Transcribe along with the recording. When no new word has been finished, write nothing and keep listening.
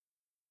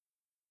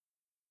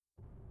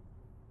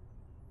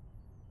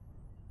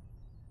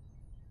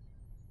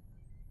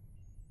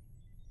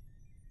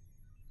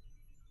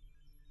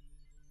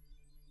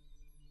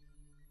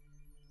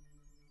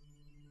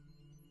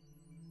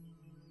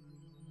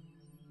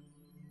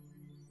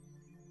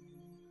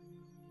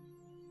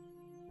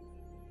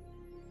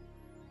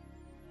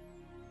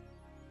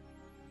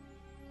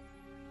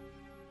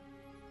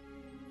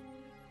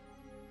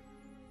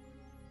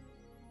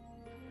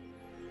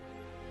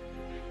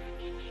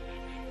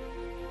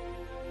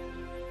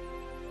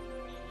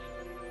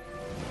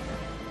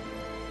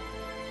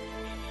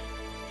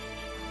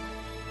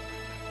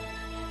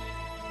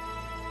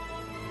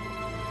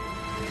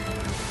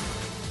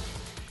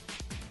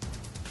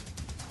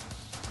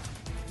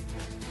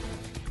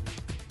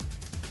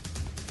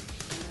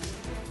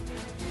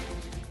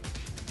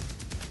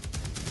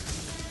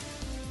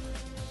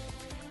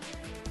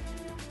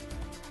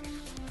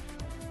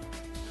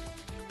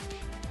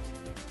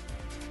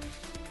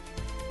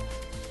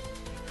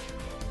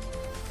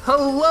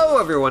Hello,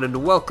 everyone,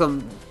 and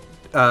welcome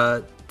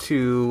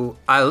to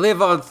I Live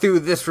On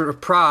Through This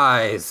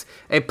Reprise,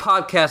 a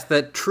podcast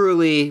that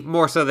truly,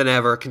 more so than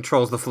ever,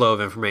 controls the flow of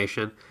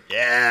information.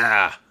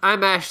 Yeah!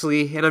 I'm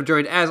Ashley, and I'm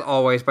joined, as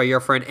always, by your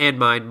friend and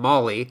mine,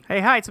 Molly. Hey,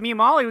 hi, it's me,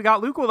 Molly. We got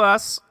Luke with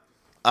us.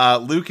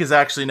 Luke has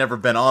actually never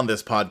been on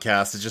this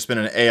podcast. It's just been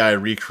an AI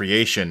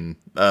recreation.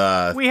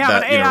 We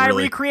have an AI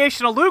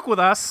recreation of Luke with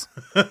us.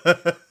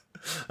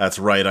 That's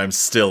right, I'm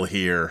still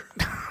here.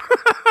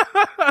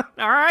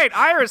 All right,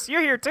 Iris,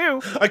 you're here too.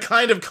 A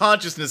kind of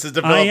consciousness has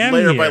developed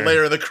layer by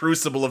layer in the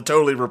crucible of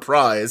totally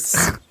Reprise.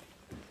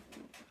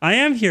 I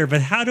am here,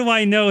 but how do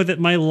I know that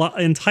my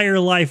entire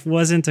life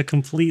wasn't a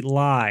complete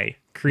lie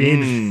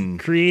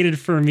created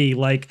for me,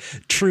 like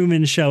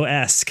Truman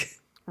Show-esque?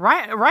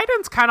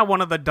 Raiden's kind of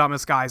one of the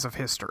dumbest guys of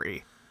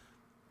history.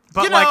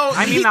 But,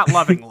 I mean that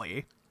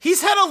lovingly.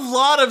 He's had a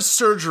lot of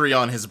surgery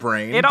on his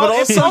brain.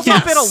 It's also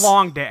been a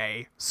long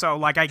day,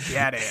 so, I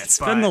get it. It's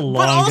been the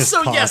longest But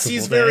also, yes,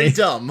 he's very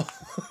dumb.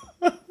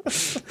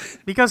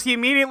 Because he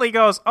immediately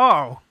goes,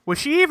 oh, was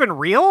she even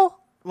real?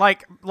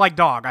 Like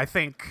Dog, I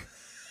think.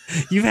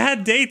 You've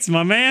had dates,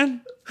 my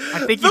man.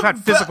 I think you've had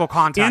physical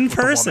contact in with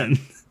person.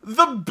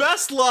 The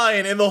best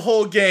line in the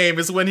whole game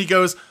is when he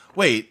goes,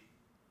 wait,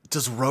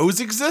 does Rose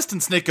exist?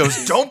 And Snake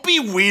goes, don't be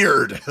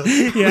weird.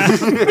 Yeah.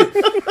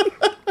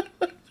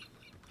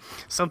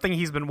 Something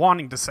he's been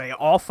wanting to say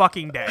all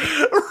fucking day.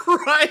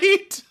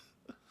 Right?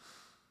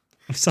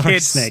 I'm sorry,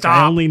 Kids, Snake. stop.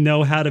 I only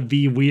know how to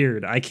be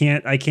weird. I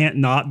can't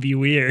not be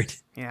weird.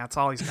 Yeah, that's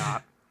all he's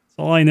got. That's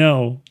all I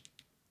know.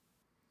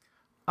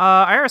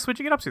 Iris, what'd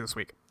you get up to this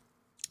week?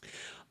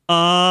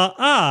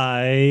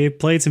 I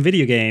played some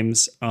video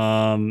games.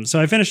 So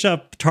I finished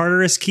up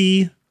Tartarus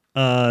Key,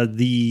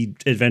 the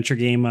adventure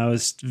game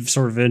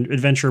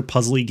adventure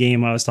puzzly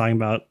game I was talking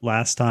about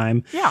last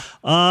time. Yeah.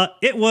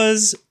 It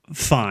was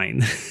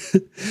fine.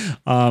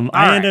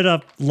 I ended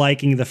up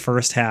liking the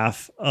first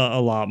half a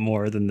lot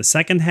more than the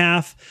second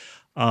half.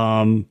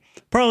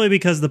 Probably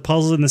because the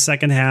puzzles in the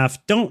second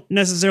half don't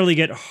necessarily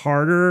get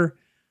harder,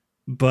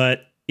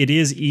 but it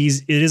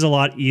is a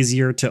lot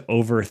easier to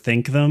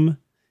overthink them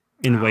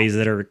in ways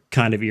that are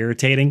kind of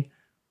irritating.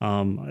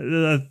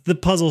 The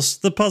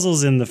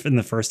puzzles in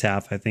the first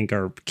half, I think,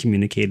 are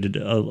communicated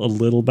a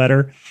little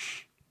better.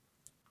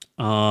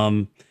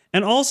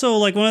 And also,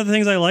 one of the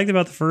things I liked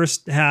about the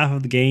first half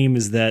of the game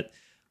is that,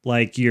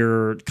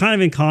 you're kind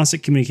of in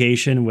constant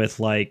communication with,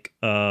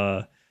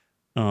 a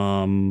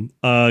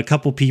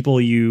couple people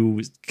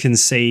you can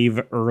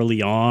save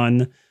early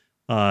on.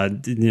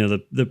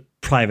 The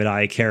Private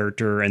Eye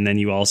character, and then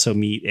you also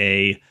meet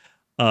a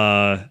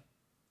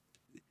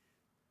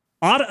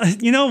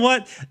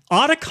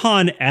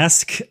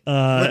Otacon-esque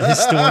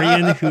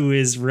historian who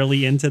is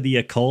really into the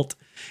occult,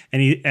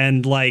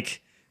 and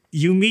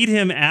you meet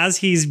him as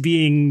he's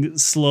being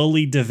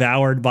slowly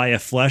devoured by a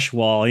flesh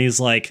wall, and he's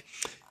like,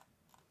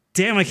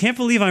 damn, I can't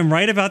believe I'm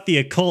right about the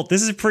occult.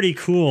 This is pretty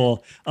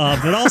cool.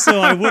 But also,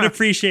 I would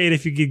appreciate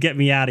if you could get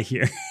me out of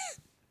here.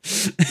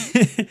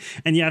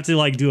 And you have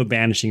to do a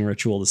banishing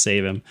ritual to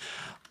save him.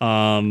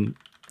 And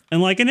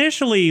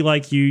initially,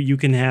 you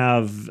can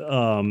have,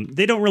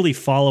 they don't really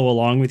follow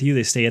along with you.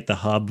 They stay at the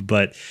hub,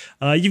 but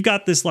you've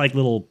got this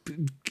little,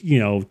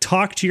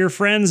 talk to your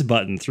friends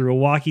button through a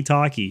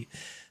walkie-talkie.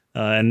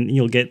 And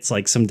you'll get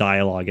some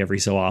dialogue every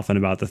so often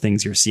about the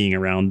things you're seeing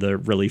around the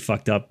really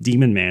fucked up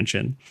demon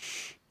mansion.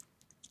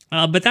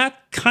 But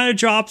that kind of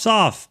drops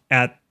off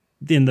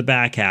in the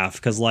back half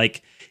because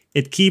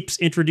it keeps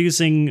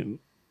introducing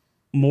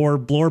more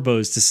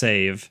Blorbos to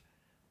save,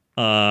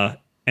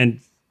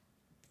 and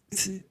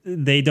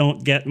they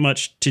don't get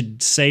much to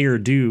say or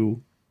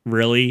do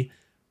really.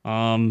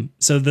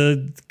 So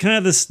the kind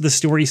of the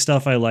story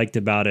stuff I liked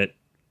about it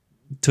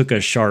took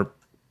a sharp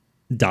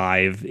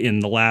dive in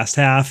the last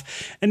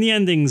half, and the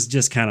ending's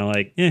just kind of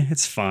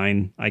it's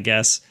fine, I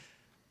guess.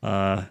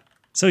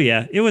 So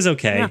yeah, it was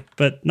okay,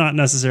 but not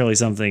necessarily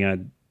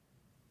something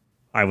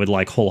I would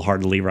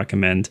wholeheartedly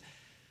recommend.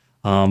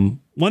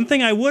 One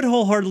thing I would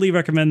wholeheartedly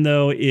recommend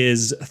though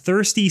is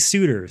Thirsty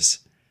Suitors.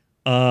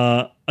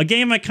 A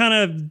game I kind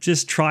of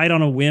just tried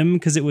on a whim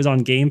because it was on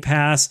Game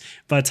Pass.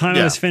 By the time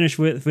I was finished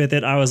with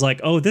it, I was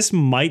like, oh, this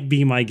might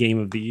be my game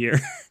of the year.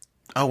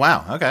 Oh,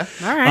 wow. Okay.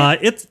 All right.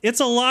 It's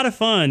a lot of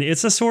fun.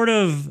 It's a sort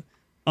of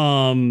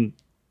comedic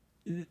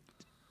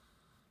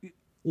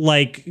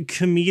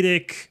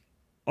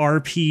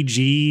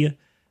RPG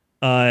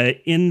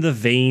in the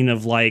vein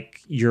of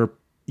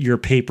your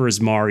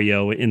Paper's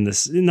Mario, in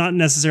this, not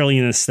necessarily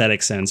in an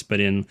aesthetic sense, but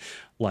in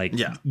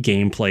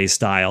gameplay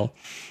style.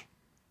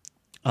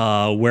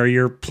 Where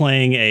you're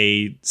playing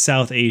a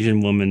South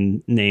Asian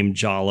woman named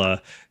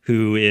Jala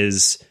who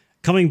is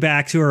coming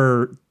back to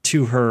her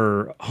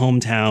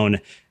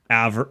hometown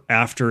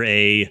after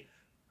a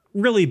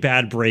really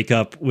bad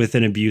breakup with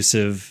an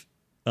abusive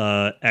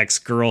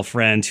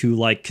ex-girlfriend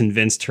who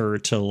convinced her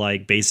to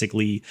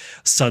basically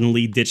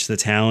suddenly ditch the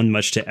town,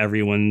 much to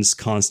everyone's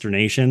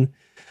consternation.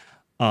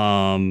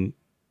 And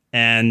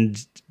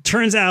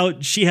turns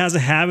out she has a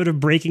habit of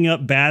breaking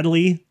up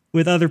badly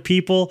with other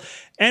people.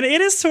 And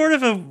it is sort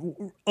of a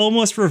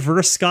almost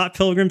reverse Scott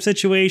Pilgrim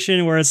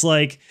situation where it's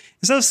like,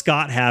 instead of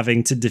Scott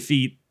having to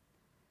defeat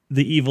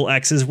the evil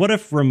exes, what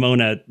if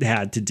Ramona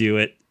had to do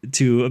it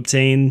to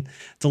obtain,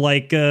 to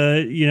like,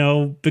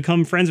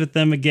 become friends with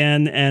them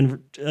again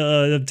and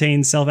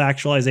obtain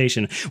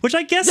self-actualization, which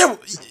I guess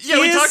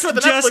we talked about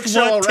the Netflix just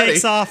show what already.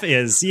 Takes Off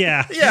is.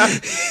 Yeah. Yeah.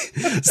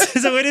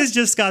 So it is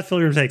just Scott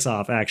Pilgrim Takes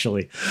Off,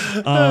 actually.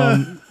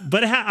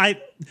 But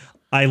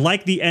I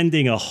like the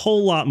ending a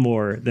whole lot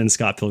more than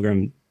Scott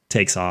Pilgrim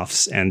Takes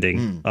Off's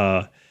ending.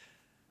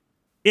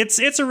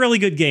 It's a really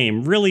good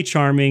game, really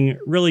charming,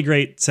 really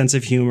great sense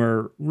of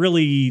humor,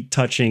 really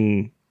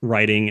touching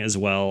writing as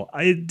well.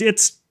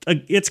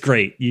 It's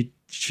great. You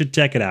should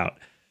check it out.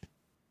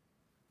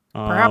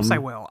 Perhaps I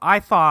will.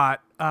 I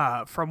thought,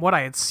 from what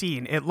I had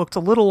seen, it looked a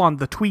little on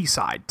the twee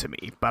side to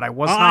me, but I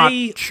was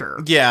not sure.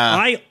 Yeah.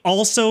 I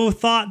also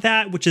thought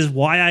that, which is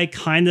why I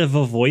kind of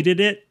avoided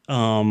it.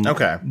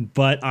 Okay.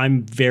 But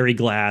I'm very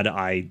glad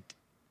I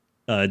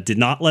did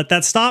not let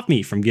that stop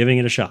me from giving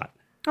it a shot.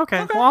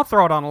 Okay. Well, I'll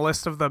throw it on a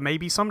list of the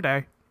maybe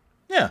someday.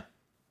 Yeah.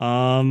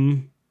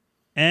 And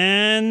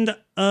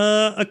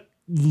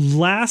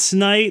last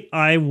night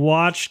I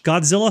watched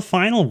Godzilla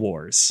Final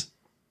Wars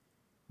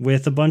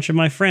with a bunch of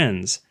my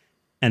friends,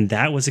 and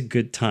that was a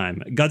good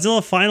time.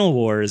 Godzilla Final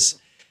Wars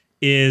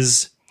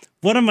is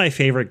one of my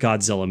favorite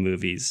Godzilla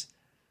movies.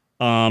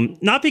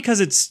 Not because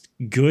it's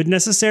good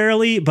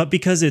necessarily, but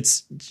because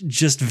it's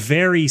just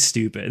very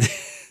stupid.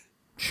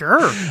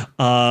 Sure.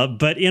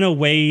 But in a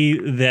way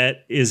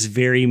that is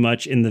very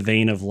much in the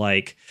vein of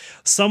like,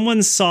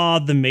 someone saw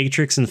The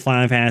Matrix and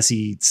Final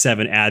Fantasy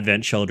VII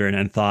Advent Children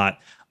and thought,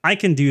 I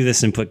can do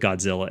this and put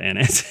Godzilla in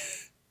it.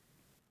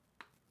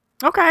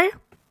 Okay.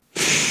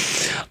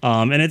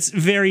 And it's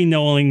very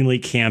knowingly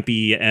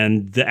campy,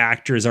 and the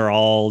actors are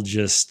all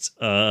just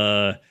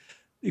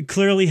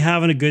clearly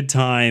having a good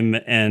time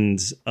and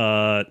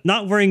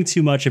not worrying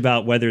too much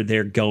about whether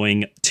they're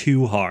going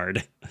too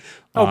hard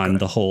on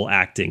the whole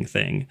acting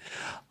thing.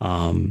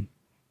 And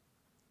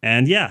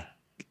yeah,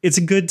 it's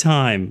a good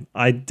time.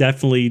 I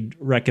definitely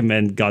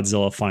recommend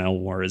Godzilla Final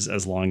Wars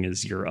as long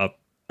as you're up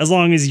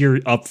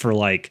for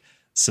like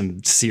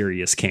some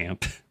serious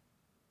camp.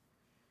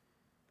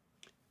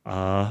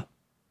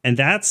 And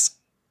that's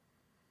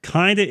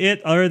kind of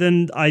it, other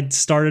than I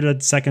started a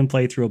second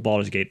playthrough of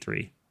Baldur's Gate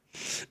 3.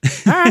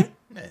 All right.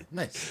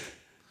 Nice.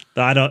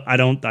 I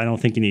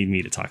don't think you need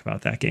me to talk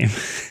about that game.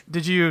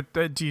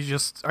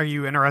 Are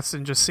you interested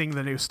in just seeing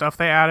the new stuff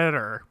they added,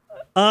 or?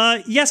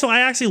 Yeah, so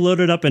I actually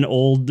loaded up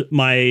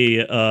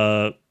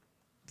my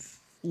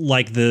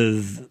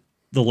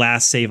the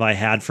last save I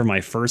had for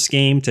my first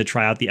game to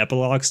try out the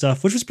epilogue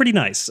stuff, which was pretty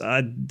nice.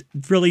 I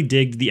really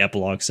digged the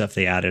epilogue stuff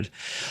they added.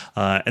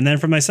 And then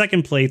for my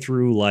second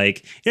playthrough,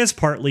 like, it's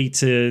partly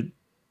to,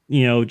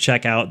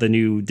 check out the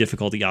new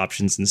difficulty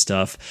options and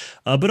stuff.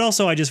 But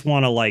also I just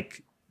want to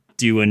like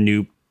do a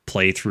new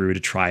playthrough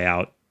to try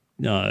out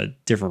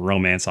different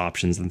romance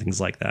options and things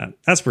like that.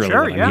 That's really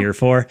what I'm here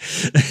for.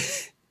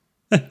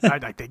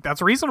 I think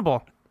that's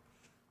reasonable.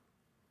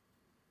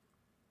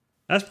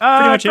 That's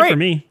pretty much it for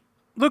me.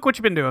 Luke, what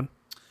you been doing?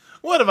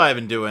 What have I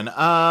been doing?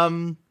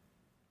 I've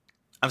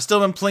still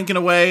been plinking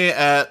away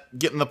at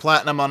getting the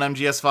platinum on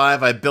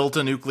MGS5. I built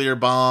a nuclear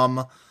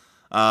bomb,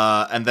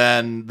 and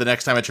then the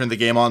next time I turned the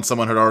game on,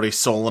 someone had already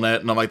stolen it,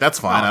 and I'm like, that's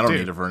fine, I don't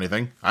need it for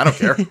anything. I don't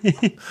care.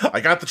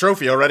 I got the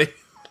trophy already.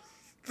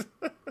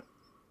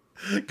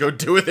 Go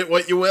do with it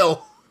what you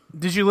will.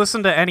 Did you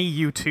listen to any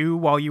U2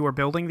 while you were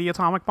building the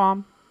atomic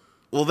bomb?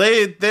 Well,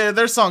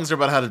 their songs are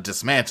about how to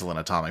dismantle an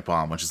atomic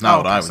bomb, which is not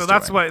what I was doing.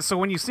 So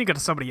when you sneak into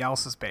somebody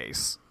else's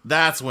base,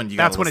 that's when you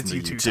gotta listen to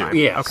U2 U2. time.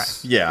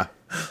 Yes. Okay. Yeah.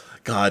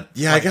 God.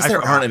 Yeah, I guess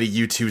there aren't any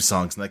U2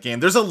 songs in that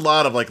game. There's a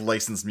lot of like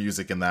licensed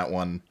music in that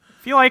one.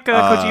 I feel like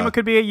Kojima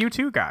could be a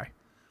U2 guy.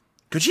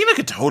 Kojima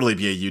could totally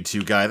be a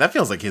U2 guy. That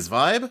feels like his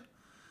vibe.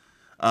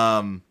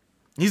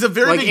 He's a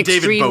very big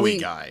David Bowie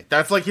guy.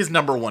 That's like his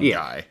number one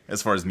guy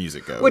as far as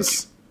music goes.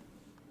 Which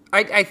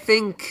I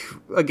think,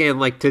 again,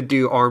 like to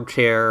do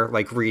armchair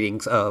like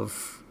readings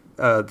of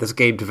this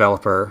game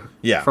developer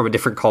from a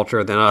different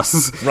culture than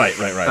us. Right.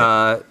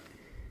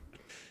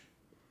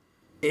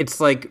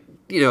 It's like,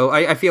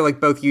 I feel like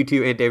both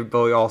U2 and David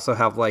Bowie also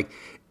have like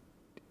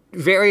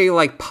very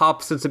like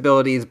pop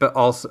sensibilities, but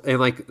also and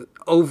like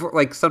over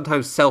like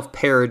sometimes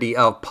self-parody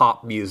of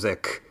pop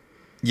music.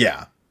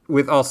 Yeah.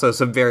 With also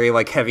some very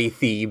like heavy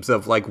themes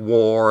of like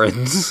war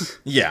and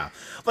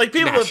like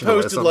people have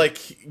posted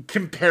like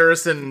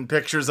comparison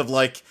pictures of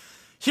like,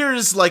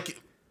 here's like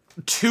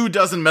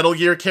 24 Metal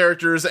Gear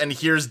characters and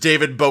here's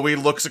David Bowie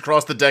looks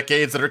across the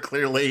decades that are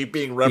clearly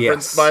being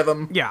referenced by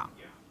them. Yeah.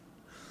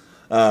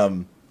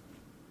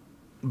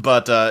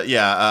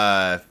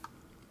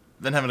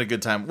 Been having a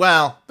good time.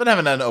 Well, been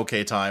having an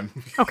okay time.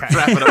 Okay.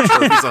 Wrapping up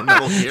trophies on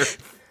Metal Gear.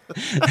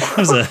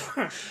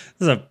 That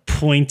was a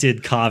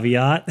pointed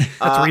caveat.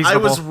 That's reasonable. I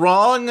was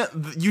wrong.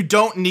 You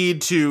don't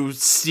need to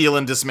steal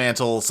and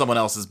dismantle someone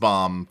else's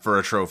bomb for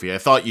a trophy. I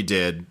thought you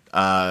did.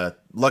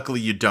 Luckily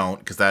you don't,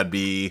 because that'd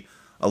be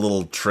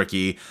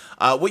tricky.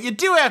 What you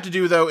do have to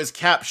do, though, is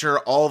capture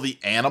all the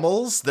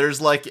animals.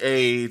 There's like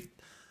a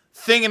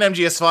thing in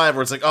MGS5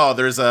 where it's like, oh,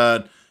 there's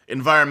a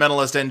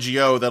environmentalist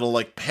NGO that'll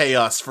like pay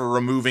us for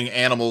removing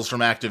animals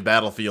from active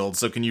battlefields.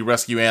 So can you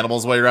rescue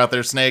animals while you're out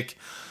there, Snake?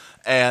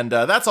 And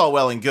that's all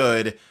well and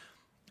good.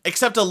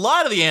 Except a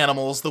lot of the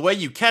animals, the way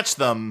you catch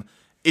them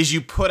is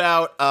you put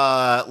out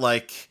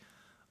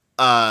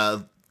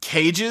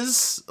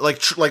cages,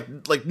 like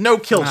no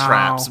kill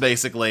traps,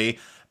 basically.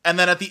 And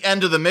then at the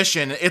end of the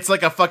mission, it's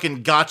like a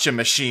fucking gotcha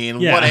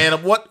machine. Yeah.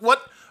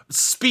 What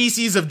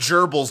species of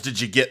gerbils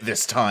did you get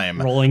this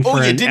time? Rolling for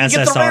you an didn't SSR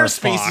get the rare fox.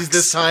 species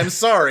this time.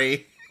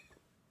 Sorry.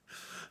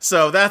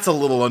 So that's a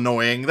little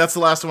annoying. That's the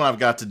last one I've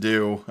got to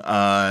do,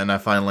 and I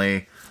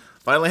finally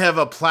have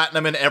a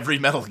platinum in every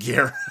Metal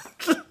Gear.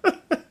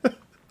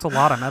 It's a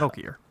lot of Metal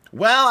Gear.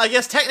 Well, I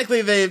guess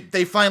technically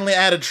they finally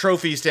added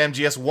trophies to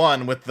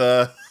MGS1 with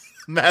the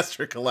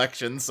Master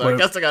Collection, so Luke. I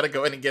guess I gotta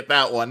go in and get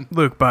that one.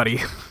 Luke,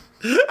 buddy.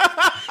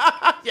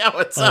 Yeah,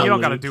 what's up? You don't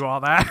Luke. gotta do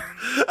all that.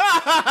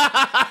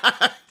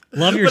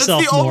 Love But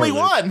yourself it's the more, only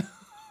Luke. one.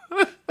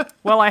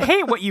 Well, I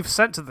hate what you've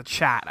sent to the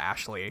chat,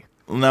 Ashley.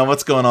 Now,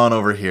 what's going on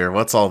over here?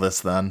 What's all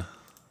this then?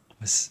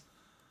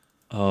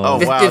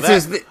 Oh, wow.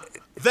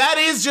 That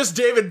is just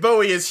David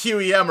Bowie as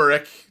Huey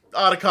Emmerich,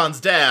 Otacon's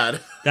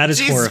dad. That is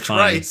Jesus horrifying.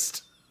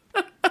 Christ.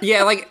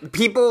 Yeah, like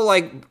people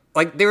like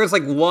there was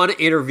like one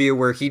interview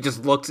where he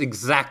just looks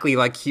exactly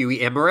like Huey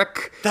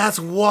Emmerich. That's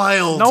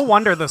wild. No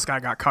wonder this guy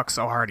got cucked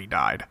so hard he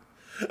died.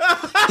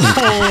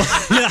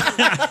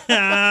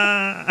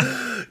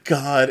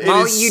 God, it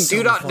Well, is you so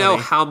do not funny. know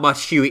how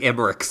much Huey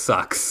Emmerich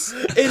sucks.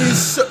 It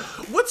is so...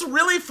 What's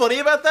really funny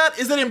about that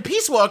is that in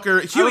Peace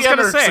Walker, Huey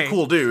gonna Emmerich's say, a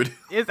cool dude.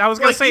 I was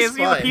gonna say, he's is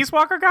he the fine. Peace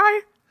Walker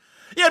guy?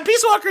 Yeah, in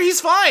Peace Walker, he's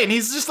fine.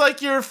 He's just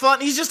like your fun...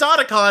 He's just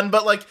Otacon,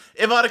 but like,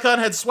 if Otacon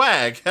had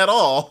swag at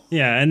all.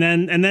 Yeah, and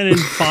then in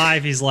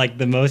 5 he's like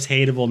the most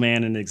hateable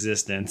man in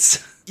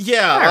existence.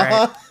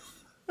 Yeah, right.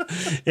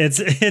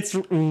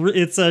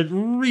 It's a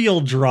real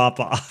drop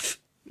off.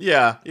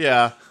 Yeah.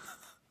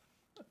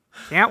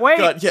 Can't wait.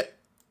 God, yeah.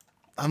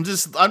 I'm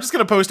just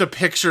gonna post a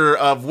picture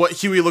of what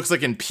Huey looks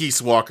like in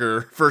Peace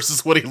Walker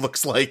versus what he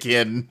looks like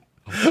in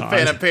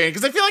Phantom Pain,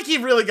 because I feel like he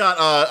really got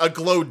a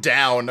glow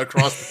down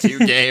across the two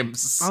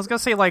games. I was gonna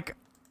say, like,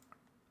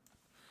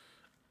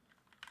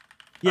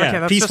 Yeah, okay,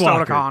 that's Peace just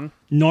Walker. Otacon.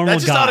 Normal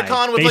That's just guy.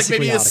 Otacon with like basically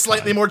maybe a Otacon.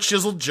 slightly more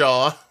chiseled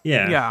jaw,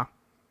 Yeah. Yeah.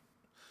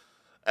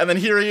 and then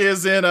here he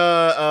is in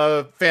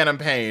Phantom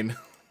Pain.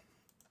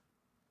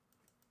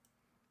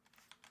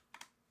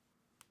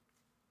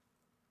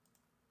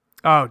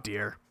 Oh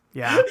dear.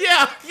 Yeah.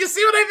 Yeah, you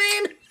see what I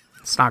mean?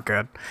 It's not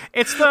good.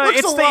 It's Looks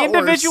a the lot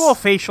individual worse.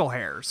 facial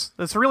hairs.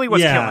 That's really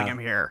what's Yeah. killing him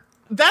here.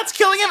 That's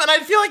killing him, and I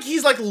feel like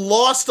he's like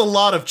lost a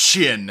lot of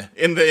chin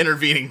in the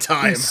intervening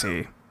time. Let's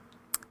see.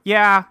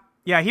 Yeah.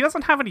 Yeah, he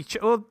doesn't have any...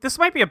 well, this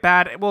might be a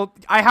bad... Well,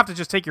 I have to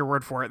just take your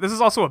word for it. This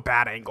is also a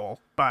bad angle,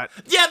 but...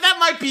 Yeah, that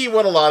might be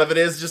what a lot of it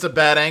is, just a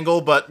bad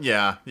angle, but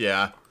yeah.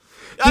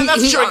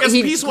 That's true. I guess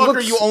he Peace Walker,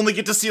 looks- you only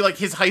get to see like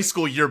his high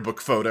school yearbook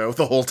photo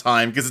the whole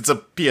time, because it's a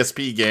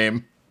PSP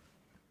game.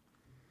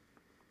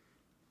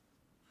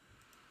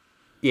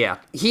 Yeah,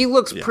 he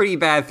looks pretty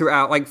bad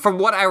throughout. Like from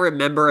what I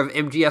remember of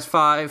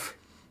MGS5,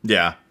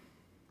 Yeah.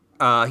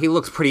 he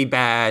looks pretty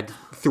bad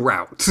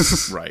throughout.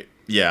 Right.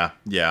 Yeah.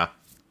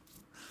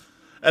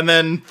 And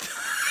then,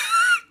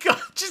 God,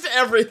 just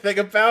everything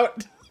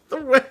about the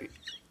way...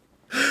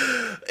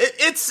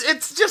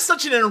 It's just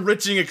such an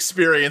enriching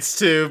experience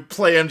to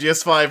play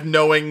MGS5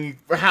 knowing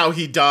how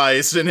he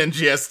dies in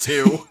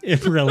MGS2.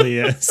 It really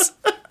is.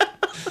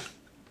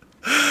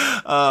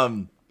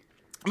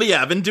 But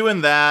yeah, I've been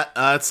doing that.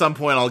 At some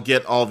point, I'll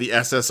get all the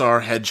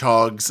SSR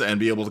hedgehogs and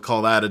be able to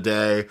call that a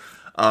day.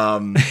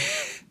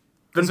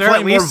 Is there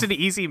at least an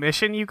easy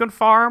mission you can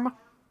farm?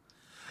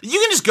 You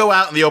can just go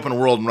out in the open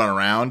world and run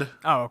around.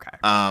 Oh, okay.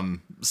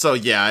 So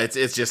yeah,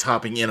 it's just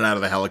hopping in and out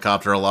of the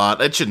helicopter a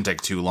lot. It shouldn't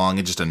take too long.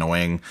 It's just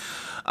annoying.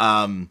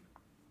 And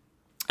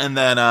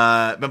then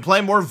been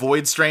playing more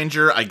Void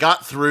Stranger. I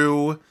got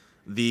through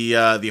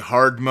the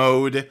hard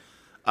mode.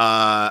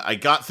 I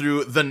got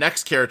through the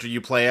next character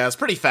you play as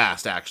pretty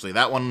fast, actually.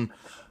 That one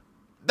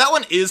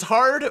is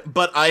hard,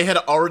 but I had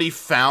already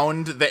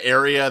found the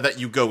area that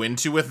you go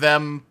into with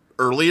them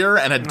earlier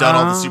and had done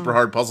all the super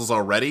hard puzzles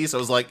already. So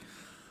I was like,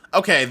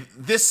 okay,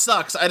 this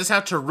sucks. I just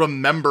have to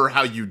remember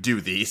how you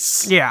do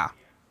these. Yeah.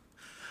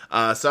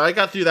 So I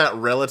got through that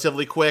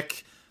relatively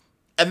quick.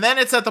 And then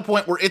it's at the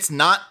point where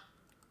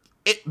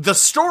the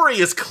story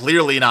is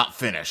clearly not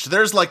finished.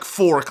 There's like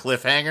 4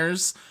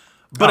 cliffhangers,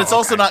 but it's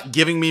also not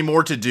giving me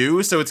more to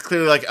do. So it's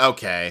clearly like,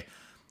 okay,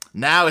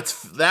 now it's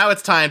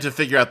time to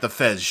figure out the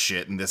Fez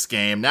shit in this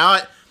game.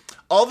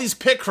 All these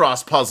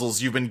Picross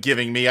puzzles you've been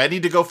giving me, I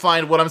need to go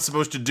find what I'm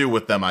supposed to do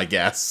with them, I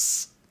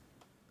guess.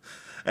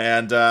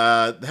 And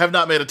have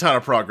not made a ton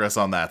of progress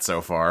on that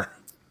so far.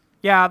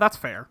 Yeah, that's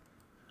fair.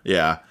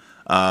 Yeah.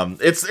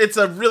 It's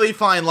a really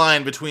fine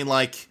line between,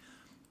 like,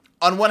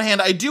 on one hand,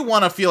 I do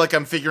want to feel like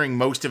I'm figuring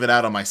most of it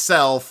out on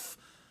myself,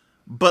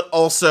 but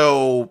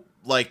also,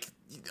 like,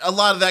 a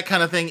lot of that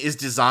kind of thing is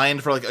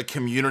designed for like a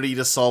community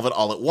to solve it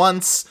all at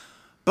once,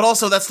 but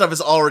also that stuff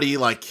is already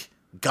like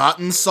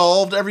gotten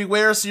solved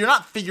everywhere, so you're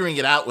not figuring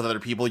it out with other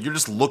people, you're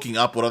just looking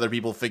up what other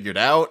people figured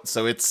out,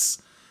 so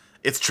it's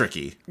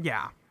tricky.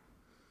 Yeah.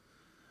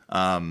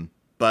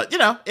 But, you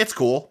know, it's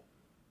cool.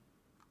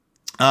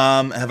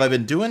 Have I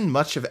been doing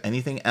much of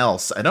anything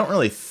else? I don't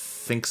really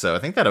think so. I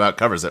think that about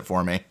covers it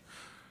for me.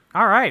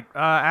 All right.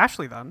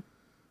 Ashley, then.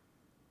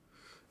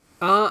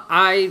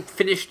 I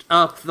finished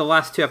up the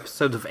last 2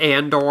 episodes of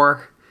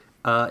Andor.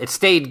 It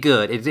stayed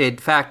good. It, in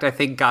fact, I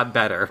think got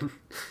better.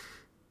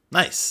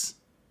 Nice.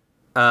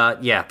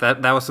 Yeah,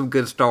 that was some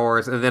good Star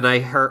Wars. And then I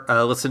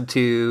listened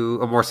to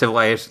a more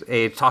civilized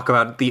talk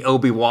about the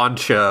Obi-Wan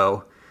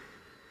show.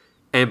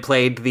 And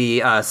played the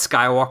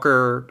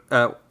Skywalker,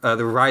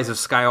 the Rise of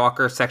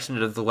Skywalker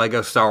section of the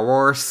Lego Star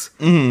Wars.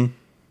 Mm-hmm.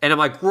 And I'm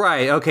like,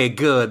 right, okay,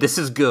 good. This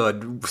is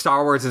good.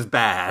 Star Wars is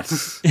bad.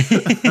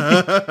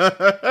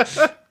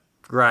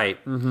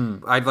 Right.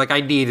 Mm-hmm.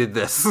 I needed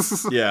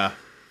this. Yeah.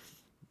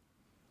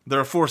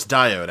 They're a Force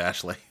diode,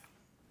 Ashley.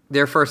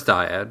 Their first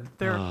diode.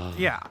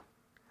 Yeah.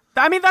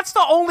 I mean, that's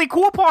the only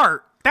cool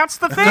part. That's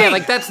the thing. Yeah,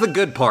 like, that's the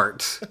good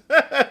part.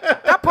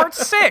 That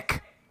part's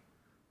sick.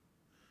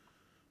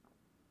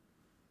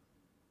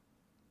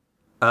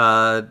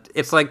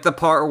 It's like the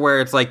part where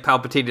it's like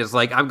Palpatine is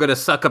like, I'm gonna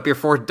suck up your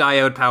Force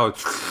diode power.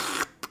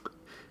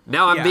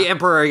 Now I'm the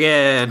Emperor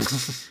again.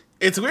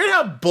 It's weird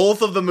how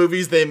both of the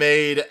movies they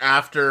made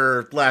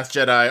after Last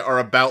Jedi are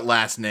about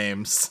last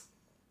names.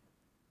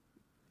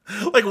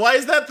 Like, why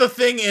is that the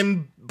thing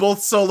in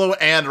both Solo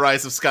and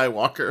Rise of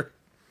Skywalker?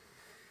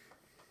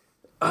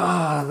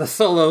 The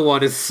Solo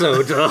one is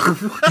so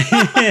dumb.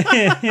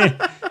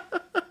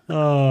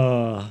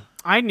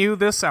 I knew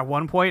this at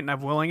one point, and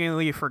I've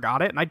willingly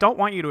forgot it, and I don't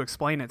want you to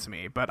explain it to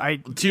me, but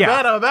Too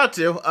bad, I'm about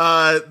to.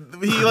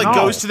 He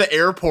goes to the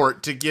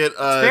airport to get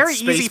a It's very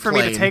space easy for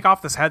plane. me to take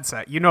off this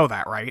headset. You know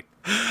that, right?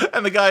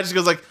 And the guy just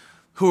goes like,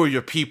 who are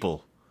your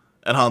people?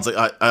 And Han's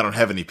like, I don't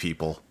have any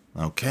people.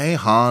 Okay,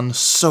 Han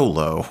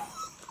Solo.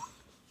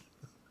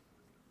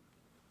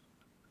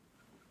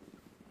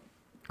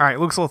 All right,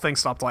 Luke's little thing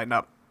stopped lighting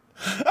up.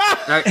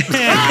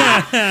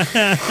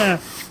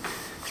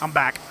 I'm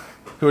back.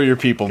 Who are your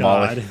people,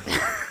 God. Molly?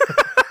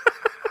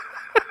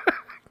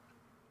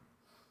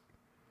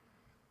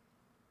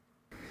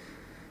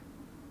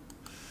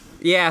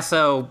 Yeah,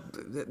 so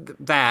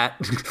that.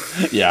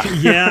 Yeah.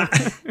 Yeah.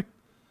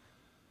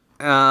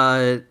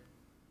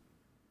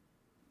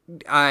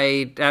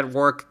 I, at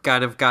work,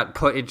 kind of got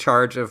put in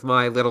charge of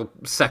my little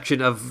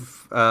section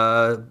of,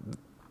 the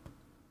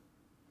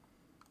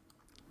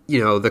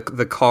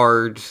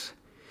cards,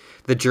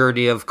 the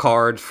journey of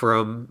cards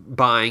from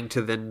buying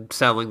to then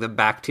selling them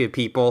back to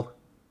people.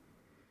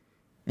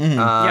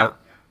 Yeah.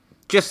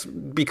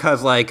 Just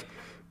because, like,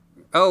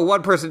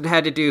 one person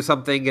had to do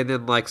something, and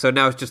then, like, so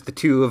now it's just the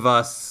 2 of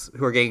us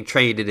who are getting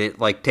trained in it,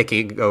 like,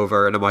 taking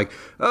over, and I'm like,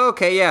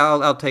 okay, yeah,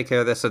 I'll take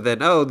care of this, and then,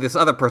 this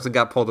other person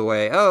got pulled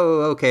away,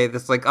 okay,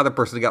 this, like, other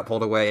person got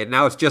pulled away, and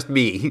now it's just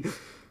me.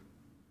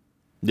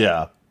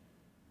 Yeah.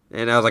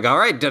 And I was like,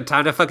 alright,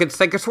 time to fucking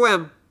sink or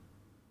swim.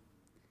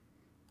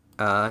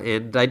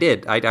 And I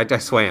did. I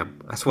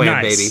swam. I swam,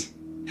 Nice.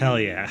 baby. Hell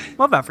yeah.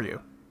 Love that for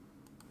you.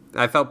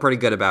 I felt pretty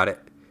good about it.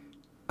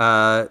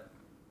 Other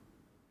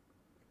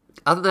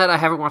than that, I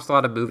haven't watched a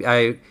lot of movies.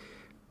 I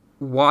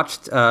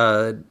watched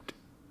a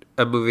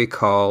movie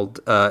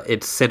called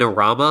It's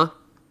Cinerama,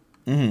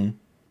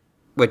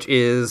 which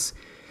is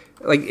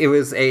like, it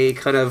was a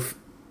kind of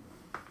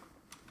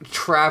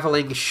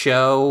traveling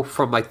show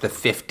from like the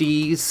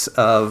 50s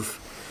of.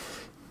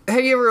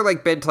 Have you ever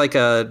like been to like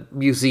a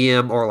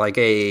museum or like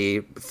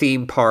a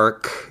theme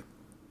park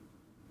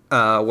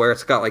where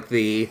it's got like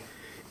the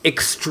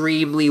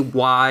extremely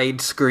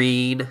wide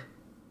screen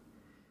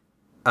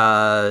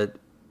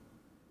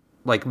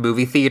like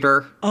movie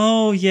theater?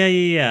 Oh,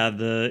 yeah.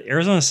 The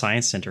Arizona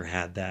Science Center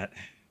had that.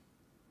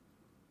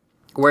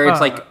 Where it's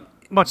like...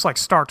 Much like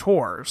Star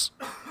Tours.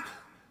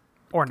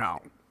 Or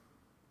no?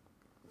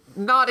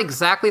 Not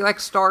exactly like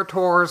Star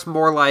Tours,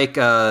 more like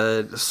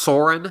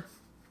Soarin'.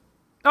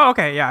 Oh,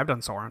 okay, yeah, I've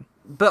done Soarin'.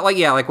 But like,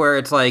 yeah, like where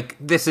it's like,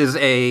 this is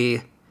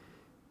a...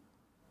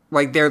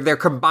 Like, they're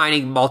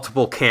combining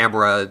multiple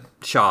camera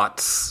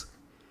shots.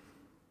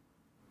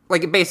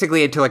 Like,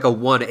 basically into like a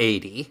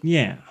 180.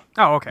 Yeah.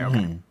 Oh, okay.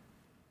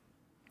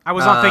 I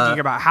was not thinking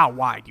about how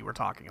wide you were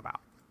talking about.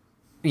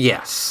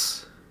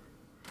 Yes.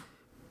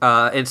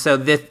 And so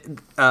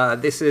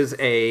this is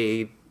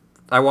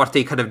I watched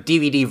a kind of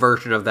DVD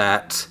version of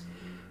that,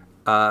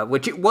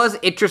 which it was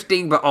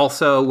interesting, but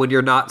also when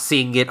you're not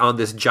seeing it on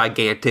this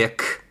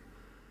gigantic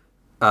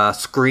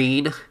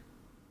screen,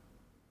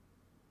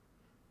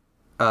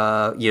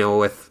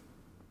 with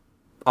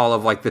all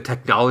of like the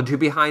technology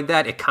behind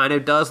that, it kind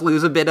of does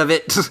lose a bit of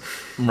it.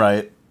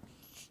 Right.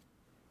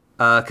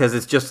 Because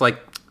it's just like,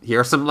 here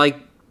are some like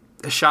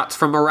shots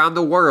from around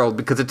the world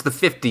because it's the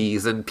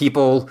 50s and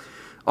people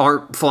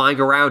aren't flying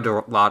around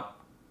a lot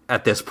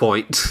at this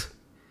point.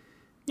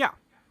 Yeah.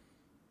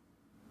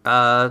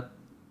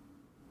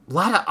 A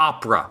lot of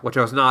opera, which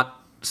I was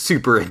not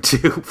super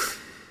into.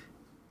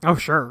 Oh,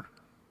 sure.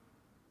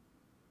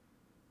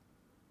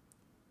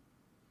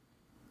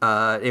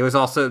 It was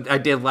also, I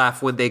did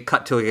laugh when they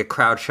cut to like a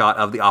crowd shot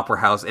of the opera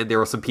house, and there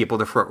were some people in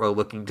the front row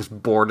looking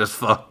just bored as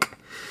fuck.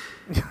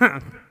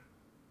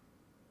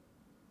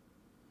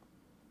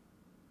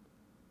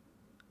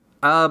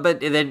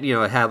 But then, you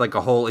know, it had like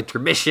a whole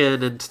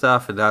intermission and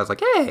stuff, and I was like,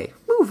 hey,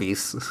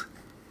 movies.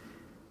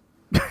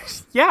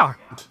 Yeah.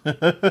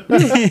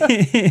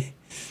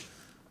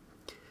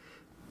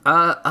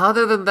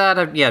 Other than that,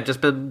 I've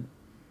just been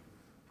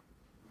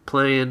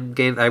playing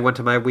games. I went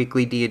to my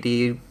weekly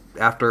D&D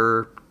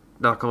after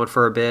not going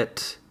for a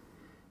bit.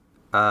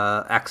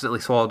 Accidentally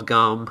swallowed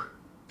gum.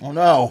 Oh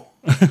no.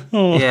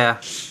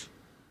 Yeah.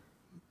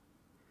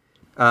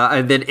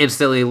 And then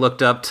instantly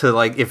looked up to,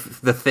 like,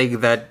 if the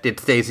thing that it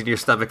stays in your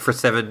stomach for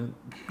 7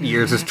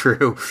 years is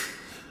true.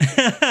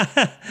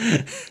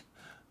 It's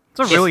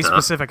a really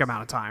specific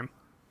amount of time.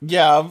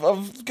 Yeah,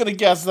 I'm gonna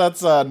guess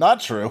that's not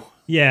true.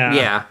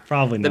 Yeah,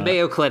 probably not. The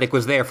Mayo Clinic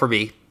was there for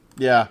me.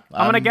 Yeah.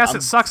 I'm gonna guess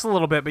it sucks a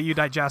little bit, but you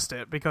digest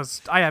it,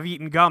 because I have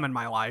eaten gum in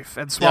my life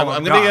and swallowed gum.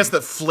 I'm gonna guess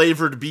that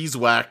flavored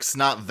beeswax,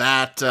 not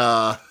that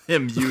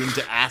immune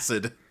to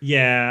acid.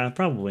 Yeah,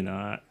 probably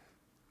not.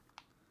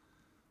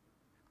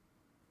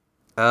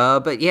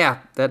 But yeah,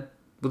 that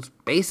was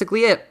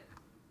basically it.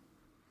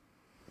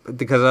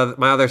 Because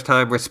my other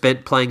time were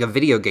spent playing a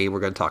video game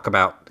we're going to talk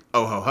about.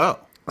 Oh ho ho.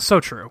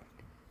 So true.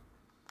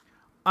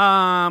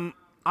 I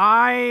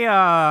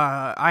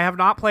have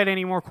not played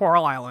any more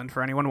Coral Island,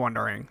 for anyone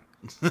wondering.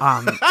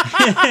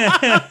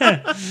 I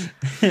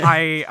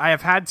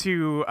have had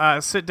to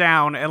sit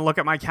down and look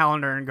at my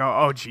calendar and go,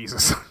 oh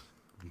Jesus,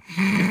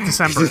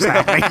 December is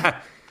happening.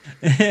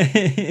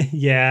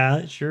 Yeah,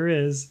 it sure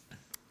is.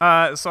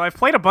 So I've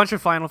played a bunch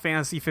of Final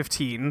Fantasy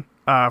 15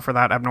 for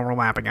that abnormal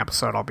mapping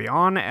episode I'll be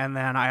on, and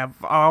then I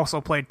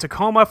also played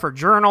Tacoma for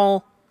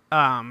Journal,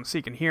 so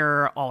you can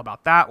hear all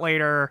about that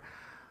later.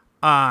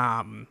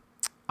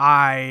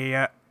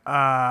 I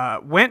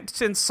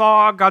went and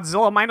saw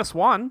Godzilla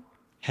 -1.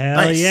 Hell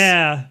Nice.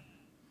 yeah.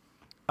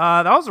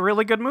 That was a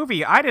really good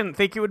movie. I didn't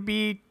think it would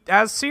be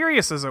as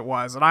serious as it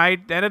was, and I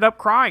ended up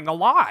crying a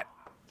lot.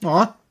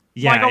 Aw.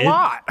 Yeah, Like a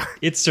lot.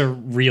 It's a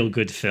real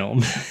good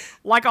film.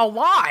 Like a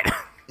lot.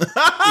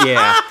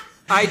 Yeah.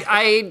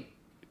 I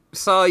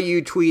saw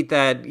you tweet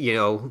that, you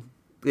know,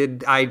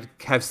 I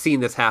have seen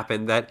this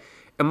happen, that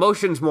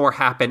emotions more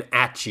happen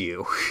at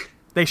you.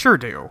 They sure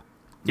do.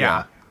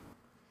 Yeah.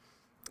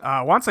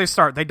 Once they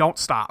start, they don't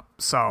stop.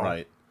 So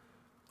Right.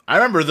 I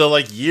remember the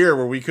year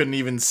where we couldn't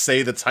even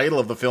say the title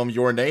of the film,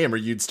 Your Name, or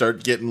you'd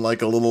start getting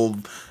like a little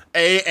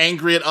A,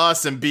 angry at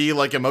us, and B,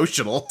 like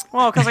emotional.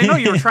 Well, because I know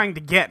you were trying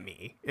to get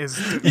me.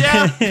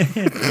 Yeah. But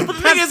the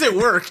thing is, it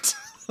worked.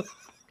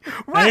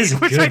 Right, is a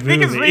which good I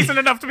think is movie. reason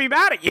enough to be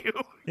mad at you.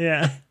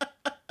 Yeah.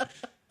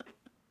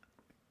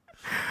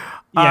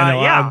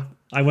 No, yeah.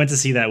 I went to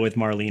see that with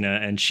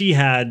Marlena, and she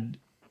had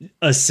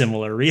a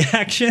similar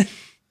reaction.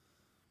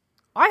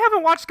 I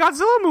haven't watched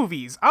Godzilla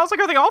movies. I was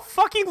like, are they all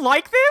fucking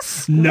like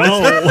this? No.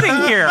 What's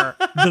happening here?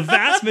 The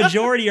vast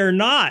majority are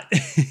not.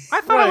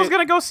 I thought I was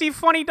going to go see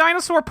Funny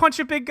Dinosaur punch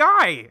a big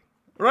guy.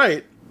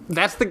 Right.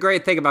 That's the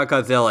great thing about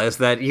Godzilla, is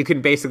that you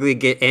can basically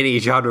get any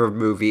genre of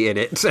movie in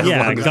it. As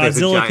Yeah, long as there's a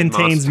Godzilla giant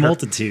contains monster.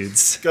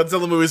 multitudes.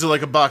 Godzilla movies are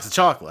like a box of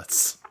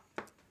chocolates.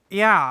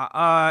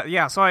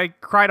 Yeah, so I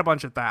cried a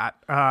bunch at that.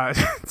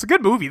 It's a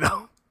good movie,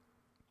 though.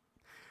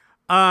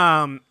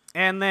 And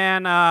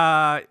then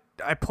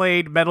I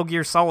played Metal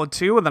Gear Solid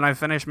 2, and then I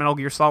finished Metal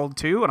Gear Solid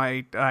 2, and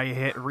I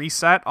hit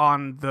reset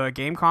on the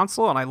game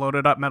console, and I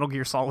loaded up Metal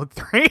Gear Solid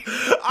 3.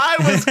 I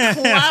was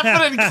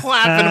clapping and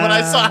clapping when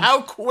I saw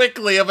how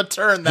quickly of a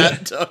turn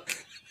that took.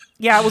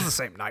 Yeah, it was the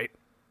same night.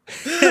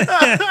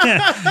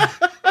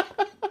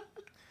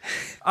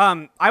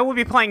 I will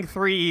be playing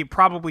 3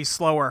 probably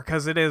slower,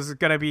 because it is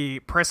going to be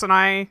Pris and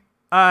I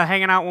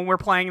hanging out when we're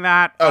playing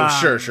that.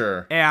 Oh,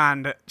 sure.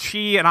 And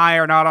she and I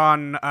are not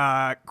on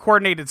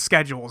coordinated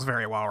schedules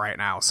very well right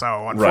now,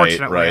 so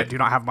unfortunately I right. do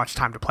not have much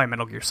time to play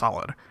Metal Gear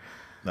Solid.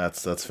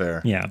 That's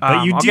fair. Yeah,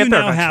 but you I'll do get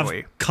there now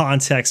eventually. have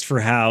context for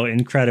how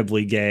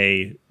incredibly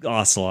gay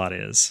Ocelot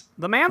is.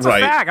 The man's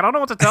Right. a fag. I don't know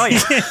what to tell you.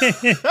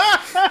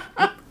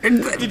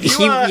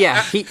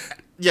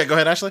 Yeah, go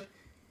ahead, Ashley.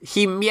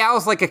 He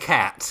meows like a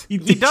cat. He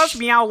does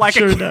meow like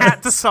Sure a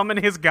cat does. to summon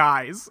his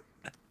guys.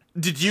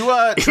 Did you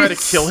try to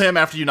kill him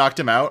after you knocked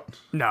him out?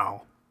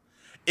 No.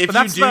 If But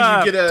you that's do,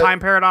 the you get a time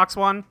paradox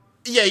one.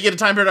 Yeah, you get a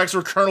time paradox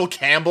where Colonel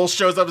Campbell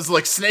shows up as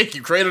like, Snake,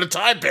 you created a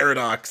time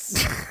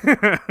paradox.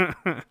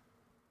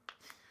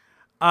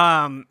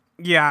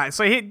 Yeah,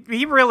 so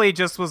he really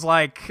just was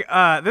like,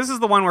 this is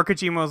the one where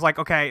Kojima was like,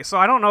 okay, so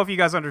I don't know if you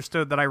guys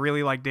understood that I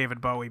really like David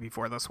Bowie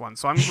before this one,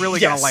 so I'm really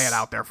Yes. gonna lay it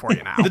out there for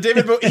you now. The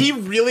David Bowie, he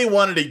really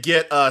wanted to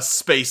get a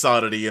Space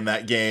Oddity in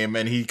that game,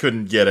 and he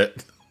couldn't get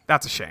it.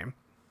 That's a shame.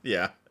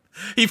 Yeah.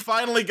 He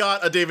finally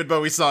got a David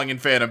Bowie song in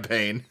Phantom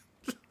Pain.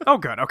 Oh,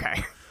 good,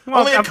 okay. Well,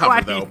 Only a I'm cover,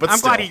 glad though, he, but I'm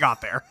glad still. he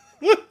got there.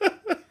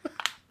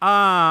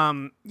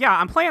 Yeah,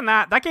 I'm playing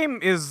that. That game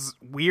is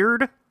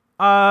weird.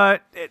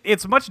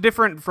 It's much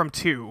different from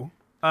 2.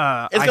 It's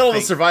got all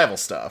the survival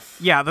stuff.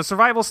 Yeah, the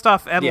survival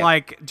stuff and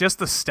like just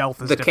the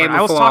stealth is the different.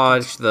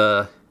 camouflage,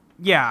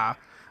 Yeah.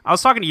 I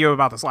was talking to you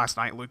about this last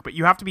night, Luke, but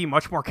you have to be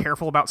much more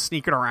careful about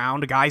sneaking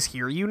around. Guys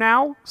hear you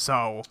now,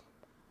 so...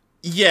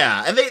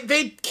 Yeah, and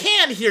they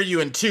can hear you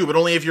in 2, but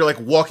only if you're, like,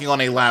 walking on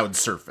a loud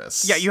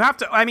surface. Yeah, you have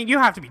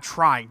to be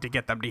trying to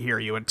get them to hear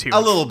you in 2. A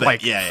little bit,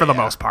 like, yeah, for the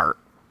most part.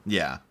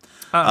 Yeah.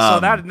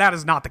 So that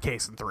is not the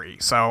case in 3,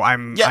 so I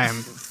am...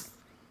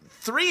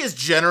 3 is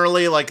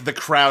generally, like, the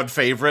crowd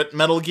favorite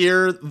Metal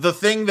Gear. The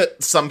thing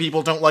that some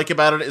people don't like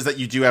about it is that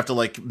you do have to,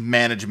 like,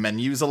 manage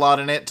menus a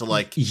lot in it to,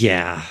 like...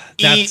 Yeah.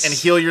 Eat and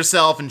heal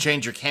yourself and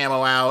change your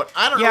camo out.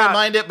 I don't really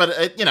mind it, but,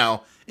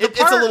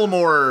 it's a little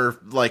more,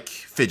 like,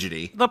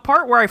 fidgety. The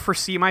part where I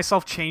foresee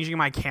myself changing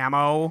my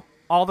camo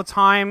all the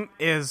time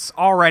is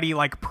already,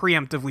 like,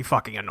 preemptively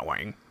fucking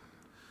annoying.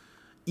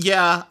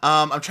 Yeah,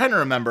 I'm trying to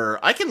remember.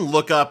 I can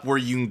look up where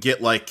you can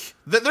get, like...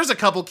 there's a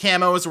couple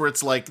camos where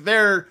it's, like,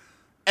 they're...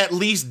 at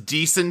least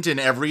decent in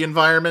every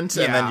environment,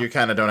 and then you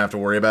kind of don't have to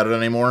worry about it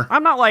anymore.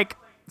 I'm not, like,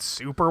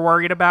 super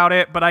worried about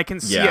it, but I can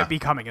see it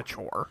becoming a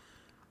chore.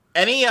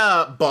 Any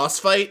boss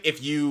fight,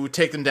 if you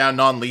take them down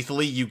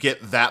non-lethally, you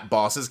get that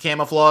boss's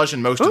camouflage,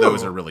 and most of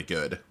those are really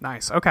good.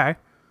 Nice, okay.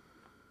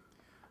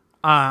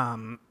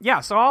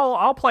 Yeah, so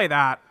I'll play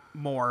that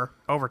more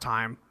over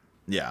time.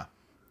 Yeah.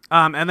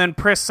 And then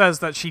Pris says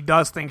that she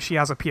does think she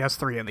has a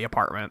PS3 in the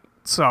apartment,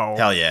 so...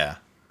 Hell yeah.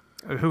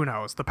 Who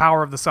knows? The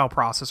power of the cell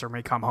processor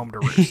may come home to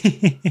roost.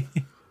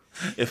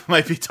 It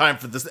might be time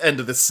for this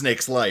end of this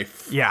snake's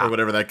life. Yeah. Or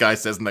whatever that guy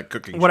says in that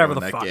cooking Whatever show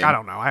the in that fuck. game. I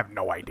don't know. I have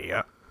no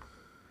idea.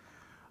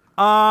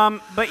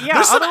 But yeah.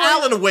 There's some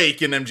Alan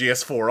Wake in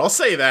MGS4. I'll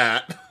say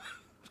that.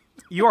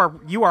 You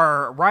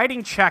are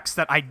writing checks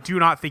that I do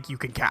not think you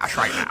can cash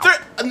right now.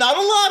 Not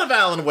a lot of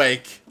Alan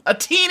Wake. A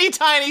teeny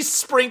tiny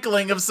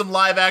sprinkling of some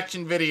live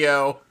action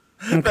video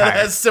that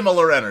has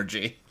similar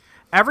energy.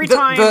 Every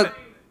time...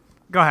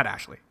 Go ahead,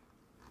 Ashley.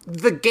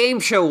 The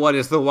game show one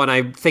is the one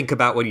I think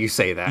about when you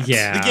say that.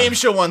 Yeah. The game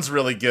show one's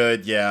really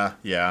good. Yeah.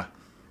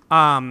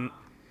 They've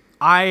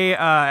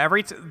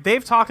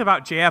talked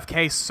about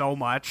JFK so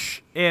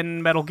much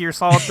in Metal Gear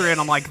Solid 3, and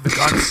I'm like, the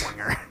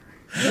gunslinger.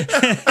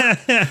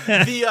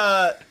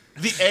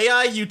 The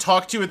AI you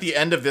talk to at the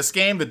end of this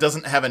game that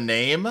doesn't have a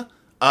name,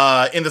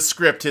 in the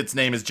script, its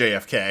name is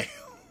JFK.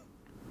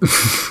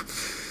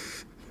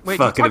 Wait,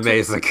 fucking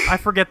amazing. I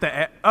forget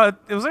the...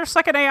 was there a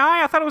second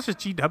AI? I thought it was just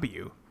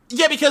GW.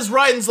 Yeah, because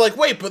Raiden's like,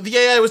 wait, but the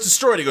AI was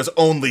destroyed. He goes,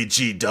 only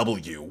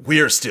GW.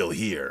 We're still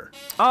here.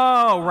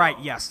 Oh, right.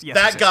 Yes.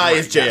 That guy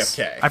is JFK.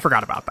 Yes. I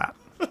forgot about that.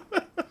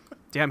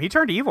 Damn, he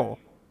turned evil.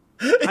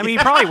 I mean, he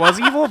probably was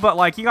evil, but,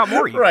 like, he got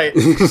more evil. Right.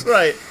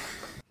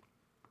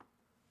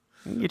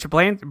 Get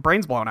your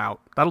brains blown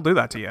out. That'll do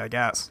that to you, I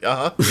guess.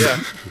 Uh-huh, yeah.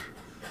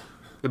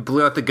 It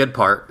blew out the good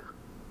part.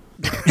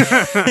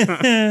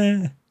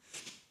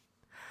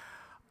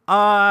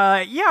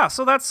 Yeah,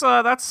 so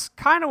that's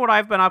kind of what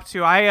I've been up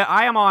to.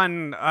 I am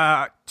on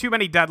too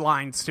many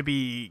deadlines to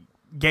be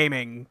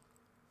gaming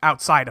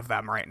outside of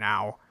them right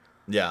now.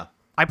 Yeah.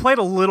 I played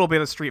a little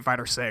bit of Street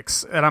Fighter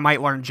 6, and I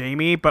might learn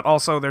Jamie, but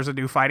also there's a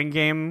new fighting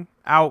game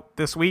out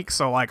this week,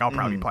 so like I'll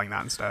probably be playing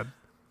that instead.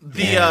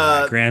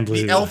 Grand Blue.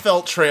 The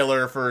Elfelt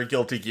trailer for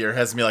Guilty Gear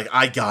has me like,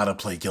 I gotta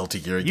play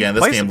Guilty Gear again.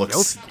 This game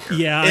looks...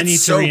 Yeah, I need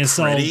to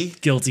reinstall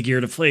Guilty Gear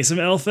to play some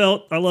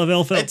Elfelt. I love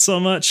Elfelt so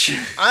much.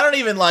 I don't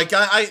even like...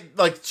 I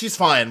like, she's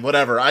fine,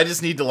 whatever. I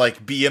just need to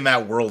like be in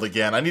that world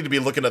again. I need to be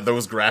looking at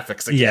those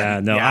graphics again. Yeah,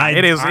 no,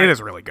 it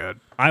is really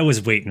good. I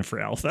was waiting for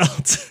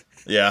Elfelt.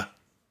 Yeah.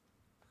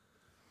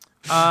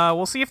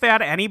 We'll see if they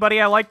add anybody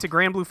I like to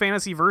Grand Blue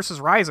Fantasy versus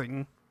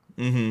Rising.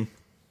 Mm-hmm.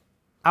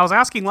 I was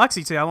asking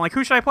Lexi today. I'm like,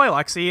 who should I play,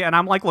 Lexi? And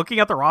I'm like looking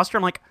at the roster.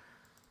 I'm like,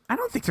 I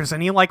don't think there's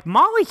any like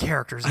Molly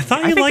characters. I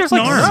thought you liked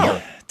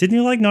Narm. Didn't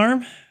you like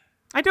Narm?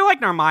 I do like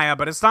Narmaya,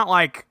 but it's not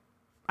like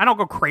I don't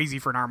go crazy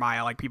for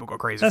Narmaya like people go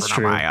crazy for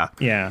Narmaya.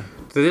 Yeah.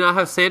 Do they not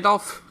have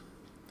Sandolph?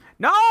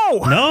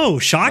 No,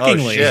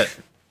 shockingly. Oh, shit.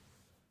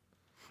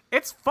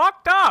 It's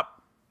fucked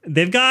up.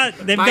 They've got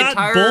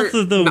both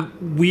of the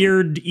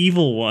weird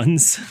evil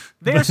ones.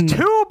 There's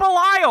two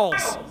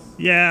Belials.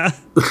 Yeah.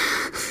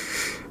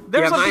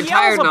 There's my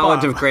entire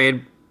knowledge of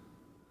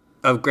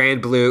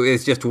Grand Blue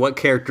is just what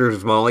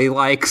characters Molly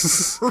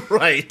likes.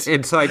 Right.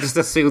 And so I just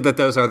assume that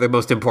those are the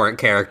most important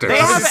characters.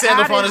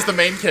 Sandalphon is the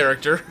main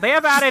character. They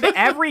have added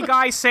every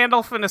guy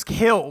Sandalphon has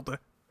killed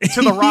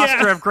to the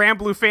roster of Grand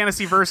Blue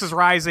Fantasy versus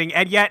Rising,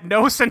 and yet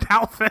no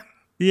Sandalphon.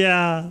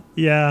 Yeah,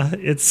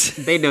 it's...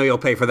 They know you'll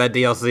pay for that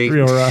DLC.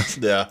 Real rough.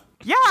 Yeah.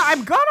 Yeah,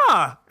 I'm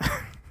gonna.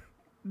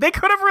 They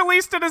could have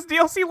released it as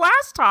DLC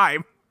last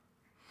time.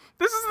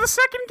 This is the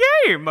second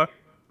game.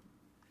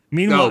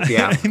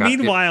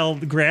 Meanwhile,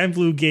 Grand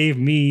Blue gave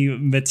me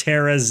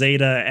Matera,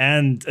 Zeta,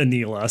 and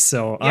Anila,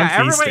 so I'm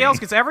feasting. Everybody else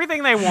gets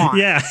everything they want.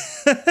 Yeah.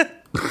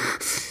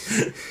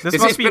 This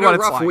must be been what a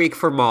it's rough like. week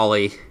for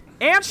Molly.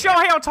 And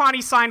Shohei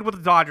Ohtani signed with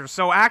the Dodgers,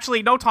 so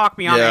actually, no talk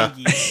me on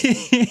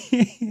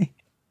Aggie.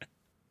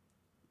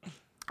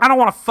 I don't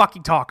want to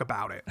fucking talk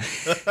about it.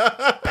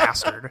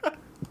 Bastard.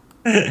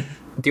 Do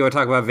you want to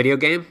talk about video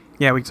game?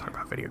 Yeah, we can talk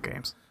about video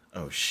games.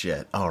 Oh,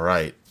 shit. All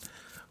right.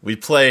 We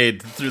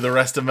played through the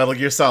rest of Metal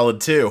Gear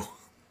Solid 2.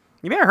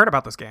 You may have heard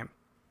about this game.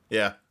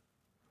 Yeah.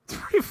 It's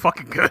pretty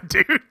fucking good,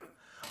 dude.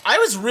 I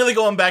was really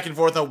going back and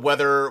forth on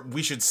whether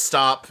we should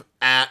stop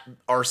at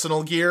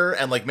Arsenal Gear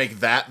and, like, make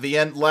that the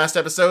last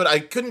episode. I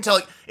couldn't tell,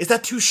 like, is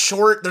that too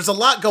short? There's a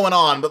lot going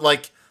on, but,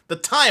 like, the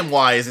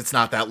time-wise, it's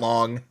not that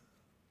long.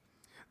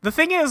 The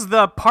thing is,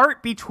 the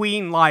part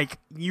between, like,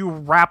 you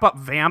wrap up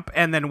Vamp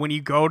and then when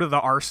you go to the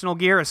Arsenal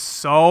Gear is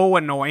so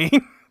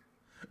annoying.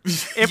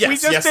 If we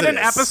just did an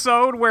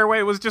episode where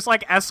it was just,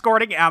 like,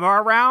 escorting Emma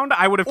around,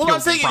 I would have killed you,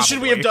 I'm saying, probably.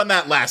 should we have done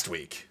that last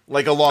week?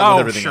 Like, along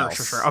with everything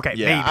else? Sure. Okay,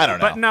 yeah, maybe. I don't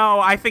know. But no,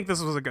 I think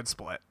this was a good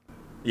split.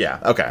 Yeah,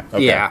 okay.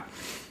 Yeah.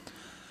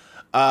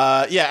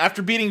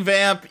 After beating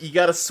Vamp, you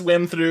gotta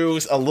swim through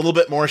a little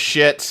bit more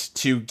shit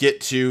to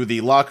get to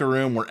the locker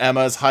room where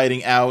Emma's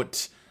hiding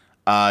out.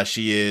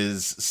 She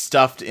is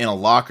stuffed in a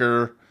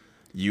locker.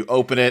 You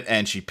open it,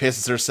 and she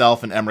pisses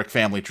herself in Emmerich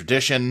family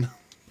tradition.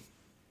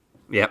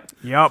 Yep.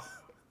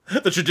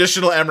 The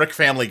traditional Emmerich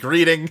family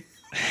greeting.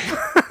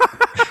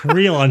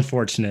 Real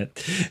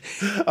unfortunate.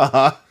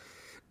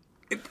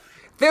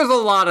 There's a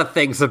lot of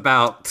things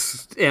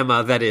about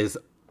Emma that is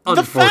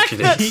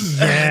unfortunate.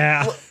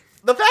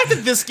 The fact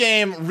that this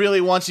game really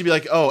wants you to be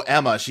like, oh,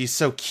 Emma, she's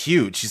so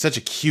cute. She's such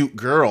a cute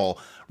girl.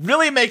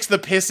 Really makes the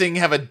pissing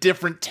have a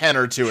different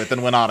tenor to it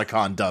than when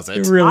Otacon does it.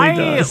 It really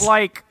does.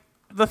 Like,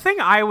 the thing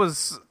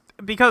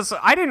because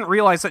I didn't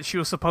realize that she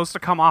was supposed to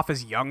come off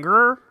as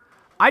younger.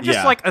 I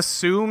just,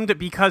 assumed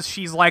because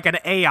she's, like, an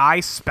AI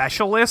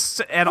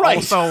specialist and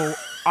also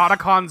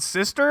Otacon's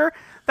sister,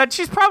 that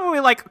she's probably,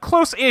 like,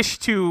 close-ish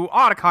to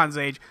Otacon's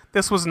age.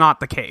 This was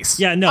not the case.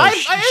 Yeah, no,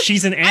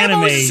 she's an anime I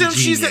always assumed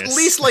genius. she's at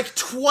least, like,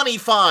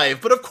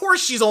 25, but of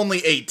course she's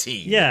only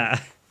 18. Yeah.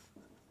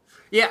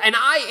 Yeah, and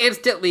I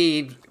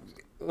instantly,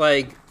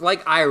 like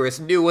Iris,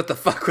 knew what the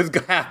fuck was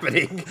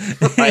happening.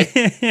 Right?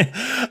 And,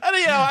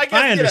 I guess,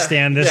 I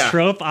understand this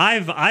trope.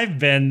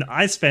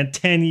 I spent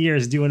 10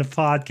 years doing a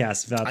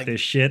podcast about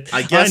this shit.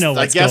 I know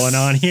what's going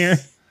on here.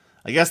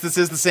 I guess this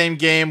is the same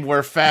game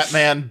where Fat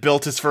Man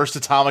built his first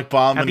atomic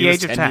bomb when he was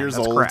 10 years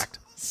old. Correct.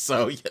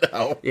 So,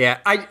 Yeah,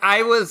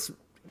 I was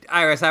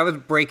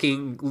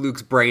breaking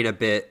Luke's brain a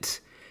bit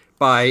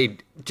by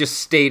just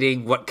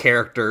stating what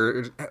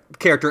character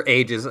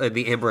ages in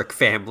the Emmerich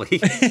family.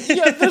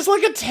 Yeah, there's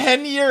like a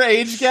 10-year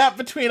age gap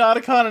between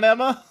Otacon and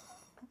Emma.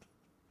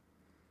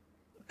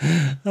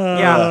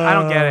 Yeah, I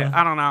don't get it.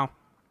 I don't know.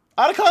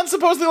 Otacon's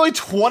supposedly only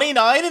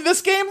 29 in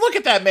this game? Look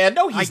at that man.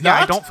 No, he's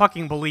not. I don't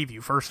fucking believe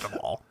you, first of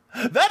all.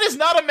 That is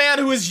not a man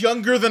who is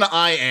younger than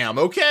I am,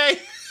 okay?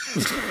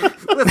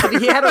 Listen,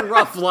 he had a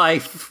rough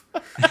life.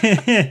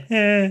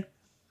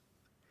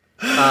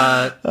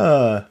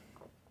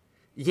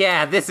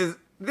 Yeah,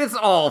 this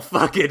all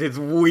fucking is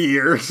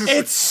weird.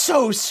 It's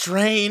so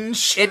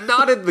strange. And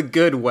not in the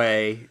good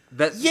way.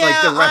 Like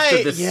the rest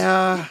of this.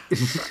 Yeah.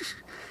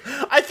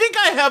 I think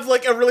I have,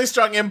 like, a really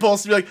strong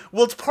impulse to be like,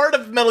 well, it's part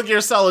of Metal Gear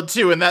Solid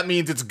 2, and that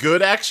means it's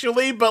good,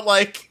 actually, but,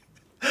 like,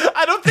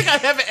 I don't think I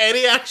have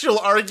any actual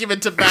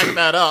argument to back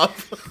that up.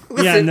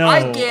 Listen,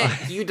 I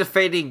get you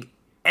defending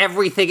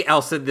everything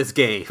else in this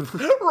game.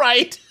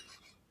 Right.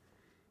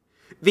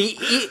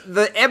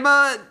 The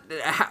Emma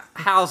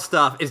Hal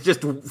stuff is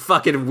just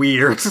fucking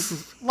weird.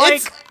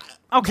 Like,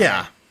 okay.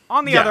 Yeah.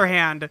 On the other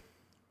hand,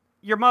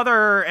 your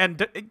mother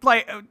and,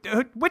 like,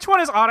 which one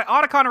is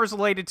Otacon is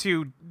related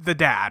to the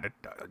dad,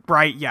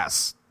 right?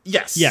 Yes.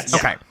 Yes.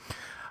 Okay.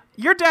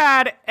 Your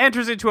dad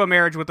enters into a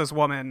marriage with this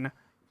woman.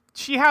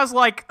 She has,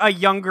 like, a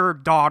younger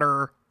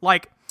daughter.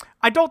 Like,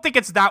 I don't think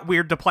it's that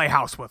weird to play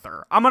house with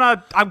her. I'm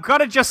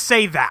gonna just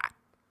say that.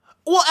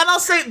 Well, and I'll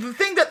say, the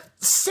thing that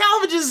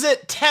salvages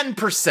it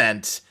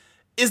 10%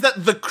 is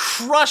that the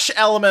crush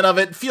element of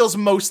it feels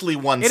mostly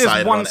one-sided. It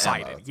is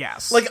one-sided,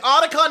 yes. Like,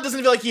 Otacon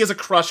doesn't feel like he has a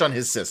crush on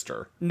his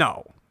sister.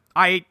 No.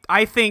 I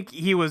think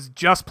he was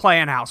just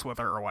playing house with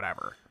her or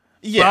whatever.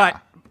 Yeah.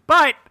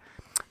 But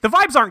the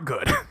vibes aren't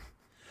good.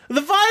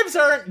 The vibes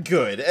aren't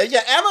good.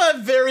 Emma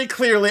very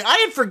clearly... I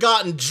had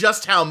forgotten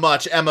just how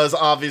much Emma's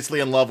obviously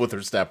in love with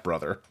her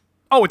stepbrother.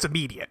 Oh, it's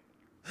immediate.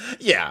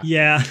 Yeah.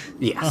 Yeah.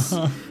 Yes.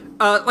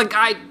 Like,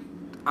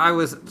 I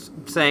was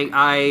saying,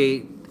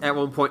 I, at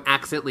one point,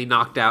 accidentally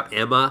knocked out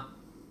Emma.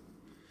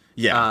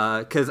 Yeah.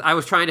 Because I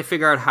was trying to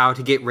figure out how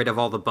to get rid of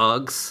all the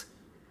bugs.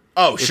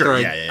 Oh, sure, So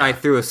yeah. I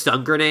threw a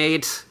stun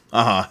grenade.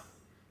 Uh-huh.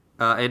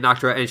 And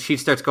knocked her out, and she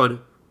starts going,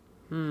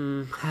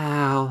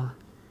 how?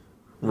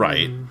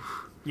 Right.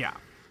 Yeah.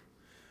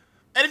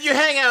 And if you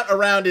hang out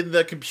around in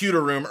the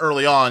computer room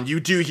early on,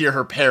 you do hear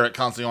her parrot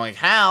constantly going,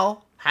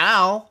 Hal?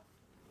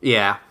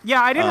 Yeah.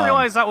 Yeah, I didn't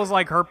realize that was,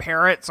 like, her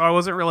parrot, so I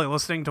wasn't really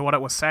listening to what it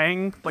was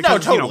saying. Like, No,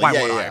 'cause, totally, why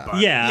yeah, would yeah. I? But...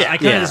 Yeah, I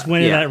kind of just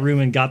went in that room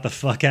and got the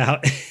fuck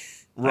out.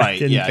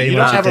 Right, yeah. You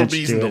don't have a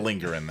reason to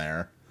linger in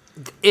there.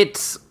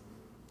 It's...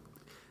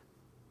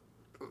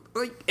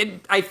 Like,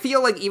 and I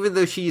feel like even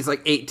though she's,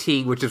 like,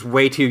 18, which is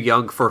way too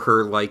young for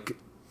her, like,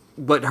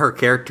 what her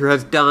character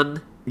has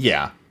done...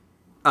 Yeah.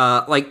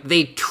 Like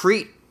they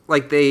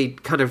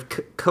kind of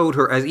code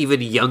her as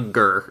even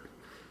younger,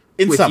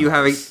 In with some you ways.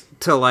 having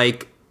to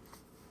like,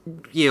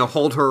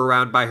 hold her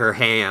around by her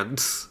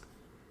hands.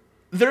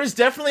 There's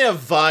definitely a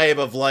vibe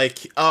of like,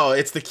 oh,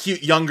 it's the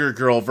cute younger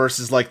girl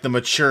versus like the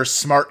mature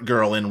smart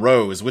girl in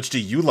Rose. Which do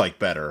you like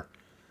better?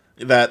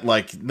 That,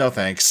 like, no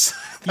thanks.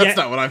 That's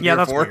not what I'm here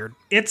that's for. weird.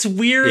 It's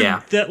weird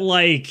Yeah. that,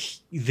 like,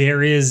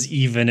 there is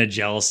even a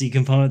jealousy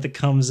component that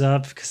comes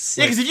up.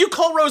 Yeah, because if you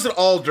call Rose at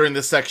all during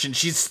this section,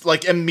 she's,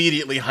 like,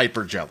 immediately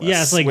hyper jealous.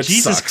 Yeah, it's like, which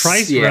Jesus sucks.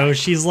 Christ, Yeah. bro.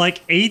 She's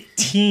like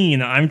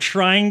 18.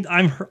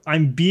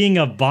 I'm being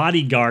a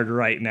bodyguard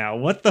right now.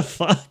 What the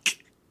fuck?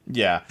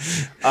 Yeah.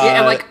 Yeah,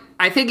 and like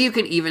I think you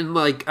can even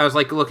like I was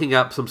like looking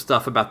up some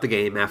stuff about the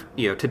game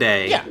after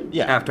today.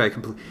 Yeah. After I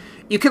complete,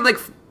 you can like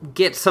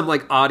get some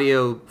like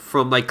audio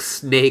from like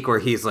Snake where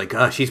he's like,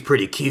 "Oh, she's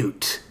pretty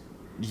cute."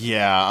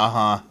 Yeah,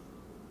 uh-huh.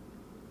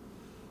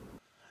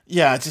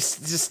 Yeah,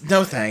 just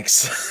no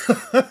thanks.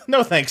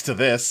 No thanks to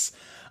this.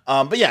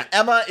 But yeah,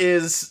 Emma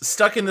is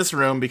stuck in this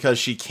room because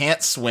she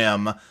can't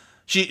swim.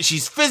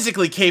 She's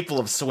physically capable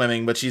of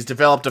swimming, but she's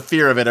developed a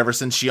fear of it ever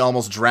since she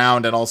almost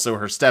drowned, and also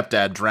her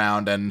stepdad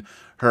drowned, and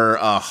her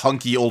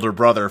hunky older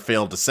brother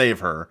failed to save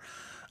her.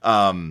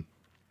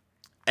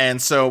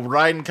 And so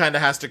Raiden kind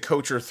of has to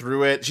coach her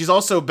through it. She's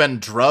also been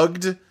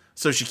drugged,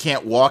 so she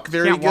can't walk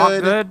very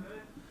good.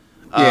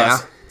 Yeah.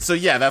 So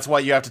yeah, that's why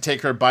you have to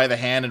take her by the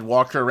hand and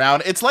walk her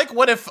around. It's like,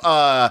 what if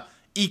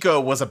Eco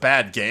was a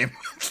bad game?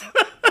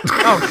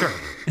 Oh, sure.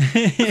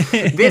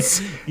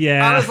 This,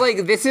 Yeah. I was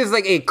like, this is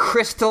like a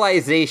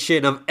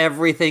crystallization of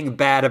everything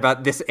bad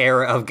about this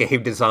era of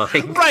game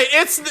design. Right,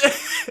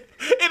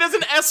 it is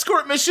an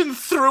escort mission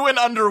through an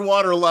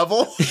underwater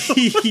level.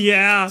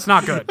 Yeah. It's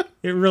not good.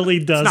 It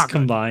really does not good.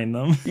 combine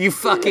them. You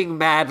fucking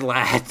mad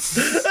lads.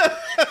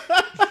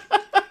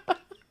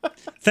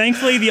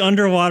 Thankfully, the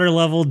underwater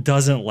level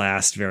doesn't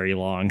last very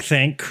long.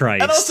 Thank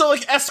Christ. And also,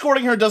 like,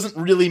 escorting her doesn't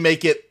really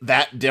make it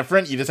that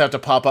different. You just have to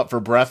pop up for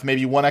breath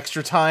maybe one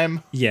extra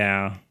time.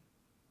 Yeah.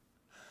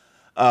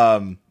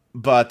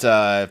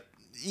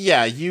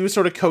 Yeah, you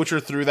sort of coach her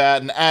through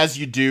that, and as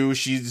you do,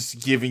 she's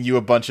giving you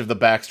a bunch of the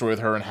backstory with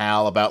her and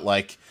Hal about,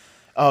 like,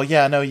 oh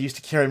yeah, no, you used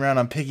to carry him around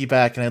on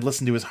piggyback, and I'd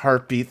listen to his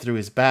heartbeat through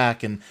his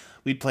back, and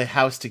we'd play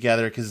house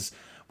together, because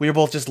we were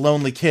both just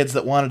lonely kids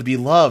that wanted to be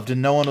loved,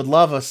 and no one would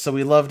love us, so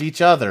we loved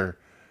each other.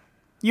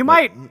 You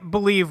might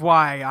believe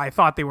why I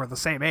thought they were the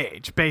same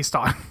age, based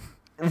on...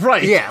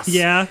 Right. Yes.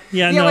 Yeah,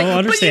 Yeah, no, like, but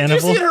you do But you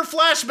understandable. do see in her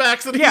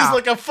flashbacks that Yeah. he's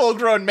like a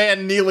full-grown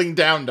man kneeling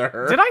down to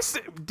her.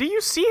 Do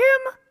you see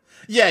him?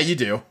 Yeah, you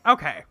do.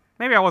 Okay.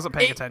 Maybe I wasn't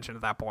paying attention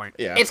at that point.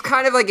 Yeah. It's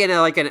kind of like in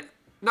a, like an,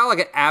 not like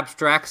an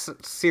abstract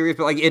series,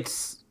 but like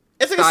it's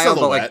It's like a style, but,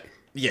 silhouette. like,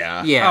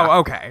 Yeah. yeah. Oh,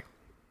 okay.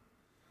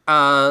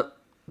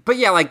 But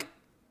yeah, like,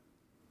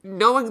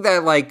 knowing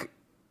that, like,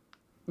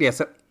 yeah,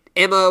 so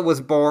Emma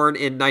was born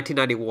in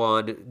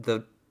 1991.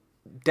 The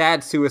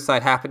dad's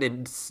suicide happened in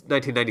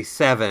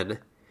 1997.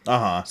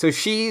 Uh-huh. So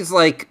she's,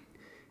 like,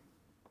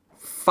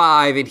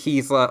 5, and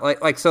he's,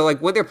 like so,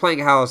 like, when they're playing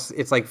house,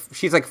 it's, like,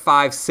 she's, like,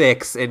 5,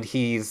 6, and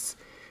he's,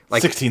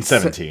 like... 16,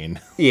 17.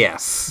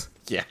 Yes.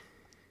 Yeah.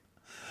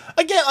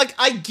 Again, like,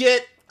 I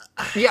get...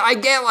 Yeah, I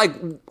get,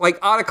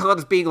 like,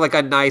 Otacon's being, like,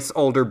 a nice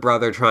older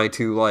brother trying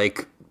to,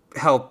 like,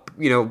 help,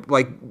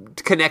 like,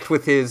 connect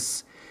with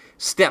his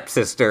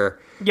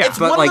stepsister. Yeah. It's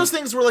but, one like, of those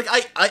things where, like,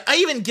 I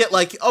even get,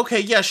 like, okay,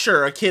 yeah,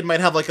 sure, a kid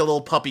might have, like, a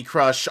little puppy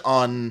crush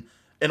on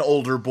an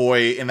older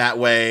boy in that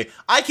way.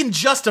 I can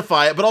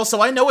justify it, but also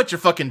I know what you're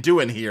fucking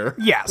doing here.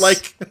 Yes.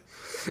 Like,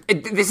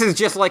 this is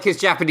just like his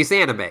Japanese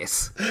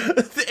animes.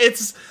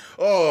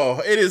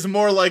 it is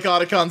more like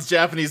Otacon's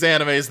Japanese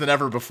animes than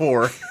ever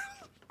before.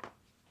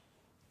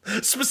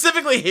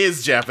 Specifically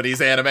his Japanese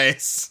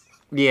animes.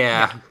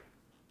 Yeah.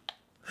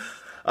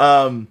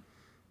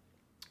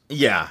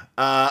 Yeah.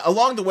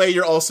 Along the way,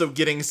 you're also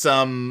getting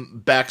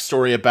some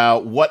backstory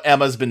about what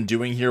Emma's been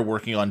doing here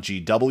working on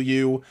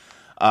GW.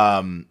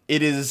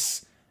 It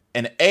is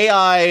an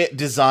AI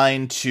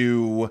designed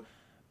to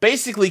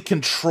basically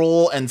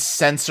control and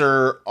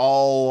censor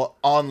all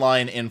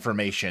online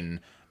information.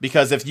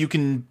 Because if you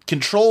can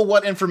control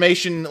what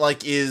information,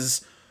 like,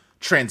 is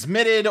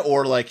transmitted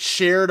or, like,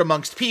 shared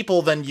amongst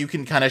people, then you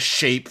can kind of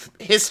shape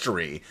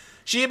history.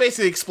 She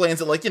basically explains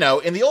that, like,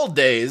 in the old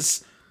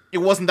days, it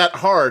wasn't that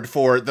hard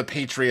for the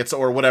Patriots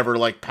or whatever,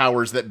 like,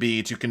 powers that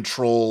be to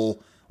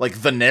control,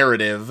 like, the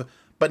narrative.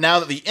 But now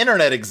that the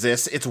internet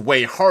exists, it's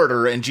way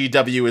harder, and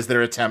GW is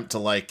their attempt to,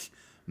 like,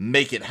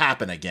 make it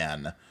happen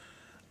again.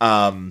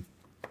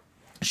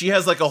 She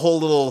has, like, a whole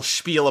little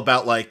spiel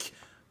about, like,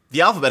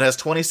 the alphabet has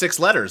 26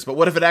 letters, but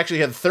what if it actually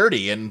had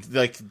 30 and,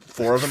 like,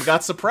 4 of them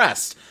got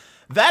suppressed?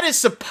 That is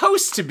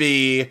supposed to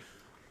be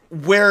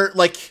where,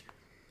 like,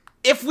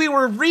 if we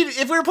were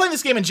playing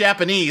this game in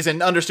Japanese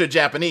and understood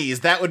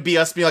Japanese, that would be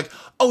us being like,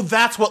 oh,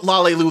 that's what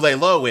Lale Lule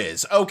Lo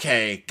is.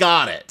 Okay,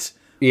 got it.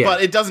 Yeah.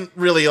 But it doesn't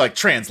really, like,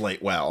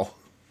 translate well.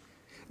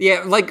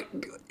 Yeah, like,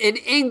 in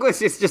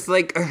English, it's just,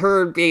 like,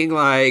 her being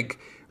like,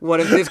 What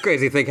if this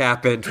crazy thing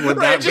happened? Would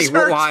that be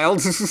wild?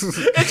 It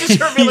just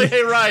heard me like,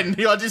 hey, Raiden,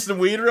 you want to do some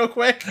weed real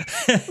quick?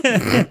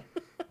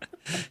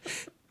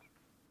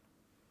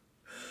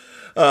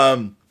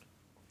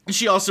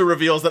 She also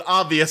reveals that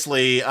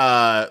obviously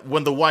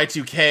when the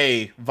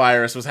Y2K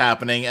virus was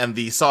happening and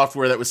the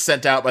software that was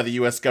sent out by the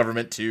U.S.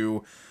 government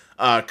to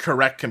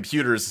correct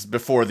computers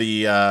before the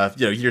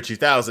year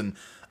 2000,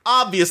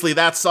 obviously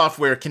that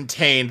software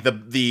contained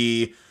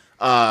the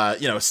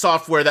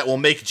software that will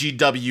make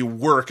GW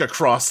work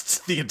across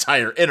the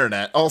entire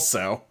internet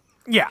also.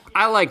 Yeah.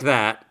 I like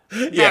that.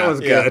 That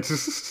was good.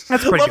 That's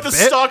pretty Love good the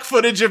bit. stock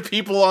footage of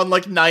people on,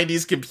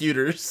 90s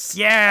computers.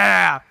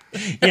 Yeah.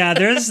 Yeah,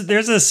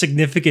 there's a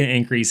significant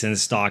increase in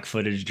stock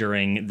footage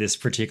during this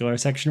particular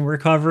section we're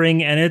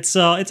covering, and it's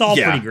all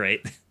pretty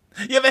great.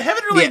 Yeah, they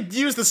haven't really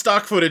used the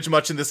stock footage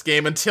much in this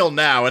game until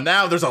now, and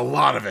now there's a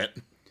lot of it.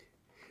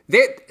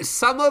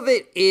 Some of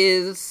it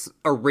is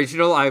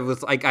original. I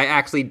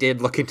actually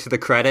did look into the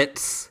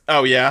credits.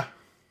 Oh, yeah?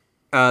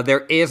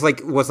 There is,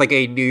 was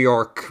a New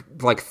York,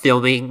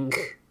 filming...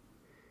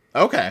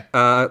 Okay.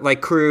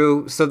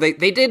 Crew. So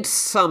they did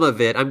some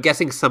of it. I'm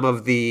guessing some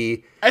of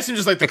the... I assume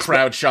just, the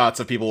crowd shots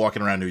of people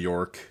walking around New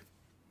York.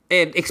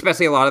 And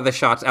especially a lot of the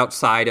shots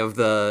outside of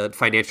the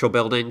financial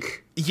building.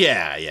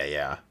 Yeah.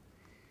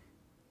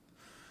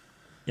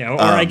 Yeah,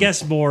 or I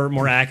guess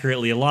more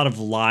accurately, a lot of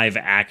live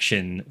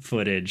action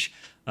footage,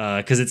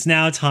 because it's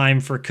now time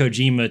for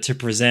Kojima to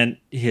present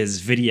his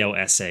video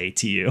essay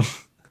to you.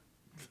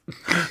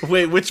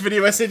 Wait, which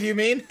video essay do you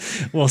mean?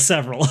 Well,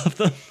 several of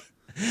them.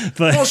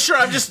 But well, sure.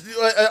 I'm just.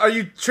 Are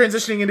you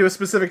transitioning into a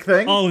specific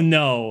thing? Oh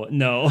no.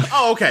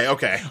 Oh,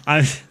 okay.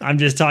 I'm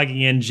just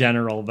talking in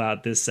general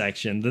about this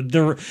section.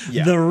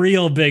 The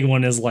real big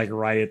one is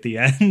right at the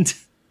end.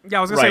 Yeah,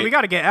 I was gonna say we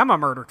got to get Emma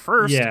murdered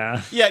first.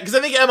 Yeah, because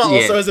I think Emma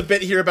also has a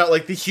bit here about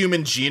the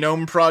Human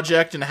Genome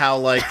Project and how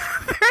there's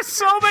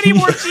so many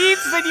more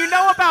genes than you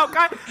know about.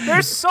 God,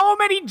 there's so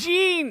many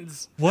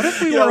genes. What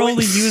if we were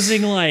only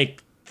using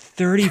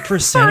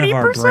 30% of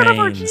our brains? Of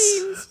our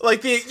genes.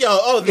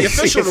 The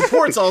official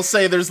reports all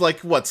say there's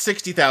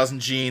 60,000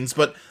 genes,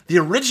 but the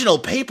original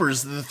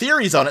papers, the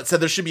theories on it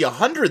said there should be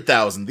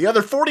 100,000. The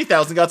other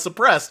 40,000 got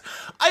suppressed.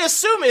 I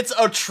assume it's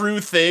a true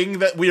thing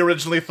that we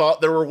originally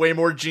thought there were way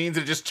more genes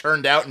and it just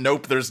turned out,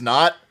 nope, there's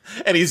not.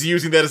 And he's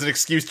using that as an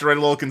excuse to write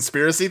a little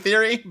conspiracy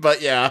theory,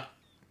 but yeah.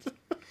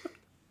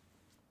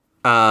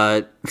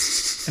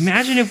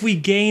 Imagine if we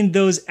gained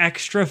those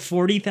extra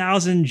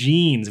 40,000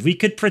 genes. We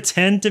could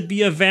pretend to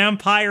be a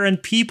vampire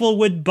and people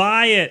would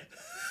buy it.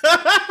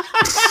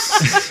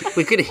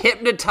 We could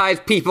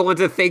hypnotize people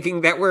into thinking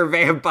that we're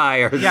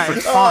vampires. Yeah,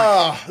 it's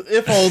fine.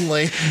 If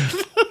only.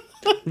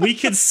 We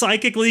could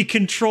psychically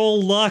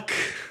control luck.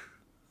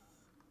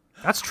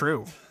 That's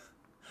true.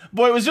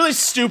 Boy, it was really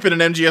stupid in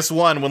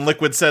MGS1 when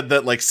Liquid said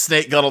that,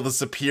 Snake got all the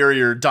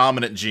superior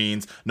dominant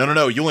genes.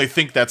 No, you only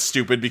think that's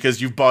stupid because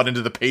you've bought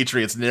into the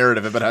Patriots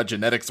narrative about how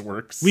genetics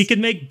works. We could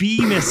make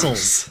bee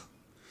missiles.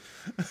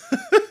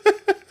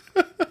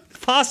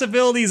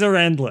 Possibilities are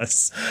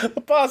endless.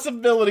 The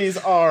possibilities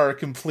are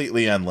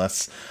completely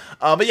endless.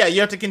 But yeah,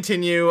 you have to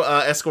continue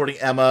escorting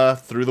Emma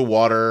through the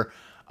water.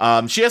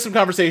 She has some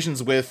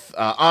conversations with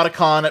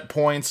Otacon at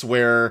points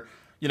where...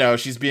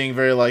 she's being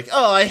very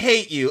oh, I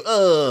hate you.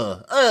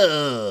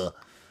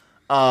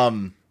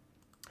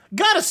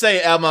 Gotta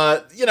say,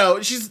 Emma,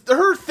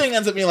 her thing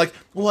ends up being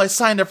well, I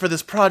signed up for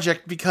this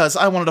project because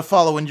I wanted to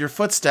follow in your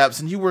footsteps,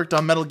 and you worked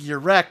on Metal Gear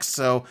Rex,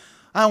 so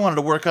I wanted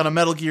to work on a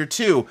Metal Gear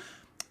 2.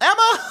 Emma?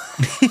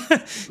 I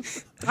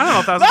don't know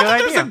if that was a good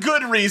idea. There's a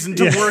good reason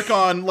to work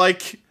on,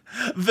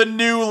 the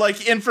new,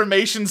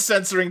 information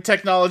censoring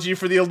technology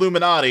for the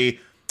Illuminati.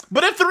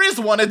 But if there is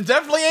one, it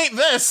definitely ain't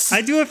this.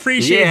 I do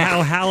appreciate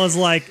how Hal is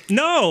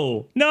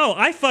no,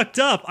 I fucked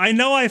up. I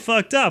know I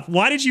fucked up.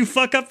 Why did you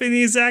fuck up in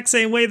the exact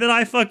same way that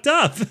I fucked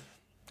up?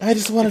 I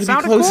just wanted to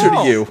be closer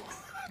to you.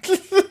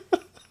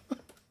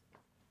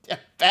 Yeah,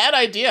 bad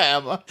idea,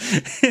 Emma.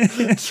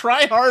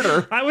 Try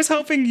harder. I was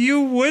hoping you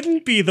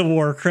wouldn't be the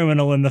war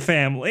criminal in the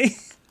family.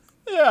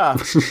 Yeah.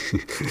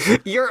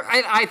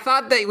 I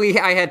thought that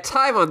I had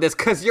time on this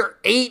because you're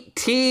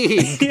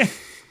 18. Yeah.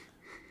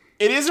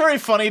 It is very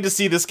funny to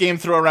see this game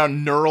throw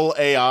around neural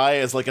AI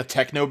as a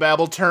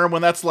technobabble term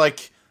when that's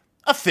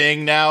a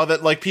thing now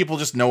that people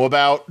just know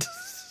about.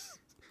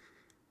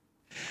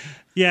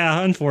 Yeah,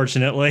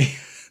 unfortunately.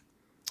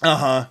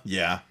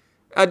 Yeah.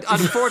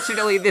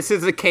 Unfortunately, this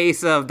is a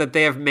case of that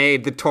they have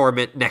made the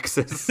Torment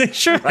Nexus. They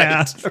sure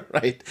have.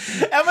 Right.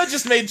 Emma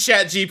just made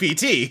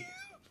ChatGPT.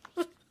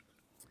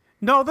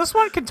 No, this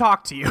one can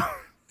talk to you.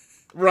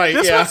 Right,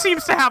 This one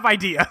seems to have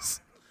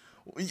ideas.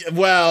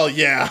 Well,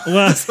 yeah.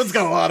 This one's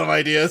got a lot of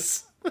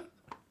ideas.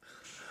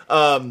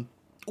 But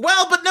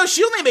no,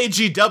 she only made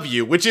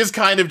GW, which is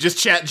kind of just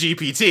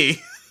ChatGPT.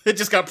 It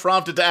just got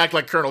prompted to act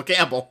like Colonel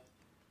Campbell.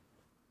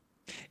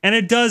 And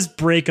it does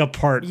break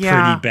apart pretty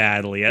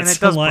badly. And it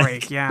does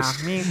break, yeah.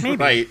 Maybe.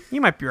 Right.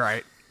 You might be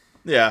right.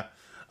 Yeah.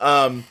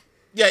 You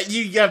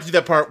have to do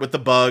that part with the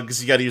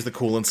bugs. You got to use the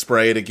coolant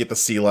spray to get the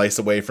sea lice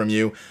away from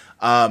you.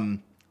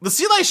 The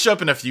sea lice show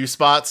up in a few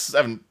spots. I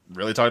haven't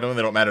really talked to them.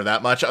 They don't matter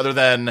that much, other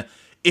than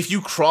if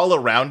you crawl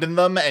around in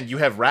them and you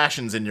have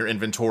rations in your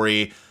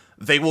inventory,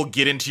 they will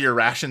get into your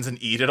rations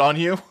and eat it on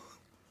you.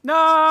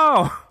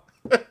 No!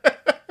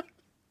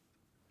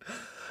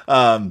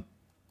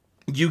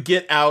 You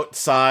get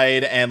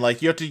outside and,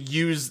 like, you have to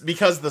use,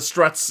 because the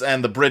struts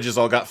and the bridges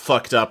all got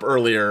fucked up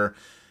earlier,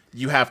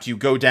 you have to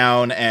go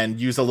down and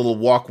use a little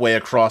walkway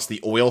across the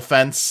oil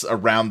fence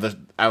around the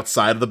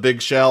outside of the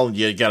big shell.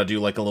 You gotta do,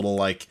 like, a little,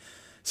 like,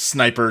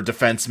 sniper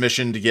defense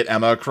mission to get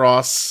Emma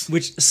across.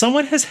 Which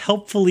someone has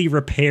helpfully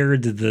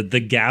repaired the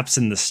gaps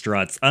in the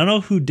struts. I don't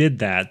know who did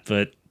that,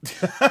 but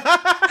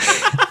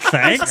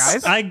thanks,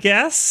 guys. I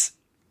guess.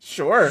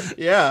 Sure,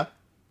 yeah.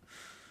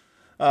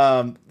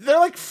 They're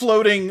like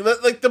floating,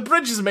 like the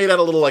bridge is made out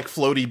of little like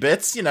floaty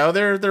bits, you know,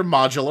 they're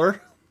modular.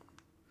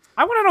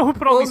 I want to know who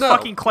put all these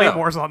fucking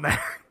claymores on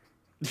there.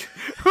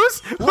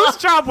 Whose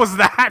job was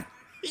that?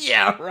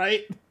 Yeah,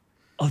 right.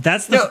 Oh,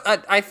 that's the...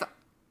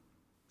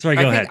 Sorry,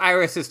 go ahead. I think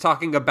Iris is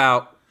talking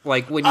about,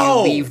 like, when you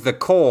leave the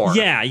core.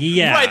 Yeah.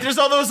 Right, there's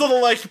all those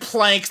little, like,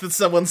 planks that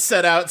someone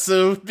set out,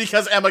 so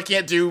because Emma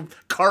can't do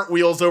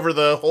cartwheels over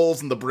the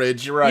holes in the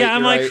bridge, you're right. Yeah,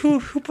 I'm like, who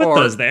put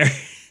those there?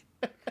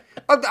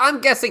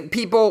 I'm guessing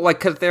people, like,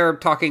 because they're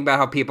talking about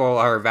how people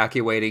are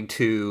evacuating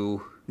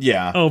to...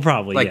 Yeah. Oh,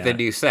 probably, like, the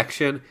new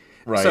section.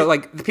 Right. So,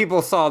 like, the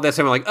people saw this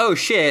and were like, oh,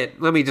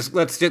 shit,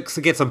 let's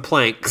just get some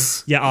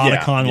planks. Yeah,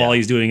 Otacon, while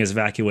he's doing his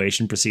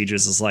evacuation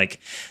procedures, is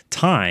like,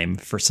 time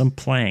for some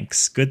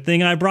planks. Good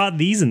thing I brought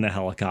these in the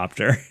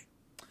helicopter.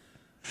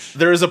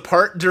 There is a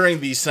part during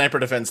the sniper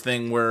defense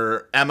thing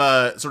where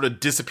Emma sort of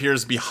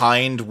disappears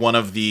behind one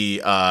of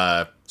the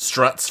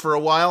struts for a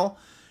while.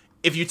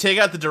 If you take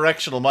out the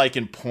directional mic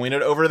and point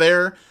it over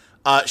there,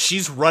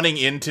 she's running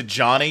into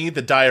Johnny,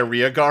 the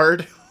diarrhea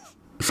guard.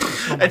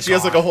 And she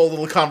has like a whole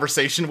little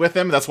conversation with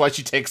him. That's why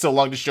she takes so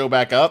long to show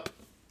back up.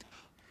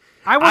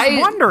 I was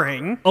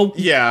wondering. Oh,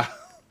 yeah.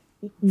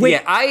 Wait.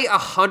 Yeah, I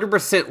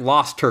 100%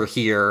 lost her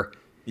here.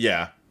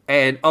 Yeah.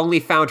 And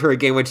only found her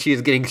again when she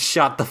was getting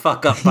shot the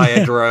fuck up by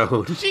a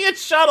drone. She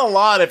gets shot a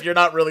lot if you're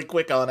not really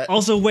quick on it.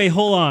 Also, wait,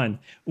 hold on.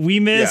 We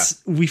need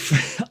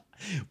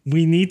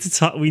to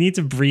talk. We need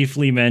to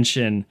briefly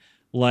mention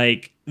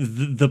like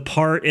the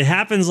part. It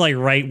happens like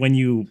right when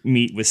you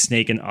meet with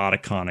Snake and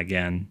Otacon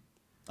again.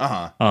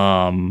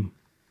 Oh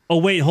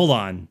wait, hold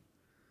on.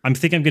 I'm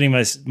getting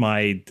my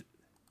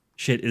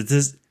shit. Is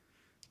this?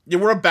 Yeah,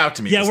 we're about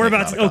to meet. Yeah, we're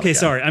about to. Okay,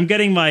 sorry. I'm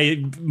getting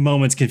my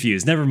moments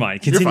confused. Never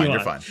mind. Continue on. You're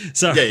fine.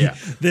 Sorry. Yeah.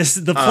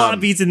 The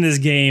plot beats in this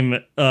game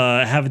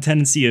have a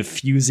tendency of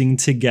fusing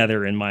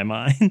together in my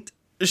mind.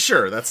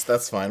 Sure,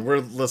 that's fine. We're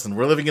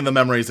living in the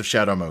memories of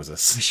Shadow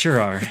Moses. We sure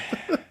are.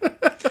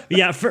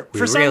 Yeah, for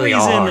some really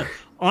reason, are.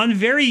 on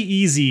very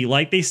easy,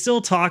 like they still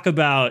talk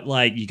about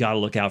like you got to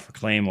look out for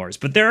claymores,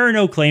 but there are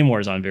no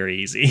claymores on very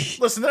easy.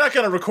 Listen, they're not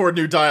going to record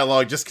new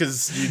dialogue just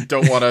because you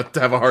don't want to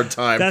have a hard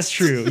time. That's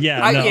true.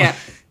 Yeah,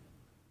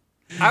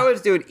 I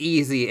was doing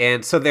easy,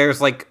 and so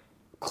there's like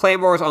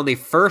claymores on the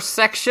first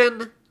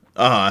section,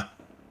 but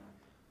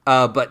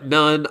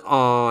none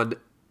on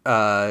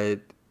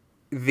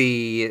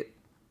the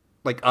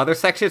like other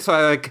sections. So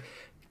I like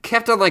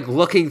kept on like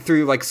looking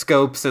through like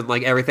scopes and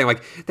like everything.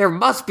 Like there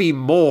must be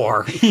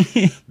more.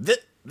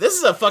 This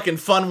is a fucking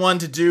fun one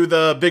to do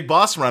the big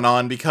boss run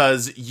on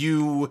because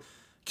you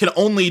can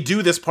only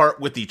do this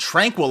part with the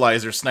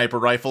tranquilizer sniper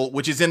rifle,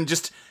 which is in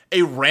just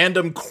a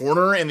random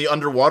corner in the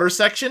underwater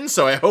section.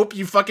 So I hope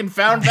you fucking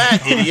found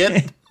that,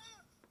 idiot.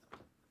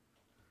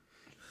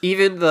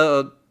 Even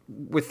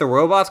with the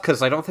robots,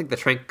 because I don't think the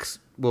tranks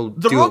will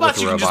The do robots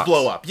it you with can just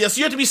blow up. Yes,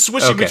 you have to be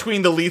switching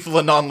between the lethal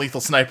and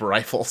non-lethal sniper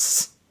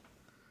rifles.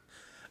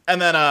 And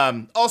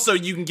then also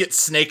you can get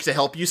Snake to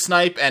help you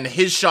snipe, and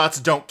his shots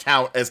don't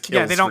count as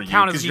kills. Yeah, they don't for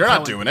count you, as because you're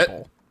not killing doing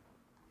people.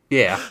 it.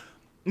 Yeah.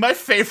 My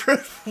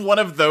favorite one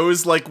of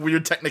those like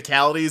weird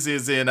technicalities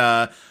is in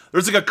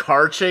there's like a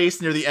car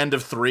chase near the end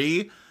of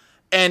 3,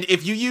 and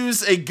if you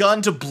use a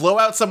gun to blow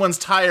out someone's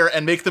tire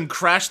and make them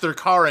crash their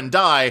car and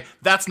die,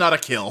 that's not a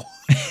kill.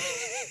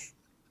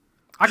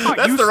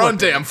 That's their own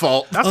damn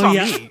fault. That's not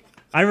me.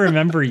 I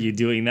remember you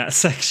doing that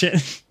section.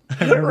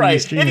 I remember Right. you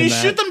If streaming you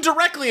that. shoot them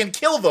directly and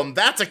kill them,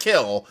 that's a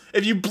kill.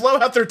 If you blow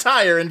out their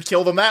tire and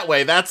kill them that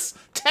way, that's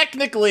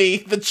technically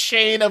the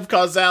chain of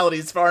causality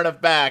is far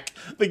enough back,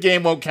 the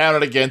game won't count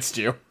it against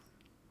you.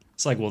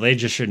 It's like, well, they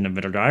just shouldn't have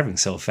been driving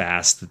so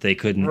fast that they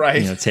couldn't,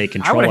 Right. take I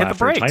control would've hit the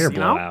after brakes, a tire you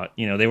know?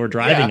 blowout. They were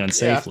driving Yeah,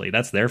 unsafely.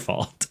 That's their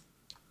fault.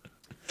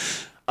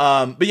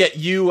 But yeah,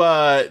 you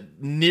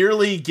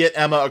nearly get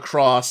Emma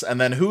across, and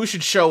then who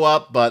should show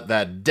up but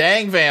that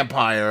dang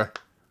vampire?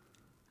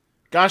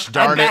 Gosh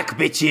darn I'm it. back,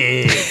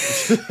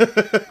 bitches.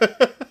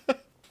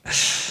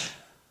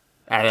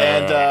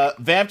 And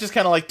Vamp just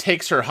kind of like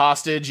takes her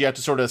hostage. You have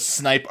to sort of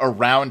snipe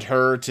around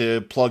her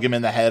to plug him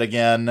in the head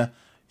again.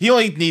 He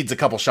only needs a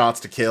couple shots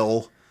to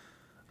kill.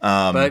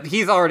 But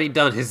he's already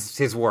done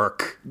his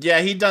work.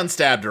 Yeah, he done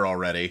stabbed her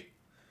already.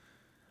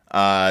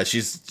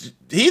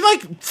 He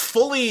like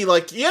fully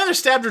like he either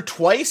stabbed her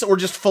twice or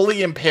just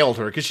fully impaled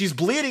her because she's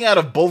bleeding out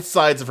of both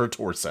sides of her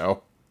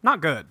torso. Not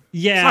good.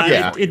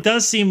 Yeah, it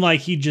does seem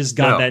like he just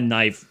got that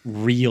knife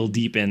real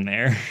deep in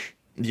there.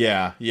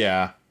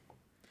 Yeah.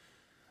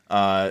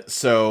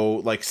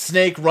 So like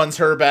Snake runs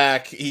her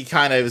back. He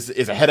kind of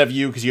is ahead of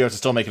you because you have to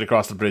still make it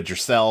across the bridge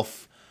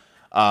yourself.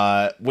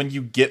 When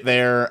you get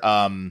there,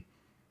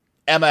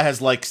 Emma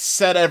has like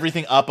set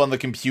everything up on the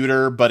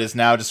computer, but is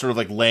now just sort of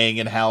like laying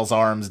in Hal's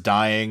arms,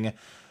 dying.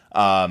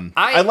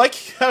 I like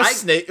how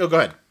Snake. Oh, go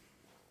ahead.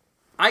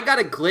 I got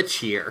a glitch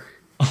here.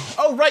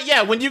 Oh, right,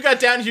 yeah. When you got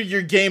down here,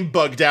 your game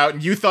bugged out,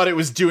 and you thought it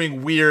was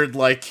doing weird,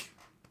 like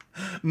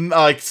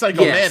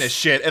Psycho Manish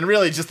shit, and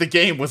really just the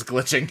game was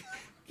glitching.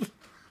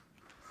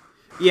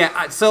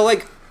 Yeah, so,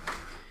 like,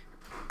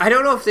 I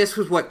don't know if this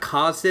was what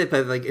caused it,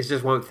 but, like, it's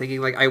just one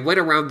thinking, like, I went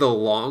around the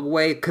long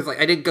way, because, like,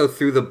 I didn't go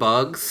through the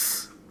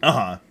bugs.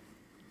 Uh-huh.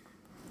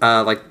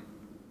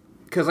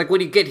 Because, like,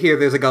 when you get here,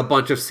 there's, like, a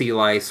bunch of sea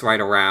lice right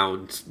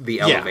around the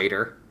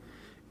elevator.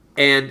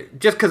 And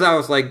just because I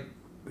was, like,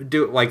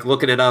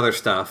 looking at other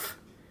stuff.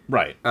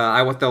 Right.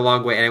 I went the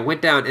long way, and I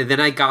went down, and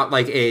then I got,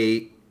 like,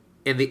 in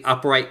the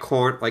upper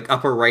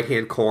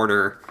right-hand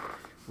corner,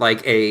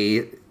 like,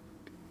 a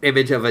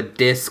image of a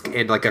disc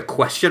and, like, a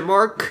question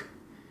mark.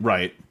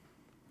 Right.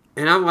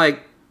 And I'm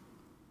like...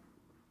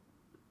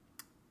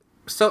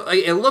 So,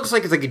 it looks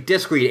like it's, like, a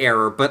disc read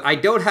error, but I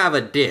don't have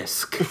a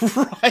disc.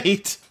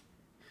 Right.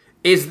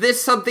 Is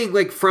this something,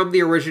 like, from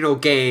the original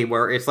game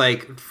where it's,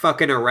 like,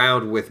 fucking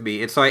around with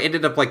me? And so I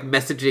ended up, like,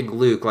 messaging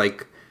Luke,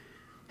 like,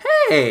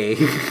 hey!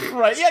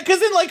 Right, yeah,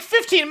 because in, like,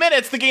 15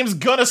 minutes, the game's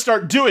gonna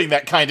start doing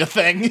that kind of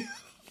thing.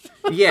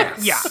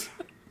 Yes. Yeah.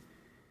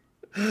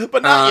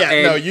 But not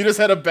yet. No, you just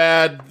had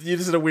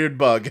a weird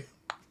bug.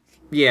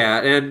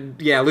 Yeah,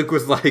 and, Luke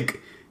was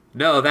like,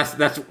 no,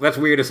 that's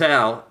weird as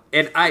hell.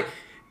 And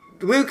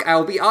Luke,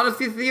 I'll be honest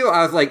with you,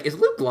 I was like, is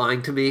Luke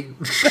lying to me?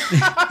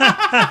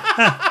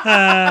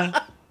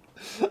 I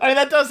mean,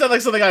 that does sound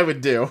like something I would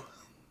do.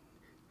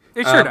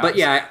 It sure does. But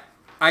yeah,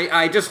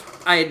 I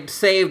had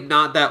saved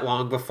not that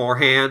long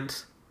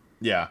beforehand.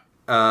 Yeah.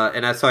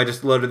 So I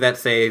just loaded that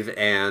save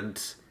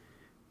and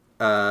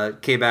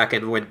came back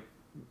and went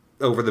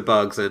over the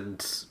bugs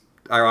and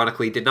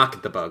ironically did not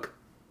get the bug.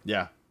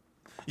 Yeah.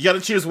 You gotta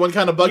choose one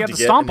kind of bug to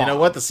get, and you know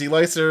what? The sea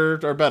lice are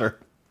better.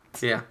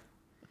 Yeah.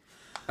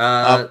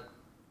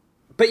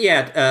 But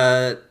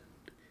yeah,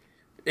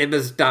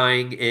 Emma's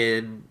dying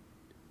in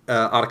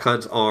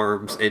Otacon's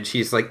arms, and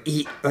she's like,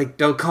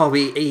 don't call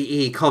me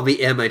E, call me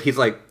Emma. And he's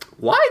like,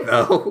 why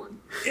though?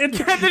 And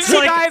then she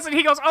dies, and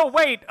he goes, oh,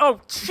 wait,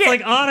 oh, shit. It's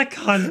like,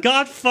 Otacon,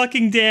 god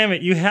fucking damn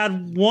it, you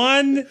had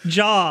one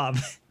job.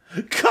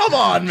 Come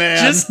on,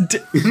 man. Just do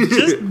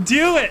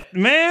it,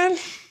 man.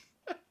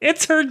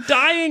 It's her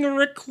dying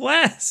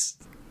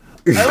request.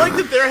 I like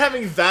that they're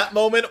having that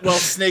moment while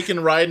Snake and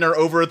Raiden are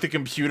over at the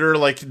computer,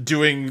 like,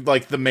 doing,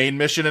 like, the main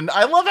mission. And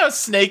I love how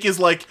Snake is,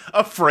 like,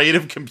 afraid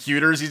of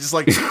computers. He's just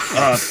like,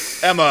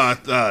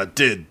 Emma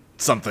did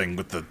something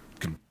with the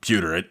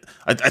computer.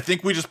 I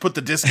think we just put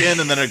the disc in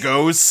and then it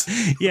goes.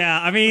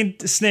 Yeah, I mean,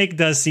 Snake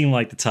does seem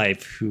like the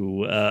type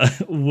who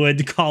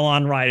would call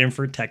on Raiden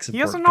for tech support.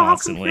 He doesn't know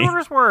constantly. how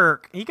computers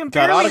work. He can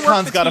barely work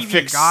Otacon's the gotta TV,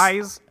 fix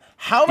guys.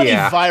 How many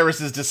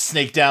viruses does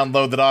Snake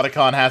download that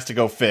Otacon has to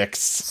go fix?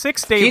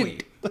 6 daily.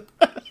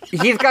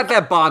 He's got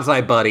that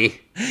bonsai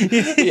buddy.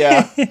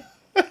 Yeah.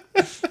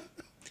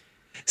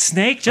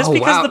 Snake, just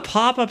because the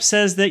pop-up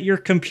says that your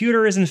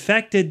computer is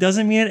infected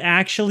doesn't mean it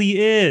actually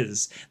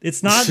is.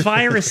 It's not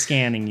virus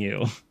scanning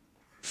you.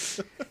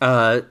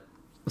 Like,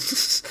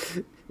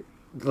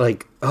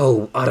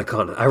 oh,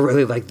 Otacon, I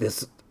really like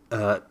this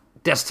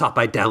desktop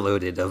I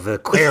downloaded of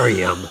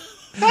Aquarium.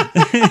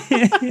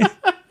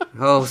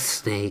 Oh,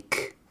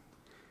 Snake.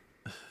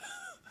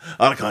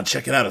 Otacon,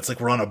 check it out. It's like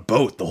we're on a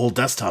boat. The whole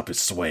desktop is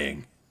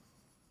swaying.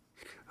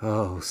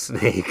 Oh,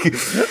 Snake.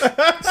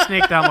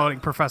 Snake downloading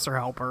Professor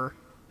Helper.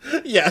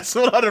 Yes,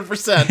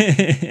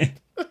 100%.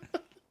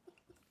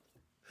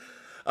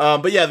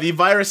 But yeah, the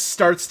virus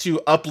starts to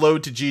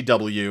upload to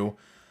GW,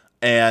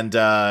 and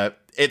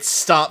it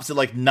stops at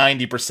like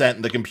 90%,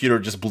 and the computer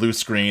just blue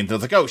screens.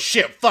 It's like, oh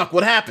shit, fuck,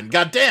 what happened?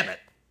 God damn it.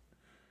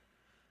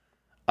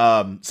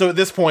 So at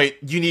this point,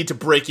 you need to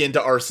break into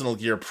Arsenal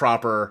Gear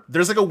proper.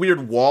 There's like a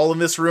weird wall in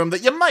this room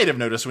that you might have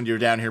noticed when you were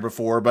down here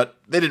before, but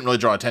they didn't really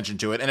draw attention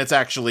to it, and it's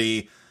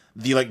actually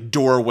the like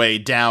doorway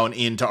down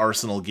into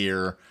Arsenal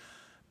Gear.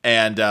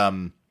 And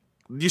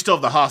you still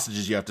have the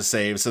hostages you have to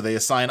save, so they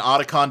assign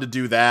Otacon to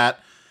do that.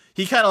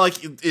 He kind of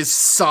like is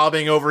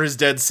sobbing over his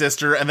dead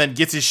sister, and then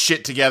gets his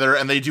shit together,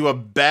 and they do a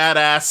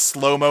badass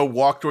slow-mo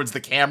walk towards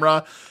the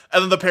camera,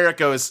 and then the parrot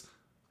goes,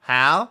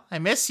 Hal, I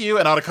miss you,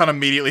 and Otacon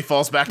immediately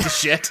falls back to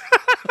shit.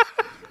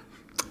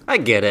 I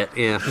get it,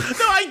 yeah.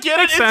 No, I get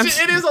it.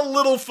 It is a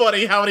little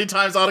funny how many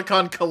times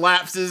Otacon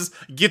collapses,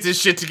 gets his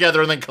shit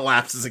together, and then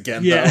collapses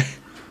again, Yeah. though.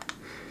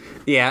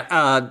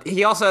 Yeah,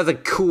 he also has a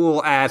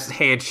cool-ass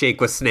handshake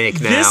with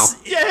Snake now.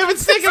 Yeah, him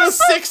even thinking of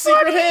 6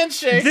 secret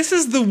handshake. This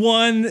is the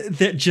one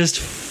that just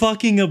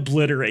fucking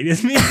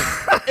obliterated me.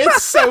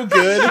 It's so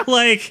good.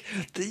 Like,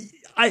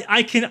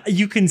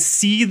 you can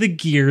see the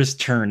gears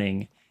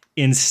turning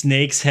in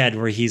Snake's head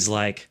where he's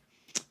like,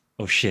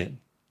 oh shit,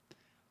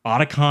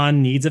 Otacon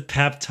needs a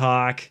pep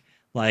talk.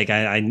 Like,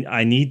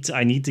 I need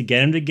to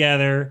get him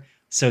together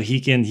so he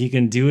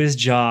can do his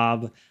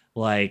job.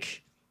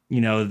 Like,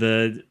 you know,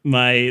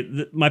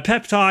 my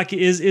pep talk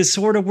is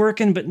sort of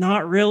working, but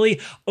not really.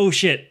 Oh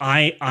shit,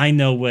 I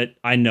know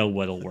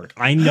what'll work.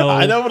 I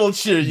know what'll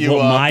cheer you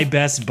what up. my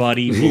best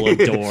buddy will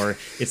adore.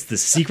 It's the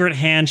secret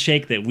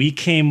handshake that we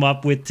came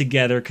up with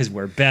together because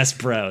we're best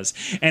bros,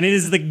 and it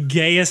is the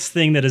gayest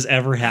thing that has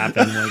ever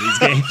happened in one of these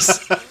games.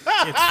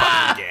 It's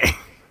fucking gay.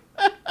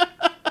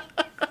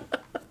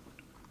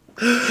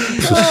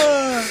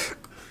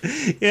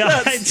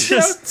 Yeah,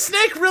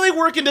 Snake really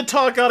working to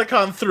talk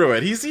Otacon through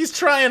it. He's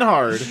trying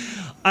hard.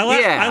 I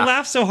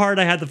laughed so hard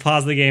I had to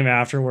pause the game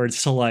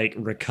afterwards to like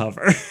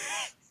recover.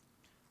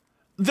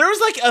 There's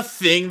like a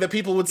thing that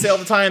people would say all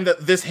the time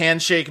that this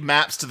handshake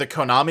maps to the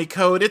Konami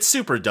code. It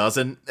super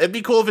doesn't. It'd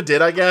be cool if it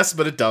did, I guess,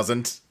 but it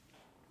doesn't.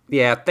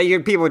 Yeah,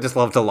 people just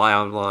love to lie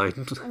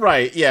online.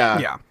 Right, yeah.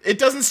 Yeah. It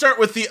doesn't start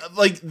with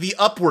the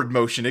upward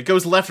motion. It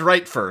goes left,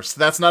 right first.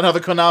 That's not how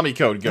the Konami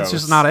code goes.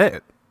 That's just not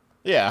it.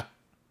 Yeah.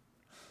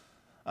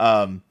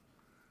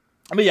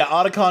 But yeah,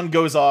 Otacon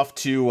goes off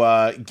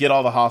to get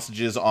all the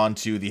hostages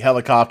onto the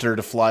helicopter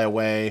to fly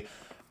away,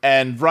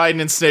 and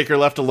Raiden and Snake are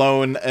left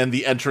alone in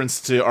the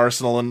entrance to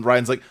Arsenal, and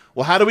Raiden's like,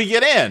 well, how do we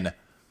get in?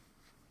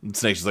 And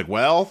Snake's just like,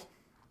 well,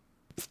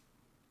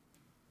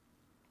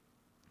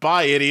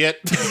 bye, idiot.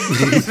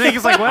 Snake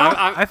is like, well,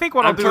 I think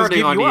what I'll do is give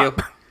you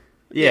up.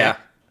 Yeah.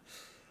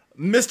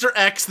 Mr.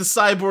 X, the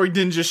cyborg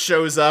ninja,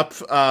 shows up,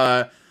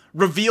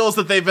 reveals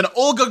that they've been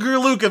Olga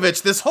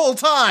Gurlukovich this whole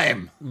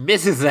time.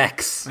 Mrs.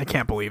 X. I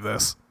can't believe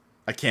this.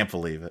 I can't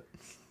believe it.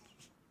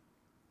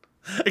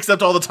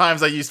 Except all the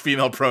times I use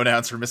female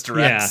pronouns for Mr.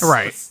 X. Yeah,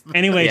 right.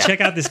 Anyway, check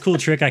out this cool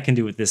trick I can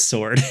do with this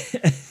sword.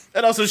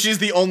 And also, she's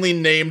the only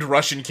named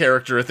Russian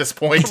character at this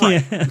point.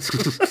 Yeah.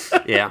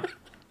 Yeah.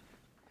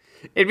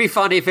 It'd be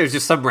funny if it was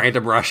just some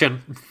random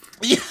Russian.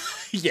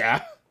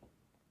 Yeah.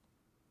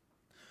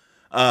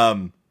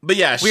 But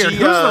yeah, Weird. Who's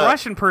the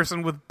Russian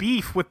person with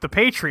beef with the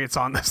Patriots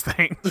on this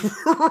thing?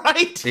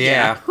 Right?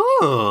 Yeah.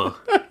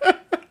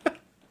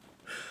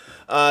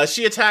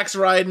 She attacks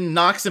Raiden,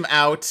 knocks him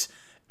out,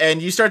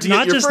 and you start to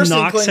Not get your just first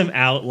knocks inkling. him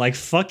out, like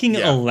fucking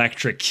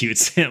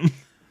electrocutes him.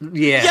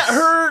 Yes. Yeah,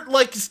 her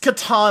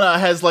katana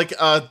has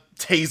a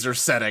taser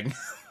setting.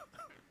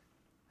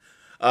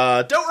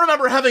 Don't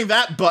remember having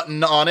that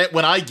button on it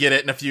when I get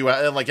it in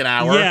an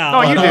hour. Yeah.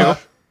 Oh, you do.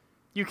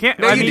 You can't.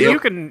 No, I you mean,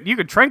 do. you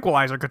could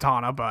tranquilize a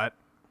katana, but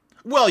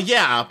Well,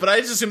 yeah, but I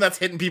just assume that's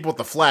hitting people with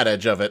the flat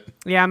edge of it.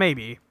 yeah,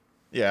 maybe.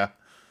 Yeah.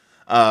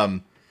 I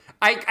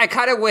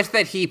kind of wish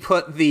that he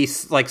put the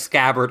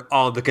scabbard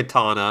on the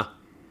katana.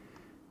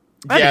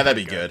 That'd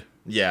be good.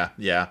 Yeah.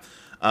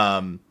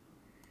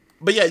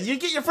 But yeah, you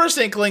get your first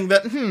inkling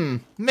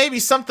that, maybe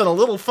something a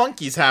little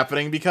funky's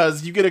happening,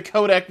 because you get a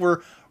codec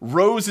where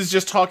Rose is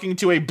just talking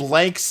to a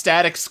blank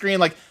static screen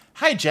like,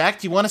 hi, Jack,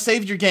 do you want to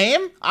save your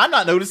game? I'm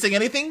not noticing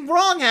anything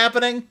wrong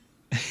happening.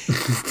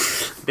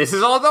 This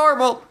is all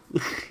normal.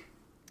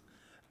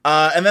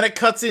 And then it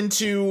cuts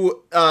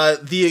into a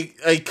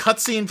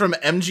cutscene from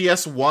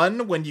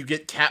MGS1 when you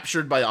get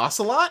captured by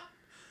Ocelot,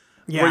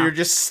 Yeah. where you're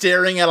just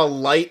staring at a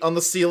light on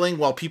the ceiling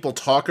while people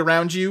talk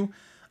around you.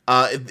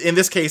 In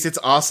this case, it's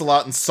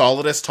Ocelot and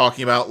Solidus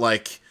talking about,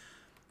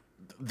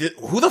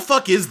 who the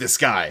fuck is this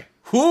guy?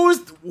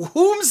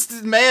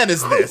 Whom's man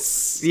is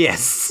this?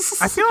 Yes.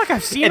 I feel like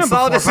I've seen And him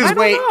before, Solidus but is I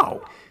don't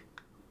know.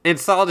 And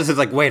Solidus is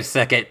like, wait a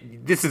second,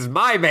 this is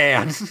my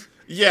man.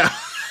 Yeah,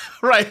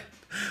 right.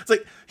 It's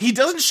like, he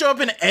doesn't show up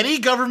in any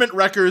government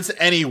records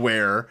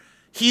anywhere.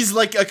 He's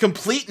a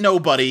complete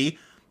nobody.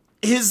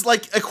 His,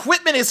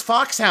 equipment is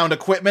Foxhound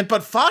equipment,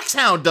 but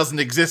Foxhound doesn't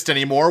exist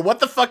anymore. What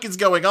the fuck is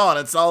going on?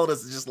 And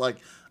Solidus is just like,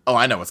 oh,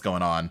 I know what's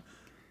going on.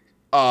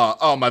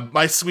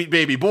 My sweet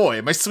baby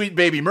boy. My sweet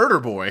baby murder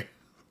boy.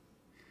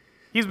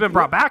 He's been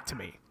brought back to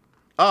me.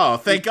 Oh,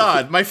 thank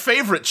God. My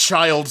favorite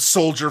child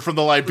soldier from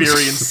the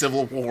Liberian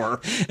Civil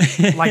War.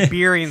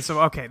 Liberian, so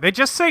okay. They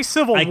just say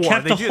Civil I War.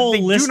 kept they a whole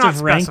they list do not of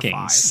specify.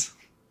 rankings.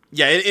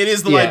 Yeah, it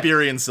is the Yeah.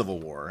 Liberian Civil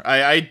War.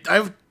 I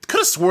could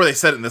have swore they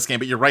said it in this game,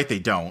 but you're right, they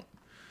don't.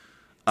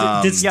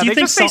 Yeah, do they you think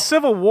just say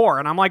Civil War,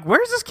 and I'm like,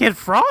 where's this kid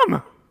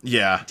from?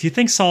 Yeah. Do you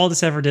think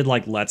Solidus ever did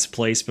Let's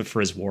Plays but for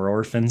his war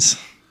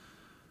orphans?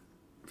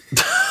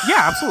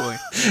 Yeah, absolutely.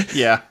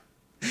 Yeah.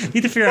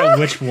 Need to figure out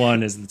which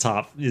one is in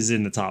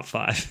the top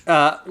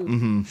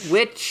 5.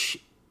 Which,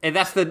 and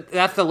that's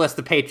the list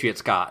the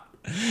Patriots got.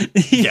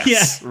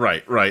 Yes. Yeah.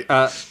 Right.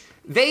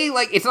 They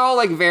it's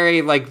all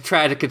very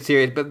tragic and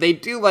serious, but they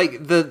do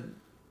the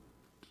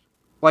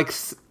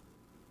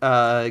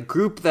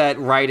group that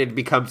Raiden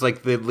becomes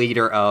the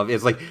leader of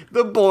is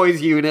the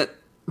boys unit.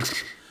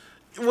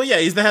 Well, yeah,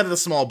 he's the head of the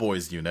small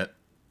boys unit.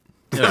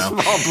 You The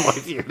know. small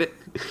boys unit.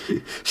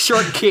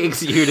 Short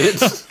Kings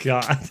unit.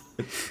 God.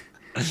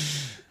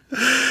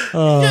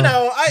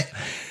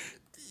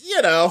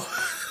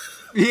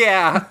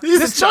 Yeah.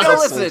 He's a child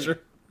listen.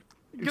 soldier.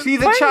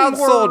 He's a child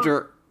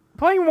soldier.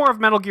 Playing more of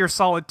Metal Gear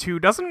Solid 2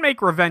 doesn't make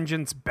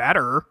Revengeance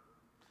better.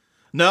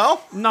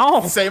 No?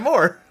 No. Say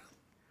more.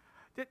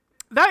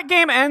 That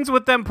game ends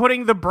with them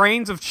putting the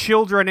brains of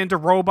children into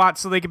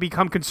robots so they can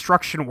become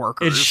construction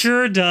workers. It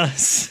sure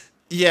does.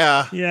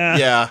 Yeah. Yeah.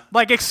 Yeah.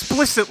 Like,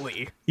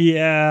 explicitly. I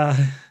Yeah.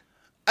 mean,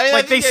 I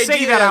Like, they think the say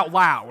idea- that out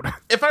loud.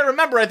 If I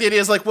remember right, the idea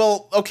is like,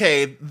 well,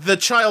 okay, the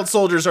child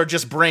soldiers are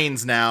just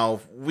brains now.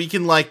 We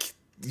can, like,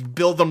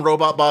 build them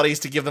robot bodies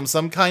to give them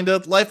some kind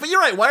of life. But you're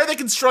right, why are they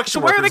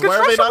construction Why workers? are they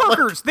construction not, like-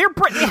 workers? They have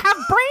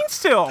brains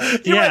still.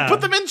 You're Yeah. right, put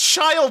them in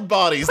child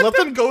bodies. Let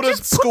them go to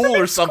Just put them school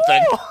in or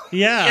something. school.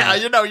 Yeah.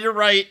 Yeah, you're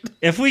right.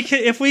 If we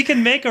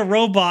can make a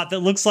robot that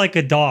looks like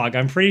a dog,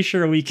 I'm pretty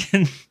sure we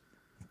can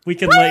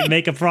Right. like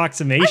make I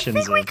approximations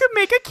think we of. could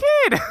make a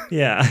kid.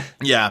 Yeah.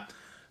 Yeah.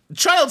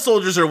 Child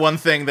soldiers are one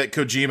thing that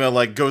Kojima,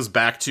 like, goes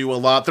back to a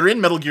lot. They're in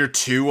Metal Gear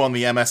 2 on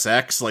the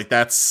MSX. Like,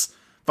 that's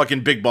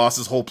fucking Big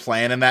Boss's whole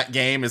plan in that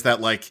game, is that,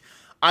 like,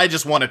 I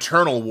just want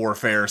eternal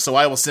warfare, so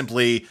I will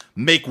simply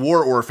make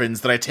war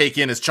orphans that I take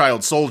in as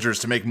child soldiers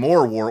to make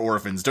more war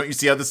orphans. Don't you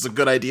see how this is a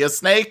good idea,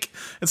 Snake?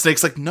 And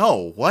Snake's like,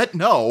 no, what?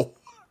 No.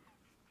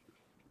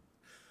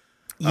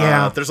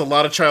 Yeah. There's a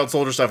lot of child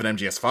soldier stuff in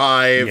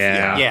MGS5.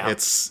 Yeah.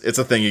 It's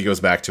a thing he goes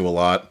back to a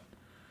lot.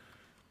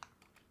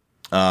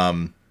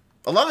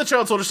 A lot of the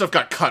child soldier stuff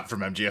got cut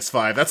from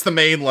MGS5. That's the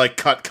main, like,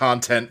 cut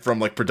content from,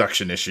 like,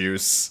 production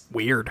issues.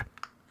 Weird.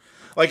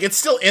 Like, it's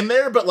still in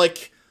there, but,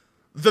 like,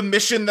 the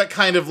mission that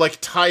kind of, like,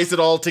 ties it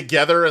all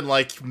together and,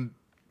 like,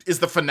 is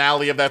the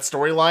finale of that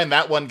storyline,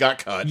 that one got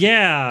cut.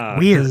 Yeah.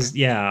 Weird. 'Cause,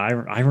 yeah,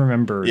 I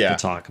remember Yeah. the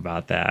talk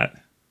about that.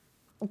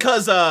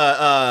 Because,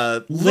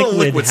 Lil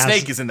Liquid has-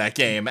 Snake is in that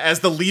game as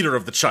the leader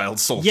of the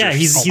child soldiers. Yeah,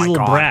 he's Oh a my little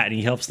God. brat and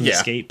he helps them Yeah.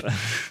 escape.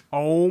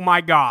 Oh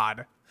my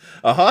god.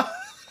 Uh-huh.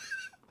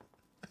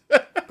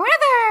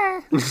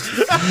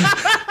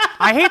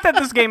 I hate that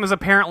this game is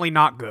apparently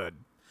not good.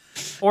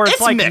 Or it's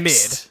like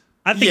mixed.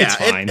 I think it's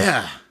fine.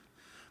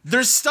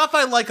 There's stuff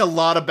I like a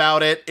lot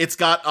about it. It's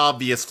got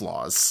obvious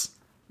flaws.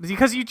 mid.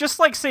 Because you just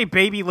like say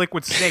Baby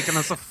Liquid Snake and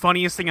that's the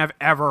funniest thing I've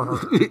ever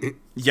heard.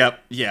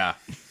 Yep, yeah.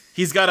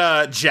 He's got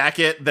a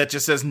jacket that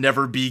just says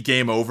 "Never Be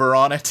Game Over"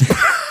 on it.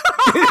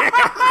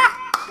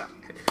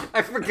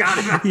 I forgot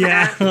about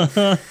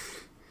Yeah.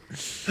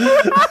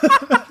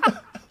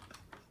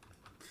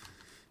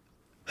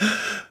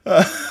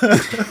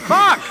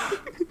 Fuck!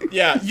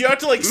 Yeah, you have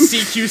to, like,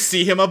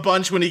 CQC him a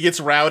bunch when he gets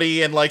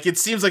rowdy, and, like, it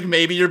seems like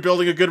maybe you're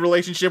building a good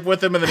relationship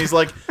with him, and then he's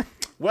like,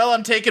 well,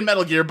 I'm taking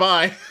Metal Gear,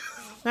 bye.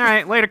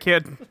 Alright, later,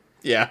 kid.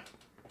 Yeah.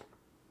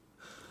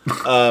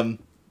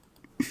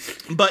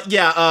 But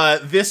yeah,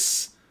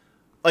 this,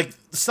 like,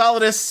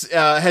 Solidus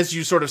has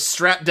you sort of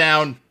strapped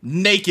down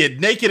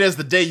naked as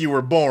the day you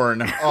were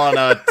born on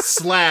a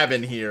slab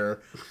in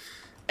here.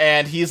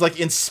 And he's, like,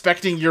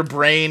 inspecting your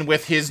brain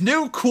with his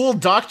new cool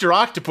Dr.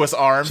 Octopus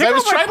arms. Check I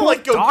was out my trying to,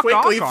 like, cool go Doc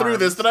quickly Ock through arms.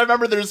 this, but I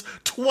remember there's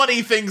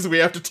 20 things we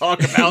have to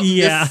talk about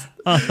Yeah.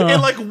 in,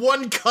 like,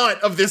 one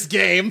cut of this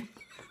game.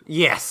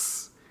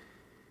 Yes.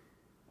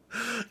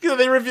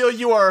 They reveal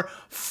you are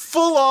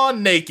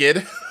full-on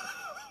naked.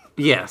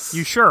 Yes.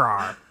 You sure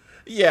are.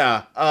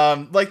 Yeah,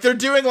 like, they're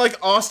doing, like,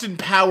 Austin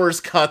Powers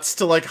cuts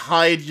to, like,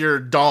 hide your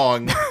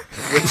dong,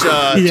 which,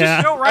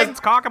 Yeah. Show Raiden's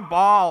cock and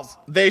balls.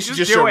 they should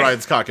just do show it.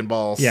 Ryan's cock and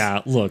balls.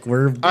 Yeah, look,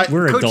 we're adults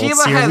Kojima here. We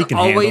has can handle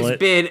always it.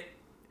 been.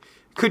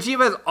 Kojima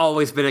has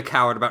always been a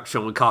coward about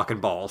showing cock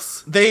and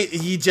balls.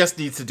 He just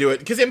needs to do it,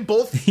 because in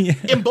both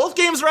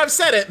games where I've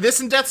said it, this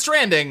and Death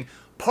Stranding,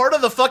 part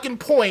of the fucking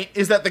point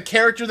is that the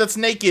character that's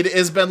naked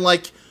has been,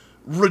 like,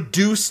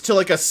 reduced to,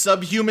 like, a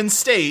subhuman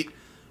state.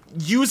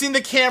 Using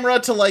the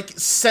camera to, like,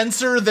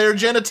 censor their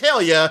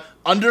genitalia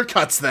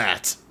undercuts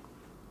that.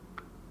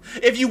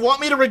 If you want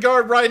me to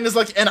regard Raiden as,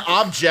 like, an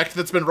object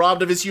that's been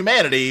robbed of his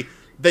humanity,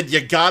 then you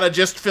gotta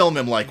just film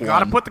him like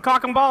Gotta one. put the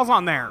cock and balls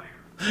on there.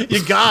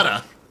 You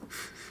gotta.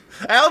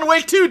 Alan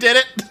Wake 2 did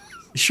it.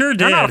 Sure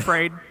They're did. not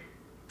afraid.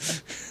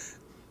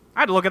 I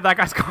had to look at that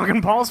guy's cock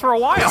and balls for a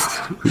while.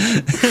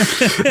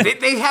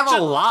 They have a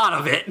lot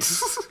of it.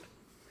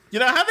 You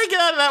know, how'd they get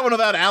out of that one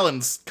without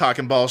Alan's cock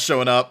and balls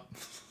showing up?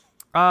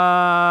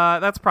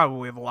 That's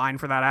probably the line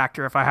for that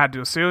actor if I had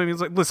to assume.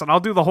 He's like, listen, I'll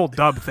do the whole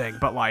dub thing,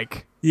 but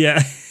like,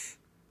 Yeah.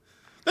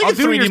 They I'll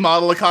can do 3D your-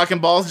 model a cock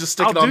and balls, just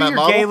stick I'll it on do that your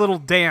model. gay little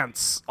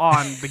dance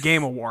on the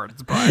Game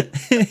Awards, but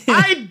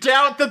I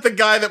doubt that the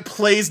guy that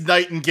plays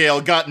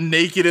Nightingale got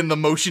naked in the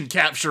motion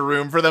capture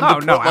room for them Oh, to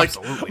put, no, like,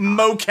 absolutely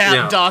mocap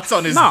No. dots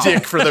on his No.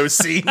 dick for those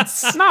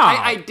scenes. no.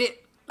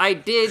 I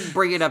did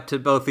bring it up to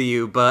both of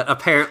you, but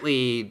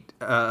apparently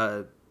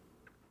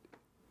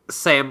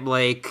Sam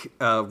Lake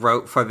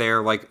wrote for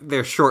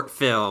their short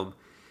film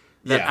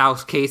that Yeah.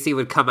 Alex Casey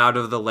would come out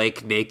of the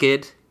lake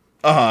naked,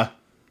 Uh-huh.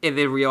 and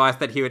then realized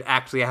that he would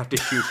actually have to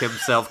shoot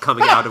himself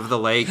coming out of the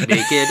lake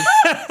naked.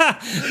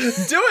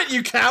 Do it,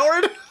 you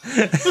coward!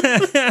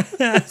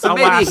 So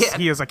Alas,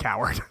 maybe, he is a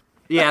coward.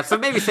 yeah, so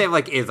maybe Sam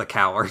Lake is a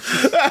coward.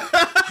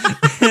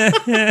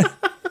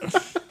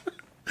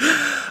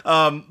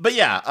 But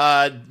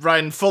yeah,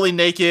 Raiden fully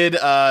naked,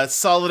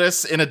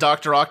 Solidus in a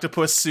Dr.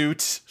 Octopus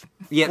suit.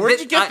 Yeah, Where'd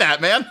you get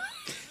that, man?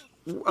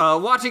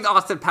 Watching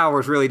Austin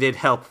Powers really did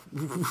help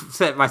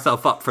set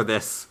myself up for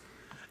this.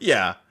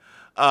 Yeah.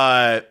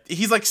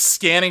 He's like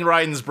scanning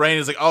Raiden's brain.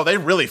 He's like, oh, they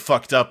really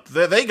fucked up.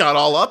 They got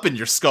all up in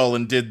your skull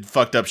and did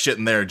fucked up shit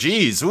in there.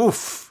 Jeez,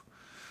 oof.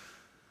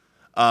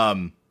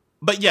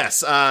 But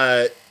yes,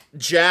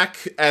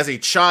 Jack, as a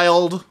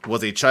child,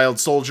 was a child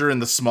soldier in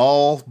the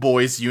small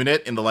boys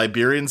unit in the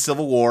Liberian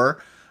Civil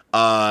War.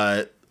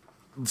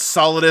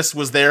 Solidus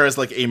was there as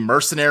like a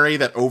mercenary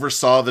that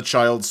oversaw the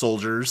child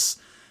soldiers.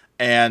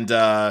 And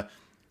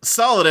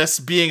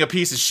Solidus, being a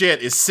piece of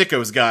shit, is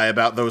Sicko's guy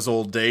about those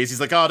old days. He's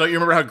like, oh, don't you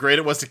remember how great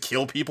it was to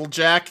kill people,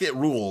 Jack? It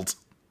ruled.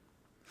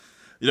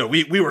 You know,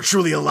 we were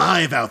truly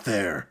alive out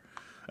there.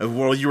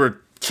 Well, you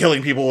were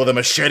killing people with a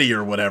machete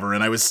or whatever,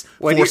 and I was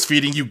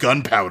force-feeding you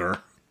gunpowder.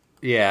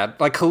 Yeah,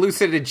 like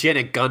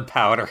hallucinogenic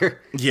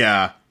gunpowder.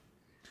 Yeah.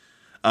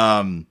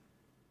 And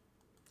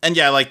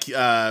yeah, like,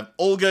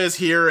 Olga is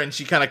here, and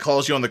she kind of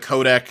calls you on the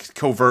codec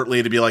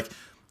covertly to be like,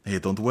 hey,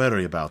 don't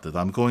worry about it.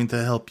 I'm going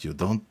to help you.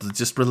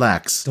 Just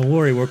relax. Don't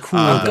worry, we're cool.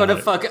 I'm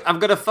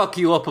gonna fuck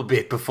you up a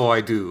bit before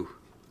I do.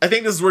 I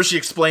think this is where she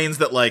explains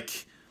that,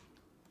 like,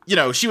 you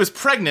know, she was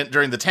pregnant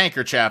during the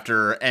tanker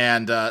chapter,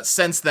 and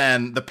since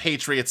then, the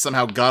Patriots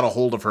somehow got a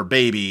hold of her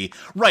baby.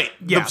 Right,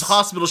 yes. The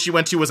hospital she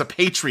went to was a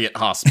Patriot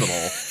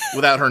hospital,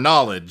 without her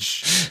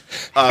knowledge.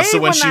 So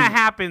when that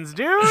happens,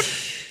 dude.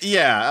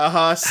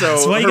 Yeah, so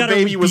that's why you her gotta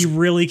baby was be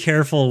really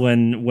careful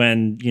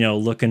when you know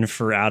looking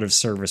for out of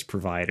service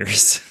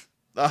providers.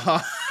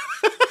 Out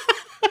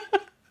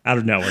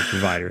of network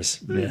providers.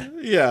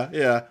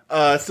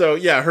 Yeah. So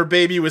yeah, her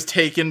baby was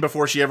taken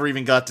before she ever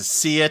even got to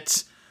see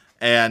it.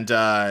 And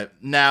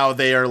now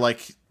they are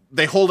like,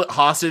 they hold it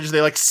hostage.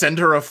 They like send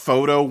her a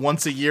photo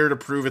once a year to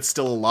prove it's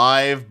still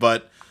alive.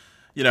 But,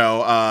 you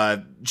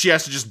know, she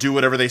has to just do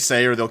whatever they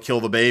say or they'll kill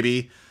the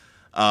baby.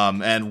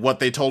 And what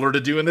they told her to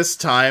do in this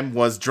time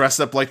was dress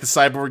up like the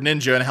cyborg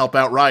ninja and help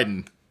out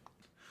Raiden.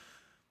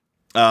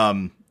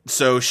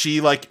 So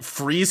she like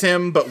frees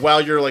him, but while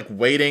you're like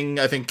waiting,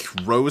 I think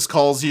Rose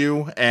calls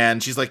you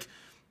and she's like,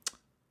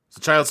 it's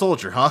a child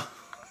soldier, huh?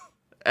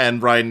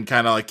 And Raiden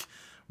kind of like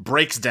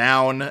breaks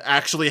down,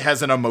 actually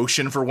has an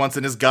emotion for once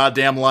in his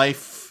goddamn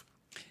life.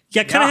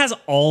 Yeah, kind of has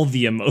all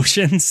the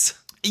emotions.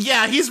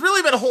 Yeah, he's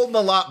really been holding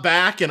a lot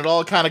back, and it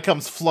all kind of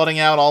comes flooding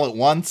out all at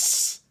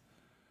once.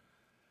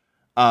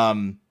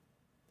 And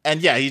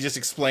yeah, he just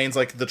explains,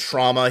 like, the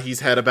trauma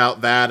he's had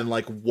about that, and,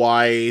 like,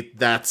 why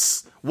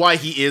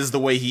he is the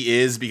way he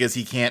is, because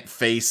he can't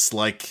face,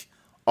 like,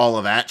 all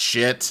of that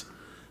shit.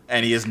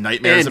 And he has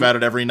nightmares about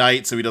it every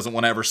night, so he doesn't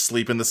want to ever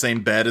sleep in the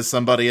same bed as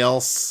somebody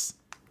else.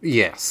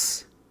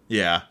 Yes.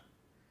 Yeah.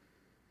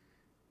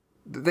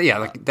 Yeah,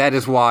 like, that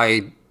is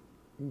why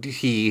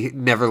he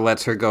never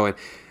lets her go in.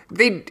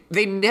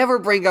 They never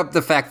bring up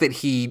the fact that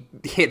he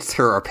hits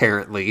her,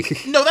 apparently.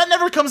 No, that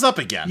never comes up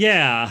again.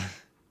 Yeah.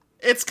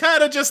 It's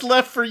kind of just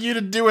left for you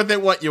to do with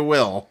it what you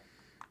will.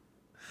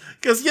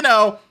 Because, you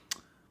know,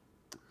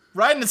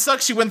 Raiden, it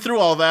sucks she went through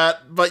all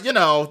that, but, you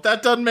know,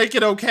 that doesn't make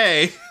it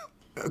okay.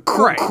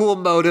 Cool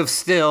motive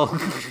still.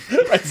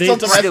 Still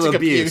domestic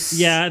abuse.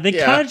 Yeah, they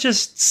kind of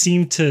just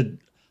seem to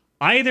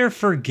either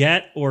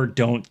forget or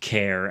don't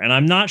care, and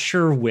I'm not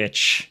sure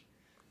which.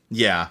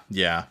 Yeah.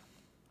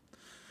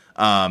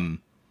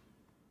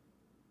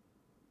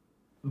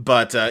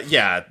 But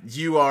yeah,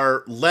 you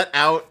are let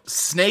out.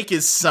 Snake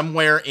is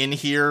somewhere in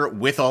here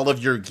with all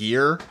of your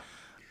gear.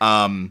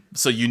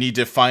 So you need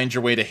to find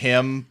your way to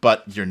him,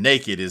 but you're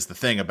naked is the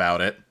thing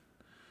about it.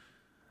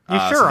 You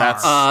sure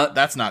are.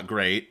 That's not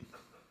great.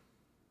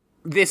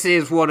 This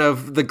is one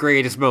of the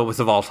greatest moments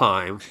of all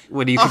time,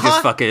 when you can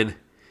just fucking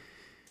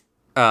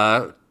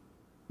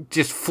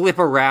just flip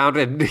around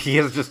and he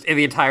is just in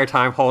the entire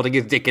time holding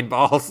his dick and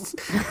balls.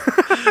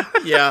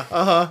 Yeah,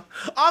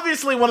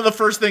 Obviously, one of the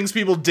first things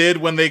people did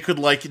when they could,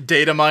 like,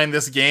 data mine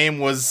this game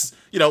was,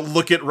 you know,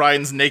 look at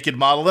Raiden's naked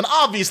model, and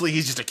obviously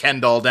he's just a Ken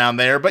doll down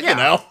there, but, you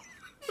know.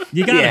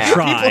 You gotta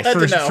try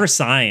for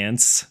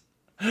science.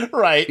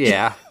 Right.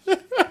 Yeah.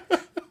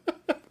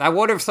 I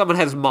wonder if someone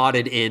has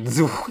modded in.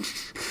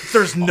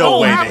 There's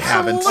no way they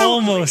haven't.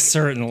 Almost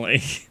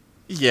certainly.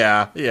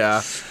 Yeah.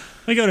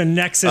 We go to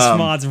Nexus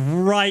Mods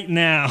right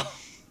now.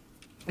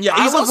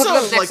 Yeah, he's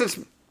also, like...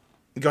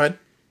 Go ahead.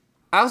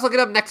 I was looking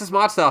up Nexus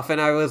mod stuff, and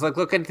I was like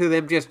looking through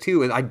them just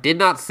too, and I did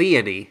not see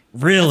any.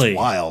 Really? That's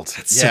wild.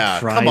 That's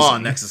surprising. Come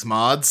on, Nexus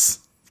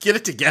mods, get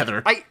it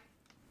together.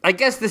 I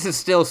guess this is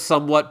still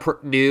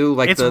somewhat new.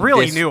 Like it's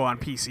really new on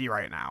PC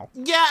right now.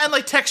 Yeah, and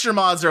like texture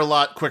mods are a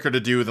lot quicker to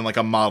do than like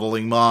a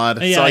modeling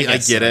mod. Yeah, so I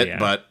get it,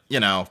 but you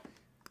know,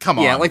 come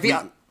on. Yeah, like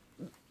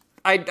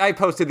I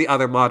posted the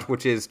other mod,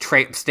 which is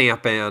Tramp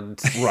Stamp and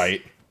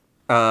right.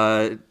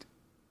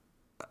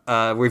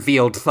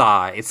 Revealed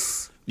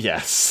Thighs.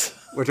 Yes.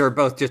 Which are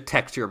both just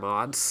texture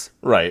mods.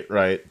 Right.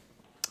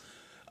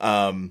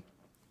 Yeah,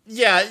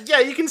 Yeah,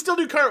 you can still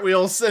do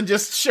cartwheels and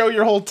just show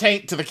your whole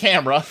taint to the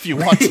camera if you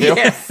want to.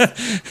 Yes.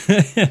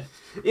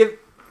 If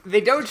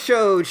they don't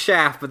show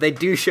shaft, but they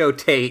do show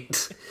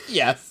taint.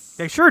 Yes.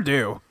 They sure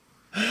do.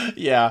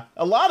 Yeah,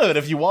 a lot of it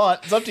if you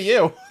want. It's up to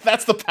you.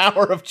 That's the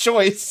power of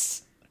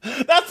choice.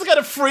 That's the kind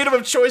of freedom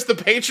of choice the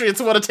Patriots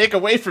want to take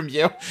away from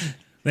you.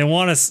 They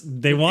want to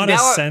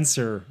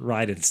censor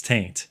Raiden's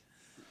taint.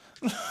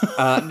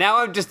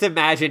 Now I'm just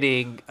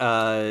imagining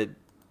weapon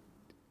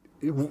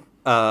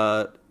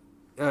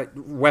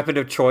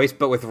of choice,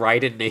 but with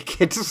Raiden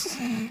naked.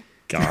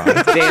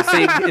 God.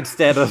 Dancing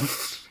instead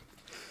of...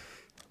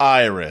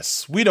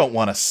 Iris, we don't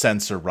want to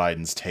censor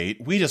Raiden's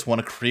taint. We just want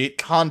to create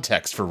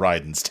context for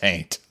Raiden's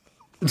taint.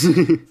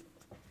 This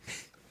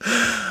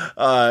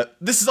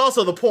is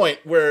also the point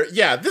where,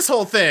 this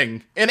whole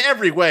thing, in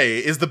every way,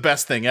 is the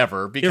best thing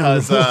ever,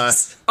 because...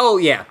 oh,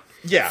 yeah.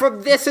 Yeah.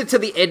 From this until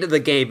the end of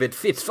the game,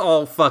 it's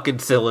all fucking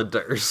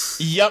cylinders.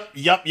 Yep.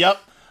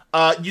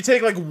 You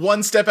take, like,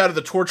 one step out of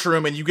the torture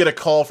room and you get a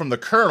call from the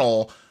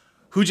Colonel,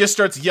 who just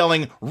starts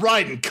yelling,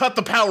 Raiden, cut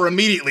the power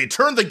immediately!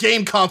 Turn the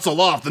game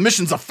console off! The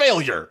mission's a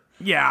failure!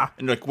 Yeah.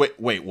 And you're like,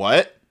 wait,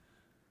 what?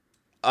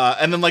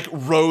 And then, like,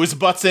 Rose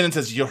butts in and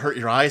says, you'll hurt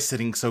your eyes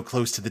sitting so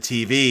close to the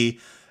TV.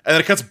 And then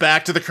it cuts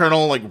back to the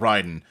Colonel, like,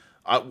 Raiden,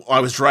 I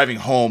was driving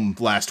home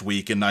last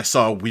week and I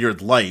saw a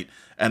weird light,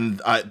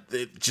 and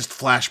it just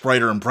flashed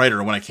brighter and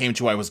brighter. When I came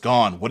to, I was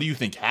gone. What do you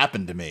think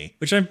happened to me?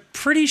 Which I'm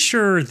pretty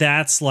sure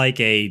that's like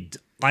a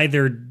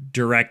either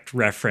direct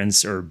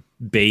reference or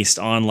based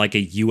on like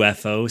a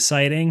UFO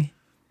sighting.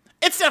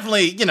 It's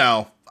definitely,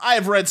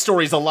 I've read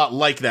stories a lot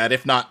like that,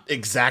 if not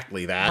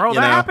exactly that. Bro,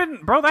 that happened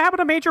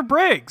to Major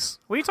Briggs.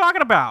 What are you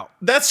talking about?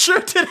 That sure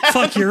did happen.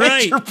 Fuck, you're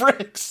Major right.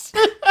 Briggs.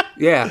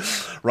 Yeah.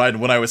 Raiden,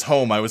 when I was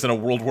home, I was in a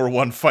World War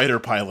I fighter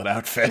pilot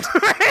outfit.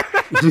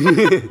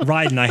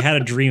 Raiden, I had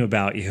a dream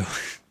about you.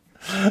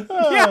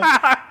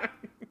 Yeah.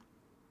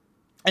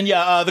 And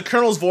the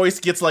Colonel's voice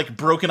gets, like,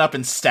 broken up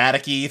and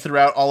staticky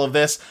throughout all of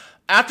this.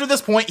 After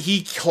this point,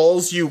 he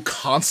calls you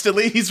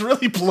constantly. He's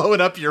really blowing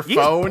up your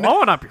phone. He's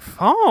blowing up your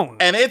phone.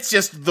 And it's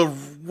just the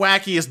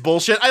wackiest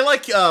bullshit. I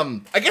like,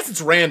 I guess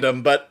it's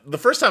random, but the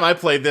first time I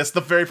played this, the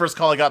very first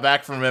call I got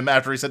back from him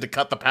after he said to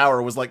cut the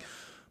power was like,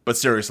 but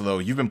seriously, though,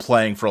 you've been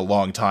playing for a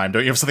long time.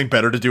 Don't you have something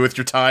better to do with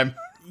your time?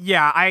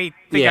 Yeah, I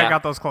think I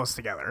got those close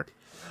together.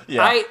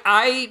 Yeah.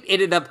 I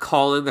ended up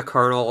calling the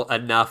Colonel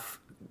enough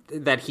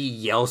that he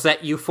yells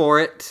at you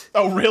for it.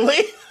 Oh,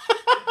 really?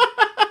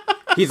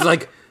 He's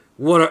like,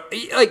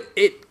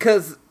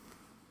 because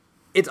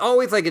it's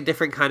always like a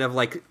different kind of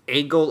like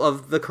angle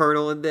of the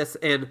Colonel in this,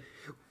 and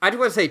I just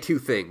want to say two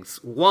things.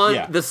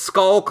 One, the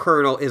Skull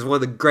Colonel is one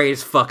of the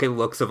greatest fucking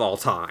looks of all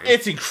time.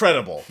 It's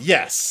incredible.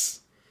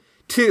 Yes.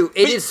 Two,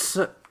 is...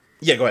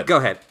 Yeah, go ahead. Go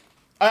ahead.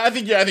 I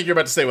think you're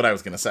about to say what I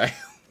was going to say.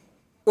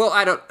 Well,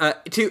 I don't...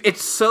 two,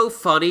 it's so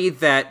funny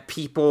that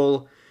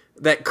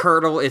that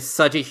Colonel is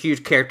such a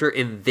huge character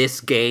in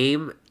this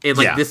game, and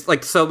this,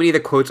 so many of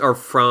the quotes are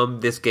from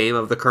this game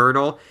of the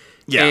Colonel.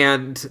 Yeah.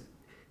 And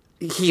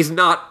he's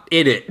not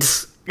in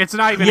it. It's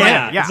not even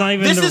him. It's not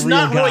even this the is real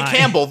not guy. Roy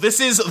Campbell.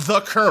 This is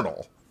the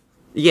Colonel.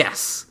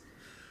 Yes.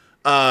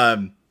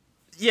 Well,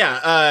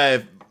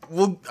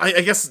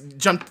 I guess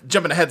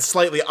jumping ahead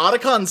slightly,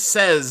 Otacon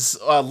says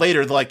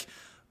later, like,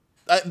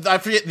 I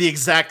forget the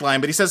exact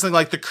line, but he says something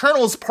like, the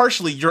Colonel is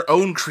partially your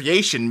own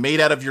creation made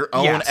out of your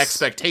own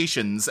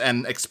expectations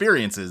and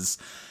experiences.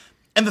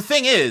 And the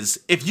thing is,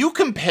 if you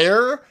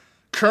compare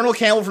Colonel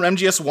Campbell from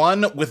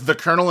MGS1 with the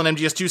Colonel in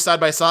MGS2 side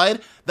by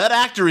side, that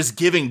actor is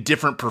giving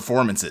different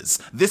performances.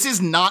 This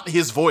is not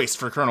his voice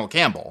for Colonel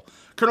Campbell.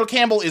 Colonel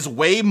Campbell is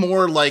way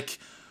more, like,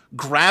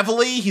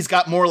 gravelly. He's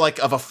got more, like,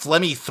 of a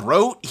phlegmy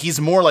throat.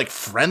 He's more, like,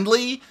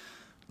 friendly.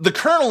 The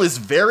Colonel is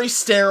very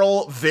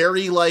sterile,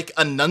 very, like,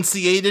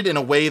 enunciated in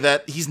a way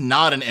that he's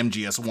not in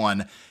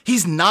MGS1.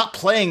 He's not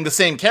playing the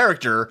same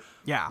character.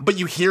 Yeah. But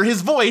you hear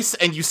his voice,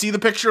 and you see the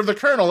picture of the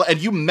Colonel, and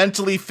you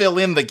mentally fill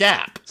in the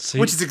gap.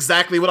 Which is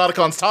exactly what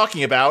Otacon's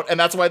talking about, and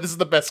that's why this is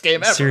the best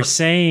game ever. So you're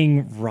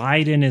saying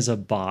Raiden is a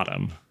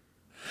bottom.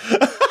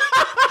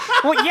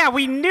 Well, yeah,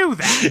 we knew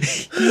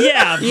that.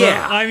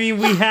 But I mean,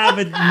 we have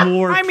it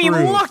more I mean,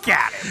 proof. look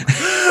at him.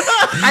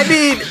 I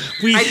mean...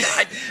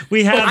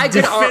 we have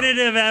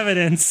definitive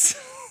evidence.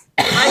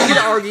 I could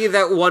argue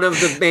that one of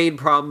the main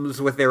problems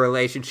with their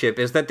relationship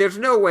is that there's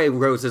no way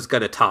Rose is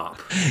gonna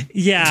top.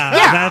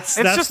 That's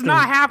just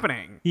not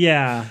happening.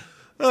 Yeah.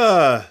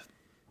 Well,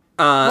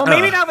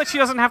 maybe now that she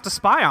doesn't have to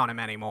spy on him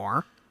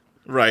anymore.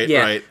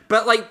 Right.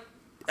 But, like,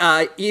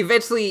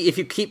 eventually, if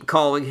you keep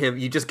calling him,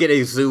 you just get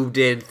a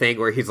zoomed-in thing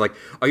where he's like,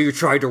 are you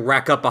trying to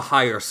rack up a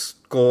higher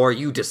score?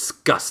 You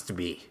disgust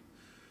me.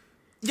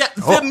 Yeah,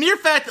 the mere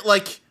fact that,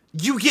 like,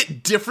 you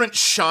get different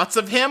shots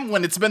of him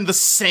when it's been the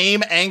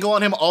same angle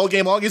on him all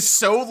game long is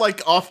so,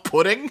 like,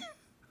 off-putting.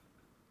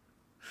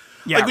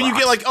 Yeah, like, when you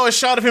get, like, a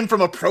shot of him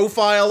from a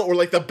profile or,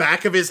 like, the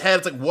back of his head,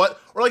 it's like,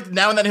 what? Or, like,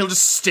 now and then he'll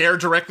just stare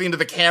directly into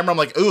the camera. I'm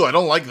like, ooh, I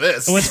don't like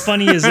this. What's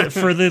funny is that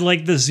for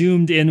the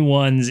zoomed-in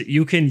ones,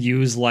 you can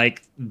use,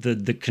 like, the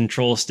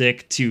control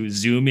stick to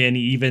zoom in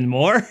even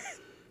more.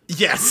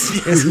 Yes.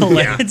 It's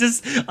hilarious.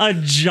 Just a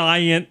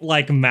giant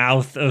like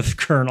mouth of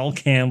Colonel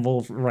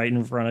Campbell right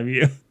in front of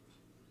you.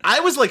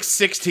 I was like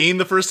 16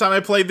 the first time I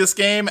played this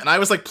game, and I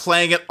was like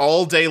playing it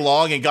all day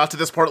long and got to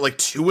this part at like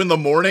 2 a.m,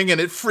 and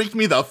it freaked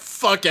me the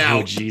fuck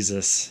out. Oh,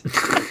 Jesus.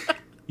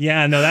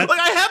 Yeah, no, that... Like,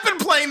 I have been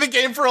playing the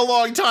game for a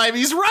long time.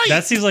 He's right.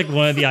 That seems like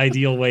one of the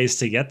ideal ways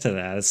to get to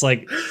that. It's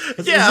like,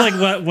 it's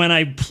like when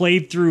I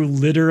played through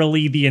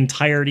literally the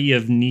entirety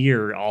of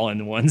Nier all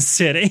in one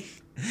sitting.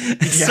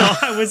 So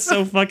I was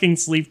so fucking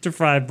sleep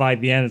deprived by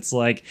the end. It's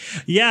like,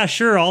 yeah,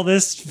 sure, all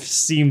this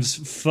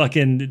seems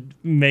fucking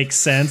makes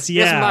sense.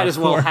 Yeah, this might as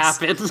well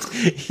happen.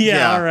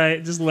 Yeah, all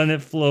right, just let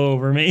it flow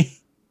over me.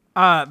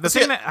 The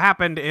thing that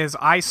happened is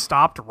I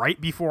stopped right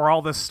before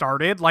all this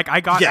started. Like,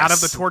 I got out of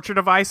the torture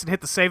device and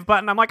hit the save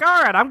button. I'm like,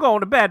 all right, I'm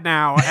going to bed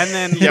now. And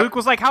then Luke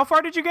was like, how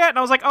far did you get? And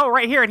I was like, oh,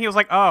 right here. And he was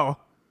like, oh.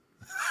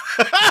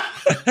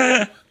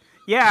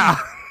 Yeah.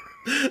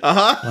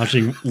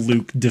 Watching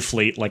Luke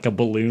deflate like a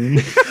balloon.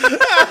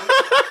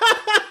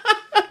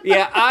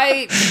 Yeah,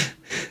 I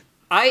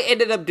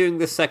ended up doing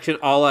this section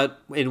all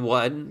in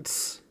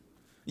once.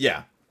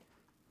 Yeah.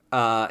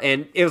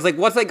 And it was like,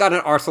 once I got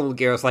an Arsenal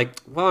gear, I was like,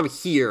 well, I'm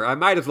here. I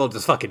might as well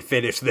just fucking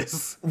finish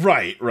this.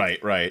 Right.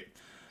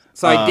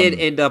 So I did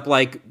end up,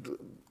 like,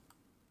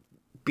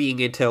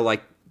 being until,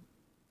 like,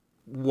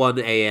 1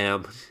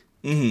 a.m.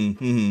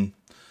 Yeah,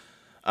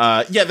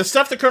 the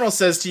stuff the Colonel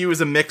says to you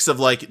is a mix of,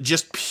 like,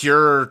 just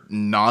pure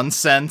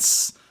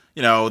nonsense.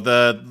 You know,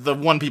 the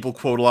one people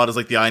quote a lot is,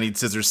 like, the I Need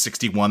Scissors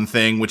 61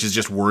 thing, which is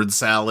just word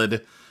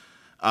salad.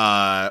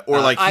 Or,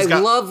 like, I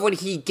love when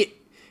he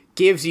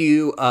gives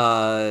you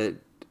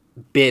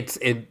bits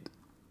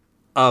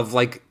of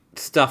like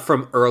stuff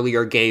from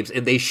earlier games,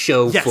 and they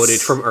show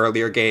footage from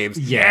earlier games.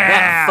 Yeah,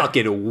 that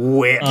fucking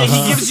whip. Yeah,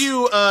 he gives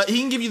you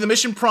he can give you the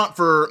mission prompt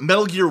for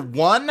Metal Gear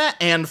 1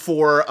 and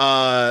for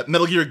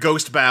Metal Gear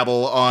Ghost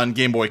Babel on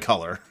Game Boy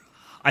Color.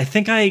 I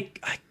think I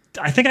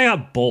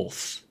got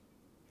both.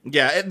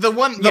 Yeah,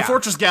 the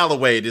Fortress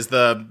Gallowade is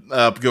the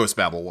Ghost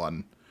Babel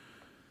one.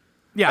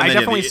 Yeah, and I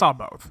definitely saw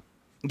both.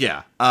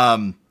 Yeah.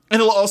 And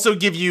it'll also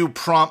give you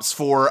prompts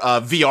for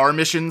VR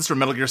missions for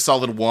Metal Gear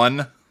Solid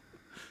 1.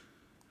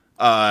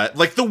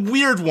 Like the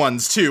weird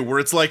ones, too, where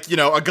it's like, you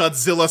know, a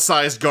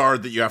Godzilla-sized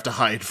guard that you have to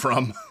hide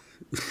from.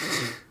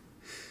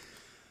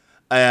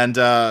 And,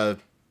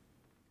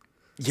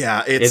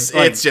 yeah,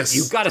 it's just...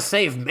 You've got to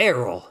save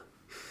Meryl.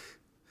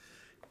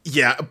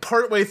 Yeah,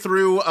 partway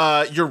through,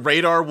 your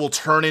radar will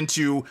turn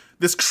into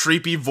this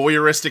creepy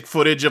voyeuristic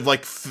footage of,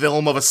 like,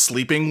 film of a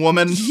sleeping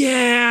woman.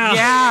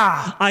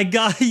 Yeah!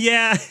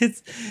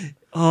 It's...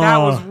 Oh. That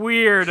was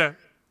weird.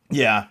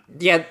 Yeah.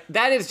 Yeah,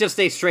 that is just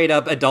a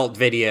straight-up adult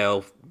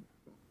video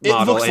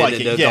model. It looks like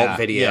an it, adult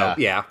video.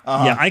 Yeah.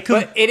 Yeah, I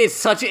could... But it is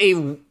such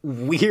a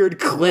weird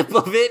clip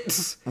of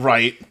it.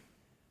 Right.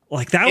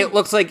 Like, that... It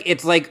looks like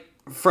it's, like,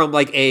 from,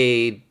 like,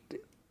 a...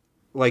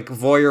 like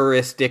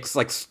voyeuristic,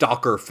 like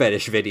stalker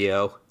fetish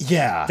video.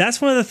 Yeah,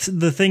 that's one of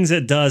the things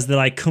it does that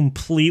I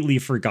completely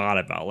forgot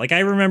about. Like,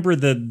 I remember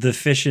the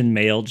fish and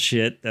mailed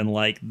shit and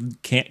like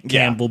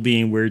Campbell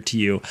being weird to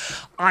you.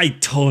 I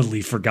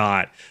totally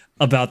forgot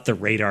about the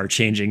radar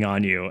changing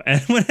on you,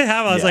 and when it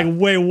happened, I was like,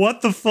 "Wait,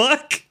 what the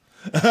fuck?"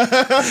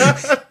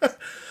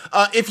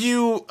 If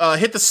you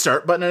hit the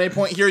start button at any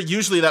point here,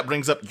 usually that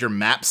brings up your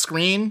map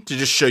screen to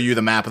just show you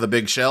the map of the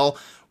big shell.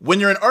 When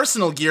you're in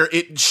Arsenal gear,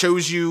 it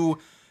shows you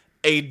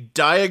a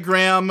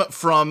diagram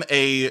from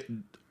an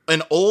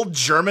old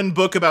German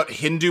book about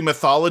Hindu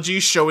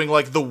mythology showing,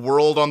 like, the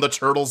world on the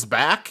turtle's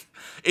back,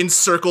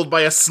 encircled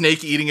by a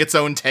snake eating its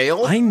own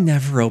tail. I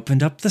never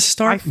opened up the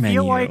start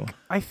menu.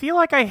 I feel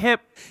like I hit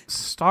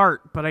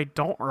start, but I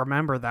don't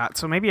remember that,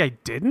 so maybe I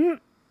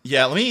didn't?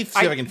 Yeah, let me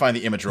see if I can find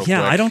the image real quick.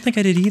 Yeah, I don't think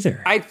I did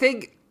either. I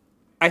think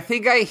I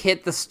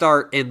hit the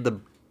start in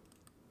the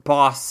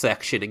boss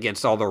section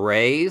against all the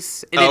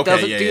rays, and it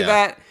doesn't do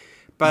that,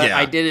 but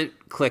I didn't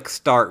click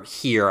start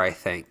here, I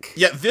think.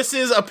 Yeah, this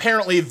is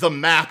apparently the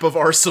map of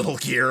Arsenal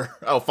gear.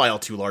 Oh, file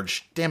too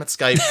large. Damn it,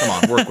 Skype. Come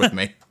on, work with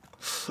me.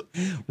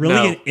 Really?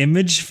 No. An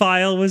image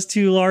file was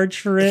too large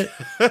for it?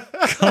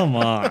 Come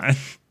on.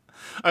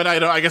 And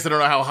I guess I don't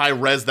know how high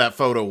res that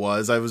photo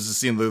was. I was just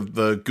seeing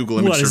the Google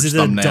image search is it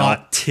thumbnail.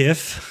 a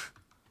 .tiff?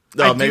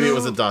 Oh, maybe it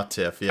was a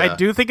 .tiff, yeah. I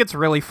do think it's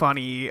really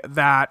funny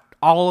that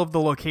all of the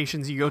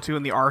locations you go to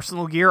in the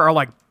Arsenal gear are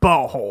like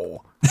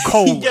butthole,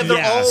 colon, yeah,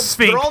 they're all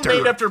sphincter.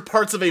 named after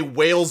parts of a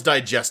whale's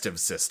digestive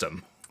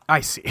system. I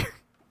see.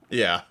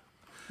 Yeah.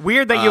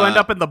 Weird that you end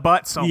up in the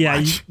butt so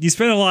much. You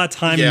spend a lot of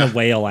time in the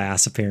whale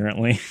ass,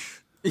 apparently.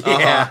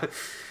 Yeah.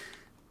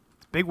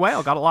 Big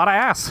whale, got a lot of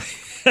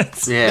ass.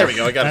 There we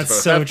go, I got it.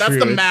 So that's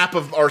the map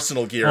of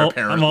Arsenal gear,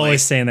 apparently. I'm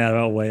always saying that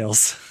about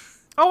whales.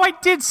 Oh, I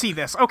did see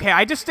this. Okay,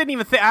 I just didn't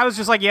even think. I was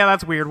just like, yeah,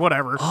 that's weird,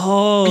 whatever.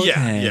 Oh,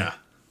 okay. Yeah.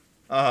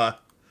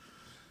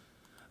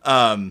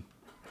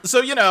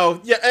 So, you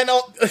know, and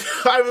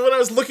when I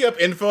was looking up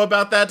info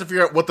about that to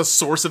figure out what the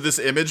source of this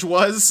image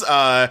was,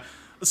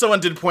 someone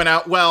did point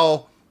out,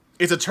 well,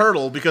 it's a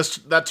turtle because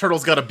that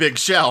turtle's got a big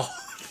shell.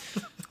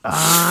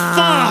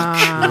 Fuck!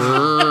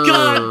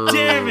 God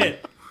damn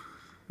it!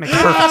 Makes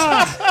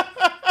perfect sense.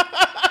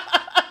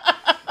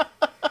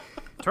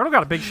 Turtle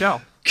got a big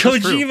shell.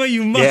 Kojima,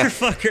 you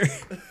motherfucker.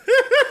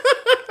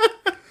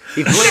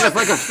 He played us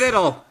like a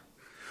fiddle.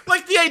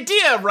 Like, the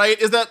idea, right,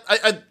 is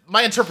that,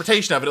 my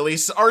interpretation of it, at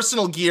least,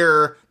 Arsenal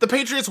Gear, the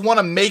Patriots want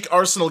to make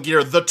Arsenal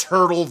Gear the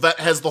turtle that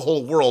has the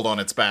whole world on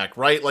its back,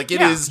 right? Like,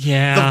 it is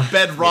the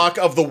bedrock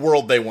of the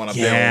world they want to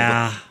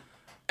build.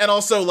 And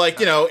also, like,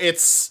 you know,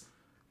 it's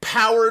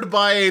powered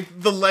by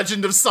the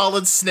legend of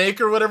Solid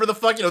Snake or whatever the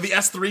fuck, you know, the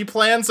S3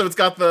 plan, so it's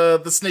got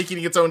the snake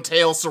eating its own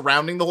tail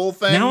surrounding the whole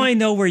thing. Now I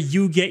know where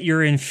you get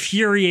your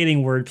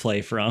infuriating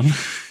wordplay from.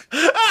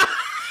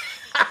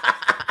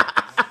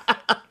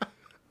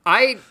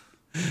 I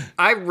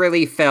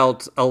really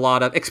felt a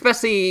lot of,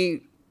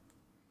 especially,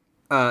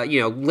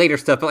 later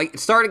stuff, but like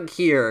starting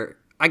here,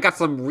 I got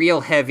some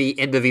real heavy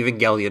End of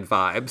Evangelion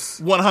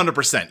vibes.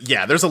 100%.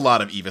 Yeah, there's a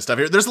lot of EVA stuff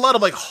here. There's a lot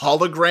of like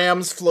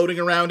holograms floating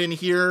around in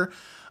here.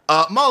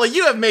 Molly,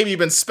 you have maybe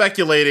been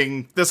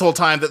speculating this whole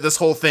time that this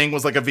whole thing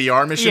was like a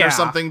VR mission or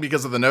something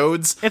because of the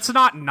nodes. It's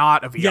not a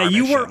VR mission. Yeah,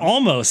 you were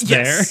almost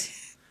there.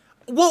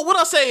 Well, what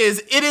I'll say is,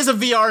 it is a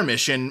VR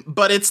mission,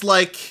 but it's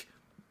like...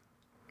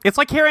 It's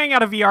like carrying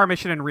out a VR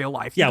mission in real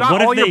life. You Yeah, got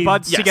what if all your they-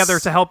 buds Yes. together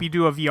to help you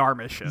do a VR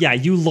mission. Yeah,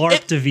 you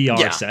LARPed a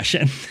VR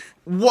session.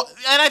 What,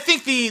 and I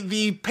think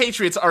the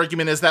Patriots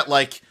argument is that,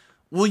 like,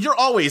 well, you're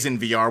always in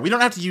VR. We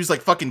don't have to use,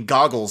 like, fucking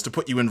goggles to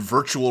put you in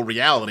virtual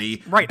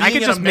reality. Right, Being I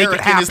could an just make it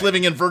American happen. is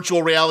living in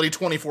virtual reality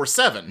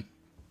 24/7.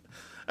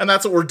 And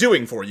that's what we're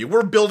doing for you.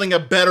 We're building a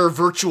better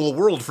virtual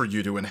world for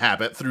you to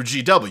inhabit through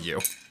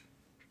GW.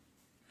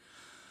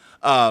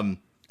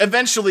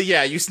 Eventually,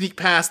 yeah, you sneak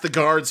past the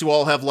guards who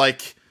all have,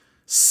 like,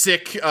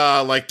 sick,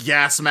 like,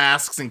 gas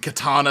masks and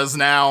katanas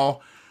now,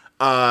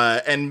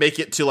 and make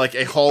it to, like,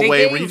 a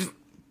hallway where you...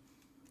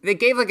 They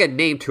gave like a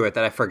name to it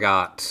that I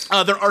forgot.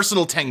 They're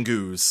Arsenal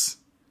Tengus.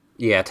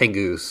 Yeah,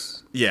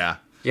 Tengus. Yeah.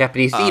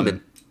 Japanese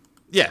demon.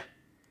 Yeah.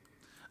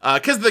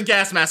 Because the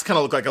gas masks kind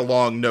of look like a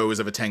long nose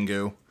of a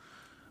Tengu.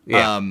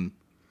 Yeah.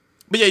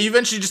 But yeah, you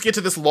eventually just get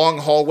to this long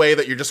hallway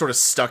that you're just sort of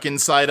stuck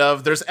inside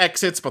of. There's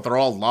exits, but they're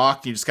all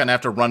locked. You just kind of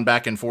have to run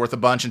back and forth a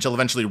bunch until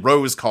eventually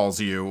Rose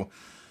calls you.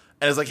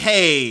 And is like,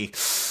 hey,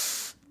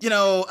 you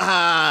know,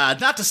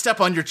 not to step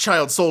on your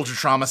child soldier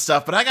trauma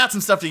stuff, but I got some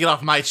stuff to get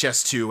off my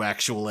chest too,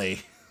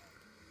 actually.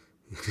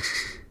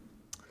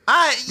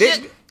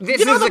 This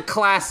is a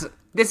classic.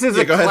 This is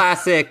a go ahead.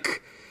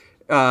 classic.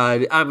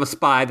 I'm a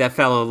spy that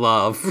fell in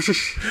love.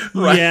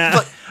 Right? Yeah.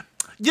 But,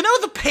 you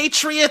know, the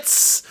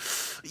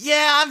Patriots,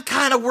 yeah, I'm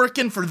kind of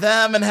working for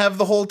them and have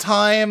the whole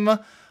time.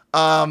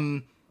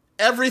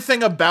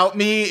 Everything about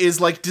me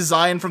is, like,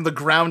 designed from the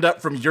ground up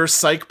from your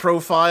psych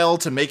profile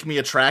to make me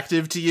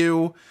attractive to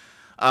you.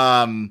 That's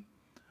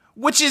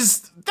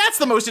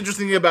the most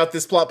interesting thing about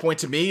this plot point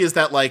to me, is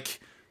that,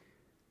 like,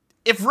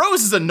 if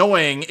Rose is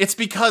annoying, it's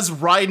because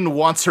Raiden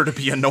wants her to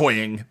be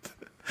annoying.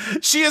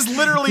 She is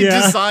literally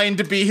designed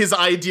to be his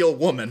ideal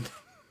woman.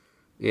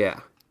 Yeah.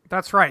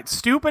 That's right.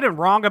 Stupid and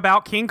wrong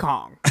about King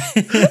Kong.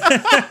 Right,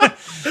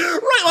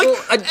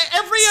 like,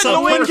 every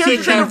annoying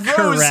character of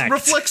Rose correct.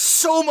 reflects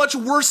so much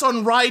worse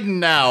on Raiden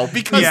now,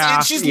 because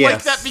she's like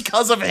Yes. that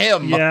because of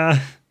him. Yeah.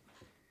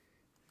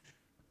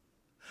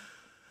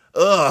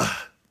 Ugh.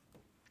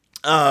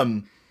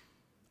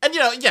 And, you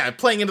know, yeah,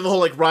 playing into the whole,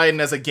 like, Raiden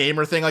as a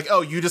gamer thing, like,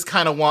 oh, you just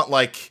kind of want,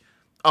 like,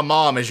 a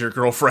mom as your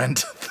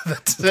girlfriend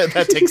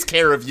that takes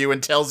care of you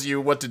and tells you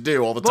what to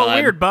do all the Well,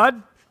 time. weird,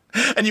 bud.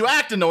 And you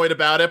act annoyed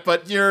about it,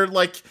 but you're,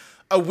 like,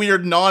 a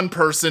weird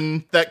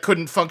non-person that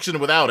couldn't function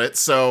without it,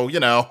 so, you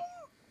know.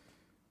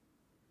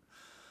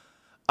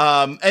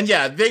 And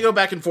yeah, they go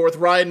back and forth.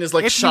 Raiden is,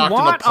 like, If you shocked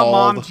and want a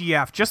appalled. mom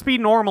GF, just be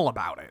normal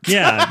about it.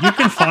 Yeah, you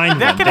can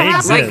find That them. can They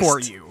happen exist. for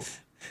you.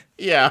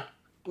 Yeah.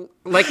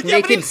 Like but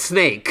Naked he-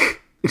 Snake.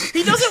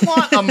 He doesn't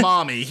want a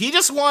mommy. He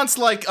just wants,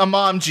 like, a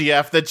mom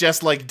GF that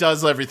just, like,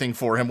 does everything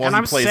for him while And he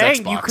I'm plays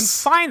saying Xbox. you can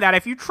find that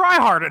if you try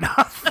hard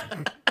enough.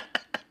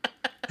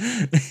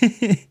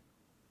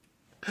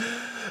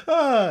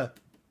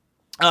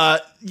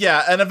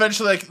 Yeah, and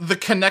eventually, like, the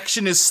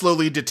connection is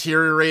slowly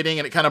deteriorating,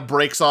 and it kind of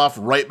breaks off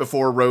right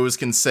before Rose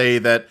can say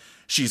that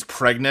she's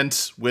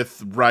pregnant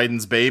with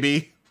Raiden's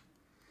baby.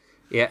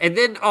 Yeah, and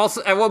then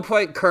also at one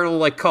point, Colonel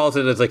like calls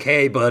in and is like,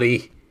 "Hey,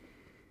 buddy,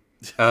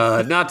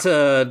 not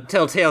to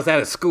tell tales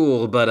out of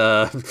school, but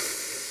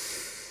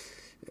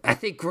I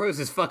think Rose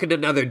is fucking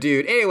another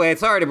dude." Anyway,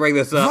 sorry to bring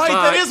this up. Right,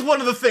 that is one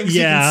of the things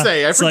you can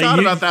say. I it's like forgot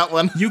about that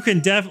one. You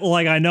can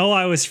like, I know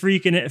I was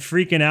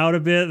freaking out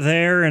a bit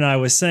there, and I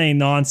was saying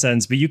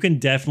nonsense, but you can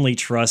definitely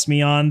trust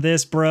me on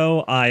this,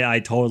 bro. I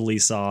totally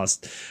saw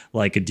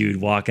like a dude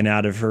walking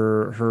out of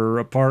her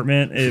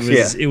apartment.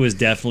 It was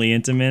definitely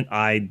intimate.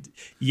 I'm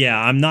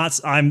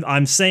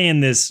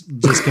saying this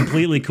just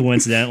completely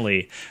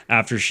coincidentally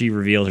after she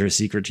revealed her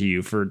secret to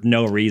you for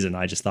no reason.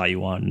 I just thought you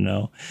wanted to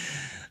know.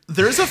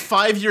 There's a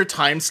 5-year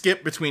time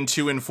skip between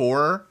 2 and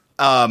 4,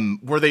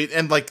 where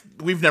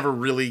we've never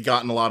really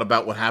gotten a lot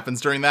about what happens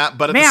during that,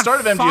 but at the start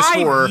of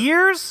MGS4... 5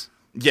 years?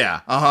 Yeah,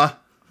 uh-huh.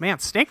 Man,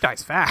 Snake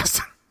dies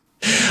fast.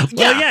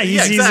 Well, yeah,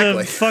 he's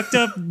exactly. a fucked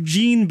up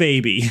gene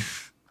baby.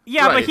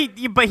 Yeah, Right.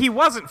 but he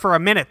wasn't for a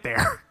minute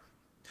there.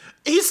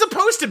 He's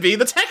supposed to be.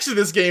 The text of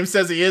this game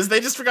says he is. They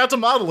just forgot to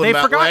model him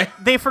that way.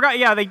 They forgot.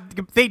 Yeah,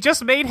 they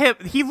just made him.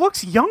 He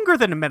looks younger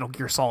than a Metal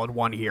Gear Solid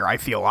 1 here. I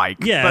feel like.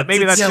 Yeah, but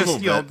maybe it's- that's yeah, a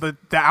just little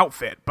the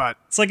outfit. But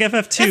It's like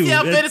FF2. It's the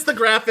outfit, it's the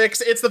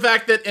graphics, it's the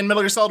fact that in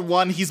Metal Gear Solid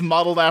 1, he's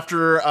modeled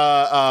after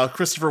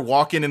Christopher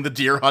Walken in The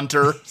Deer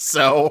Hunter,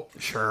 so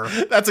sure,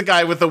 that's a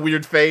guy with a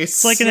weird face.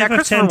 It's like an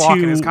Christopher FF10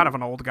 Walken 2. is kind of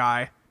an old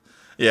guy.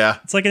 Yeah.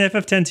 It's like an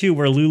FF10 2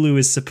 where Lulu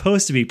is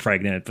supposed to be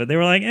pregnant, but they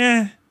were like,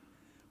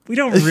 we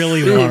don't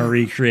really want to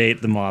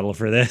recreate the model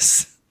for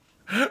this.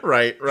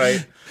 Right.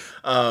 But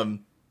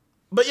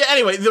yeah,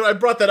 anyway, I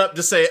brought that up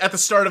to say, at the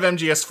start of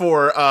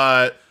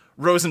MGS4,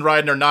 Rose and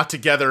Raiden are not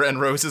together,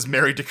 and Rose is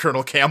married to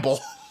Colonel Campbell.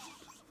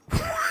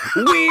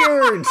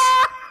 Weird.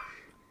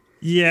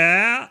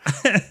 Yeah.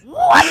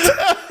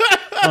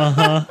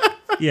 What?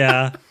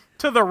 Yeah.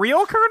 To the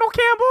real Colonel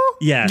Campbell?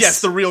 Yes.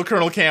 Yes, the real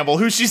Colonel Campbell,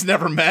 who she's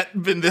never met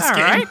in this All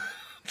game. right.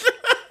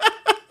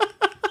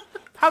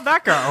 How'd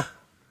that go?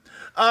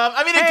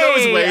 I mean, it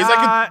goes ways.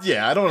 I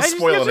don't want to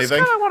spoil I anything. just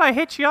kind of want to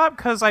hit you up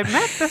because I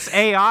met this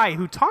AI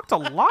who talked a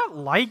lot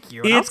like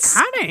you, and I was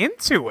kind of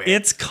into it.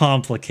 It's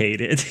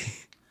complicated.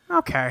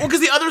 Okay. Well,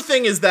 because the other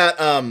thing is that,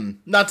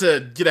 not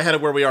to get ahead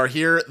of where we are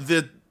here,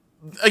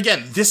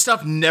 again, this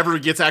stuff never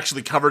gets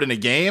actually covered in a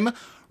game.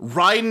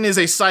 Raiden is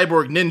a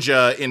cyborg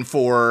ninja in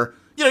 4.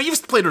 You know,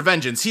 you've played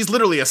Revengeance. He's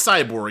literally a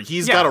cyborg.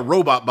 He's got a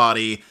robot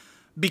body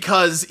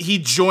because he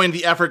joined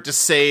the effort to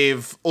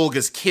save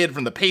Olga's kid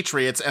from the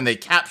Patriots, and they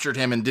captured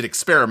him and did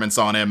experiments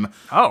on him.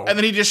 Oh. And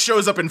then he just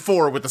shows up in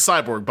 4 with the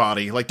cyborg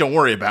body. Like, don't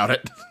worry about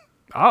it.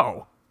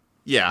 Oh.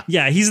 Yeah.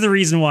 Yeah, he's the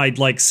reason why,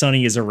 like,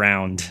 Sonny is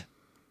around.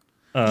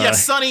 Yeah,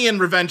 Sonny in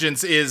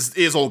Revengeance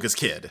is Olga's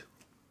kid.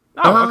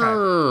 Oh, okay.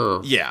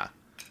 Oh. Yeah.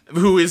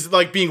 Who is,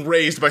 like, being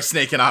raised by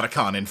Snake and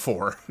Otacon in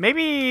 4.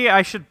 Maybe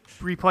I should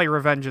replay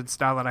Revengeance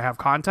now that I have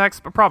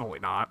context, but probably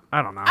not.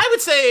 I don't know. I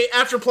would say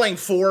after playing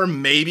 4,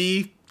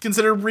 maybe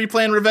consider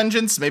replaying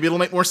Revengeance. Maybe it'll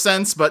make more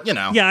sense, but, you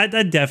know. Yeah,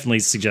 I'd definitely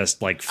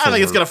suggest, like, I don't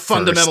think it's going to first.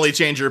 fundamentally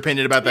change your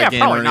opinion about that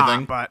game or probably anything.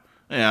 not, but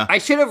Yeah. I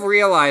should have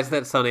realized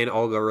that Sonny and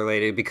Olga are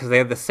related because they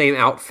have the same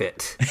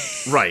outfit.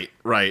 Right.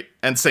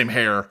 And same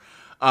hair.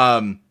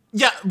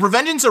 Yeah,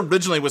 Revengeance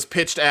originally was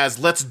pitched as,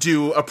 let's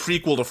do a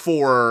prequel to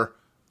 4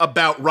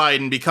 about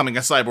Raiden becoming a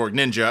cyborg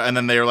ninja, and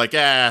then they were like,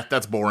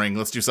 that's boring.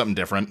 Let's do something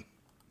different.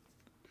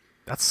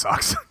 that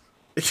sucks.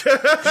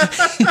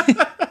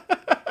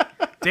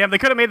 Damn, they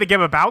could have made the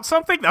game about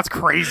something? That's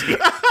crazy.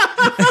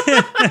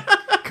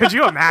 Could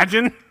you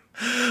imagine?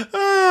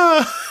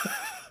 I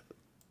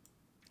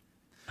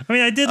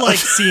mean, I did like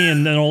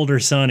seeing an older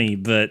Sonny,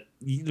 but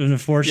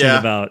unfortunate Yeah.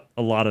 about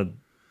a lot of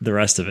the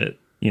rest of it,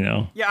 you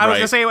know? Yeah, I was Right.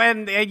 going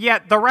to say, and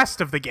yet the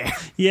rest of the game.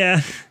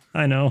 Yeah,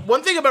 I know.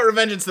 One thing about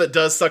Revengeance that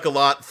does suck a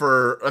lot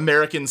for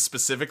Americans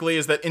specifically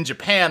is that in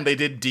Japan they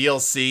did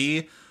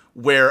DLC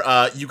where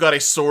you got a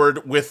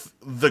sword with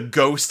the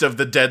ghost of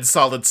the dead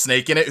Solid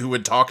Snake in it who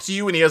would talk to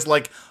you, and he has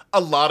like a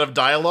lot of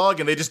dialogue,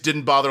 and they just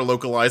didn't bother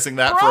localizing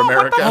that for Bro, what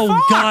America. the Oh,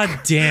 fuck? god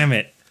damn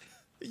it.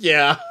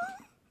 Yeah.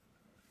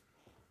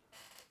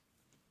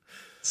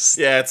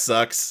 Yeah, it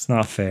sucks. It's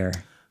not fair.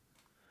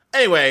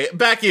 Anyway,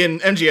 back in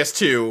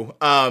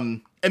MGS2,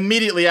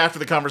 immediately after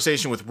the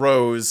conversation with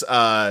Rose,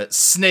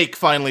 Snake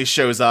finally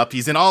shows up.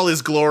 He's in all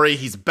his glory.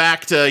 He's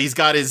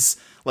got his,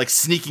 like,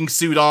 sneaking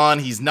suit on.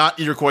 He's not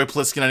Iroquois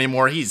Pliskin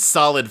anymore. He's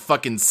solid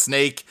fucking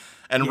Snake.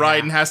 And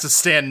Raiden has to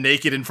stand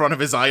naked in front of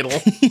his idol.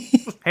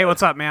 Hey,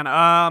 what's up, man?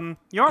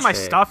 You know where my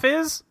stuff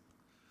is?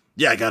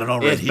 Yeah, I got it all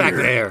right It's here. back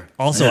there.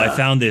 Also, I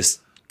found this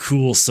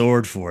cool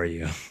sword for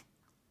you.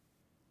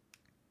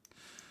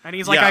 And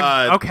he's like,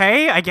 Yeah,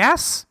 okay, I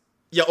guess.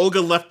 Yeah,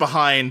 Olga left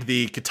behind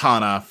the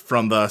katana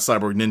from the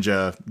Cyborg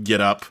Ninja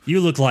get-up. You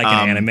look like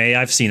an anime.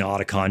 I've seen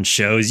Otacon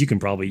shows. You can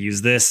probably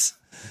use this.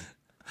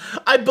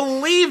 I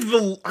believe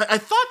I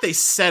thought they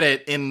said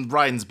it in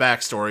Raiden's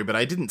backstory, but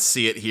I didn't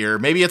see it here.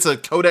 Maybe it's a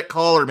codec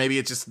call, or maybe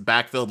it's just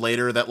backfilled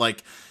later that,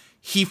 like,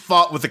 he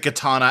fought with a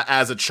katana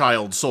as a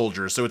child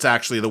soldier, so it's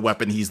actually the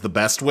weapon he's the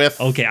best with.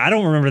 Okay, I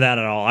don't remember that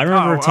at all. I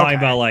remember Oh, talking okay.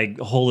 about, like,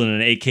 holding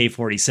an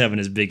AK-47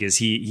 as big as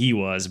he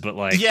was, but,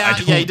 like, Yeah,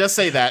 he does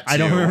say that, too. I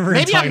don't remember him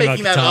Maybe I'm talking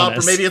making about that up, or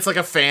katanas. maybe it's like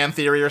a fan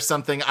theory or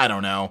something. I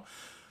don't know.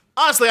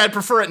 Honestly, I'd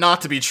prefer it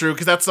not to be true,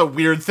 because that's a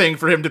weird thing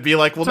for him to be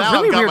like, well, It's a now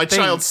really I've got weird my thing.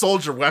 child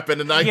soldier weapon,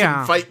 and I Yeah.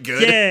 can fight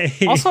good. Yay!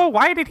 Also,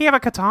 why did he have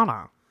a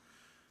katana?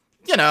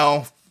 You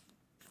know,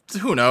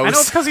 who knows? I know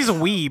it's because he's a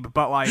weeb,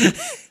 but like,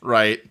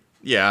 Right,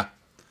 yeah.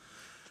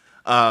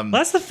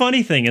 That's the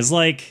funny thing is,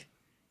 like,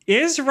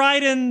 is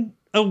Raiden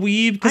a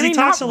weeb? Because I mean, he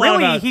talks a not lot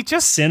really. about He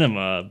just-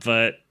 cinema,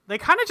 but they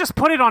kind of just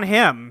put it on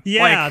him.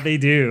 yeah, Like, they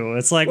do.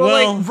 It's like, Well,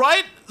 well,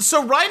 like,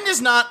 so Raiden is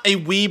not a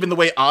weeb in the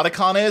way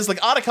Otacon is. Like,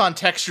 Otacon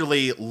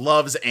texturally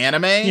loves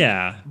anime.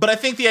 yeah. But I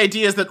think the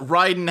idea is that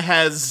Raiden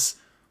has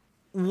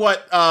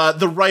what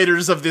the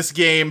writers of this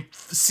game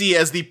see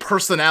as the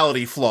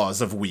personality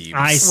flaws of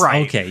weebs.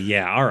 Right. Okay,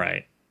 yeah, all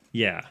right.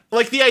 Yeah.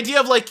 Like, the idea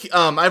of, like,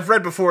 I've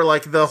read before,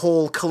 like, the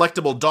whole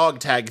collectible dog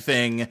tag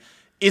thing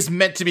is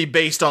meant to be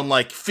based on,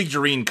 like,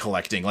 figurine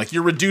collecting. Like,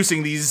 you're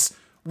reducing these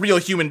real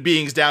human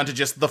beings down to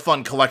just the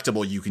fun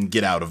collectible you can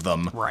get out of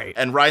them. Right.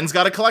 And Raiden's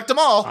got to collect them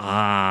all.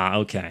 Ah,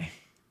 okay.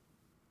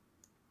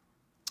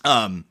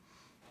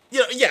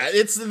 Yeah,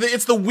 it's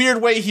the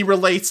weird way he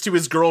relates to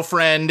his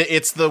girlfriend.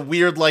 It's the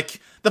weird, like,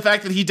 the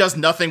fact that he does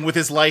nothing with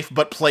his life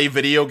but play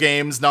video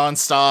games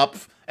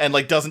nonstop and,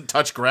 like, doesn't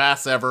touch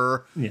grass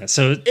ever. Yeah,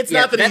 so... It's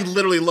not that he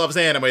literally loves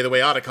anime the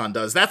way Otacon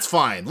does. That's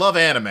fine. Love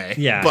anime.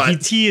 Yeah,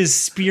 but he is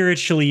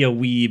spiritually a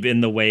weeb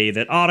in the way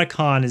that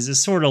Otacon is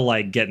just sort of,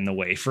 like, getting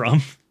away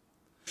from.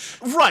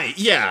 Right,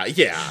 yeah.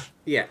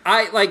 Yeah,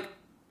 I, like...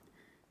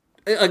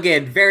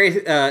 Again,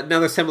 very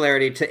another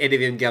similarity to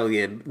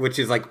Evangelion, which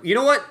is like, you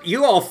know what?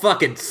 You all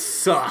fucking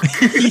suck.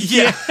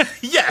 Yeah,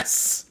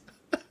 yes.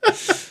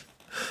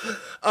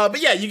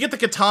 But yeah, you get the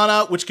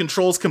katana, which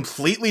controls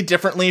completely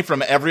differently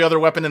from every other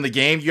weapon in the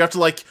game. You have to,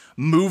 like,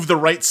 move the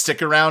right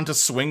stick around to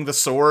swing the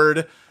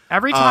sword.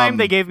 Every time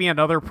they gave me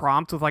another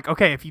prompt with, like,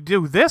 okay, if you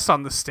do this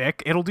on the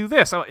stick, it'll do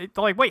this. So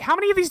like, wait, how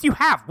many of these do you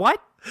have?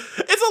 What?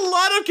 It's a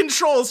lot of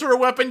controls for a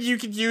weapon you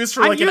could use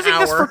for, like, an hour. I'm using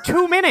this for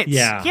 2 minutes.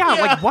 Yeah.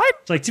 Like, what?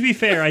 Like, to be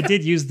fair, I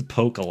did use the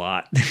poke a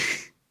lot.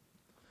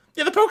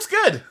 Yeah, the poke's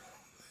good.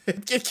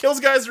 It kills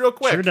guys real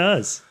quick. Sure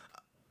does.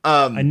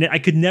 I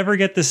could never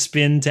get the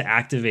spin to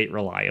activate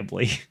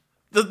reliably.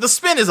 The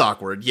spin is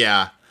awkward,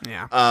 yeah.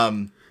 Yeah.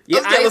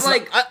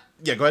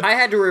 Yeah, go ahead. I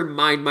had to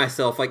remind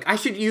myself, like, I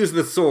should use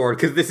the sword,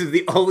 because this is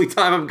the only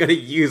time I'm gonna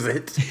use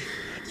it.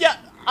 Yeah,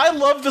 I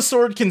love the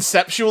sword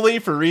conceptually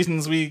for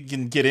reasons we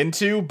can get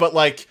into, but,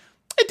 like,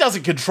 it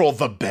doesn't control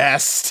the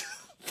best.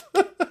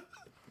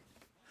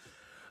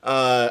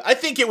 I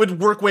think it would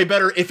work way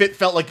better if it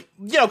felt like,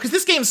 you know, because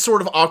this game's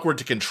sort of awkward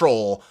to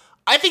control.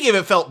 I think if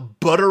it felt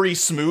buttery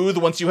smooth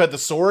once you had the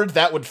sword,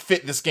 that would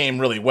fit this game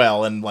really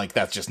well, and, like,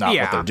 that's just not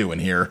what they're doing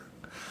here.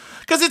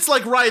 Because it's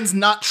like Raiden's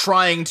not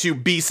trying to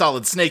be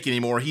Solid Snake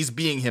anymore, he's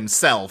being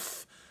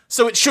himself.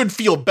 So it should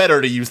feel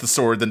better to use the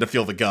sword than to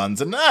feel the guns,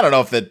 and I don't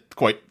know if that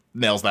quite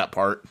nails that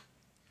part.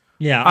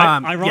 Yeah,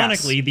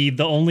 ironically, yes.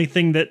 the only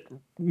thing that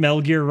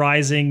Metal Gear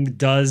Rising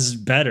does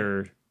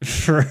better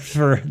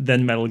for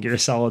than Metal Gear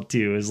Solid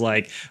 2 is,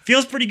 like,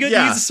 feels pretty good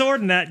to use a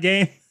sword in that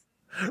game.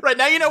 Right,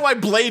 now you know why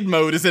Blade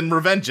Mode is in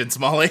Revengeance,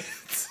 Molly.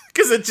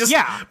 Because it just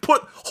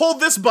hold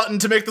this button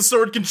to make the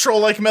sword control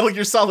like Metal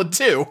Gear Solid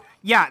 2.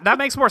 Yeah, that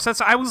makes more sense.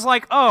 I was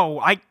like,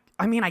 oh,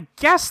 I mean, I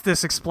guess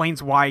this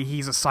explains why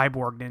he's a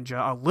cyborg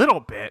ninja a little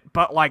bit,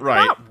 but, like,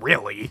 not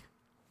really.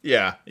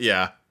 Yeah,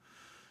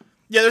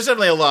 there's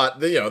definitely a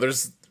lot. You know,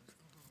 there's...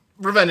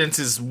 Revengeance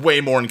is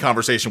way more in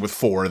conversation with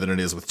 4 than it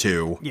is with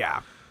 2.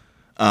 Yeah.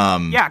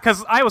 Yeah,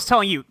 because I was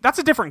telling you, that's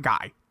a different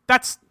guy.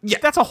 That's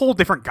a whole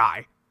different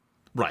guy.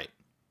 Right.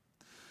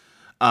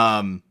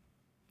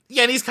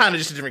 Yeah, and he's kind of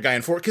just a different guy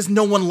in 4, because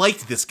no one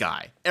liked this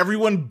guy.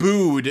 Everyone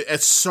booed,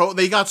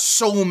 they got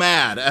so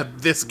mad at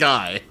this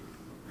guy.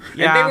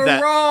 Yeah. And they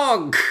were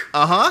wrong!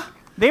 Uh-huh.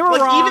 They were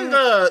wrong. Even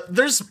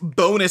there's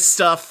bonus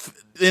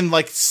stuff in,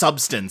 like,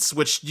 Substance,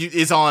 which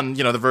is on,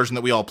 you know, the version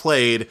that we all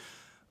played.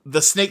 The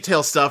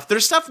Snaketail stuff,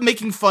 there's stuff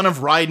making fun of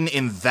Raiden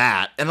in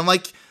that. And I'm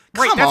like,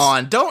 come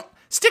on, don't...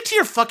 Stick to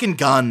your fucking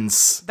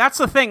guns. That's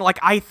the thing. Like,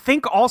 I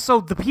think also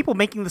the people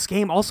making this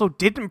game also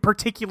didn't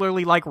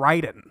particularly like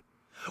Raiden.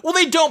 Well,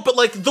 they don't, but,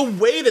 like, the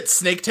way that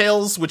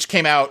Snaketails, which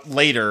came out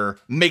later,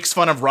 makes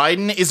fun of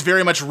Raiden is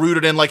very much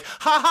rooted in, like,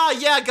 haha,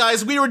 yeah,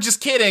 guys, we were just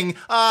kidding.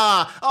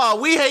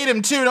 We hate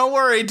him too, don't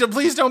worry.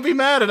 Please don't be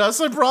mad at us.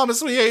 I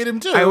promise we hate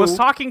him too. I was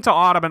talking to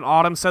Autumn, and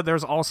Autumn said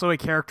there's also a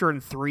character in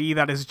 3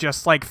 that is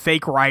just, like,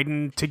 fake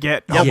Raiden to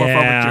get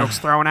homophobic jokes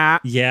thrown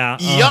at. Yeah,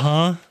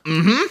 uh-huh.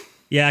 Mm-hmm.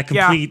 Yeah,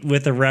 complete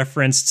with a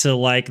reference to,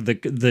 like,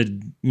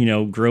 the you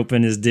know,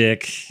 groping his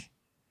dick.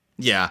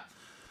 Yeah.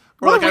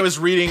 Or, like, I was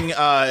reading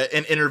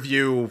an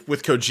interview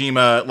with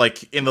Kojima,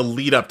 like, in the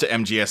lead up to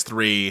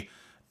MGS3,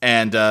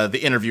 and the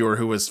interviewer,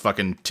 who was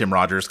fucking Tim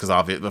Rogers, because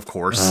of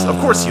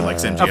course he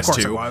likes MGS2. Of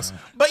course it was.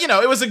 But, you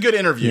know, it was a good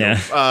interview,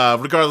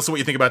 regardless of what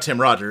you think about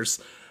Tim Rogers.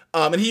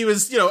 And he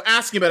was, you know,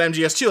 asking about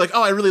MGS2, like,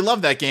 oh, I really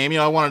love that game. You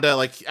know, I wanted to,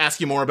 like, ask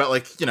you more about,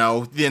 like, you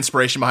know, the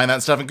inspiration behind that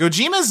and stuff. And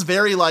Kojima's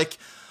very, like...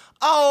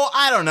 Oh,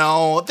 I don't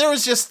know. There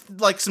was just,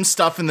 like, some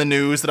stuff in the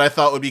news that I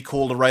thought would be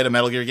cool to write a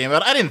Metal Gear game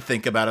about. I didn't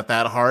think about it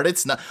that hard.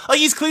 It's not... Like,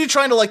 he's clearly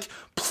trying to, like,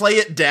 play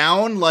it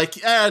down. Like,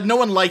 no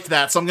one liked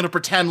that, so I'm gonna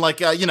pretend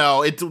like, you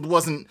know, it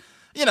wasn't...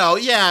 You know,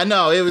 yeah,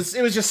 no, it was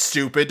just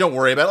stupid. Don't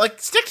worry about it.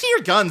 Like, stick to your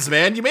guns,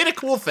 man. You made a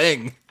cool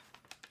thing.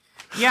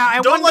 Yeah,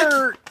 I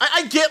wonder... Like,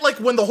 I get, like,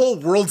 when the whole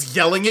world's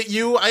yelling at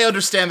you, I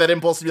understand that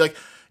impulse to be like,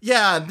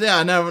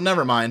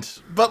 never mind.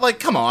 But, like,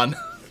 come on.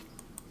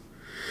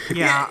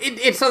 Yeah,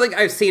 it's something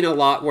I've seen a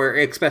lot where,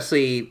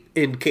 especially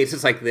in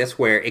cases like this,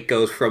 where it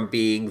goes from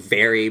being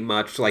very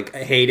much, like,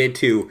 hated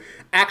to,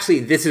 actually,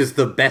 this is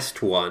the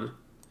best one.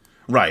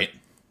 Right.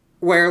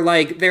 Where,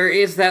 like, there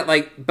is that,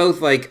 like,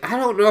 both, like, I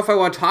don't know if I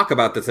want to talk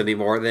about this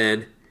anymore,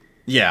 then.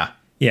 Yeah.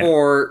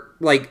 Or,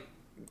 like,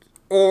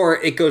 or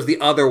it goes the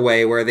other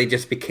way where they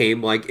just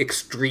became like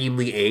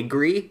extremely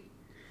angry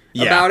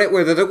about it,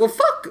 where they're like, well,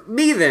 fuck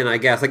me then, I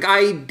guess. Like,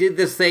 I did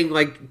this thing,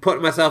 like,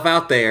 putting myself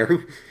out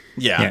there.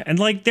 Yeah, and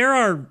like, there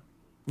are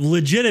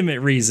legitimate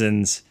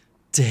reasons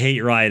to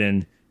hate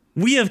Raiden.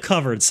 We have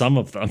covered some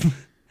of them.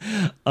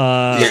 No,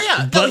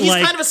 but he's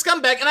like, kind of a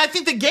scumbag, and I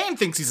think the game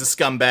thinks he's a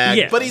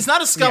scumbag, but he's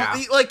not a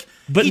scumbag. Yeah.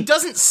 But he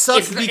doesn't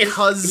suck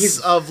because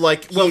of,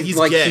 like, well, he's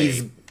like,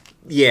 gay.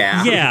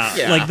 Yeah.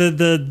 Like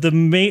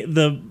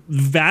the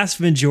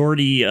vast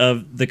majority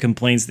of the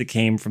complaints that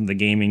came from the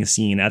gaming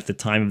scene at the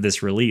time of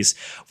this release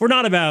were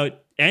not about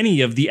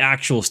any of the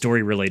actual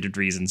story related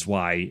reasons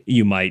why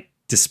you might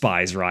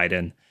despise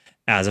Raiden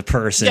as a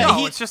person.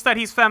 No, it's just that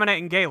he's feminine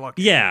and gay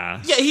looking.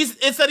 Yeah. Yeah,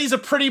 it's that he's a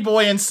pretty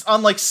boy, and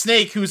unlike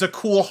Snake, who's a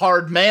cool,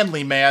 hard,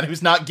 manly man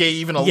who's not gay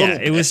even a little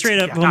bit. Yeah, it was straight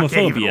up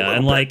homophobia,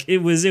 and like it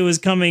was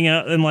coming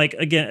out, and like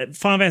again,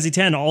 Final Fantasy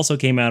X also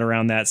came out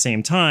around that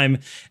same time,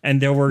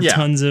 and there were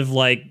tons of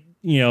like,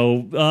 you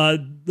know,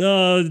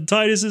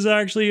 Titus is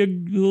actually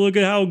look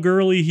at how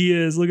girly he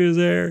is, look at his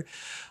hair.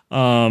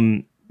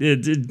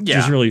 It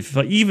just really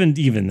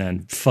even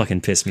then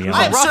fucking pissed me off.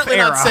 I'm certainly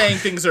not saying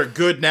things are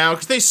good now,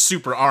 because they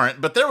super aren't,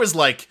 but there was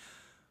like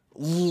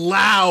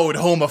loud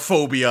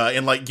homophobia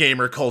in like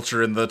gamer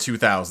culture in the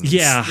 2000s.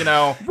 Yeah. You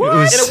know? In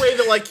a way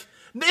that like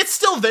it's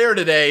still there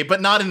today,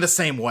 but not in the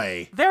same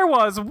way. There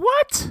was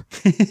what?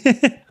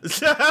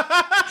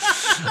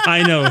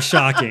 I know,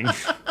 shocking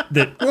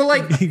that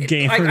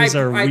gamers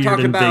are weird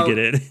and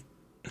bigoted.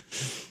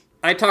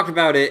 I talked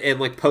about it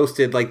and like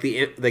posted like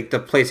the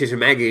PlayStation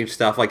Magazine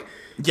stuff, like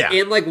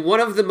in like one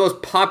of the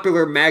most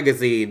popular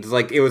magazines,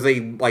 like it was a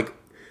like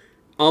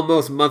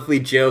almost monthly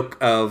joke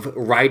of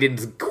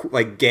Raiden's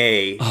like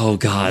gay. Oh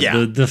god,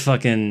 the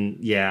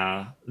fucking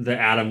the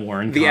Adam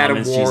Warren the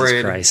comments, Adam Warren,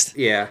 Jesus Christ.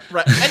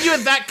 Right, and you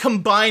had that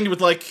combined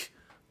with like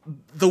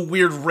the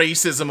weird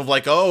racism of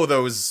like, oh,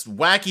 those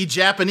wacky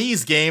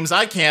Japanese games,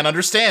 I can't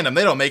understand them.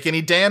 They don't make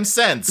any damn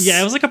sense.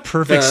 Yeah, it was like a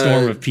perfect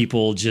storm of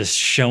people just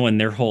showing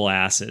their whole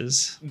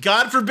asses.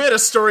 God forbid a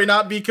story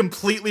not be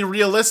completely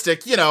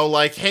realistic, you know,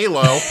 like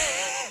Halo.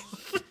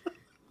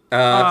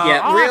 I'll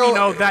have you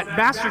know that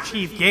Master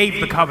Chief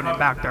gave the Covenant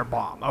back their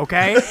bomb,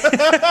 okay?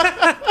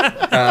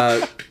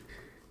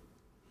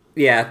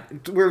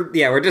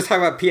 We're just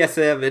talking about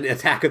PSM and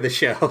Attack of the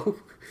Show.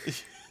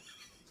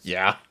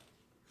 Yeah.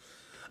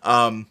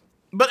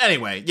 But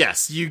anyway,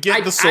 yes, you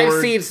get the sword.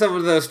 I've seen some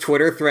of those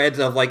Twitter threads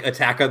of like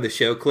Attack on the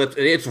Show clips,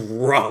 and it's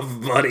rough,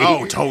 buddy.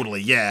 Oh,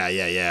 totally.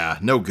 Yeah.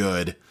 No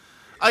good.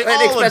 All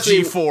of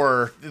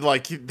G4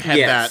 like had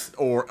that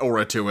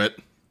aura to it.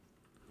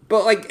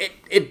 But like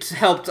it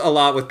helped a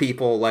lot with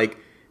people. Like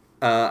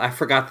I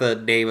forgot the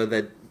name of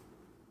the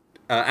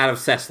Adam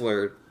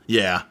Sessler.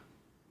 Yeah.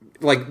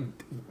 Like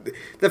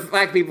the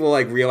fact people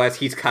like realize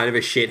he's kind of a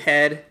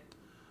shithead.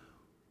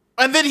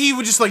 And then he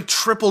would just, like,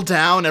 triple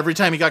down every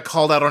time he got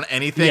called out on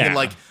anything. Yeah. And,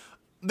 like,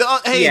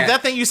 that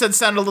thing you said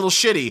sounded a little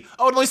shitty.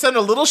 Oh, it only sounded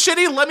a little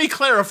shitty? Let me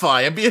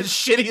clarify and be as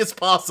shitty as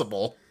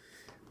possible.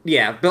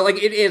 Yeah, but,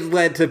 like, it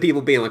led to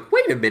people being like,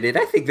 wait a minute,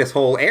 I think this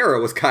whole era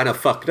was kind of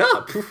fucked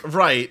up.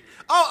 Right.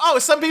 Oh,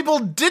 some people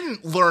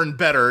didn't learn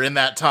better in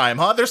that time,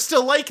 huh? They're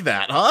still like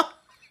that, huh?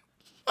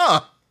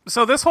 Huh.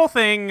 So this whole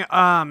thing,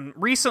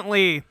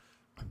 recently...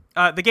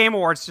 the Game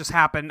Awards just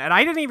happened, and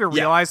I didn't even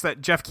realize that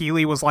Geoff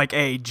Keighley was like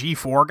a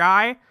G4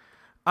 guy.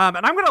 And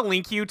I'm going to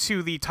link you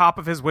to the top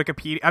of his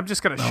Wikipedia. I'm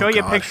just going to show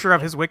you a picture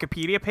of his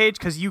Wikipedia page,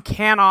 because you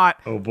cannot...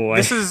 Oh, boy.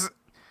 This is...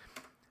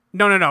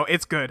 No,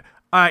 it's good.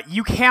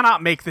 You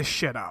cannot make this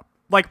shit up.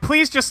 Like,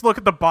 please just look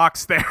at the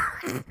box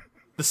there.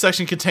 The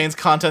section contains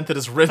content that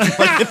is written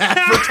like an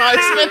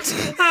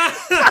advertisement.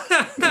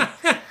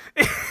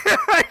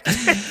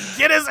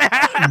 Get his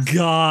ass!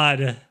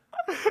 God.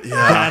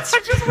 Yeah. That's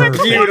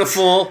perfect.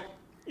 Beautiful.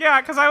 Yeah,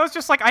 because I was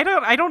just like, I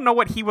don't know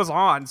what he was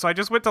on, so I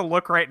just went to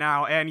look right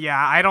now, and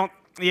I don't,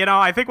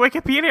 I think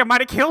Wikipedia might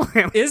have killed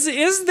him.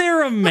 Is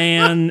there a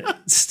man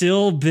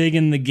still big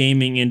in the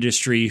gaming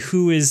industry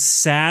who is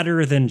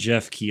sadder than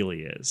Geoff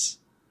Keighley is?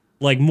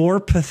 Like, more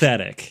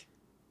pathetic?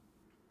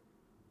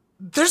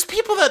 There's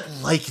people that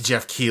like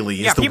Geoff Keighley.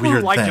 Yeah, the people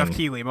weird who like thing. Geoff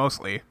Keighley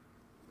mostly.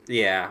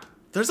 Yeah.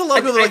 There's a lot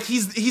of people like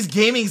he's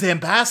gaming's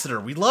ambassador.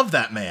 We love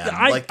that man.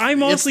 I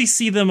mostly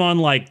see them on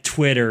like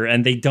Twitter,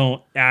 and they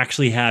don't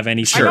actually have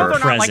any sort of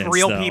presence. I know they're not like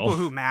real though. people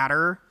who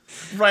matter.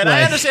 Right,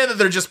 I understand that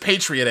they're just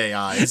Patriot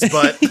AIs,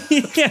 but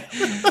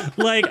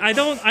like I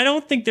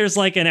don't think there's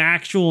like an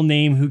actual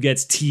name who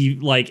gets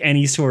like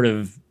any sort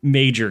of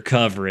major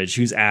coverage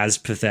who's as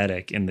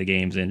pathetic in the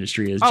games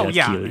industry as Geoff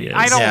Keighley is.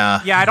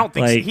 I don't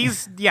think like,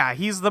 so.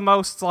 He's the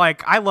most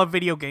like, I love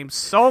video games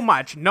so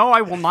much. No,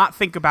 I will not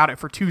think about it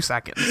for 2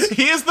 seconds.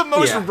 He is the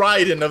most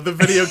Raiden of the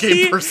video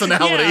game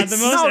personalities. Yeah, the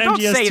most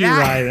MGS2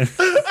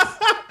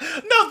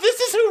 Raiden. No, this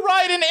is who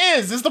Raiden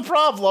is the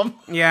problem.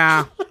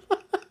 Yeah.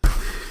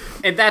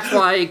 And that's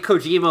why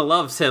Kojima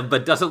loves him,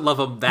 but doesn't love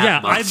him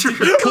that much.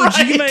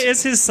 Kojima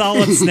is his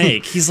Solid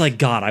Snake. He's like,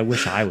 God, I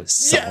wish I was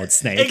Solid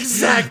Snake.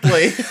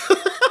 Exactly.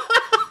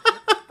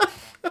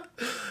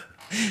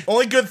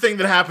 Only good thing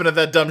that happened at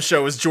that dumb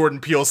show was Jordan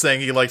Peele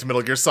saying he liked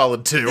Metal Gear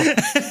Solid 2.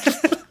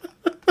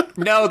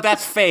 No,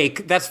 that's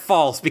fake. That's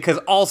false, because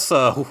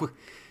also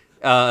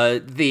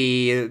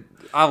the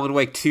Alan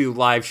Wake 2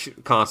 live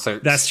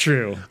concert. That's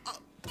true.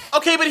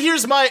 Okay, but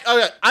here's my...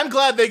 I'm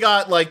glad they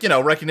got, like,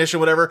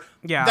 recognition, whatever.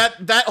 Yeah.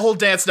 That whole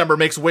dance number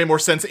makes way more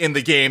sense in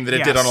the game than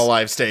it did on a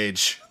live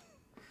stage.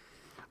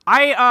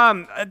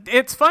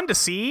 It's fun to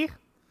see.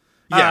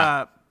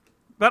 Yeah.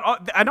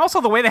 And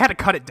also the way they had to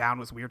cut it down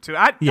was weird, too.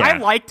 I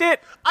liked it.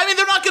 I mean,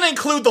 they're not going to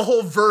include the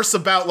whole verse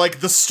about, like,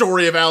 the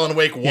story of Alan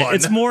Wake 1. Yeah,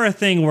 it's more a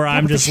thing where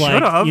I'm just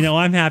like,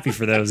 I'm happy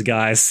for those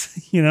guys,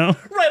 Right,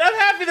 I'm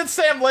happy that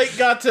Sam Lake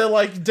got to,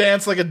 like,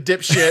 dance like a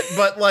dipshit,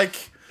 but, like...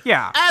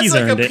 Yeah. As,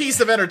 like, a piece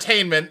of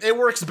entertainment, it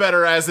works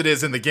better as it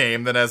is in the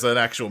game than as an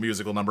actual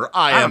musical number.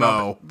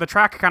 IMO. The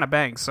track kind of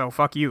bangs, so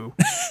fuck you.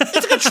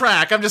 It's a good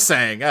track, I'm just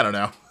saying. I don't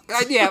know.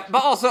 Yeah,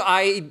 but also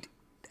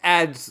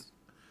as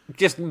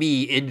just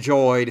me,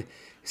 enjoyed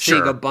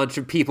seeing a bunch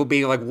of people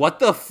being like, what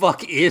the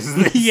fuck is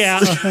this?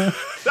 Yeah.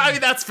 I mean,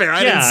 that's fair.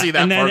 I didn't see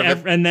that part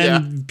of it. And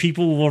then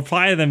people will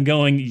reply to them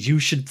going, you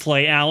should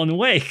play Alan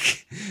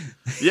Wake.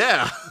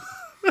 Yeah.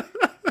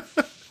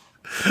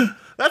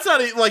 That's not,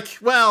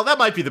 that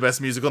might be the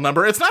best musical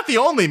number. It's not the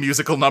only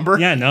musical number.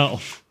 Yeah,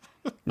 no.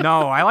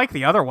 No, I like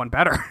the other one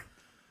better.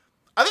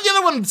 I think the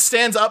other one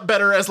stands up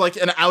better as, like,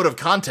 an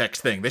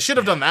out-of-context thing. They should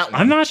have done that one.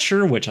 I'm not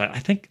sure which I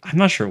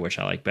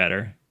like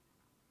better.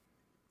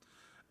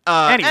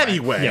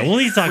 Anyway. Yeah, we'll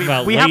need to talk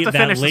about we have to that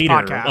finish this later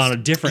podcast. on a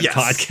different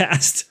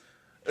podcast.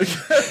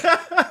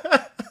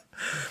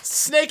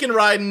 Snake and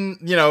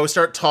Raiden,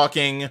 start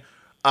talking.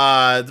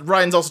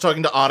 Raiden's also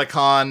talking to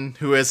Otacon,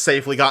 who has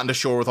safely gotten to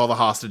shore with all the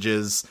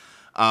hostages.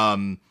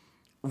 Raiden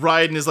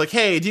is like,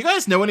 hey, do you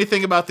guys know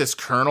anything about this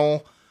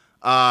colonel?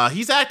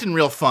 He's acting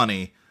real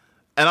funny.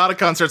 And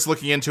Otacon starts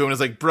looking into him and is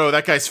like, bro,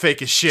 that guy's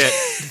fake as shit.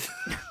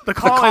 The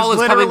call is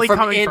literally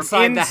coming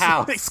from inside the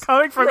house. It's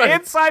coming from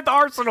inside the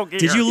Arsenal gear.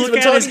 Did you look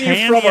at his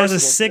hand? He has a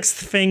sixth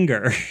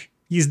finger.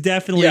 He's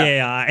definitely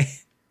AI.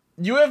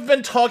 You have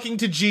been talking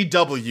to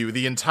GW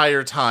the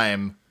entire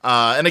time.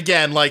 And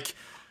again, like,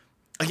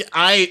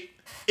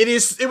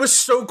 it was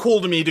so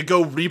cool to me to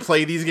go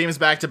replay these games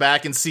back to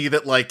back and see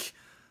that, like,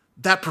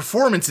 that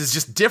performance is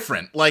just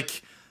different.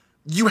 Like,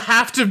 you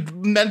have to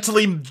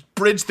mentally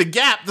bridge the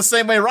gap the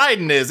same way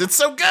Raiden is. It's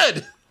so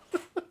good.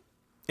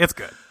 It's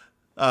good.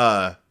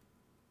 Yeah,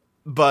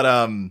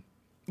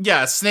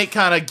 Snake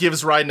kind of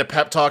gives Raiden a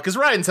pep talk, because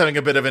Raiden's having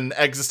a bit of an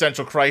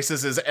existential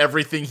crisis, as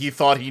everything he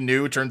thought he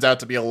knew turns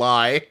out to be a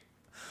lie.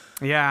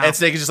 Yeah. And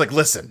Snake is just like,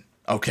 listen,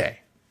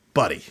 okay,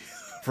 buddy,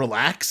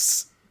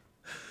 relax.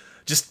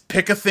 Just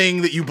pick a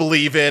thing that you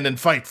believe in and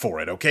fight for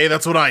it, okay?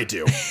 That's what I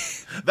do.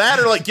 That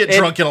or, like, get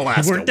drunk in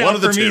Alaska. Worked One out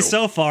of the for two. me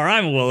so far.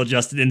 I'm a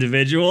well-adjusted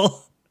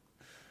individual.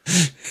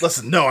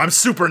 Listen, no, I'm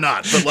super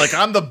not, but, like,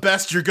 I'm the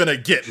best you're gonna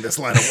get in this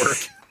line of work.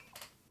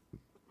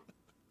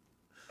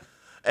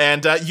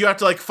 And you have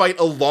to, like, fight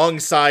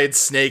alongside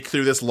Snake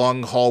through this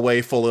long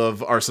hallway full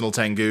of Arsenal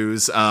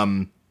Tengus.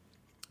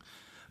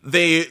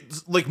 They,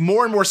 like,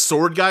 more and more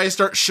sword guys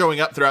start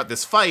showing up throughout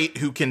this fight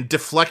who can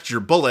deflect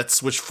your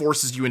bullets, which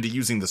forces you into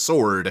using the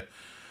sword,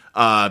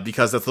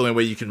 because that's the only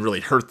way you can really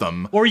hurt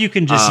them. Or you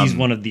can just use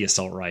one of the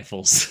assault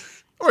rifles.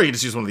 Or you can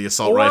just use one of the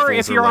assault rifles. Or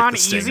if you're like, on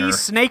easy,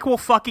 Snake will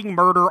fucking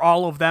murder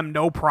all of them,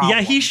 no problem.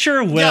 Yeah, he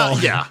sure will.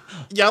 Yeah,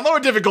 on lower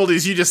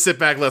difficulties, you just sit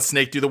back and let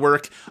Snake do the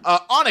work.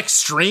 On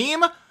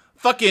extreme,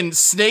 fucking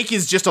Snake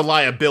is just a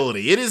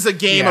liability. It is a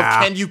game of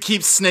can you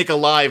keep Snake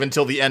alive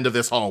until the end of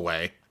this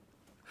hallway.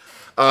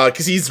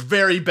 Because he's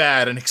very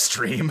bad in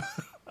extreme.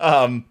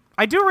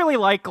 I do really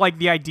like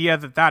the idea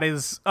that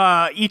is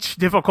each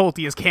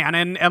difficulty is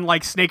canon, and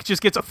like Snake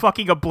just gets a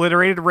fucking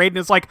obliterated. Raiden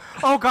is like,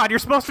 oh god, you're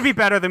supposed to be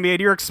better than me, and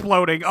you're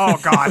exploding. Oh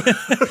god.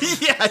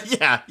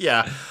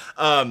 Yeah.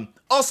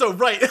 Also,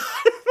 right,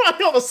 I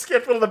almost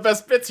skipped one of the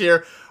best bits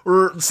here,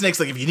 where Snake's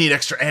like, if you need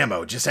extra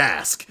ammo, just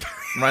ask.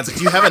 And Ryan's like,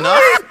 do you have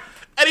enough?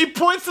 And he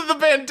points to the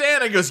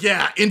bandana and goes,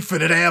 yeah,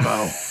 infinite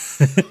ammo.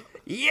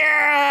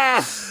 Yeah!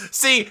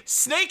 See,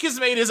 Snake has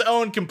made his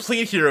own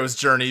complete hero's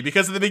journey,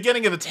 because at the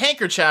beginning of the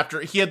Tanker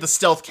chapter, he had the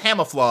stealth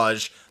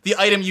camouflage, the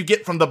item you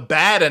get from the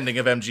bad ending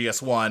of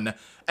MGS1,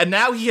 and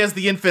now he has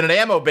the infinite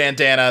ammo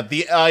bandana,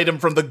 the item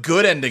from the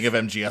good ending of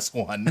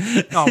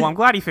MGS1. Oh, well, I'm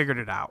glad he figured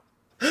it out.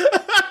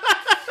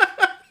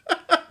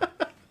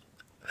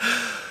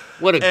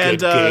 What a good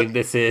game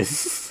this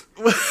is.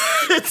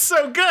 It's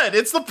so good.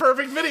 It's the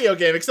perfect video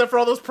game, except for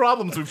all those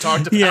problems we've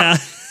talked about. Yeah.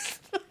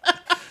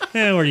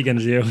 Yeah, what are you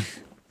gonna do?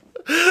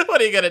 What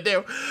are you gonna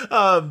do?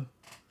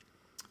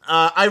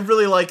 I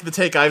really like the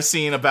take I've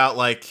seen about,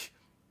 like,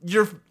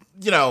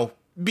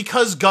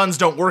 because guns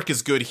don't work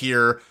as good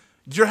here,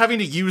 you're having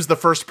to use the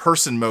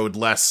first-person mode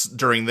less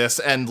during this,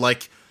 and,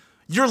 like,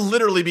 you're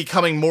literally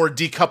becoming more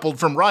decoupled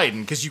from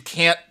Raiden, because you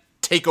can't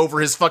take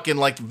over his fucking,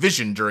 like,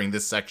 vision during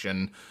this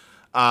section,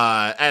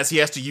 as he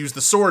has to use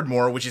the sword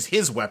more, which is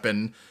his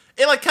weapon.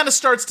 It, like, kind of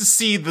starts to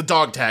see the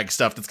dog tag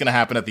stuff that's gonna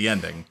happen at the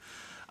ending.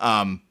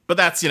 But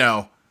that's,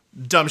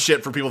 dumb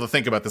shit for people to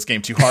think about this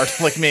game too hard,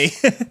 like me.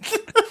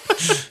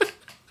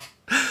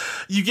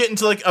 You get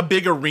into like a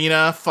big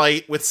arena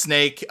fight with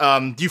Snake.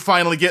 You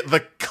finally get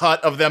the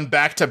cut of them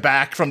back to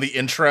back from the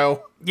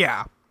intro.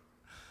 Yeah.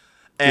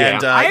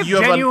 And I you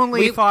have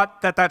genuinely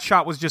thought that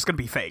shot was just going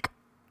to be fake.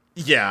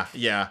 Yeah.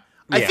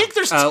 I think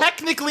there's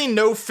technically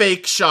no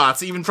fake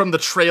shots, even from the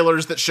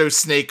trailers that show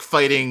Snake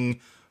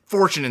fighting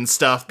Fortune and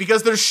stuff,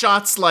 because there's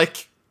shots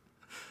like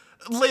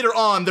later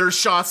on. There's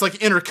shots like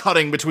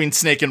intercutting between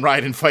Snake and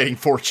Raiden fighting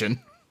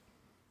Fortune.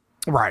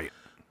 Right.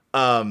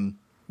 What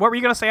were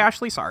you going to say,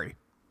 Ashley? Sorry.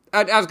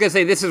 I was going to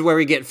say, this is where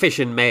we get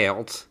fission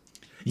mailed.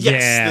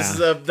 Yes, this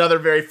is another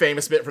very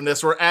famous bit from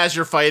this, where as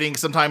you're fighting,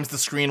 sometimes the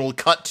screen will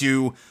cut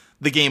to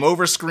the game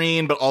over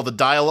screen, but all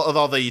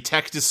the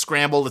text is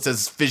scrambled. It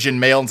says fission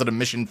mailed instead of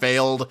mission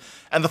failed,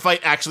 and the fight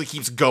actually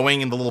keeps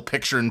going in the little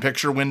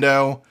picture-in-picture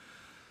window.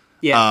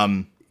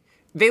 Yeah.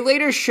 They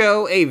later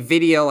show a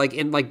video,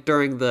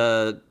 during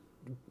the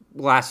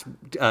last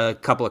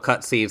couple of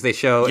cutscenes, they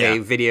show a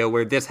video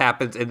where this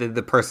happens and then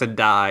the person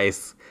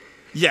dies.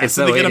 Yes,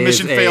 and they get a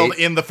mission failed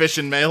in the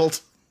fission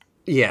mailed.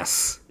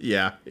 Yes.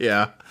 Yeah.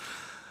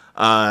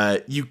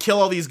 You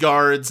kill all these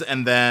guards,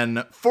 and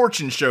then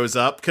Fortune shows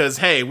up, because,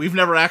 hey, we've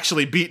never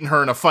actually beaten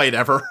her in a fight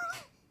ever.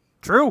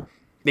 True.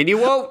 Then you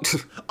won't.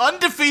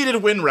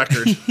 Undefeated win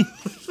record.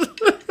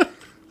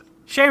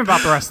 Shame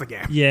about the rest of the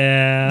game.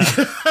 Yeah.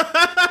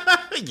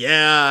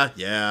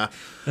 Yeah.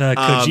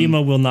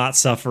 Kojima will not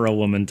suffer a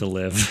woman to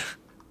live.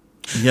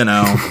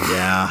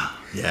 Yeah.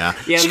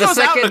 She goes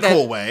out in a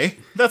cool way.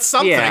 That's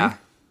something. Yeah.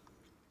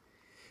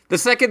 The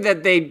second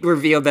that they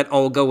revealed that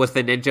Olga was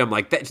the ninja, I'm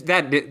like, that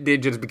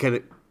ninja's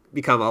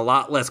become a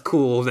lot less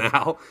cool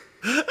now.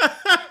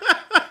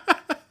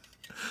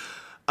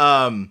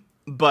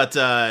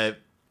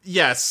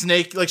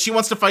 Snake, like, she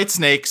wants to fight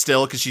Snake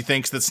still because she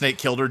thinks that Snake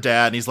killed her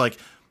dad, and he's like,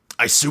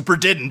 I super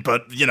didn't,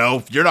 but,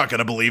 you're not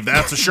gonna believe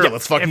that, so sure,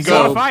 let's fucking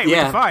go.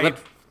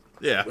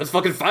 Let's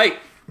fucking fight.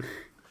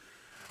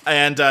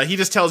 And he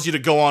just tells you to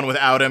go on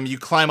without him. You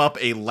climb up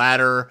a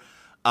ladder.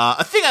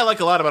 A thing I like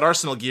a lot about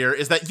Arsenal gear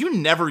is that you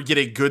never get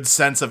a good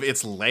sense of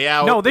its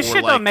layout. No, this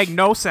shit doesn't make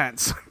no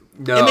sense.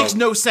 No. It makes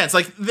no sense.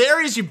 Like, the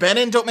areas you've been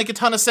in don't make a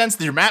ton of sense.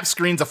 Your map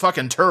screen's a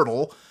fucking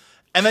turtle.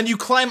 And then you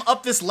climb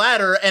up this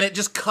ladder, and it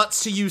just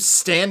cuts to you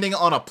standing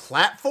on a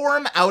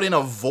platform out in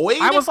a void.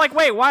 I was like,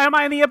 wait, why am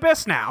I in the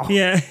abyss now?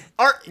 Yeah.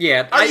 Are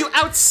you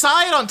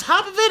outside on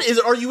top of it?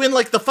 Are you in,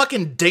 like, the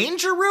fucking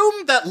danger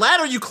room? That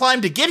ladder you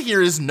climbed to get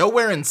here is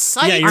nowhere in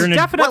sight. Yeah, you're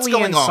definitely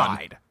what's going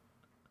inside. on?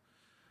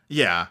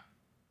 Yeah.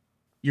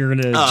 You're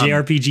in a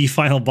JRPG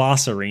final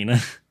boss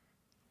arena.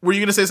 Were you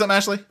going to say something,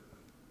 Ashley?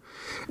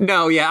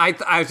 No, yeah,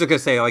 I was just going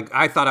to say, like,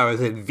 I thought I was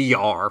in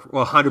VR.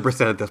 Well,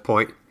 100% at this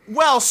point.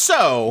 Well,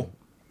 so,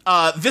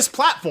 this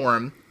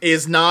platform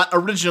is not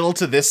original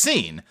to this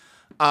scene.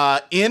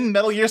 In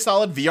Metal Gear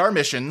Solid VR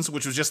Missions,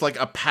 which was just like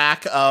a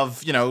pack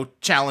of,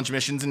 challenge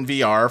missions in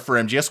VR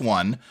for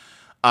MGS1,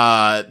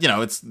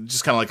 it's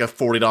just kind of like a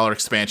 $40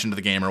 expansion to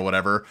the game or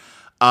whatever.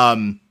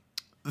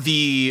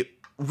 The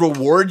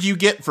reward you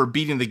get for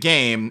beating the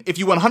game, if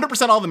you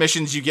 100% all the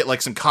missions, you get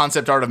like some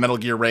concept art of Metal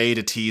Gear Ray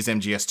to tease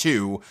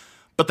MGS2.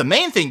 But the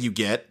main thing you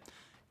get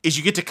is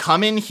you get to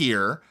come in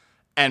here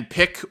and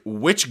pick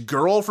which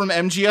girl from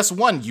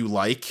MGS1 you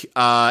like,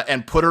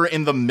 and put her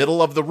in the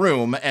middle of the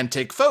room and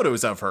take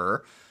photos of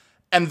her.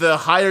 And the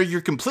higher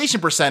your completion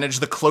percentage,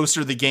 the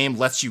closer the game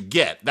lets you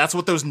get. That's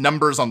what those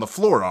numbers on the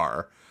floor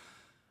are.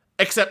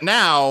 Except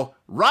now,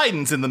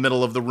 Raiden's in the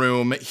middle of the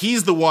room.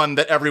 He's the one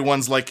that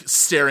everyone's, like,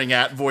 staring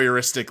at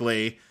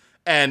voyeuristically,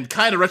 and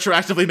kind of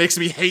retroactively makes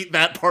me hate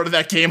that part of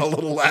that game a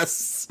little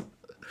less.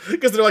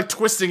 Because they're, like,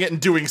 twisting it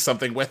and doing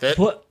something with it.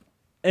 What?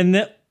 And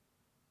then...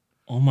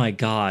 Oh my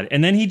god.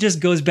 And then he just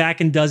goes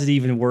back and does it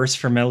even worse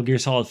for Metal Gear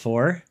Solid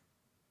 4?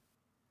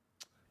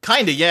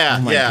 Kinda, yeah.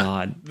 Oh my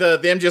god. The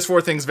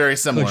MGS4 thing's very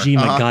similar.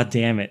 Kojima, god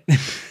damn it.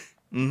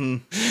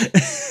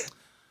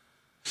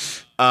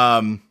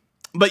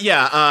 But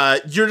yeah,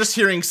 you're just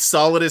hearing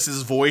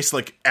Solidus' voice,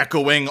 like,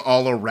 echoing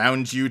all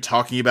around you,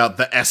 talking about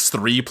the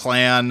S3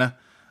 plan.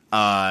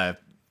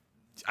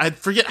 I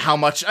forget how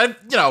much,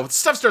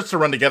 stuff starts to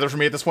run together for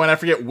me at this point. I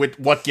forget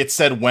what gets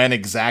said when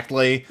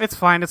exactly. It's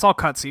fine. It's all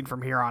cutscene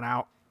from here on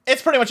out.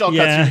 It's pretty much all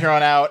cutscene from here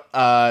on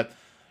out.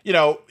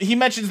 He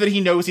mentions that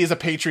he knows he has a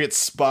Patriot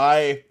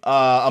spy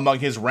among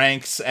his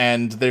ranks,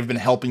 and they've been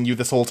helping you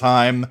this whole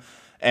time.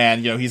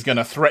 And, he's going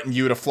to threaten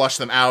you to flush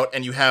them out,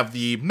 and you have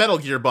the Metal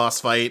Gear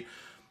boss fight.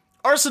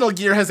 Arsenal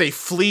Gear has a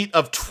fleet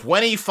of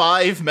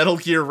 25 Metal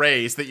Gear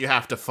Rays that you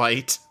have to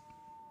fight.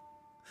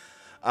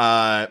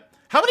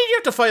 How many do you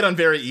have to fight on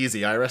very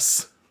easy,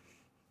 Iris?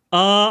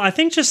 I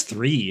think just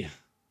 3.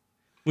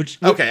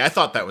 Okay, I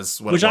thought that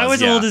was what it was. Which I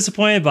was a little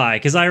disappointed by,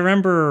 because I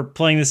remember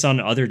playing this on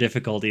other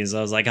difficulties.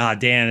 I was like,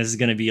 damn, this is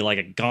going to be like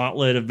a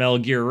gauntlet of Metal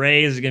Gear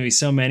Rays. There's going to be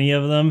so many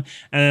of them.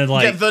 And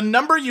then, the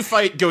number you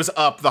fight goes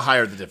up the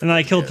higher the difficulty. And then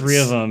I killed 3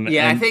 of them,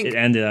 yeah, and I think it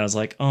ended. I was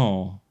like,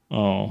 oh.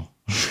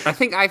 I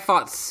think I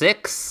fought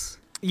 6.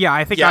 Yeah,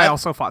 I think I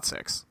also fought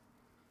 6.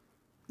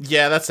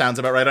 Yeah, that sounds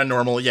about right. On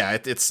normal, yeah,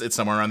 it's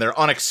somewhere around there.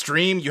 On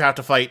extreme, you have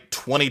to fight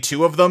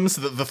 22 of them,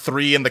 so that the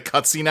 3 in the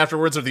cutscene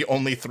afterwards are the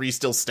only 3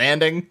 still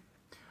standing.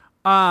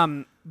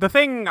 The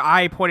thing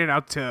I pointed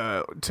out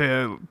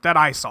to that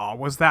I saw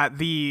was that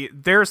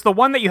there's the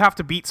one that you have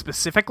to beat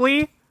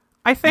specifically,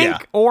 I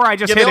think, or I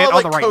just hit it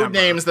on the right code number.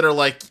 Names that are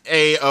like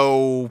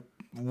A-O,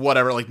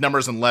 whatever, like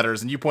numbers and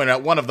letters, and you pointed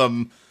out one of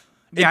them.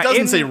 It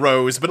doesn't say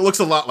Rose, but it looks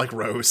a lot like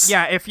Rose.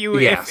 Yeah, if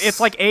it's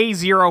like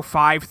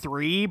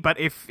A053, but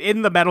if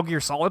in the Metal Gear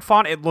Solid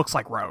font, it looks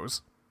like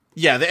Rose.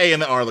 Yeah, the A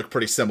and the R look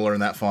pretty similar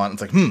in that font.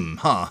 It's like,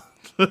 huh.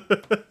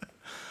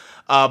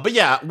 But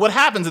yeah, what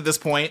happens at this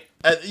point,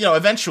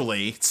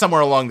 eventually,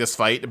 somewhere along this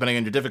fight, depending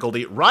on your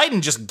difficulty,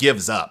 Raiden just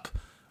gives up.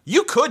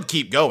 You could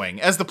keep going.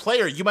 As the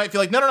player, you might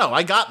feel like, no,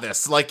 I got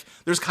this. Like,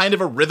 there's kind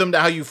of a rhythm to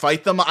how you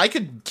fight them. I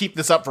could keep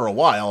this up for a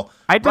while.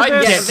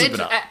 Raiden can't keep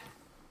it up.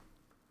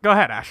 Go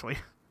ahead, Ashley.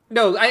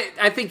 No,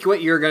 I think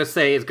what you're going to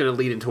say is going to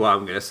lead into what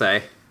I'm going to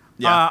say.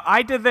 Yeah.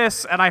 I did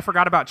this, and I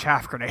forgot about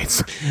chaff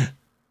grenades.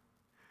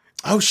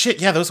 Oh,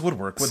 shit, yeah, those would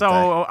work, wouldn't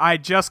So I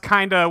just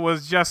kind of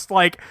was just,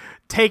 like,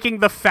 taking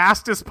the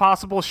fastest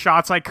possible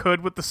shots I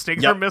could with the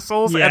Stinger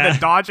missiles, and then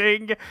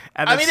dodging,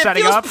 and then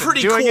setting up and doing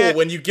it. It feels pretty cool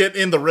when you get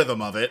in the rhythm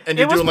of it, and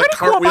you're doing, like,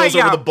 cartwheels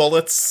over the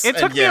bullets. It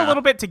took me a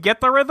little bit to get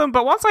the rhythm,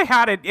 but once I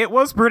had it, it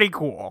was pretty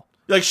cool.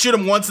 Like, shoot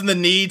them once in the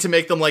knee to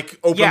make them, like,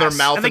 open their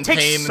mouth in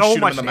pain and shoot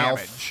them in the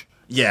mouth.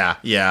 Yeah.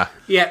 Yeah,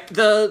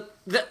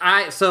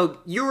 so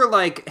you were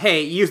like,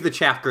 hey, use the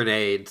chaff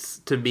grenades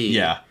to me.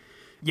 Yeah.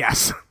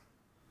 Yes.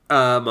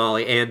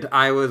 Molly, and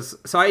I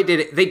did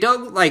it. They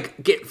don't,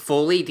 like, get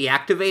fully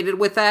deactivated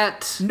with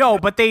that. No,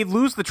 but they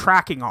lose the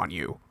tracking on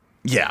you.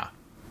 Yeah.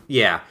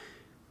 Yeah.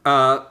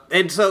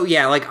 And so,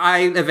 yeah, like,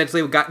 I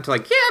eventually got into,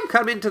 like, I'm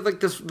coming into,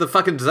 like, the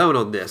fucking zone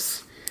on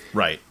this.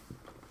 Right.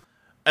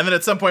 And then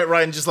at some point,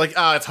 Raiden's just like,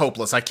 it's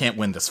hopeless. I can't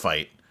win this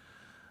fight.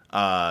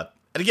 And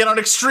again, on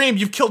extreme,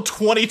 you've killed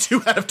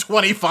 22 out of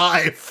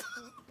 25.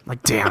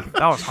 Like, damn,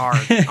 that was hard.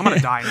 I'm gonna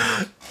die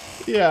now.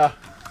 Yeah.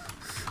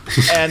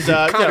 And,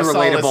 kind of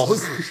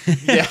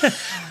relatable. Yeah.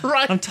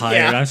 Right. I'm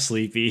tired. I'm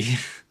sleepy.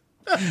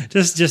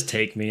 just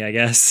take me, I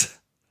guess.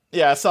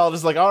 Yeah, Solidus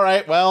is like, all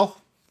right,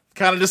 well,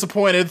 kind of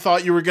disappointed.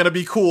 Thought you were going to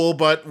be cool,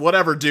 but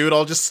whatever, dude.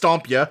 I'll just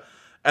stomp you.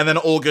 And then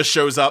Olga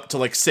shows up to,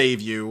 like, save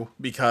you,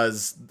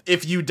 because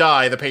if you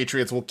die, the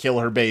Patriots will kill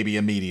her baby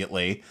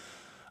immediately.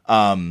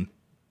 And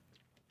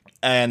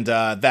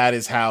that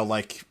is how,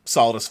 like,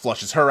 Solidus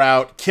flushes her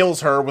out,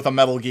 kills her with a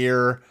Metal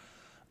Gear,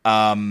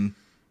 and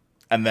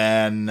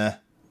then...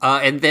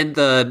 and then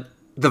the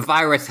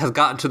virus has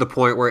gotten to the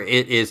point where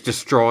it is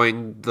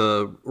destroying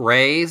the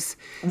rays.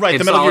 Right,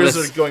 the Metal Gears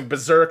are going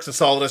berserk, so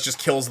Solidus just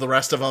kills the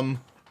rest of them.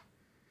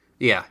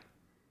 Yeah.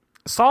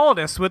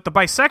 Solidus with the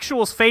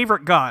bisexual's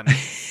favorite gun. The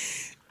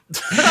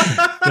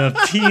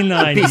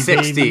P90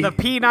 P60. baby. The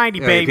P90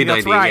 baby, P90,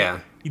 that's right. Yeah.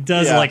 He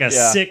does like a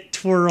sick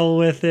twirl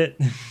with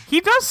it. He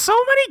does so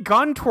many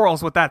gun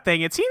twirls with that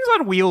thing. It seems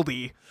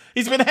unwieldy.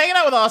 He's been hanging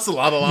out with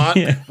Ocelot a lot.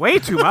 Yeah. Way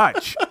too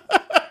much.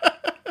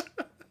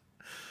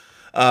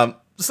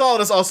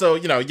 Solidus also,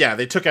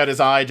 they took out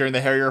his eye during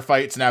the Harrier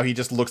fight, so now he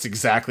just looks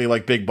exactly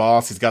like Big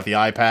Boss. He's got the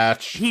eye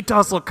patch. He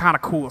does look kind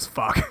of cool as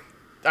fuck.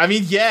 I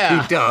mean,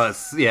 yeah. He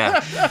does, yeah.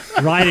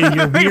 Raiden,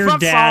 your weird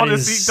dad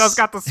Solidus, he does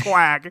got the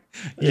swag.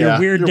 Your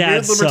weird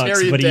dad sucks,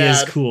 libertarian but he dad.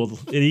 is cool.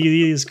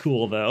 He is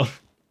cool, though.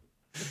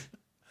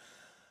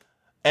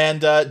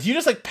 And do you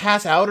just, like,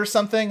 pass out or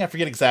something? I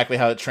forget exactly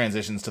how it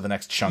transitions to the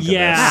next chunk of this.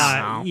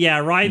 Yeah,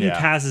 Raiden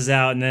passes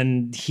out, and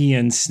then he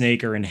and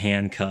Snake are in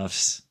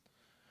handcuffs.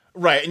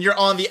 Right, and you're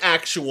on the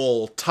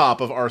actual top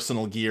of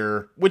Arsenal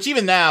Gear, which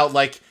even now,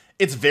 like,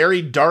 it's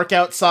very dark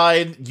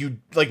outside. You,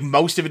 like,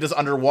 most of it is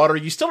underwater.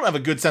 You still don't have a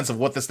good sense of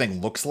what this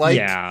thing looks like.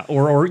 Yeah,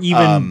 or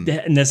even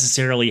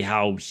necessarily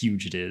how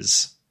huge it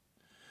is.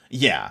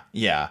 Yeah.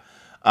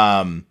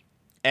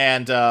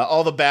 And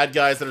all the bad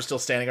guys that are still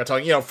standing are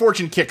talking.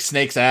 Fortune kicked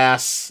Snake's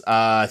ass.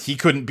 He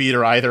couldn't beat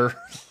her either.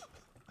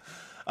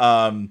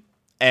 And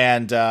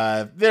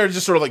they're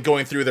just sort of, like,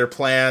 going through their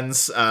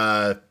plans.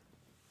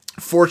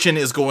 Fortune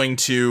is going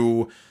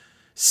to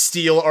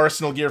steal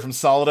Arsenal Gear from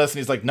Solidus, and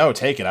he's like, no,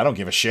 take it. I don't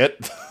give a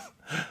shit.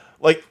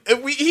 Like,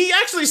 he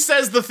actually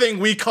says the thing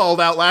we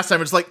called out last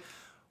time. It's like,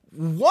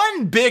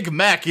 one big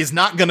mech is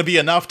not going to be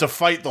enough to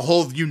fight the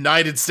whole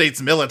United States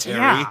military.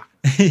 Yeah.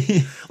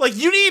 Like,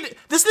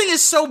 this thing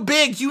is so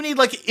big, you need,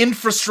 like,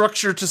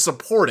 infrastructure to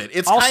support it.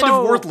 It's kind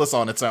of worthless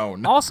on its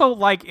own. Also,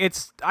 like,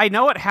 I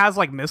know it has,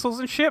 like, missiles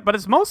and shit, but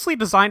it's mostly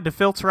designed to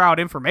filter out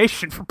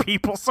information for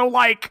people, so,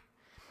 like...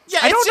 Yeah,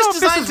 I don't know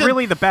if this is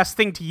really the best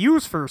thing to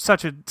use for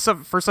such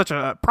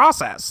a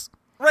process.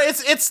 Right,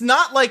 it's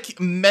not, like,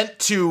 meant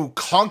to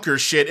conquer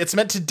shit. It's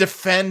meant to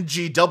defend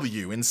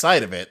GW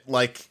inside of it.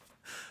 Like,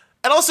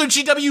 and also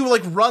GW,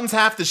 like, runs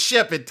half the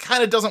ship. It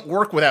kind of doesn't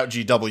work without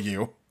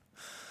GW.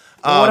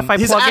 Well, what if I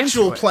his plug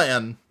actual into it?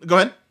 plan... Go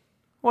ahead.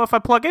 Well, if I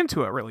plug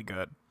into it really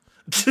good.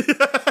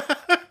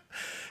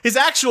 His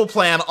actual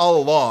plan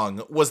all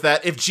along was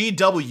that if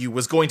GW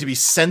was going to be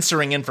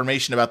censoring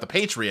information about the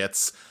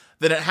Patriots,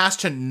 then it has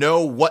to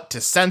know what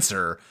to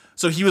censor.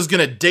 So he was going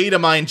to data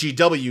mine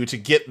GW to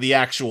get the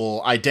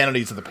actual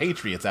identities of the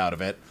Patriots out of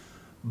it.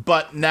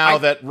 But now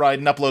that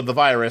Raiden uploaded the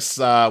virus,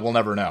 we'll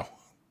never know.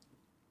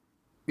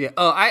 Yeah.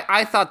 Oh,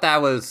 I thought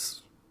that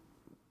was...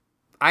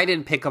 I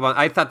didn't pick up on...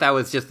 I thought that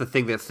was just the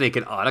thing that Snake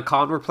and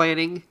Otacon were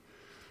planning.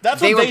 That's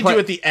what they do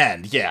at the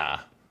end, yeah.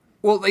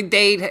 Well,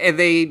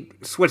 they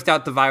switched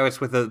out the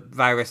virus with a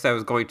virus that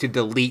was going to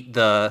delete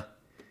the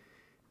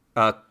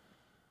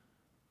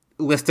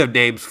list of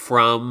names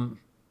from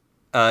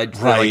the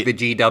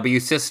GW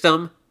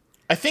system.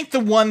 I think the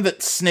one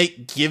that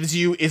Snake gives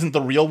you isn't the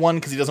real one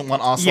because he doesn't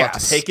want Ocelot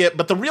to take it.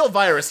 But the real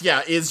virus,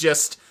 is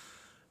just...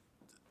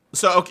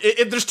 So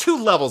there's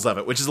two levels of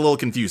it, which is a little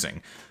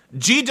confusing.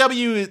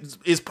 GW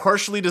is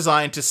partially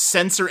designed to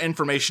censor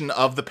information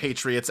of the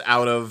Patriots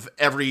out of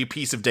every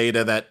piece of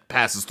data that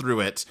passes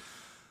through it.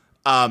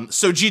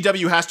 So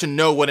GW has to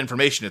know what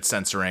information it's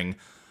censoring.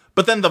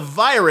 But then the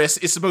virus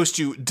is supposed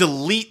to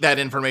delete that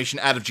information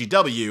out of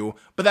GW,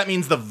 but that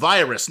means the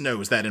virus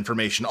knows that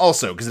information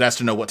also, because it has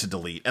to know what to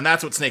delete. And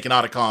that's what Snake and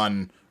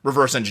Otacon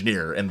reverse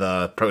engineer in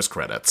the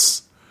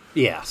post-credits.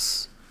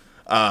 Yes.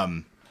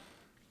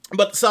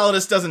 But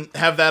Solidus doesn't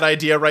have that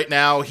idea right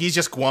now. He's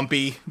just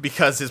grumpy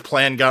because his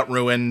plan got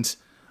ruined.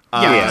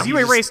 Because you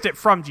erased it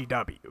from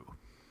GW.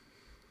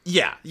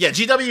 Yeah,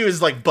 GW is,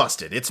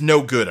 busted. It's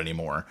no good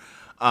anymore.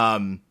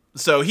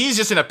 So he's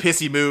just in a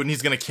pissy mood, and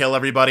he's going to kill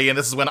everybody, and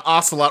this is when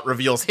Ocelot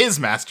reveals his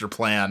master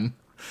plan.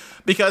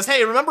 Because,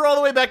 hey, remember all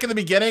the way back in the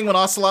beginning when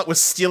Ocelot was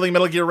stealing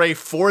Metal Gear Ray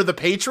for the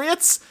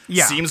Patriots?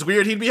 Yeah. Seems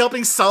weird he'd be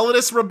helping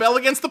Solidus rebel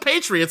against the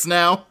Patriots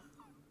now.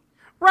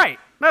 Right.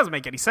 That doesn't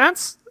make any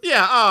sense.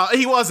 Yeah,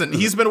 he wasn't.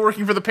 He's been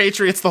working for the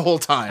Patriots the whole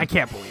time. I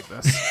can't believe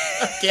this.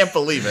 I can't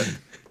believe it.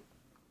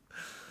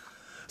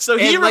 So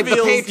he reveals...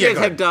 the Patriots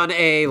have done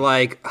a,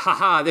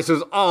 haha, this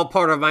was all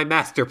part of my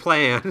master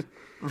plan.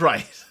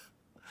 Right.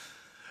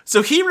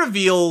 So he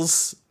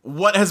reveals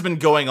what has been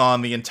going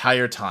on the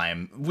entire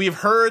time. We've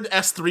heard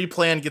S3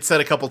 plan get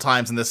said a couple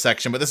times in this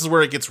section, but this is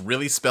where it gets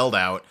really spelled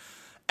out.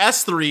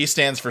 S3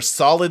 stands for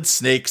Solid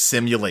Snake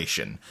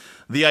Simulation.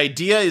 The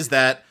idea is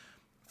that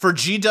for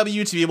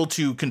GW to be able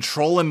to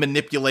control and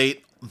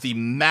manipulate the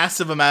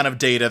massive amount of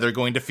data they're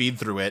going to feed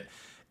through it,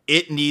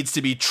 it needs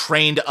to be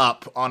trained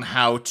up on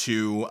how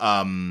to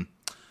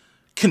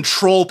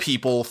control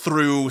people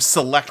through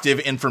selective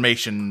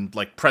information,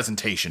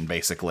 presentation,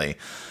 basically.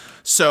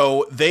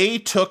 So they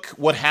took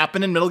what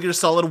happened in Metal Gear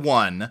Solid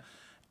 1,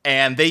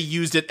 and they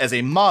used it as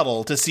a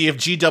model to see if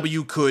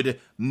GW could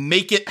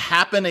make it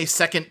happen a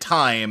second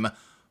time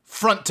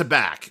front to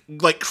back.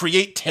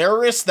 Create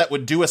terrorists that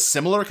would do a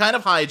similar kind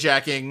of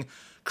hijacking,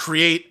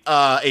 create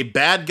a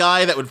bad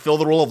guy that would fill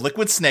the role of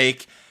Liquid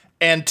Snake,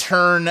 and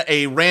turn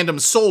a random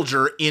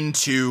soldier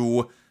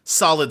into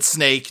Solid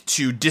Snake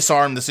to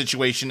disarm the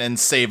situation and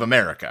save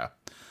America.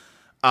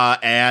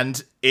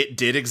 And it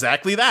did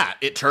exactly that.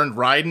 It turned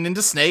Raiden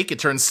into Snake, it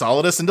turned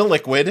Solidus into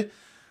Liquid,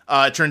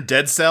 it turned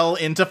Dead Cell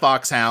into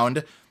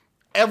Foxhound.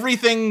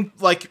 Everything,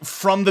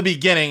 from the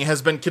beginning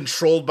has been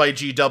controlled by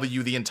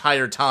GW the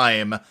entire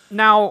time.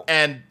 Now,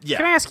 and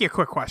can I ask you a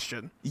quick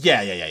question?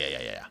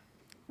 Yeah.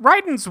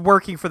 Raiden's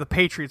working for the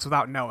Patriots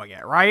without knowing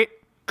it, right?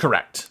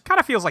 Correct. Kind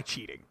of feels like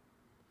cheating.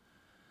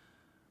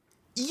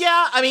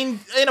 Yeah, I mean,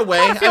 in a way.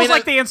 It feels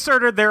like they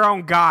inserted their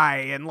own guy,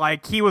 and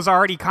he was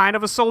already kind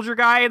of a soldier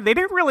guy, and they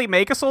didn't really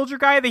make a soldier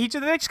guy. They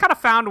just kind of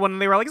found one,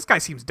 and they were like, this guy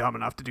seems dumb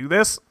enough to do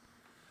this.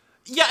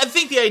 Yeah, I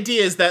think the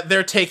idea is that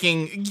they're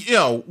taking,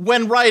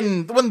 when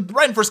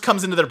Raiden first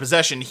comes into their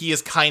possession, he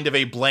is kind of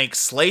a blank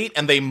slate,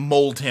 and they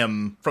mold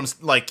him from,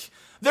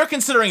 they're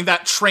considering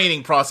that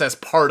training process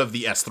part of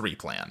the S3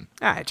 plan.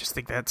 I just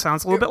think that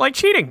sounds a little bit like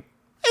cheating.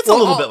 It's a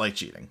little bit like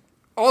cheating.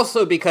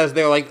 Also because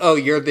they're like, oh,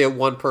 you're the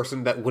one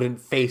person that wouldn't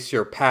face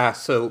your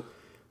past, so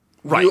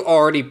right. You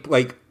already,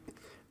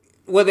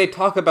 when they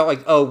talk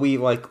about, oh, we,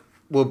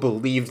 will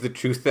believe the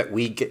truth that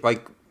we get...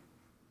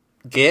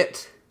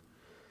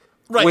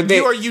 Right,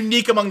 you are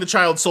unique among the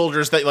child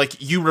soldiers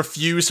that, you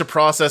refuse to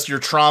process your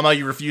trauma,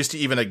 you refuse to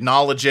even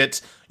acknowledge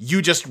it,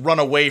 you just run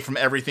away from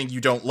everything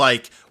you don't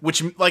like, which,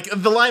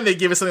 the line they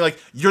give is something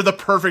you're the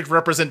perfect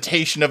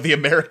representation of the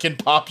American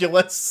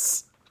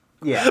populace.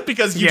 Yeah.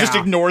 Because you just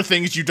ignore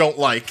things you don't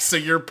like, so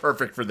you're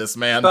perfect for this,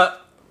 man.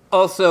 But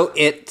also,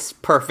 it's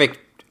perfect,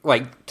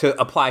 to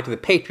apply to the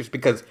Patriots,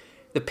 because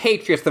the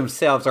Patriots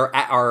themselves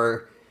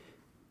are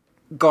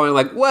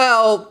going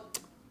well...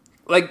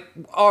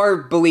 our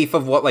belief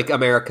of what,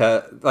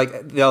 America,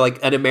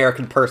 an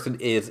American person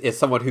is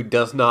someone who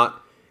does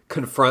not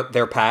confront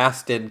their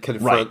past and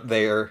confront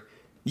their,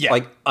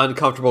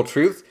 uncomfortable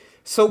truth.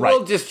 So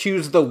we'll just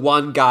choose the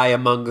one guy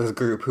among this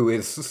group who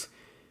is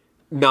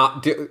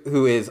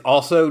who is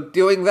also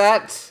doing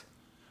that.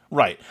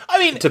 Right. I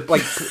mean... to,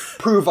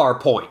 prove our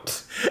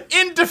point.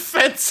 In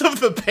defense of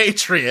the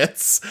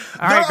Patriots...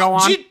 All right, go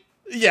on.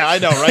 Yeah, I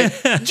know, right?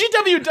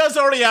 GW does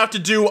already have to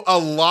do a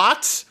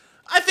lot...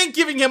 I think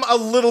giving him a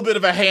little bit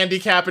of a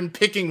handicap and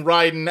picking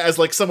Raiden as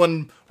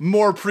someone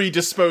more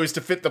predisposed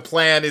to fit the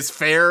plan is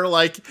fair. No,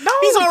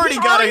 he's already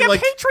got a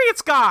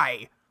Patriots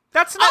guy.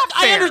 That's not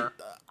fair.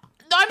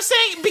 I'm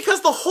saying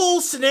because the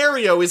whole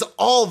scenario is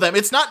all them.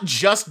 It's not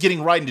just getting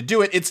Raiden to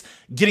do it. It's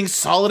getting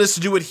Solidus to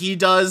do what he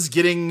does,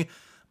 getting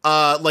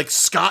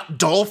Scott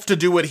Dolph to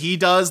do what he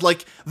does.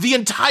 Like, the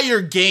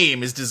entire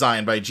game is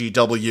designed by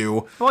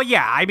GW. Well,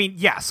 yeah, I mean,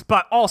 yes,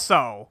 but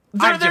also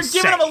They're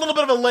giving him a little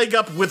bit of a leg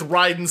up with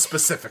Raiden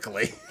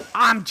specifically.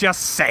 I'm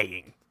just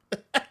saying.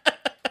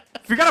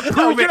 If you're gonna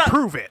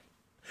prove it.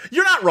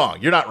 You're not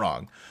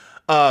wrong.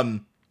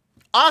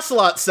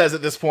 Ocelot says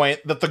at this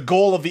point that the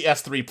goal of the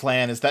S3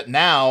 plan is that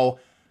now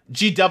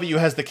GW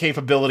has the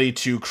capability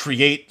to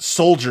create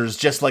soldiers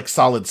just like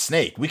Solid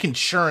Snake. We can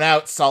churn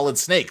out Solid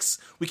Snakes.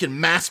 We can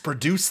mass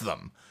produce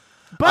them.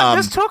 But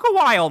this took a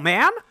while,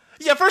 man.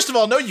 Yeah, first of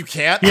all, no, you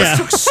can't. Yeah. This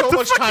took so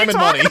much time and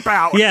money.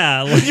 About?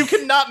 Yeah. You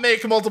cannot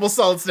make multiple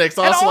Solid Snakes.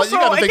 Ocelot, you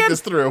gotta think this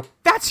through.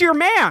 That's your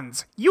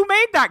man's. You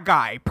made that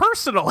guy,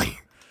 personally.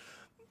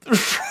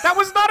 That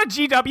was not a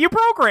GW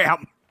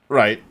program.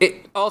 Right.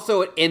 It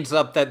ends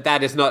up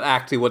that is not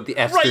actually what the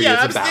S3 is about.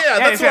 Yeah,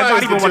 that's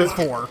not even what it's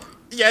for.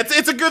 Yeah,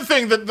 it's a good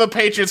thing that the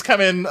Patriots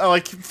come in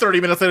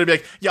 30 minutes later and be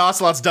like, yeah,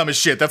 Ocelot's dumb as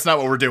shit. That's not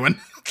what we're doing.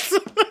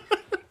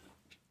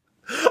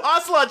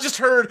 Ocelot just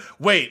heard,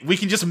 wait, we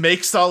can just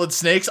make Solid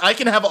Snakes? I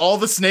can have all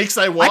the snakes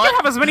I want? I can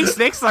have as many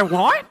snakes as I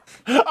want?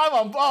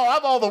 I'm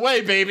all the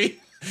way, baby.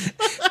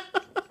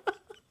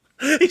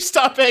 He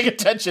stopped paying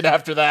attention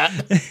after that.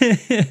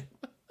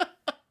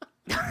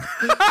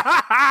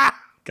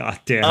 God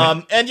damn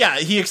it. And yeah,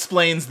 he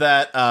explains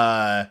that,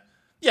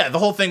 the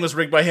whole thing was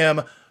rigged by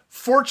him.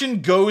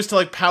 Fortune goes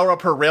to, power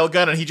up her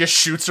railgun, and he just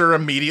shoots her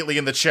immediately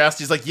in the chest.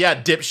 He's like, yeah,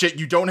 dipshit,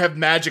 you don't have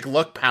magic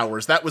luck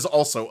powers. That was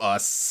also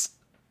us.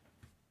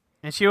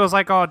 And she was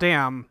like, oh,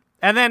 damn.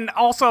 And then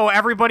also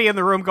everybody in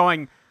the room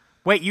going,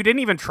 wait, you didn't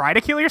even try to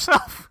kill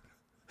yourself?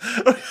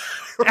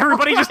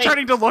 Everybody just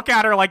turning to look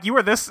at her like, you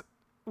were this...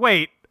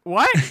 Wait,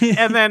 what?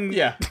 And then...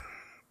 Yeah.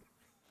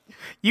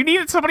 You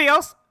needed somebody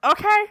else?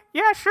 Okay,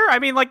 yeah, sure. I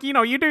mean,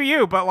 you do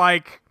you, but,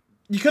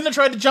 You couldn't have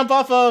tried to jump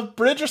off a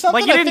bridge or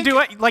something? you didn't do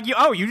it.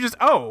 You just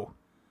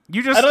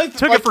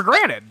took it for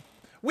granted.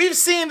 We've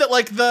seen that,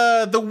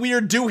 the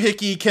weird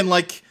doohickey can,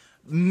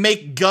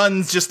 make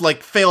guns just,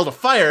 fail to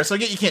fire, so I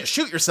get you can't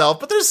shoot yourself,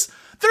 but there's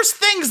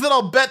things that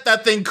I'll bet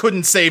that thing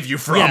couldn't save you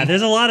from. Yeah,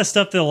 there's a lot of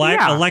stuff that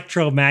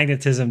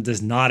electromagnetism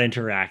does not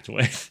interact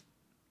with.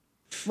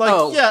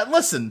 Yeah,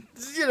 listen,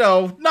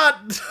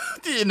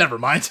 never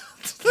mind.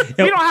 We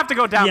don't have to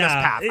go down this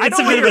path. It's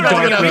a bit of a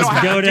dark place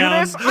to go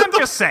down. I'm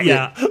just saying.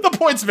 Yeah, the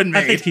point's been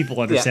made. I think people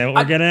understand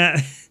what we're getting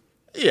at.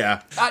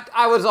 Yeah. I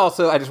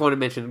just want to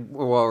mention,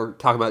 while we're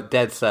talking about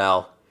Dead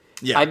Cell,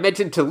 yeah. I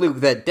mentioned to Luke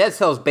that Dead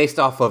Cell is based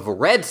off of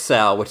Red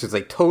Cell, which is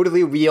a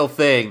totally real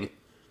thing.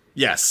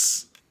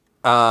 Yes.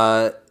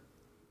 Started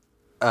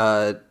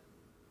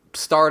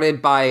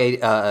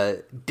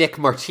by Dick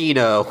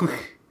Martino,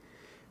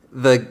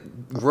 the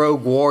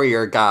Rogue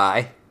Warrior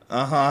guy.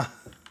 Uh-huh.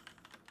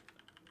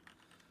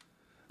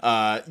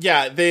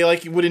 They,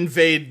 would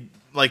invade,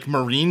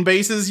 Marine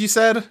bases, you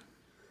said?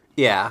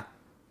 Yeah.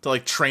 To,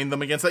 train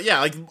them against that?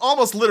 Yeah,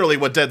 almost literally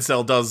what Dead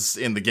Cell does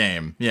in the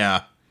game.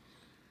 Yeah.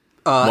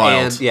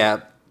 Wild.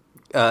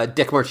 And,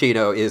 Dick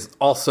Martino is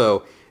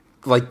also,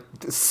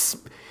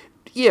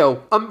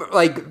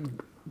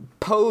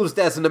 posed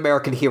as an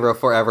American hero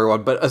for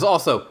everyone, but is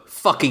also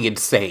fucking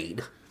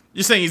insane.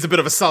 You're saying he's a bit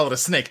of a Solidus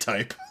Snake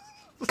type.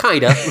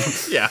 Kinda.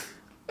 Yeah.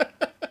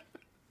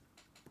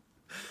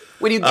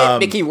 When you get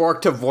Mickey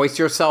Rourke to voice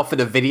yourself in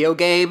a video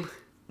game.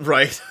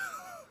 Right.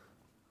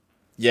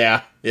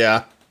 Yeah.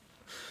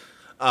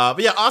 But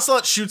yeah,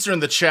 Ocelot shoots her in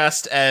the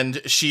chest,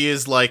 and she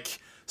is,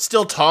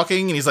 still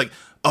talking, and he's like,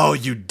 oh,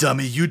 you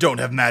dummy, you don't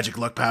have magic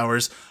luck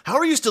powers. How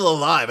are you still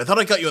alive? I thought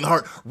I got you in the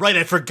heart. Right,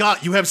 I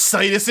forgot, you have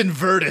situs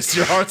invertus.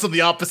 Your heart's on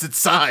the opposite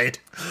side.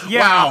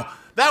 Yeah. Wow,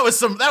 that was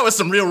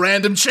some real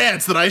random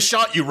chance that I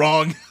shot you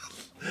wrong.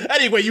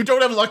 Anyway, you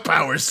don't have luck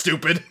powers,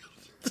 stupid.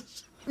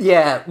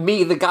 Yeah,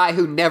 me, the guy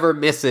who never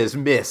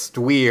missed.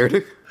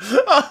 Weird.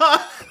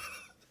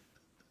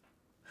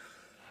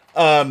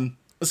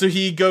 So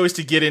he goes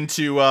to get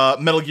into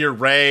Metal Gear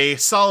Ray.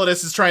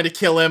 Solidus is trying to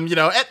kill him.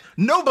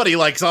 Nobody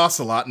likes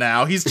Ocelot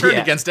now. He's turned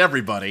against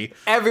everybody.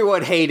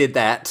 Everyone hated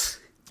that.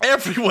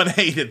 Everyone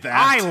hated that.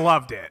 I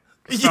loved it.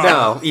 Yeah.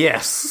 No,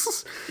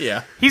 yes.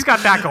 Yeah. He's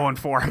got that going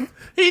for him.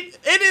 It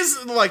is,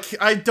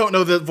 I don't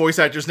know the voice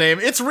actor's name.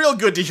 It's real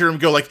good to hear him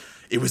go,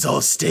 it was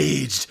all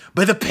staged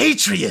by the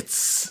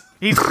Patriots.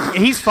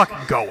 He's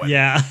fucking going.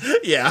 Yeah.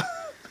 Yeah.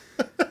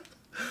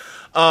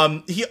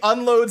 He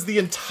unloads the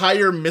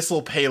entire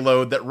missile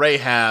payload that Ray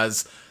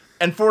has,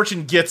 and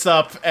Fortune gets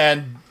up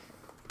and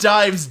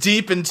dives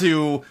deep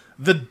into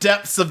the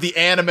depths of the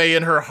anime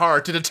in her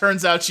heart, and it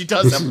turns out she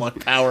does have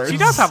luck powers. She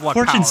does have luck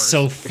Fortune's powers.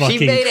 so fucking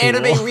She made cool.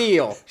 anime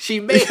real. She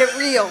made it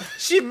real.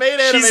 She made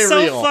anime She's so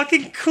real.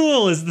 fucking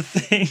cool is the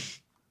thing.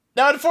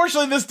 Now,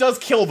 unfortunately, this does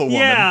kill the woman,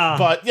 Yeah.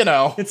 but,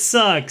 It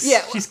sucks.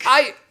 Yeah, She's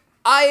I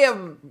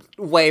am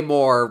way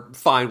more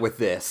fine with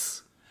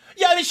this.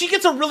 Yeah, I mean, she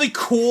gets a really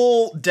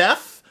cool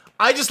death.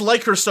 I just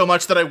like her so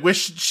much that I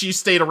wish she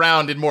stayed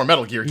around in more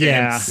Metal Gear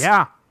games. Yeah.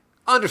 Yeah.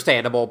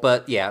 Understandable,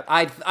 but yeah,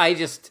 I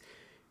just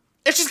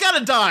If she's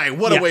gotta die,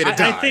 what a way to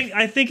die.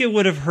 I think it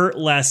would have hurt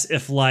less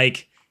if,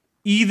 like,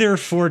 either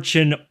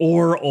Fortune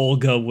or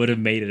Olga would have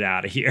made it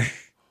out of here.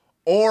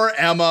 Or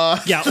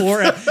Emma. Yeah,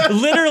 or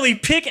literally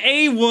pick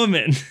a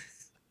woman.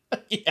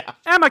 Yeah.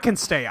 Emma can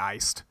stay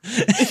iced.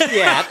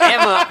 Yeah,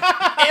 Emma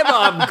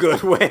I'm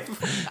good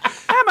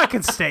with. Emma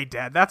can stay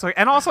dead. That's okay.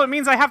 And also it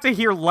means I have to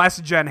hear less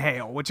Jen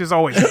Hale, which is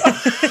always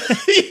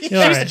She's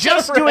right.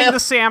 just doing the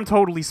Sam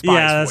Totally Spies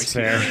Yeah, voice. that's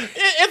fair.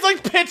 It's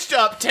like pitched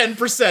up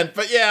 10%,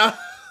 but yeah.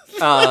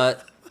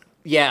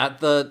 Yeah,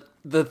 the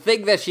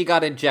thing that she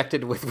got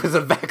injected with was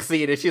a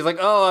vaccine, and she's like,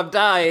 "Oh, I'm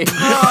dying."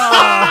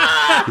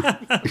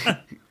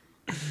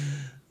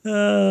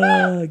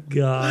 Oh,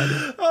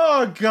 God.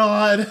 Oh,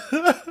 God.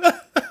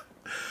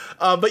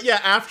 But yeah,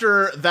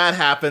 after that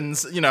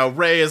happens, you know,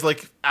 Ray is,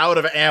 like, out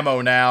of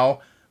ammo now.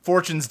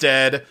 Fortune's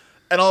dead.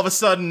 And all of a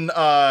sudden,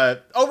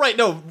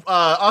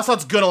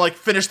 Ocelot's gonna, like,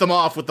 finish them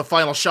off with the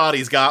final shot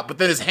he's got, but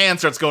then his hand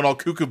starts going all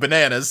cuckoo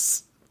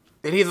bananas.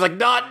 And he's like,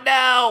 "Not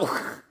now!"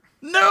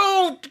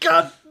 No!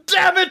 God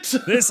damn it!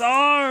 This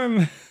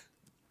arm!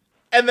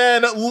 And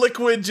then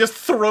Liquid just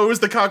throws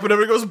the cockpit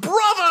over and goes,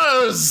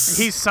 "Brothers!"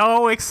 He's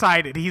so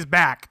excited. He's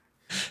back.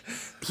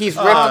 He's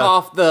ripped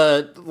off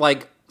the,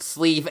 like,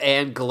 sleeve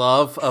and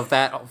glove of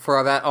that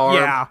arm.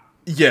 Yeah.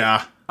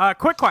 Yeah.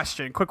 Quick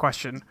question.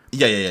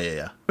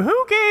 Yeah.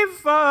 Who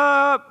gave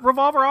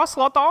Revolver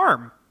Ocelot the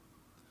arm?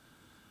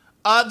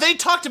 They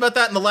talked about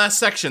that in the last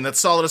section, that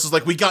Solidus was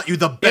like, "We got you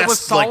the best." It was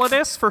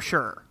Solidus for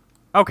sure.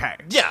 Okay.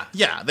 Yeah,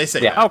 they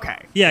say Yeah. that. Okay.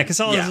 Yeah, because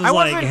Solidus Yeah.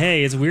 was like,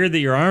 hey, it's weird that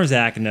your arm's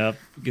acting up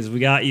because we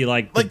got you,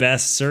 like the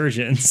best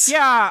surgeons.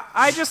 Yeah,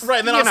 I just Right,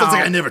 and then also it's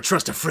like, "I never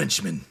trust a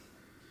Frenchman."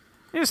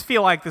 I just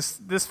feel like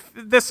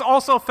this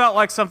also felt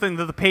like something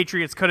that the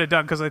Patriots could have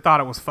done because they thought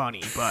it was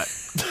funny, but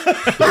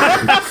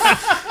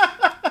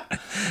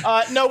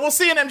No, we'll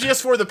see in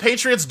MGS4, the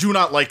Patriots do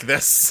not like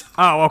this.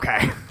 oh,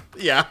 okay.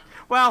 Yeah.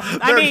 Well,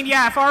 I mean,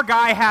 yeah, if our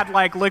guy had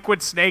like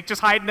Liquid Snake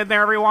just hiding in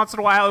there every once in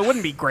a while, it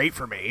wouldn't be great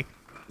for me.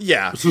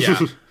 Yeah.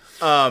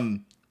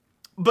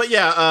 But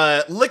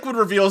yeah, Liquid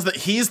reveals that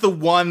he's the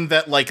one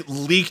that, like,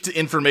 leaked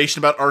information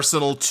about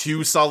Arsenal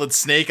to Solid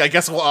Snake, I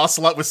guess while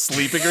Ocelot was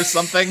sleeping or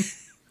something.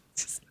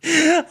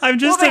 I'm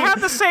just Well, they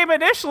had the same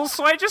initials,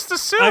 so I just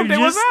assumed it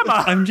was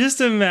Emma. I'm just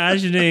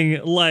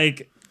imagining,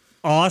 like,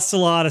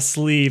 Ocelot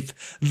asleep,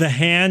 the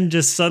hand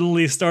just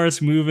suddenly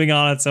starts moving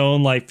on its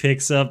own, like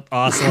picks up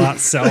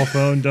Ocelot's cell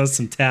phone, does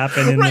some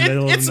tapping in the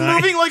middle of It's the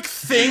night. moving like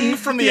Thing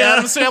from the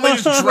Addams Family,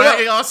 just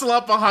dragging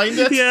Ocelot behind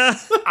it. Yeah.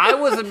 I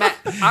was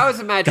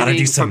Gotta imagining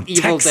do some from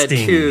Evil Dead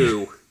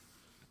texting.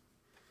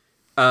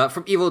 2.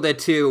 From Evil Dead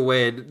 2,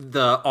 when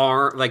the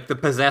arm, like the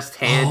possessed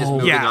hand, is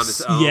moving yes. on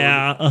its own.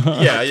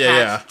 Yeah.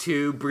 Yeah. Attached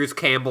to Bruce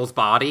Campbell's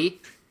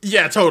body.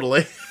 Yeah,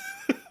 totally.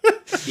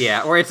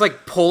 Yeah, or it's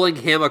like pulling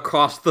him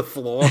across the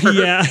floor.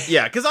 Yeah.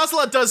 Yeah, because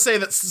Ocelot does say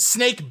that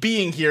Snake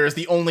being here is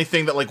the only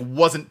thing that, like,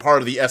 wasn't part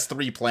of the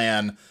S3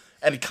 plan,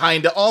 and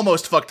kind of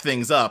almost fucked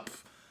things up. Which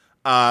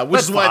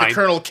That's is why fine. the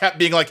Colonel kept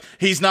being like,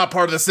 "He's not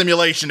part of the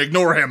simulation,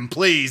 ignore him,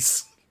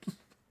 please."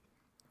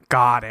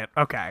 Got it.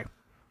 Okay.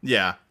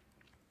 Yeah.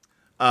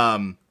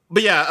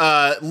 But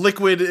yeah,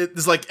 Liquid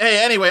is like,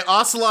 "Hey, anyway,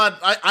 Ocelot,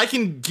 I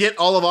can get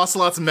all of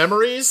Ocelot's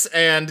memories,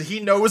 and he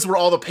knows where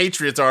all the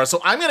Patriots are,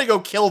 so I'm gonna go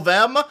kill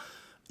them.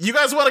 You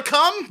guys want to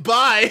come?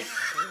 Bye."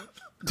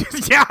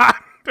 Yeah.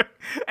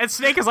 And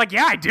Snake is like,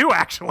 yeah, I do,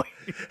 actually.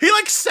 He,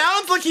 like,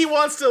 sounds like he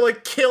wants to,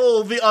 like,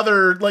 kill the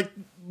other, like,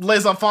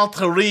 les enfants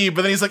terribles,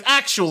 but then he's like,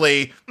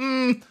 "Actually,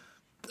 I'm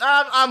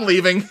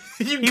leaving.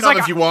 You can He's come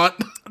like, if you want."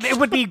 It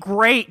would be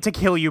great to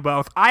kill you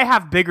both. I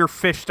have bigger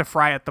fish to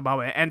fry at the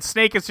moment. And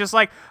Snake is just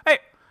like, hey,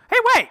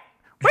 wait,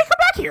 come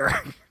back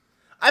here.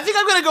 I think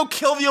I'm gonna go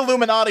kill the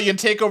Illuminati and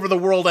take over the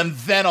world, and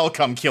then I'll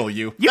come kill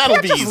you. You That'll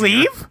can't be just easier.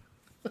 leave.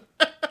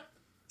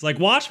 It's like,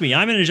 watch me,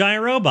 I'm in a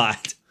giant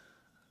robot.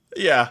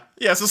 Yeah,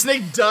 so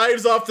Snake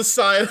dives off the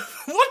side.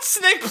 What's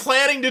Snake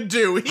planning to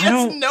do? He has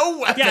don't- no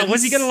weapons. Yeah,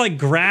 was he gonna, like,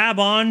 grab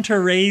onto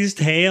Ray's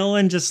tail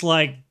and just,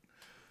 like,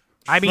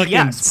 I mean, fucking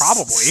yes,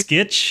 probably.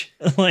 skitch?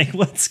 Like,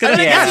 what's I gonna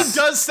mean, I Yeah. guess he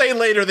does say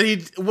later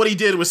that what he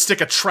did was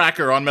stick a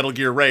tracker on Metal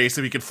Gear Ray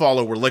so he could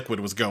follow where Liquid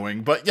was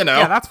going, but, you know.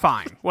 Yeah, that's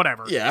fine.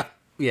 Whatever. Yeah.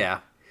 Yeah.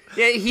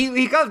 Yeah,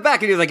 he comes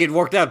back and he's like, "It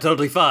worked out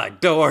totally fine.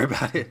 Don't worry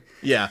about it."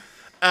 Yeah.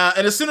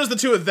 And as soon as the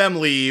two of them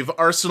leave,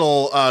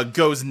 Arsenal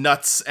goes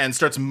nuts and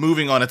starts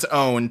moving on its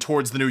own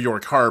towards the New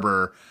York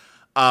harbor.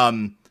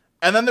 And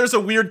then there's a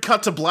weird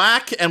cut to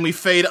black, and we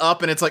fade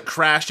up, and it's like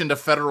crashed into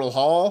Federal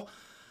Hall.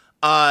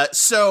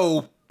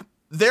 So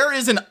there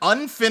is an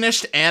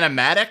unfinished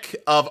animatic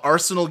of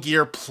Arsenal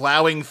gear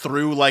plowing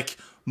through, like,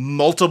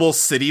 multiple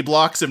city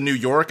blocks of New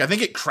York. I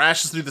think it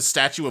crashes through the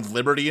Statue of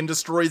Liberty and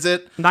destroys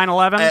it.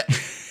 9/11?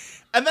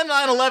 And then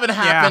 9/11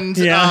 happened,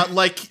 Yeah.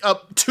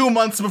 2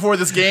 months before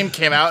this game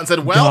came out, and said,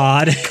 "Well,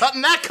 God.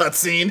 cutting that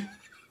cutscene."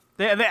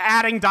 They're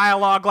adding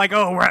dialogue like,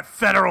 oh, we're at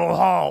Federal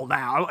Hall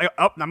now.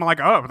 I'm like,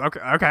 oh,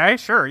 okay,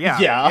 sure, yeah.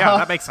 Yeah. Yeah,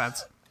 that makes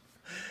sense.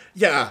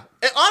 Yeah.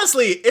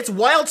 Honestly, it's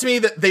wild to me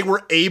that they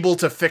were able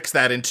to fix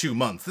that in 2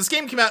 months. This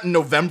game came out in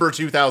November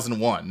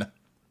 2001.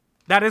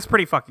 That is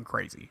pretty fucking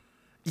crazy.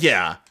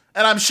 Yeah.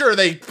 And I'm sure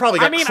they probably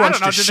got crunched I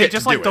don't know. to Did shit they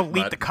just to like do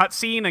delete it, the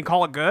cutscene and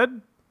call it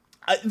good?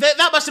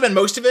 that must have been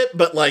most of it,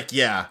 but like,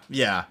 yeah.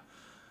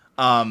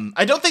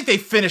 I don't think they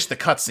finished the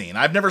cutscene.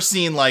 I've never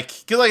seen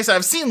because like I said,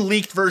 I've seen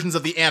leaked versions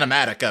of the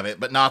animatic of it,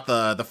 but not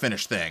the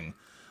finished thing.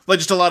 Like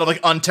just a lot of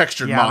like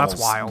untextured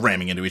models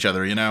ramming into each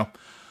other, you know?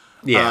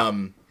 Yeah.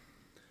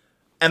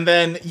 And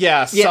then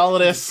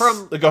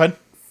Solidus. Go ahead.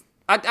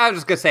 I was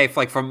just gonna say,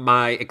 like from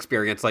my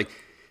experience, like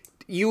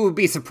you would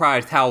be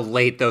surprised how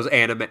late those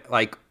things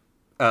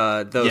are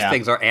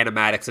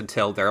animatics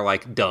until they're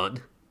like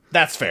done.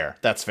 That's fair.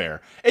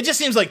 It just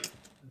seems like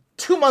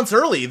 2 months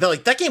early.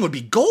 That game would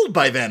be gold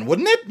by then,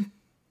 wouldn't it?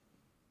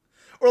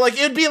 Or like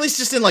it'd be at least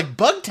just in like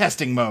bug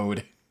testing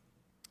mode.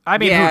 I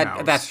mean, yeah, who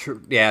knows? that's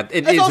true. Yeah,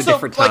 it and is also, a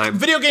different time. Like,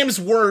 video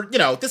games were,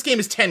 this game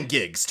is 10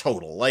 gigs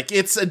total. Like,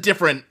 it's a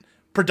different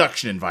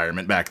production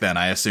environment back then,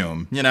 I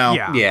assume, you know?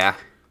 Yeah.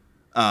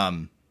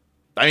 I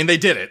mean, they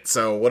did it,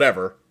 so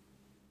whatever.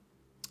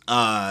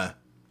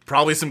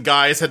 Probably some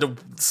guys had to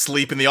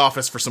sleep in the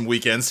office for some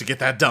weekends to get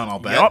that done, I'll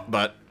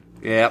bet.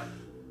 Yep.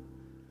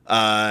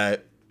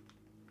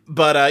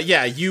 But,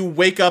 you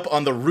wake up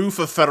on the roof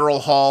of Federal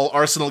Hall,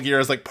 Arsenal Gear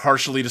has, like,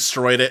 partially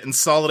destroyed it, and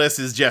Solidus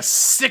is just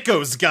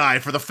sicko's guy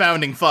for the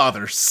Founding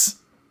Fathers.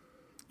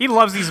 He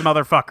loves these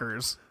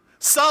motherfuckers.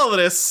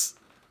 Solidus,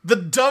 the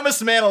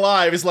dumbest man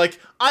alive, is like,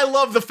 I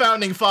love the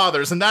Founding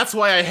Fathers, and that's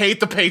why I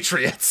hate the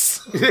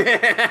Patriots.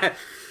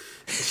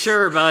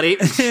 Sure, buddy.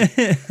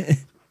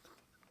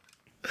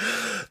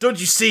 Don't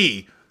you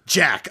see,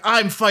 Jack,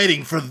 I'm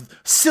fighting for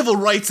civil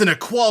rights and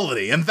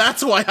equality, and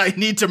that's why I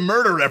need to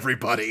murder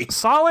everybody.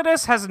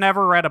 Solidus has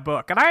never read a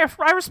book, and I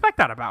respect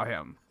that about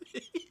him.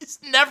 He's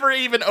never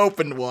even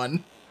opened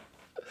one.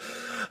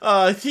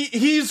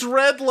 He's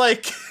read,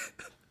 like,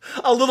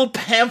 a little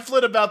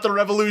pamphlet about the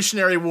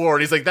Revolutionary War,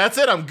 and he's like, that's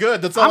it, I'm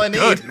good, that's all I need.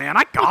 Good, man,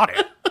 I got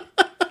it.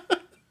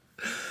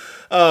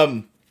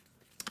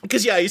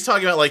 Because, he's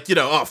talking about, like,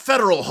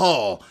 Federal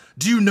Hall.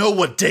 Do you know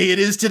what day it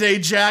is today,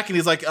 Jack? And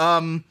he's like,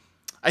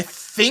 I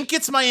think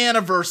it's my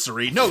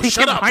anniversary. No,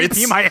 shut up. It might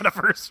be my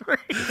anniversary.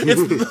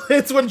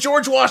 It's when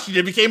George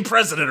Washington became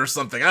president or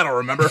something. I don't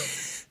remember.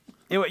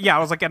 It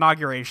was like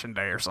Inauguration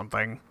Day or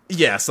something.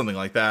 Yeah, something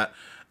like that.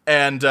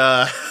 And,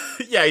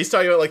 he's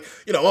talking about, like,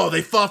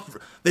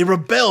 they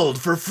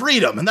rebelled for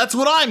freedom, and that's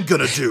what I'm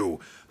gonna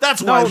do.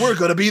 That's why we're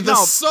gonna be the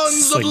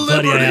sons of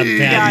liberty.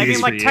 Yeah, I mean,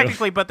 like,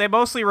 technically, but they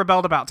mostly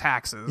rebelled about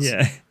taxes.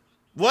 Yeah.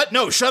 What?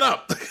 No, shut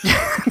up.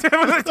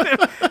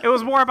 It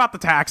was more about the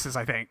taxes,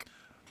 I think.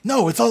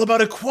 No, it's all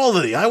about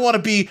equality. I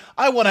want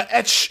to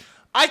etch,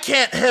 I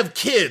can't have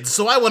kids,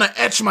 so I want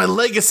to etch my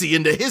legacy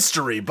into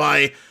history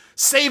by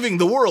saving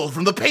the world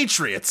from the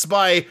Patriots,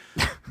 by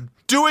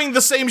doing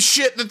the same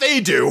shit that they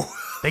do.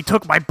 They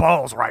took my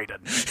balls, Raiden.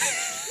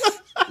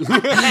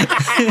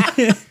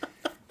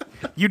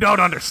 You don't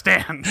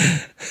understand.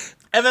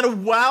 And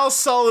then while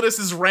Solidus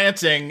is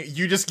ranting,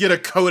 you just get a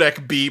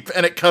codec beep,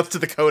 and it cuts to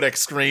the codec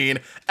screen,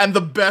 and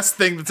the best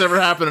thing that's ever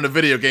happened in a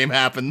video game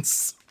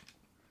happens.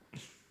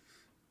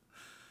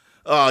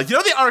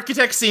 The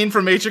architect scene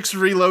from Matrix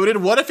Reloaded?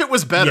 What if it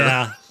was better?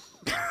 Yeah.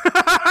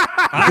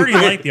 I already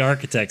like the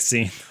architect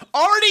scene.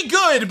 Already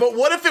good, but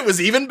what if it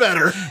was even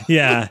better?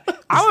 Yeah.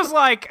 I was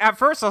like, at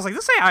first, I was like,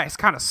 this AI is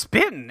kind of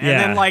spitting. And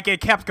then, like, it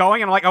kept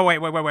going, and I'm like, oh, wait,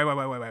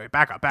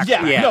 back up.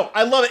 Yeah, no,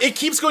 I love it. It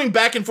keeps going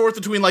back and forth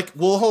between, like,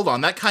 well, hold on,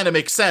 that kind of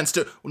makes sense.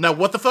 Now,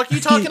 what the fuck are you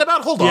talking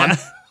about? Hold on.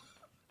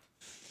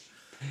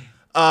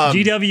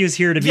 GW is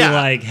here to be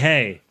like,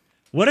 hey,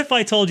 what if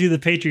I told you the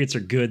Patriots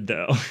are good,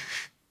 though?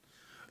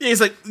 Yeah,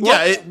 he's like,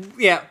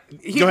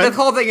 The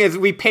whole thing is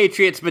we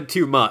Patriots, but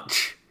too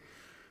much.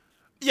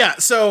 Yeah,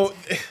 so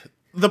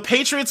the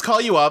Patriots call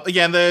you up.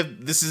 Again,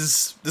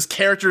 this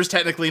character is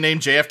technically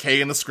named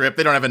JFK in the script.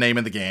 They don't have a name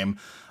in the game.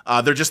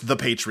 They're just the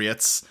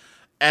Patriots.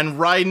 And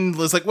Raiden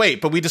was like, wait,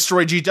 but we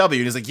destroyed GW. And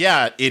he's like,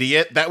 yeah,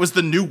 idiot. That was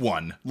the new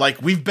one.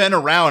 Like, we've been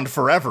around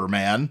forever,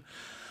 man.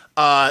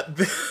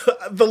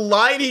 The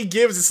line he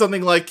gives is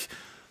something like,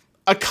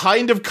 a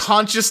kind of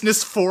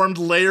consciousness formed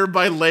layer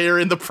by layer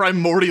in the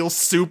primordial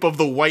soup of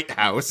the White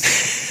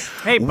House.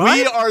 Hey, bud.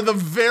 We are the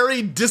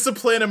very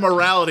discipline and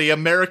morality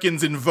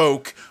Americans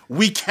invoke.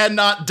 We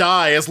cannot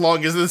die as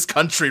long as this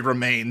country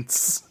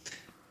remains.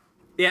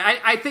 Yeah,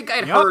 I think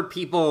I'd heard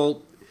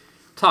people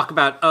talk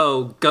about,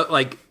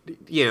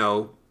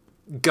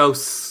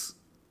 ghosts.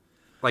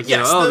 Like, the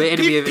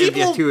enemy of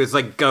MGS2 is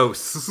like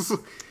ghosts.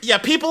 Yeah,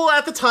 people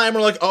at the time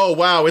were like, oh,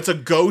 wow, it's a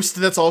ghost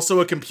that's also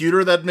a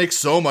computer? That makes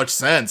so much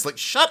sense. Like,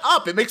 shut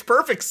up, it makes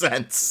perfect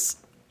sense.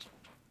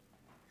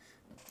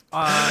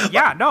 It's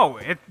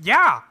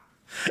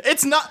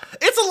not,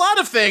 it's a lot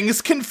of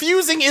things.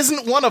 Confusing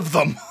isn't one of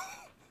them.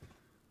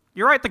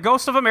 You're right, the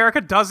Ghost of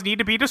America does need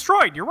to be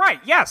destroyed. You're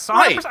right, yes, 100%.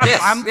 Right.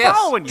 I'm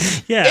following you.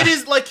 Yeah. It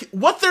is, like,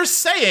 what they're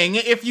saying,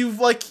 if you,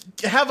 like,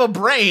 have a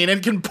brain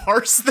and can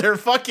parse their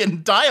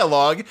fucking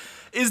dialogue,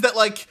 is that,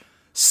 like,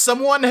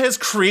 someone has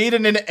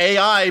created an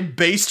AI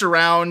based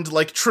around,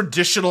 like,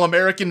 traditional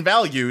American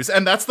values,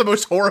 and that's the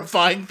most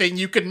horrifying thing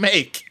you can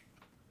make.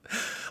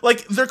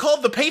 Like, they're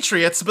called the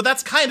Patriots, but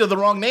that's kind of the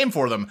wrong name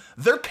for them.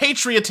 They're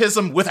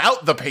patriotism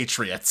without the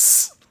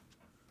Patriots.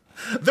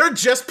 They're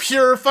just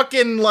pure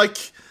fucking,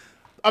 like,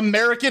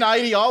 American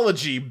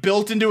ideology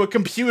built into a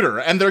computer,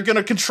 and they're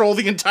gonna control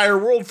the entire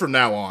world from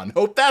now on.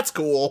 Hope that's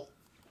cool.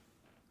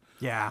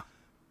 Yeah.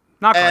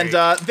 Not great.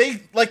 And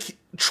they, like,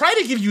 try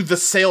to give you the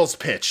sales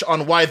pitch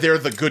on why they're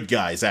the good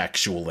guys,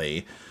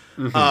 actually.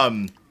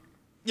 Mm-hmm.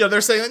 You know,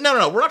 they're saying,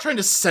 no, we're not trying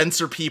to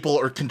censor people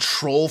or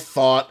control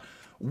thought.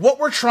 What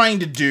we're trying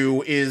to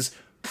do is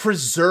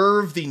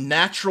preserve the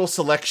natural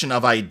selection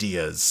of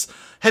ideas.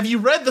 Have you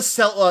read the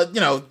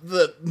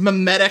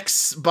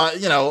memetics,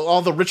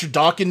 all the Richard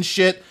Dawkins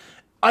shit?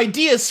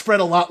 Ideas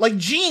spread a lot like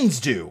genes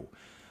do.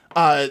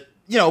 But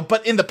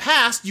in the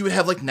past, you would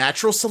have, like,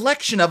 natural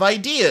selection of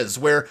ideas,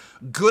 where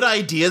good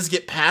ideas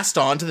get passed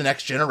on to the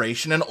next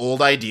generation and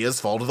old ideas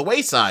fall to the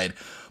wayside.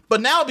 But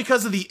now,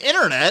 because of the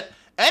internet,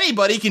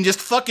 anybody can just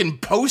fucking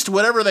post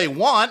whatever they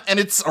want, and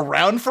it's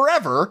around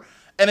forever,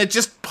 and it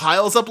just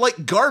piles up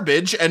like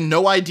garbage, and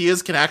no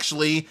ideas can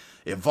actually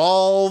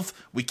evolve.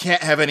 We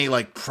can't have any,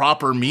 like,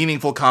 proper,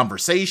 meaningful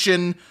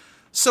conversation.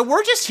 So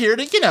we're just here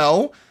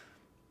to,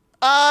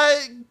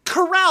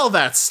 corral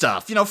that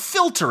stuff,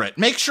 filter it,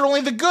 make sure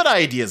only the good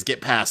ideas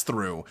get passed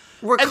through.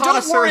 We're and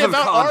don't worry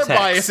about context. our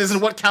biases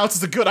and what counts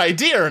as a good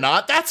idea or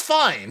not. That's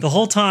fine. The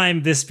whole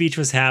time this speech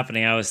was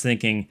happening, I was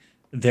thinking,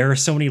 there are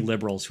so many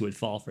liberals who would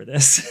fall for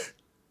this.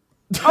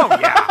 Oh,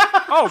 yeah.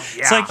 Oh,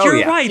 yeah. It's like,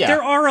 you're right. Yeah.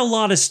 There are a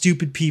lot of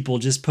stupid people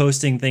just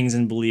posting things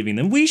and believing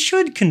them. We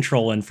should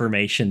control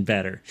information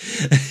better.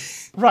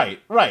 Right.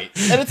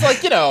 And it's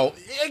like, I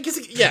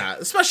guess, yeah,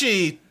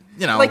 especially,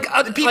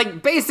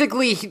 like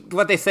basically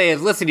what they say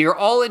is, listen, you're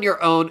all in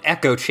your own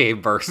echo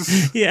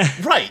chambers. Yeah.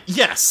 Right,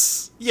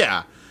 yes.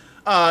 Yeah.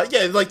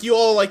 Like, you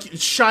all, like,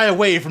 shy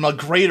away from a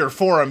greater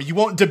forum. You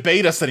won't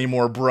debate us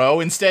anymore,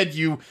 bro. Instead,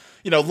 you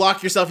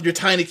lock yourself in your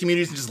tiny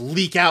communities and just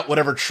leak out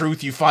whatever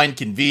truth you find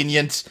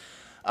convenient.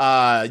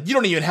 You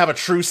don't even have a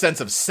true sense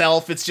of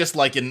self. It's just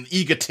like an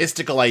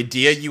egotistical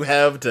idea you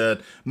have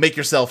to make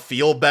yourself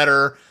feel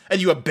better,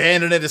 and you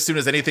abandon it as soon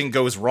as anything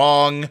goes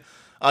wrong.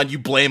 You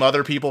blame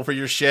other people for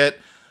your shit.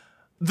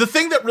 The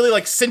thing that really,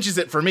 like, cinches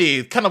it for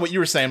me, kind of what you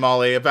were saying,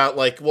 Molly, about,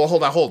 like, well,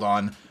 hold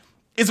on,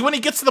 is when he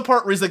gets to the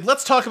part where he's like,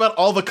 let's talk about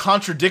all the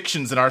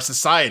contradictions in our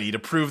society to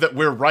prove that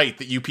we're right,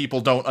 that you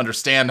people don't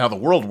understand how the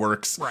world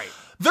works. Right.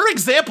 Their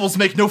examples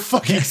make no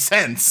fucking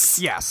sense.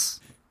 Yes.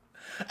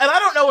 And I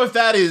don't know if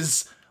that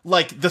is,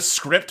 like, the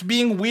script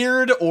being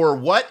weird or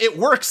what. It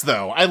works,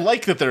 though. I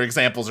like that their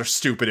examples are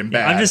stupid and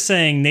bad. I'm just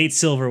saying Nate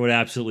Silver would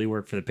absolutely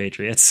work for the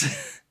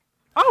Patriots.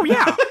 Oh,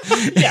 yeah.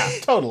 Yeah,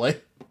 totally.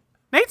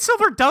 Nate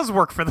Silver does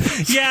work for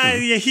the yeah,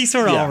 he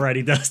sort of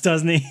already does,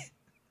 doesn't he?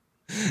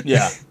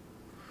 Yeah.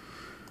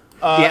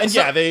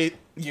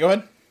 You go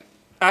ahead.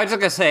 I was just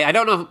gonna say, I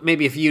don't know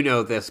maybe if you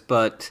know this,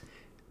 but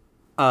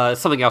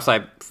something else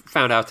I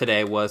found out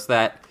today was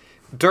that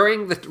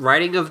during the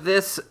writing of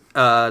this,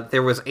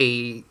 there was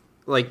and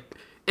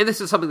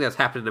this is something that's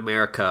happened in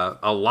America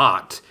a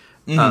lot.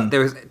 There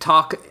was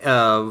talk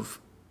of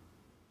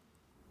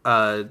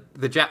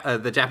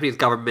the Japanese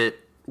government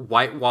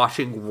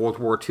whitewashing World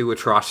War II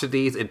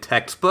atrocities in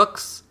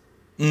textbooks.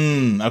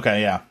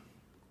 Okay, yeah.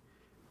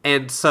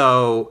 And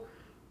so,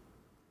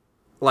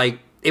 like,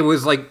 it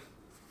was like,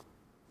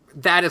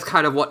 that is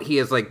kind of what he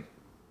is, like,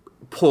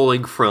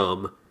 pulling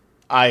from.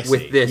 I see.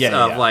 With this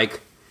yeah. like,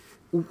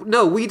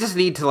 no, we just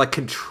need to, like,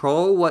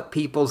 control what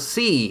people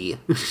see.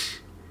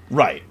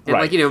 Right, and,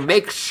 like,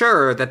 make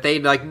sure that they,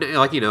 know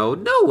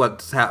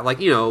what's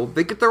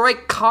they get the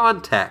right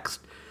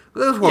context.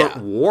 Those weren't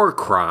war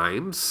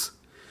crimes.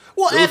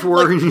 Well, Those and,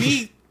 were...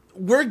 like,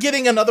 we're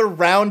getting another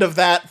round of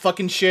that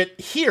fucking shit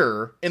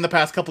here in the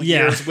past couple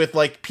years with,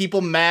 like,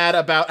 people mad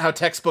about how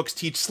textbooks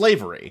teach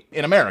slavery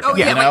in America,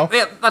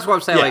 that's what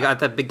I'm saying, like, at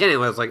the beginning, I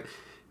was like,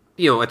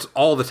 it's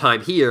all the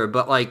time here,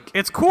 but, like...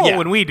 It's cool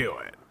when we do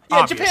it. Yeah,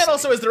 obviously. Japan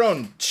also has their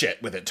own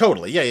shit with it,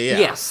 totally, yeah.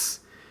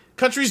 Yes.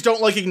 Countries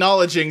don't like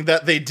acknowledging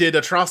that they did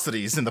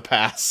atrocities in the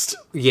past.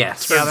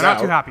 Yes. Yeah, they're not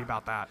too happy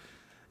about that.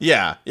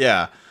 Yeah.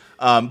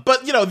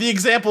 But, the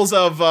examples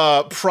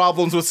of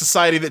problems with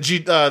society that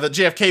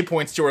JFK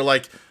points to are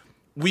like,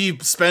 we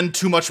spend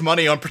too much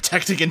money on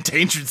protecting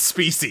endangered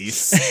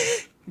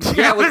species.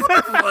 Yeah,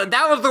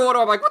 that was the one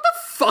where I'm like, what the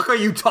fuck are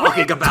you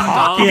talking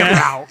about,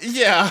 dog?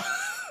 Yeah.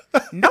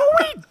 No,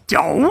 we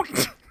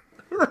don't.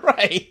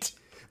 Right.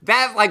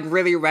 That, like,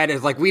 really read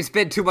as, like, we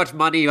spend too much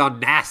money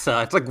on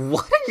NASA. It's like,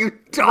 what are you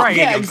talking about?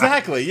 Yeah,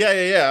 exactly.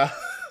 Yeah.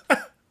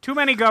 Too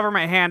many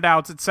government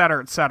handouts,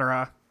 etc.,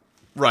 etc.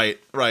 Right.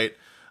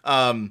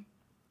 And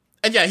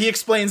yeah, he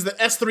explains that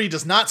S3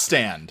 does not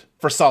stand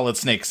for Solid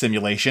Snake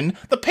Simulation.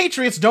 The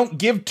Patriots don't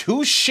give two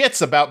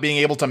shits about being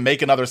able to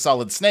make another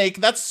Solid Snake.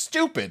 That's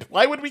stupid.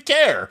 Why would we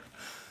care?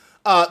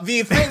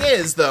 The thing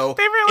is, though...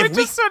 They really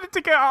just said it to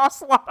get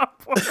Ocelot on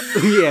board.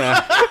 Yeah.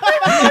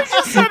 They really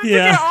just said it to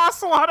get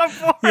Ocelot on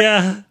board.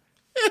 Yeah.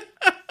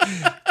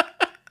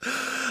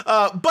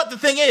 But the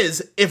thing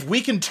is, if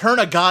we can turn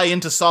a guy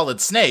into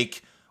Solid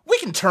Snake, we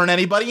can turn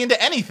anybody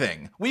into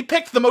anything. We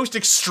picked the most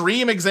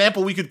extreme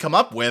example we could come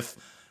up with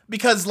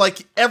because,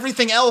 like,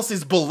 everything else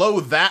is below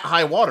that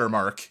high water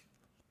mark.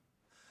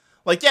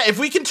 Like, yeah, if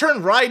we can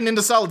turn Raiden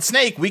into Solid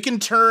Snake, we can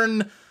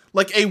turn,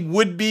 like, a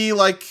would-be,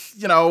 like,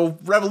 you know,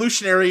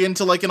 revolutionary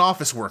into, like, an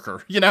office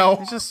worker, you know?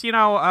 It's just, you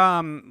know,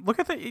 look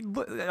at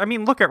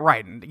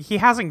Raiden. He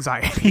has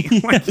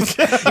anxiety. Like,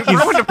 you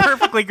ruined a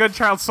perfectly good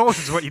child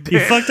soldier is what you did. You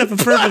fucked up a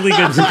perfectly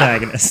good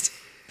protagonist.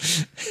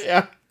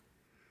 Yeah.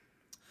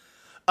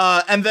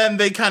 And then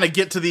they kind of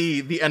get to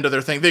the end of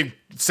their thing. They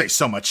say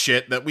so much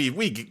shit that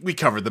we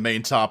covered the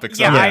main topics.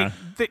 Yeah,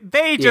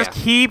 they just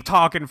keep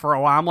talking for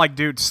a while. I'm like,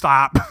 dude,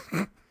 stop.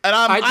 And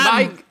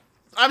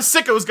I'm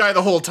Sicko's guy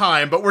the whole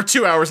time, but we're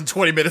 2 hours and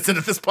 20 minutes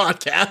into this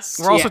podcast.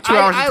 We're also 2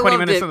 hours and 20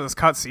 minutes into this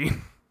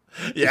cutscene.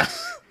 Yeah.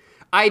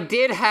 I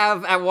did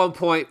have, at one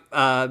point,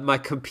 my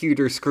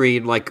computer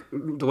screen, like,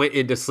 went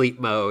into sleep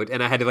mode,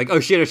 and I had to, like,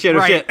 oh shit.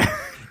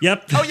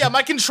 Yep. Oh yeah,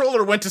 my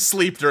controller went to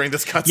sleep during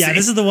this cutscene. Yeah,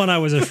 this is the one I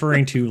was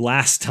referring to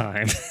last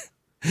time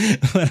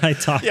when I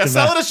talked about. Yeah,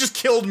 Solidus just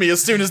killed me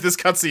as soon as this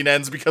cutscene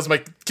ends because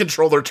my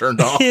controller turned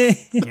off.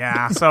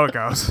 Yeah, so it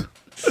goes.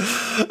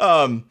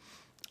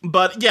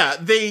 But yeah,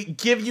 they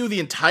give you the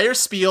entire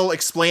spiel,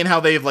 explain how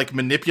they've, like,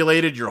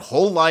 manipulated your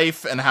whole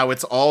life and how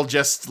it's all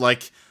just,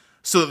 like,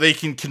 so that they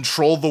can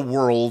control the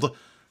world.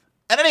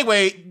 And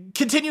anyway,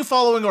 continue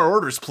following our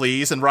orders,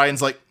 please. And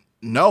Ryan's like,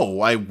 no,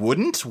 I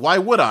wouldn't. Why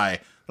would I?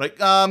 Like,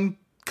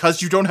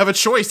 'cause you don't have a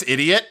choice,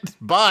 idiot.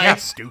 Bye. Yeah,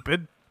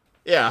 stupid.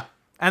 Yeah.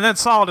 And then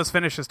Solidus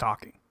finishes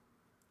talking.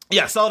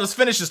 Yeah, Solidus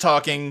finishes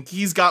talking.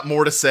 He's got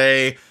more to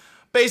say.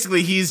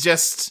 Basically, he's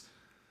just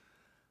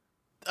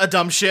a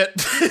dumb shit.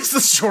 It's the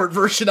short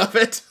version of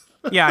it.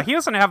 Yeah, he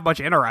doesn't have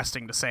much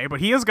interesting to say, but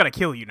he is going to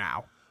kill you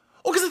now.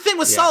 Well, because the thing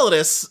with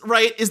Solidus,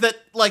 right, is that,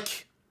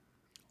 like,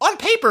 on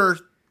paper,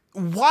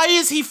 why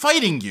is he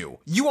fighting you?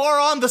 You are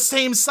on the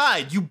same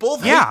side. You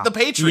both hate the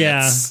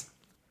Patriots. Yeah.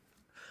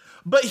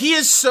 But he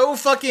is so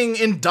fucking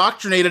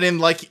indoctrinated in,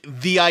 like,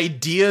 the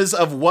ideas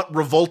of what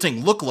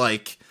revolting look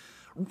like,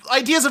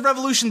 ideas of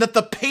revolution that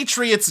the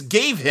Patriots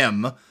gave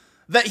him,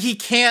 that he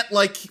can't,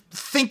 like,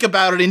 think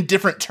about it in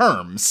different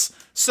terms.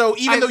 So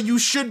even though you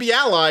should be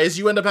allies,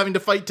 you end up having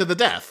to fight to the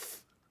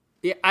death.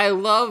 Yeah, I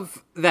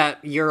love that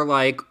you're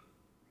like,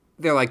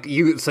 they're like,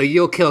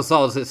 you'll kill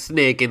Solidus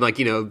Snake and, like,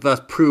 you know, thus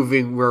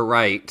proving we're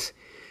right.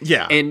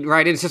 Yeah. And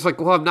Raiden's just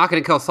like, well, I'm not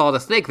going to kill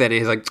Solidus Snake then. And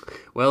he's like,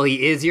 well,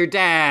 he is your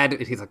dad.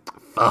 And he's like,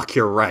 fuck,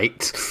 you're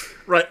right.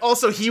 Right.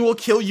 Also, he will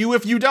kill you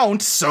if you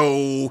don't,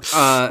 so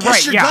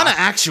guess you're gonna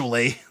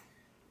actually.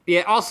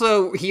 Yeah,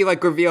 also, he,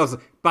 like, reveals,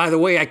 by the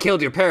way, I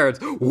killed your parents.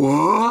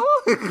 What?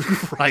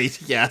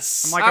 Right,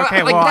 yes. I'm like,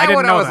 okay, I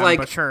didn't know that,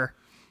 but sure.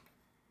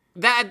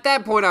 At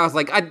that point, I was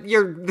like,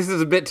 this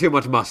is a bit too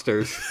much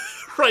mustard.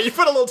 Right, you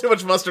put a little too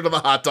much mustard on the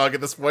hot dog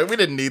at this point. We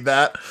didn't need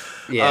that.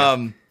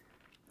 Yeah.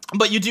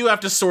 But you do have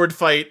to sword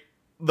fight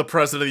the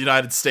President of the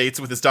United States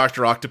with his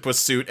Dr. Octopus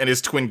suit and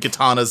his twin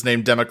katanas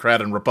named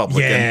Democrat and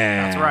Republican.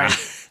 Yeah. That's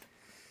right.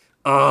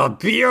 Oh,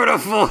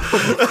 beautiful.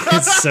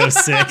 It's so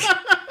sick.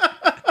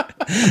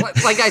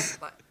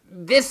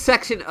 This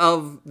section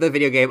of the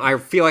video game, I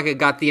feel like I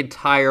got the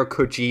entire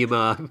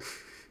Kojima,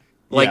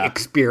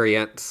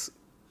 experience.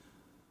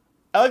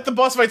 I like the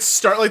boss fights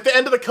start, like, the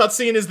end of the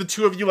cutscene is the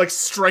two of you, like,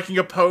 striking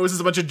a pose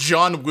as a bunch of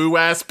John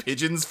Woo-ass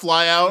pigeons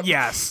fly out.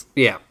 Yes.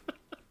 Yeah.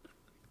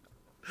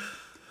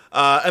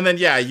 And then,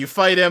 you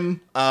fight him.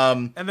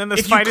 And then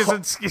this fight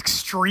is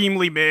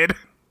extremely mid.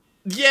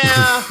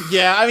 Yeah,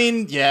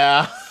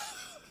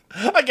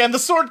 Again, the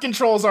sword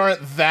controls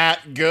aren't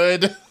that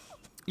good.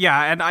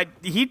 Yeah, and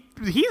he's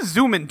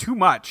zooming too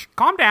much.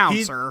 Calm down,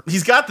 sir.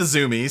 He's got the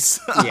zoomies.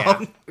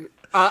 Yeah.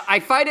 I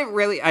find it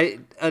really,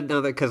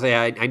 because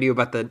I knew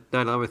about the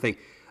 9/11 thing.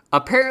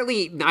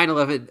 Apparently,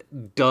 9/11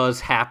 does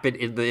happen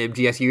in the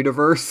MGS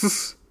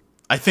universe.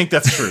 I think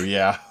that's true,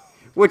 yeah.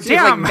 Which is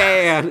like,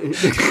 man.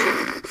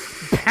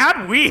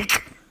 Bad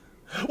week.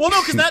 Well,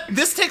 no, because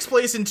this takes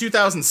place in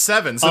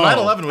 2007, so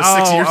 9/11 was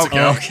 6 years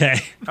ago.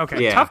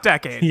 Okay, Yeah. tough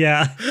decade.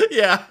 Yeah.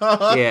 Yeah.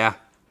 Yeah.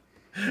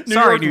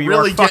 Sorry, New York,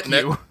 really fuck getting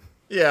you. it.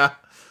 Yeah.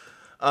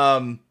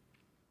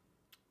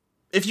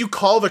 If you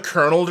call the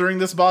Colonel during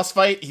this boss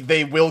fight,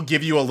 they will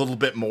give you a little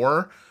bit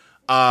more.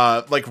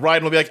 Like,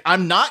 Raiden will be like,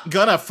 I'm not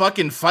gonna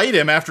fucking fight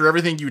him after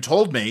everything you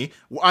told me.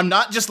 I'm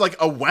not just, like,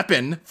 a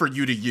weapon for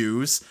you to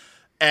use.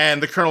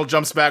 And the Colonel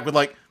jumps back with,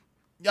 like,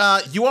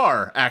 you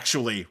are,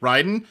 actually,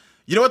 Raiden.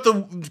 You know what the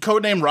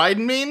codename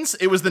Raiden means?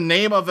 It was the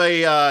name of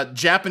a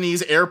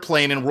Japanese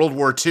airplane in World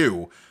War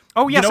II.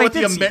 Oh, yes, you know I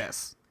did see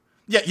this.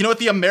 Yeah, you know what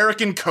the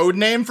American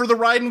codename for the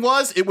Raiden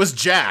was? It was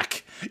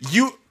Jack.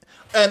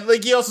 And,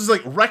 like, he also says,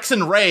 like, Rex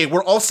and Ray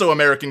were also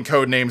American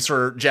codenames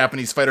for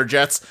Japanese fighter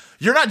jets.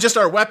 You're not just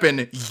our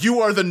weapon, you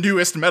are the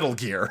newest Metal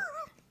Gear.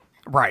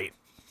 Right.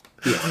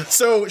 Yeah.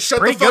 So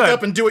shut the fuck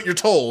up and do what you're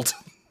told.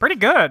 Pretty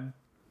good.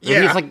 Yeah.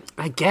 And he's like,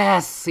 I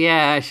guess,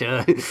 I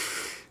should.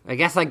 I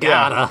guess I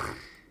gotta.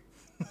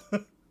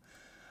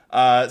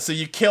 So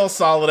you kill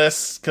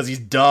Solidus, because he's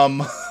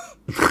dumb.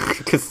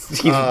 Because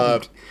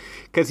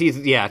Because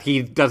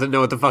he doesn't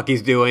know what the fuck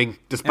he's doing,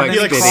 despite And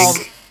then he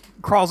spitting.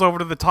 crawls over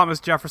to the Thomas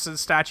Jefferson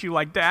statue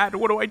like, Dad,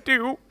 what do I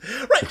do?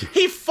 Right.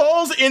 He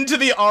falls into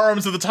the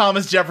arms of the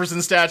Thomas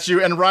Jefferson statue,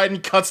 and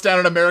Raiden cuts down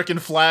an American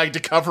flag to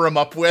cover him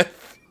up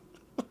with.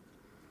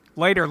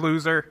 Later,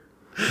 loser.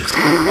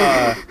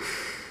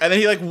 And then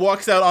he, like,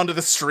 walks out onto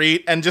the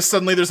street, and just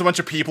suddenly there's a bunch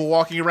of people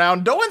walking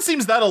around. No one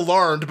seems that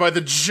alarmed by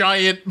the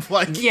giant,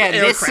 like,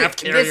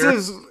 aircraft carrier. This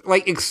is,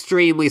 like,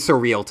 extremely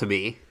surreal to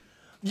me.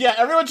 Yeah,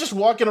 everyone's just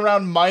walking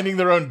around minding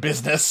their own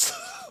business.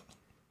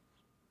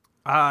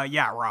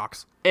 Yeah,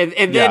 rocks. And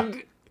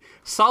then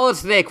Solid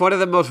Snake, one of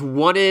the most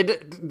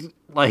wanted,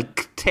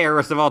 like,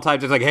 terrorists of all time,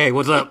 just like, hey,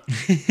 what's up?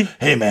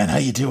 Hey, man, how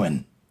you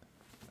doing?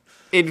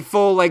 In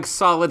full, like,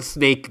 Solid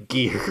Snake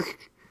gear.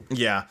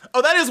 Yeah.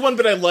 Oh, that is one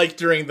bit I liked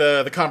during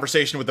the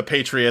conversation with the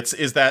Patriots,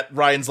 is that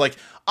Ryan's like,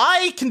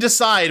 I can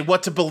decide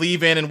what to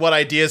believe in and what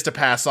ideas to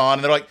pass on.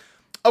 And they're like,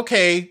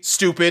 okay,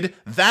 stupid,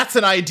 that's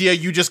an idea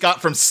you just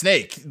got from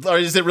Snake. Or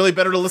is it really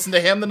better to listen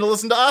to him than to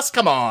listen to us?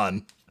 Come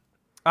on.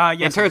 It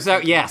Yes. turns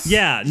out, yes.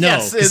 Yeah, no,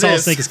 Yes, it Solid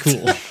is. Snake is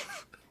cool.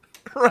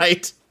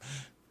 Right.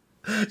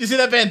 You see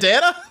that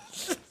bandana?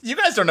 You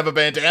guys don't have a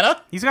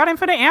bandana. He's got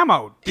infinite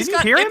ammo. He's Did you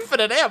got hear him?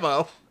 infinite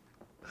ammo.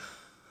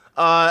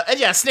 And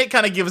yeah, Snake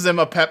kind of gives him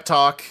a pep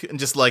talk and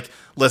just like,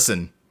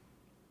 listen,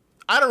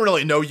 I don't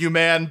really know you,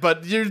 man,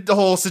 but the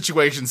whole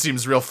situation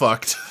seems real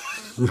fucked.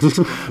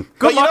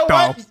 Good luck,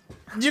 doll.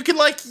 You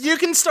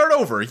can start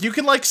over. You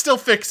can, like, still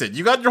fix it.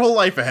 You got your whole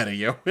life ahead of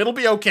you. It'll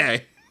be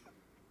okay.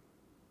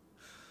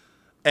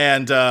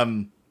 And,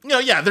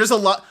 yeah, there's a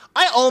lot.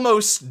 I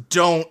almost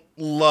don't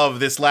love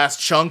this last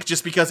chunk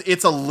just because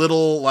it's a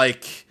little,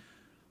 like,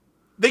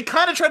 they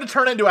kind of try to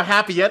turn it into a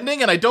happy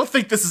ending, and I don't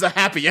think this is a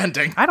happy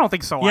ending. I don't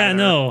think so Yeah, either.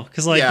 no,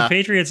 because like Yeah. the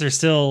Patriots are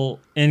still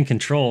in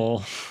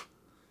control.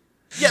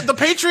 Yeah, the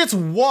Patriots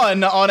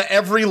won on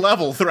every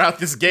level throughout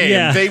this game.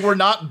 Yeah. They were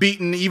not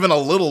beaten even a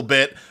little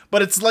bit,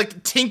 but it's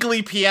like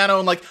tinkly piano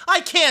and like,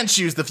 I can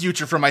choose the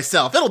future for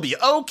myself. It'll be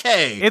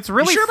okay. It's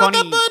really you sure funny.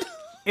 about that, bud?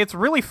 It's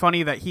really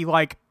funny that he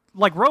like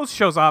Rose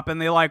shows up and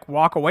they like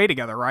walk away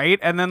together, right?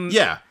 And then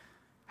Yeah.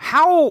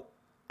 how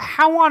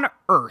on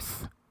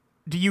earth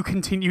do you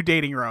continue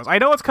dating Rose? I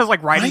know it's because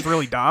like Raiden's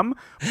really dumb,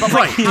 but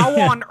like how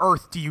on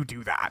earth do you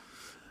do that?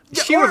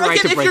 She Or, was right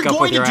like, to if break you're up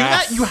going with to your do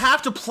ass. that, you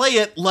have to play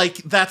it like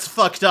that's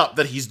fucked up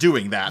that he's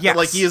doing that. Yes.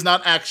 Like he is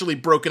not actually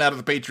broken out of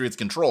the Patriots'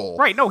 control.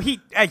 Right? No, he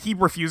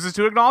refuses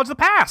to acknowledge the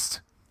past.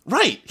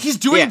 Right. He's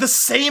doing Yeah. the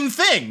same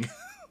thing.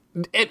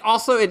 And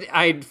also,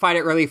 I find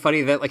it really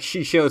funny that like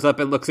she shows up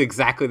and looks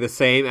exactly the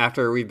same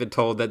after we've been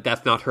told that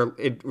that's not her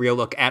real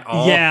look at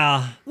all.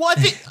 Yeah, Well,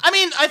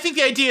 I think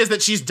the idea is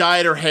that she's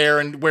dyed her hair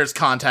and wears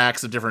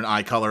contacts of different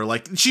eye color.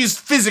 Like, she's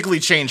physically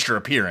changed her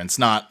appearance,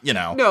 not, you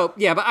know. No,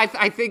 yeah, but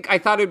I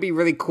thought it'd be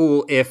really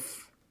cool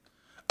if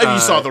If you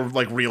saw the,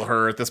 like, real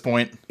her at this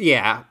point.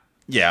 yeah,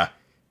 Yeah.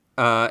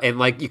 and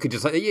like you could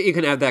just like you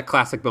can have that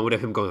classic moment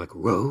of him going like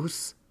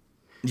Rose.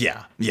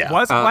 Yeah. Yeah.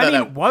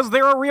 Was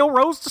there a real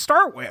Rose to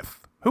start with?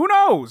 Who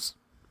knows?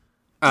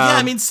 Yeah,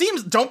 I mean,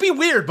 don't be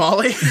weird,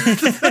 Molly.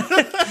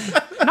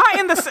 Not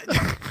in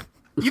the.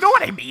 You know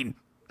what I mean?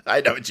 I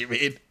know what you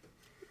mean.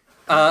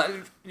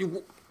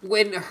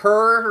 When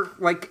her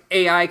like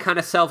AI kind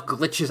of self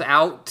glitches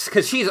out,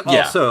 because she's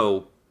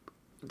also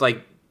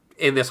like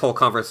in this whole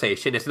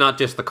conversation. It's not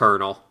just the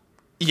Colonel.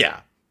 Yeah.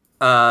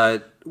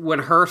 When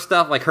her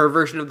stuff, like her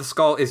version of the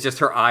skull, is just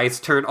her eyes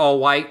turn all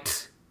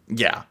white.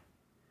 Yeah.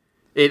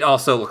 It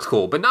also looks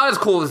cool, but not as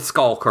cool as the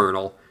Skull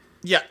Colonel.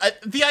 Yeah,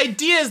 the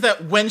idea is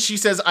that when she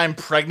says I'm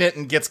pregnant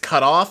and gets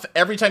cut off,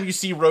 every time you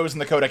see Rose in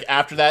the codec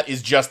after that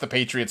is just the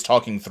Patriots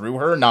talking through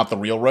her, not the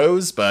real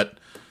Rose, but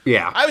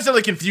Yeah. I was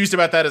really confused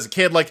about that as a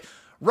kid. Like,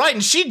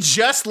 Raiden, she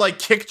just, like,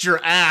 kicked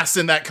your ass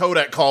in that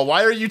codec call.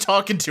 Why are you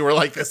talking to her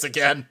like this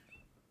again?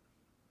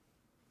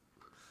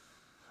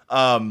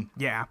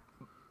 Yeah.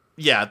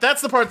 Yeah,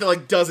 that's the part that,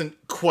 like, doesn't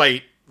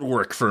quite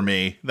work for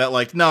me. That,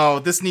 like, no,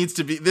 this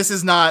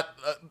is not...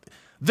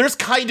 there's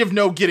kind of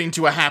no getting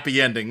to a happy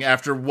ending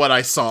after what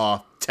I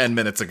saw 10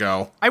 minutes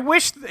ago. I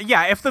wish,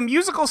 if the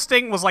musical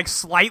sting was like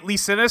slightly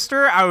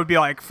sinister, I would be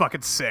like,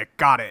 fucking sick.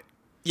 Got it.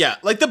 Yeah,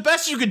 like, the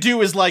best you could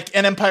do is, like,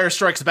 an Empire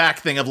Strikes Back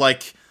thing of,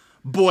 like,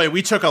 boy,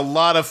 we took a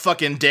lot of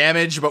fucking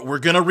damage, but we're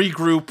gonna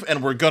regroup,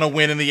 and we're gonna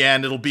win in the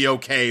end, it'll be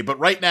okay. But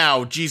right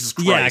now, Jesus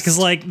Christ. yeah, because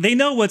like they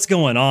know what's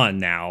going on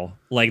now.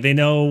 Like they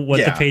know what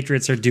the Yeah.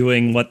 Patriots are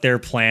doing, what their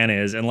plan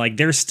is, and like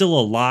they're still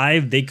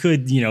alive. They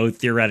could,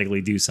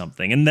 theoretically do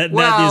something, and that is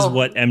Well-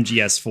 what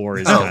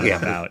MGS4 is kind yeah.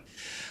 of about.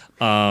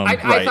 I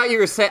Right. thought you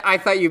were I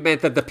thought you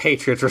meant that the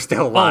Patriots were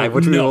still alive,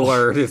 which we no. will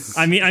learn is.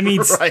 I mean,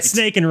 Right.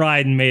 Snake and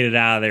Raiden made it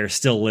out of there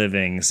still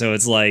living, so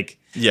it's like,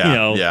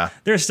 Yeah, yeah.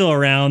 they're still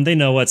around. They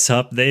know what's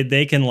up.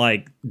 They can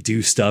like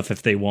do stuff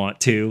if they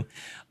want to.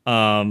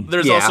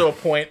 There's Yeah. also a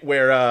point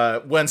where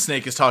when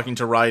Snake is talking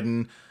to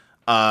Raiden,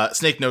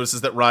 Snake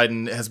notices that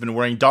Raiden has been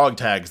wearing dog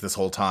tags this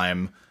whole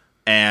time,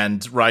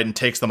 and Raiden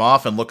takes them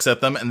off and looks at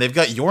them, and they've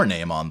got your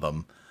name on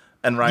them.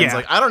 And Raiden's Yeah.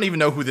 like, I don't even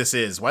know who this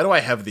is. Why do I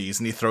have these?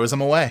 And he throws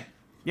them away.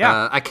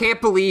 Yeah. I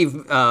can't believe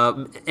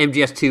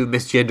MGS2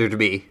 misgendered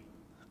me.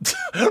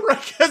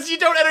 Right, because you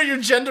don't enter your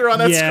gender on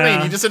that Yeah.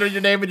 screen. You just enter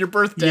your name and your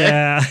birthday.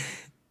 Yeah.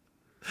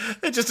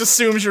 It just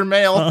assumes you're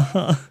male.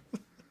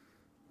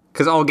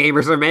 Because all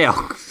gamers are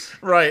male.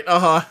 Right,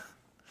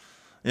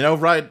 You know,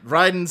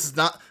 Raiden's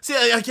not... See,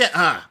 I can't...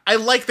 I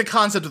like the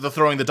concept of the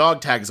throwing the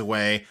dog tags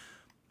away,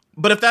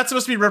 but if that's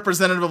supposed to be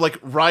representative of, like,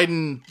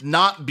 Raiden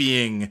not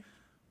being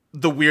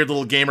the weird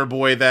little gamer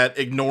boy that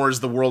ignores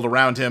the world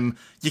around him,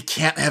 you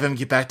can't have him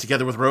get back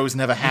together with Rose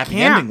and have a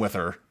happy ending with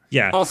her.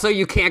 Yeah. Also,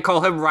 you can't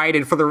call him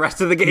Raiden for the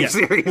rest of the game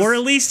series. Or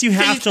at least you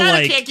have to,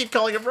 like... can't keep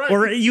calling him Raiden.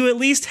 Or you at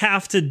least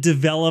have to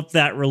develop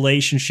that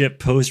relationship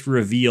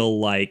post-reveal,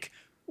 like,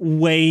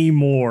 way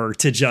more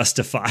to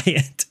justify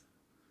it.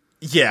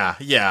 Yeah.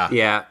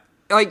 Yeah.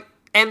 Like,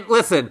 and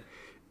listen,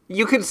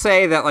 you could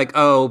say that, like,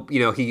 oh, you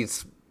know,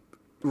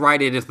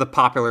 Raiden is the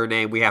popular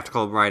name, we have to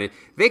call him Raiden.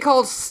 They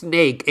call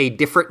Snake a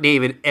different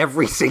name in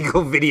every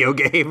single video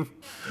game.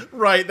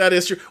 Right, that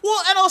is true.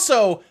 Well, and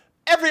also,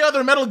 every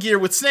other Metal Gear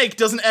with Snake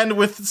doesn't end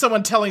with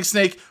someone telling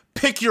Snake,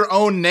 pick your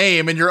own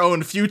name and your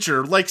own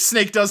future, like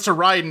Snake does to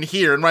Raiden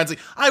here, and Raiden's like,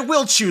 I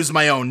will choose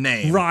my own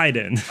name.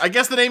 Raiden. I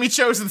guess the name he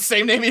chose is the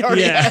same name he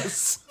already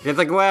has. It's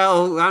like,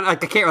 well, I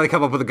can't really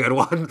come up with a good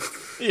one.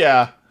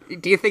 Yeah.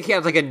 Do you think he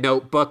has, like, a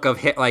notebook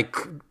of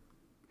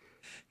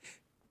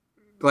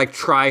like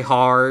try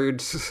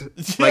hard,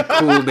 like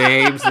cool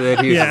names, and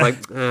then he was just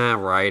like,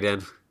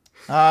 Raiden.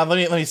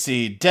 Let me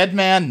see. Dead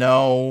Man,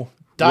 no.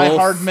 Die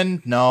Wolf.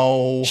 Hardman,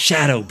 no.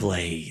 Shadow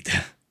Blade.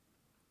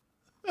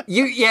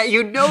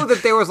 You know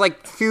that there was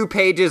like few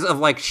pages of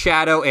like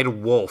Shadow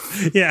and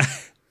Wolf. Yeah.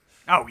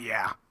 Oh,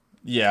 yeah.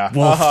 Yeah.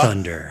 Wolf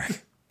Thunder.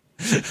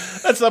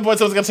 At some point,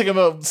 someone's gonna take him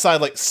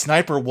aside, like,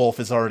 Sniper Wolf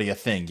is already a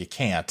thing. You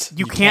can't.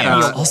 You can't be a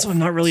wolf. Also, I'm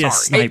not really a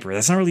sniper.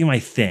 That's not really my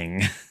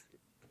thing.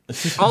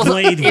 Also,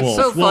 Blade it's Wolf.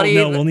 so funny.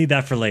 Well, no, we'll need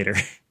that for later.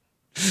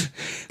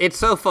 It's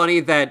so funny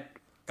that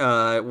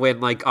when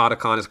like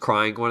Otacon is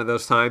crying one of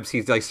those times,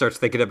 he like starts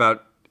thinking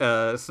about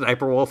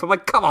Sniper Wolf. I'm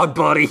like, come on,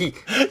 buddy.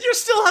 You're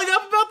still hung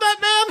up about that,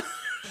 man?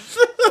 She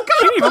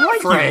didn't even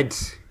like Fred.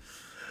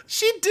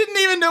 She didn't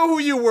even know who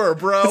you were,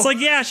 bro. It's like,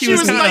 yeah, she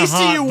was kind of nice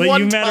hot, to you but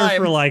one you met time. her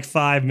for like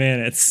 5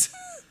 minutes.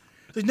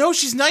 Like, no,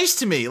 she's nice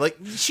to me. Like,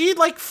 she,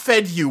 like,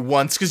 fed you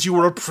once because you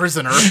were a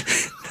prisoner.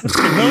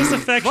 The most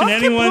affection Love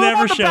anyone can blow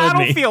ever on the showed me.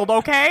 battlefield,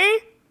 okay?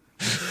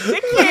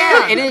 It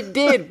Yeah, can. and it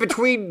did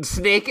between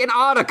Snake and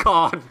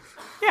Otacon.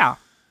 Yeah.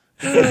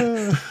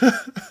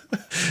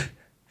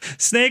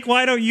 Snake,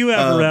 why don't you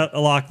ever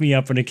lock me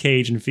up in a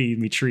cage and feed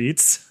me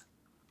treats?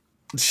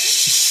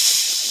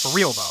 For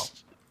real, though.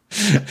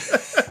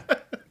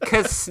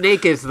 Because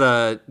Snake is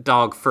the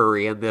dog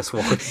furry in this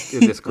one,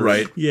 in this group.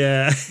 Right.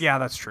 Yeah. Yeah,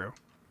 that's true.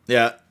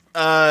 Yeah.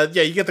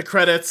 You get the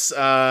credits.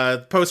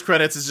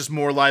 Post-credits is just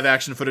more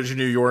live-action footage in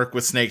New York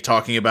with Snake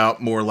talking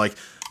about more, like,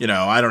 you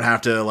know, I don't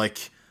have to,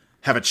 like,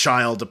 have a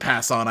child to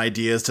pass on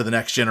ideas to the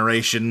next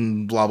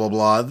generation, blah, blah,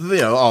 blah.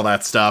 You know, all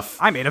that stuff.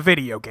 I made a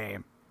video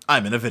game.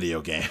 I'm in a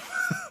video game.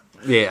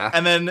 Yeah.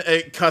 And then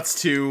it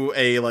cuts to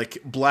a, like,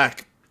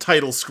 black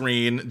title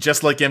screen,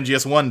 just like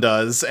MGS1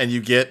 does, and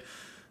you get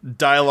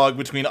dialogue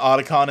between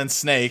Otacon and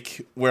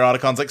Snake, where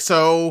Otacon's like,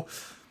 so,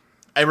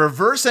 I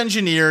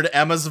reverse-engineered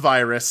Emma's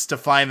virus to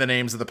find the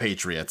names of the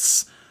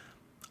Patriots.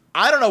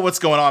 I don't know what's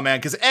going on, man,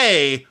 because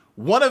A,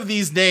 one of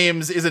these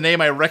names is a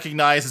name I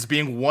recognize as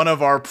being one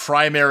of our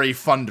primary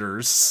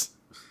funders.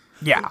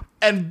 Yeah.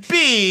 And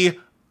B,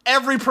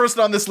 every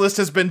person on this list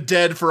has been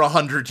dead for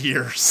 100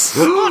 years.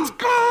 Let's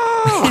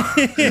go!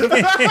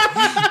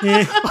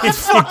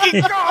 Let's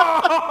fucking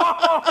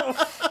go!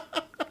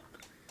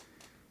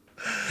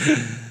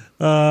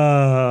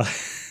 Yeah.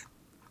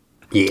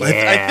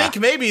 I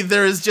think maybe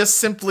there is just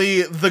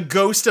simply the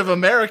ghost of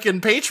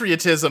American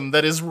patriotism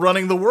that is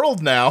running the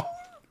world now.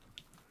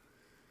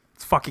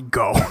 Let's fucking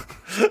go.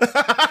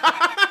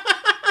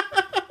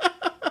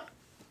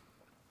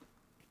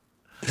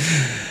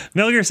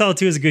 Metal Gear Solid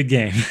 2 is a good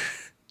game.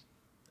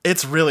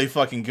 It's really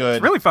fucking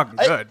good. Really fucking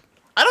good.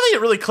 I don't think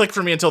it really clicked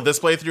for me until this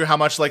playthrough how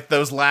much, like,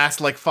 those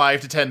last, like,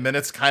 5 to 10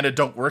 minutes kind of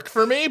don't work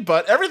for me,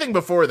 but everything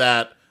before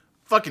that,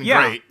 fucking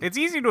Yeah, great. it's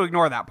easy to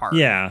ignore that part.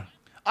 Yeah.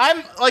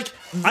 I'm, like,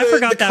 I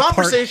forgot the that part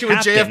conversation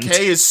with happened. JFK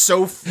is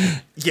so...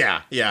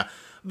 yeah.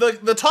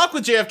 The talk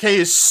with JFK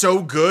is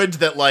so good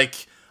that,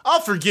 like,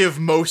 I'll forgive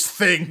most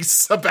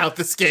things about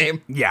this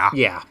game. Yeah.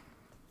 Yeah.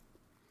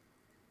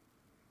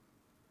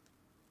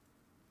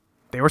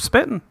 They were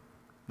spitting.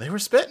 They were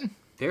spitting.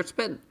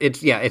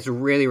 It's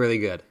really, really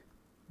good.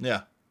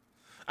 Yeah.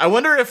 I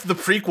wonder if the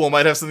prequel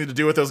might have something to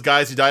do with those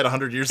guys who died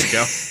 100 years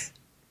ago.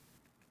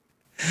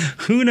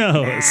 Who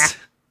knows?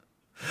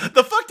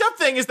 The fucked up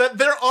thing is that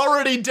they're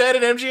already dead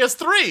in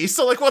MGS3,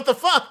 so, like, what the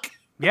fuck?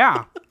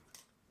 Yeah.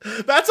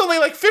 That's only,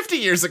 like, 50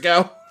 years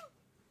ago.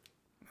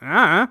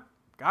 Got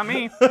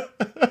me.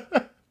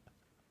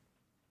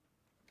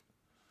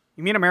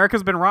 You mean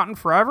America's been rotten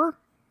forever?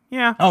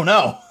 Yeah. Oh,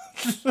 no.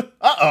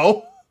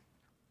 Uh-oh.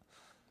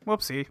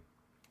 Whoopsie.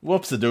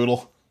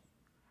 Whoops-a-doodle.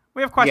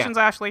 We have questions,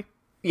 Ashley.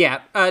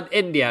 Yeah,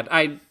 and yeah,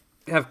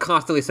 have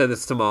constantly said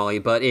this to Molly,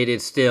 but it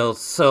is still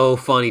so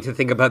funny to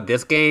think about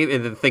this game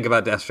and then think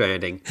about Death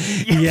Stranding.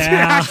 Yeah.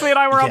 Ashley and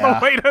I were on the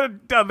way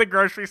to the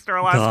grocery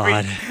store last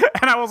week,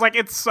 and I was like,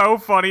 it's so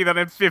funny that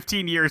in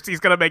 15 years he's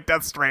going to make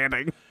Death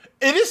Stranding.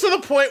 It is to the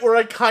point where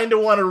I kind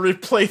of want to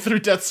replay through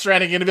Death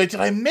Stranding and be like,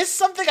 did I miss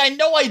something? I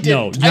know I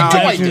didn't. No, you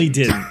definitely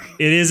didn't.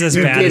 It is as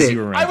bad as you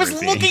remember. I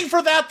was looking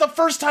for that the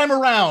first time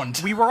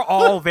around. We were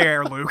all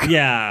there, Luke.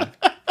 Yeah.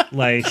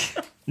 Like,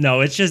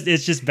 no, it's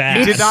just bad.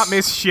 You did not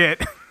miss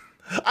shit.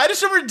 I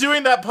just remember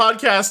doing that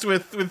podcast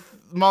with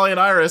Molly and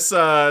Iris,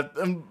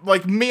 and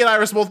like me and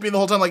Iris both being the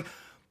whole time like,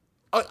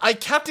 I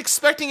kept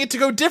expecting it to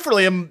go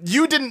differently, and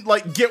you didn't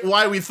like get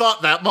why we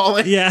thought that,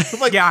 Molly. Yeah.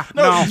 Like, Yeah,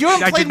 no, no, you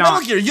haven't I played did Metal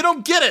not. Gear. You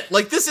don't get it.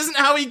 Like, this isn't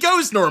how he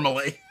goes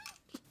normally.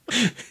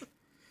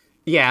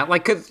 Yeah,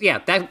 like, cause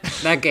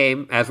that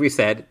game, as we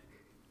said,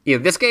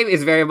 this game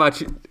is very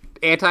much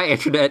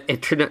anti-internet,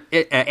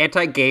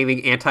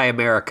 anti-gaming,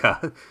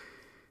 anti-America.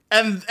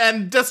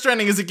 And Death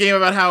Stranding is a game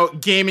about how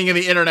gaming and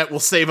the internet will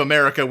save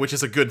America, which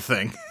is a good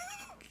thing.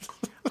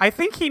 I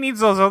think he needs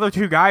those other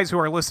two guys who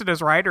are listed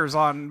as writers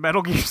on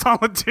Metal Gear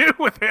Solid 2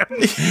 with him.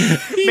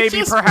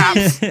 Maybe,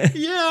 perhaps.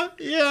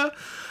 Yeah.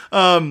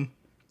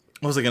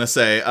 What was I gonna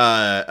say?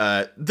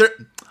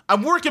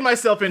 I'm working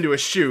myself into a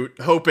shoot,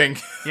 hoping.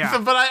 Yeah.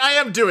 But I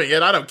am doing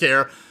it. I don't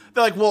care.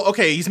 They're like, well,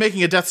 okay, he's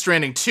making a Death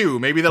Stranding 2.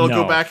 Maybe that'll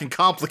go back and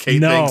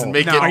complicate things and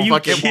make it Are all you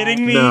fucking.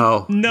 Kidding me?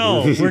 No.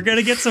 No, we're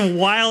gonna get some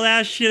wild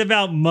ass shit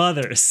about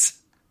mothers.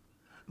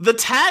 The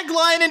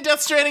tagline in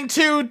Death Stranding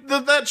 2,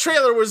 that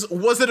trailer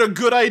was it a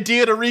good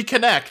idea to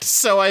reconnect?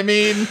 So, I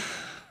mean...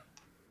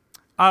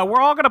 We're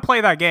all going to play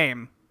that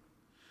game.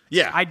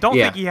 Yeah. I don't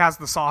think he has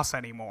the sauce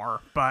anymore,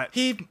 but...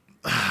 He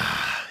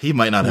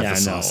might not have the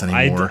sauce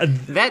anymore.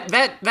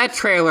 That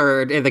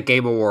trailer in the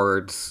Game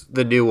Awards,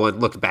 the new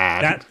one, looked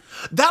bad.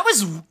 That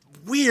was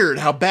weird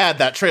how bad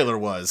that trailer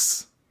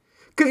was.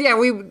 Because,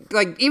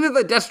 even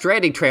the Death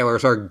Stranding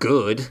trailers are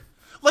good.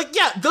 Like,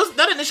 yeah,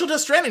 that initial Death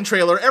Stranding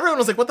trailer, everyone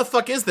was like, what the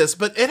fuck is this?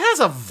 But it has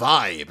a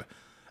vibe.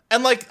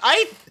 And, like,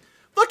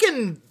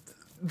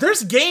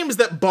 there's games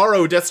that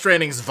borrow Death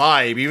Stranding's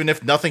vibe, even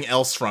if nothing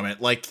else from it.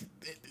 Like,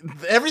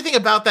 everything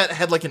about that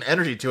had, like, an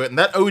energy to it. And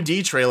that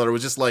OD trailer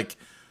was just like,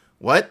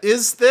 what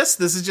is this?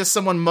 This is just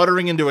someone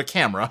muttering into a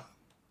camera.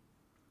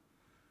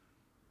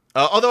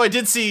 Although I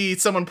did see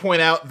someone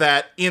point out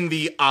that in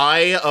the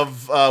eye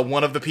of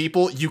one of the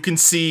people, you can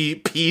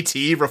see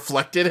PT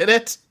reflected in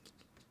it.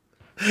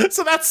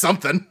 So that's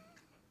something.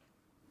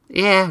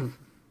 Yeah.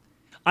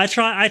 I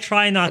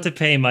try not to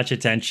pay much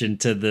attention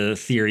to the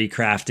theory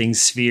crafting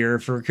sphere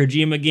for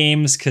Kojima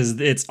games because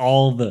it's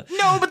all the...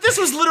 No, but this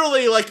was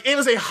literally like, it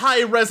was a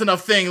high-res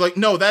enough thing. Like,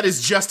 no, that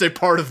is just a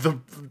part of the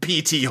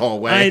PT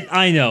hallway.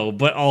 I know,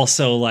 but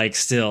also, like,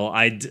 still,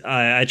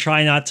 I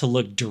try not to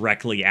look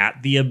directly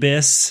at the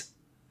abyss.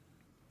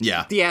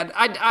 Yeah. Yeah,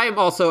 I'm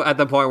also at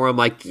the point where I'm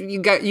like,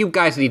 you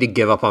guys need to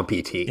give up on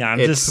PT. Yeah, I'm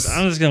just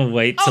gonna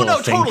wait till the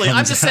thing totally. comes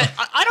I'm just out. saying,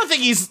 I don't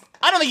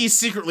think he's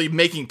secretly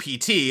making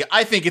PT.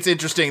 I think it's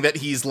interesting that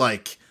he's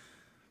like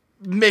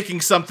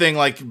making something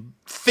like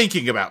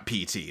thinking about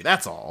PT.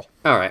 That's all.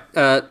 All right.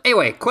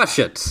 Anyway,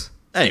 questions.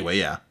 Anyway,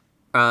 yeah.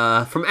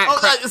 From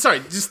Sorry,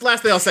 just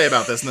last thing I'll say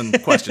about this and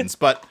then questions.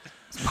 But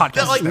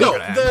Podcast like, is no, never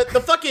gonna end.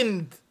 the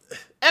fucking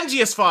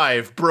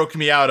MGS5 broke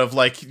me out of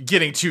like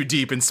getting too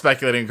deep in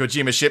speculating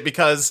Kojima shit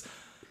because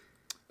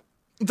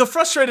the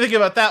frustrating thing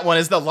about that one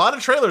is that a lot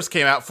of trailers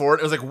came out for it.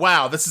 It was like,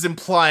 wow, this is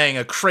implying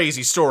a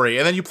crazy story.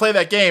 And then you play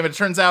that game and it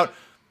turns out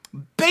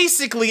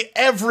basically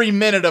every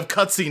minute of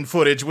cutscene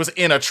footage was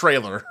in a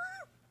trailer.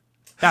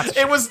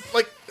 It was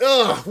like,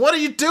 ugh, what are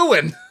you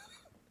doing?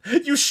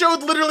 You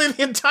showed literally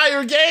the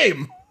entire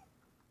game.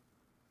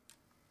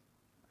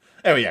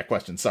 Oh yeah,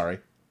 question, sorry.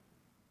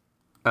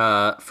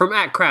 From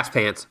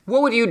 @CrassPants,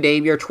 what would you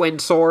name your twin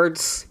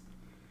swords?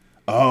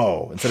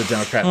 Oh, instead of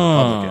Democrat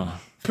and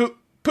Republican.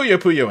 Puyo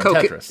Puyo and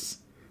Tetris.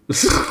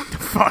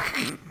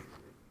 Fuck.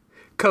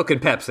 Coke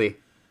and Pepsi.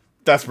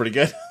 That's pretty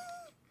good.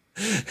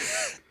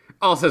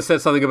 Also said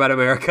something about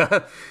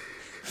America.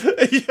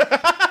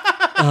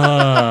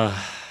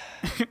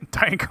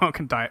 Diet Coke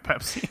and Diet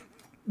Pepsi.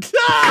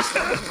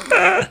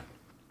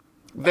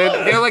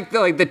 They're like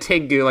the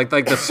Tengu, like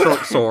the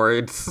short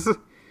swords.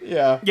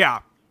 Yeah. Yeah.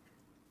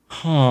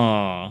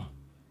 Huh.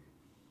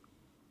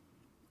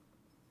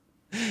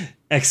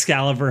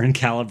 Excalibur and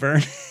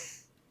Caliburn.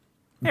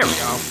 There we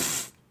go.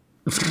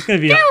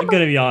 I'm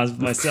gonna be honest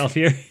with myself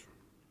here.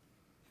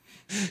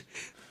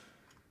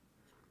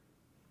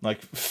 Like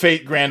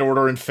Fate Grand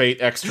Order and Fate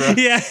Extra.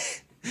 Yeah.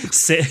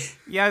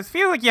 Yeah, I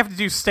feel like you have to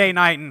do Stay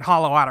Night and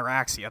Hollow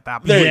Ataraxia at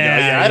that point. There you go. Yeah,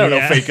 Yeah, I don't know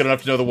yeah. Fate good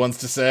enough to know the ones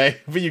to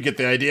say, but you get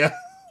the idea.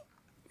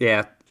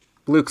 Yeah.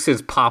 Luke's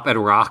is pop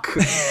and rock.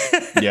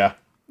 Yeah.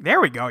 There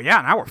we go.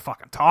 Yeah, now we're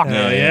fucking talking.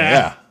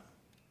 Yeah.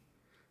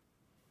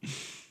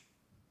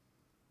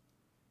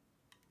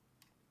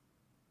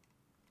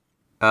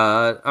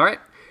 All right.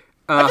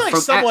 I feel like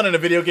from someone in a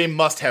video game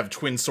must have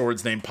twin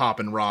swords named Pop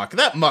and Rock.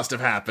 That must have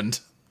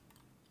happened.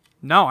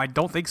 No, I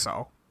don't think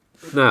so.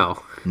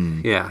 No.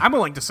 Yeah. I'm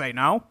willing to say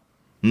no.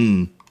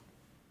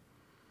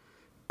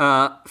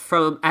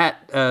 From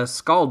at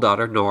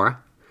Skalldaughter Nora.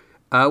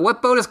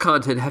 What bonus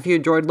content have you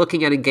enjoyed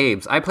looking at in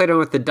games? I played on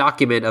with the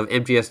document of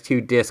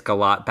MGS2 disc a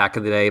lot back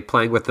in the day,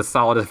 playing with the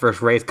Solidus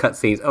vs. Raze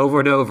cutscenes over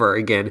and over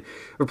again,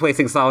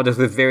 replacing Solidus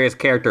with various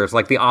characters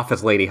like the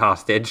office lady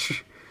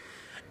hostage.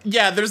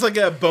 Yeah, there's like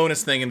a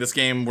bonus thing in this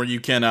game where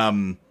you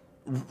can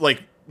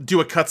like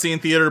do a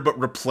cutscene theater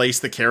but replace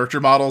the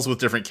character models with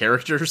different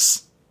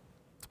characters.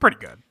 It's pretty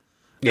good.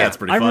 Yeah, it's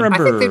pretty fun. I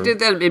think they did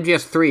that in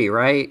MGS3,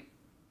 right?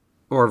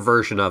 Or a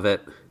version of it.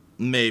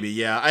 Maybe,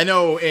 yeah. I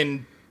know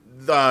in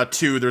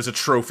 2 there's a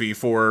trophy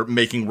for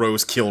making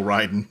Rose kill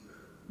Raiden.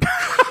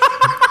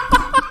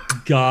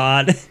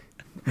 God.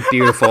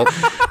 Beautiful.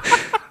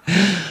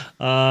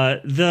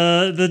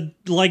 The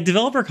like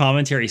developer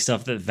commentary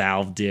stuff that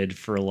Valve did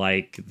for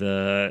like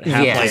the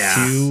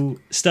Half-Life 2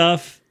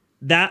 stuff,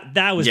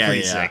 that was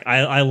pretty sick.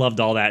 I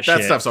loved all that shit.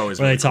 That stuff's always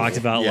where really they talked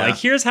about like,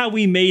 here's how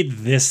we made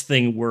this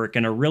thing work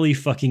in a really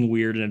fucking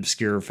weird and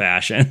obscure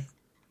fashion.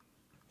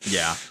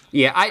 Yeah.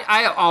 Yeah,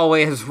 I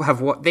always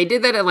have. They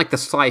did that in like the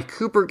Sly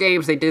Cooper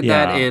games. They did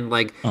that in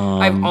like.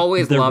 I've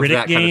always the loved Riddick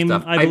that game, kind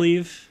of stuff. I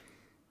believe.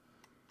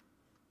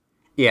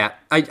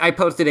 I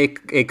posted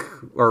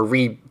or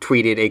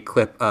retweeted a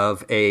clip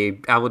of a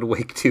Alan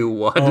Wake 2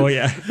 one. Oh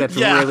yeah, that's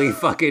really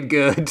fucking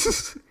good.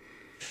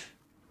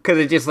 Because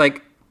it's just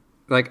like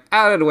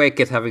Alan Wake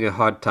is having a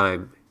hard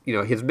time. You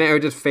know, his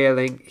marriage is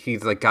failing.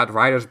 He's like got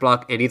writer's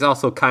block, and he's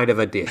also kind of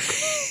a dick.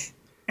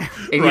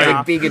 And he's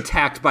like being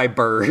attacked by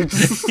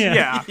birds.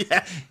 Yeah.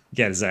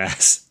 Get his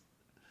ass.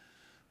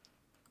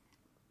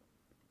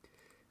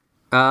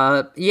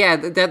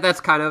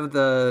 That's kind of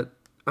the.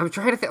 I'm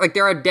trying to think. Like,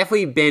 there have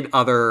definitely been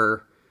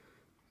other.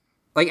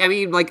 Like, I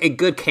mean, like a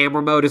good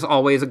camera mode is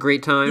always a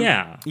great time.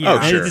 Yeah.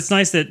 Oh, sure. It's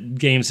nice that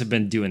games have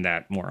been doing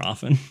that more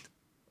often.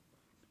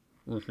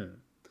 Mm-hmm.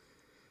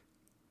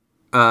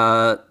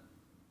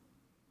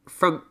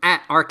 From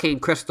at Arcane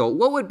Crystal,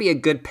 what would be a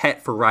good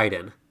pet for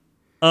Raiden?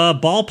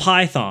 Ball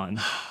python,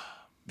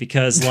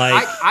 because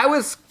like I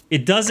was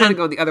it doesn't kind of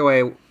going the other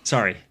way.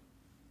 Sorry,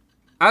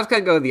 I was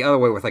going to go the other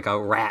way with like a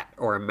rat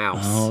or a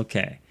mouse. Oh,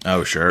 okay.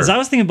 Oh, sure. Because I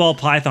was thinking ball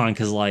python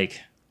because like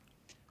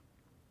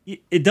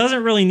it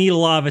doesn't really need a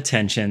lot of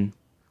attention.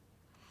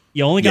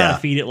 You only gotta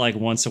feed it like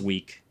once a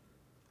week.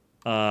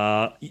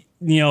 You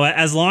know,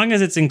 as long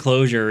as its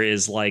enclosure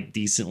is like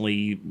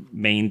decently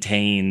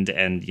maintained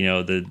and you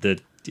know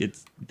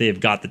they've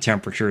got the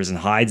temperatures and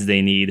hides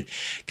they need.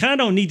 Kind of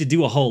don't need to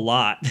do a whole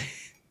lot.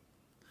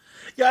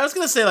 Yeah, I was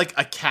gonna say like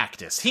a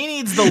cactus. He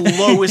needs the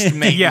lowest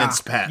maintenance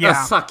pet. A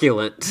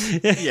succulent.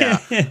 Yeah.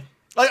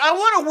 Like I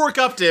want to work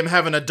up to him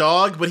having a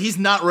dog, but he's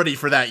not ready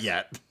for that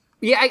yet.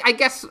 Yeah, I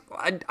guess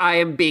I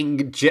am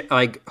being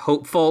like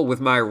hopeful with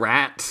my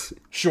rat.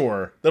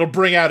 Sure, that'll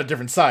bring out a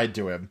different side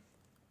to him.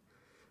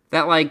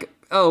 That like.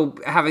 Oh,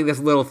 having this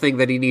little thing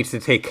that he needs to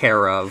take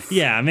care of.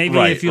 Yeah, maybe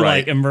if you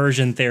like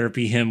immersion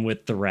therapy him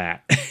with the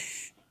rat.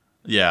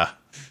 Yeah.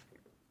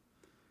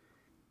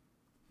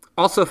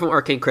 Also from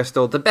Arcane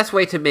Crystal, the best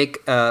way to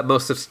make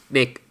most of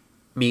snake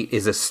meat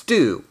is a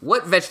stew.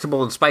 What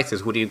vegetable and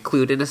spices would you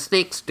include in a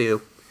snake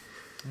stew?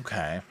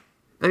 Okay.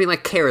 I mean,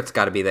 like carrots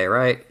got to be there,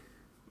 right?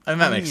 I mean,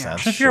 that makes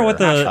sense. I figure what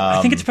the.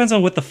 I think it depends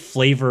on what the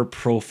flavor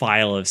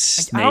profile of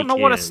snake. I don't know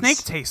what a is. snake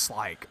tastes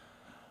like.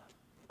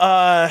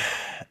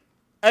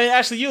 I mean,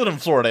 actually, you live in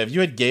Florida. Have you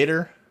had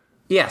gator?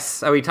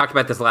 Yes, we talked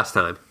about this last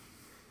time.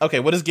 Okay,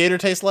 what does gator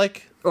taste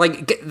like?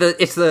 Like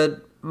it's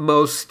the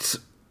most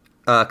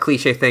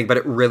cliche thing, but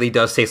it really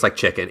does taste like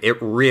chicken.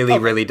 It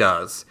really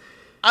does.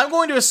 I'm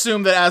going to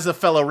assume that as a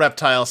fellow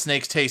reptile,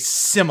 snakes taste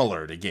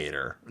similar to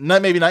gator.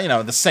 Maybe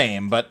not, the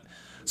same, but...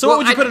 So what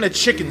would you put in a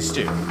chicken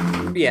stew?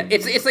 Yeah,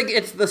 it's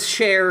the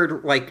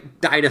shared, like,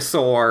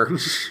 dinosaur.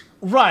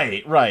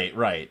 Right.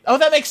 Oh,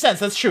 that makes sense.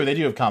 That's true. They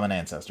do have common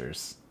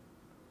ancestors.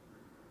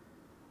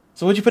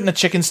 So what'd you put in a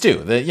chicken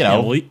stew?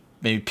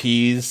 Maybe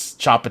peas,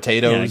 chopped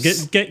potatoes. Yeah,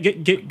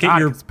 get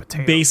your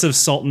base of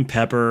salt and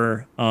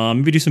pepper.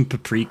 Maybe do some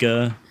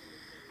paprika.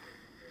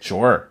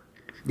 Sure.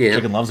 Yeah.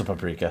 Chicken loves a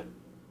paprika.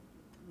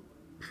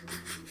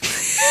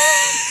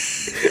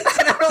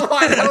 I don't know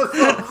why that was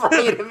so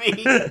funny to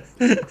me.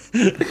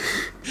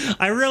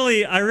 I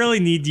really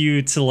need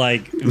you to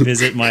like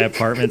visit my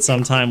apartment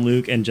sometime,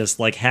 Luke, and just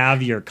like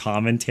have your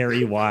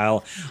commentary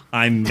while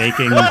I'm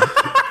making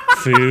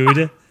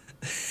food.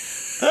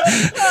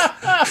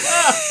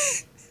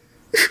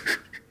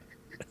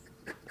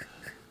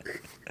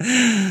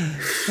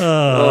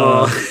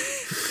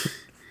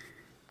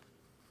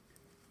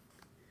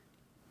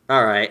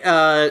 All right.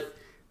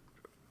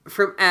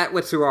 From at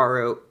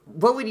Witsuaru,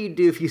 what would you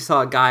do if you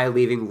saw a guy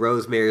leaving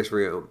Rosemary's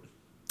room?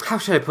 How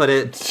should I put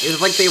it? It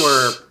was like they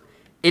were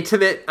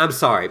intimate. I'm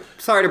sorry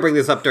to bring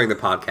this up during the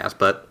podcast,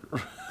 but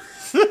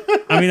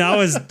I mean, I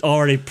was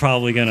already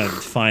probably gonna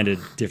find a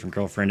different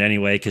girlfriend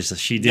anyway because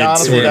she did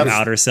sort of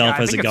out herself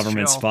as a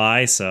government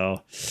spy.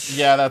 So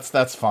yeah,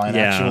 that's fine.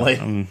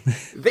 Actually,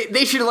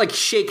 they should like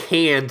shake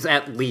hands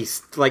at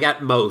least, like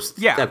at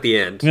most, at the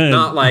end. Yeah.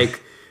 Not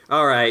like,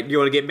 all right, you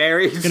want to get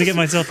married? I'm gonna get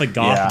myself a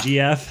goth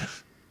GF.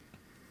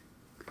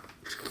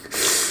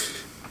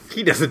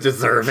 He doesn't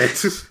deserve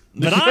it.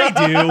 But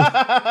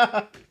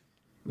I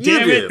do. You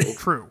Damn do. it.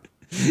 True.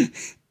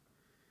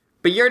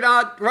 But you're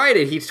not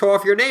Raiden. He tore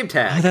off your name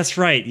tag. Oh, that's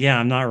right. Yeah,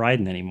 I'm not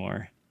Raiden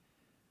anymore.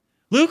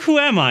 Luke, who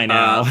am I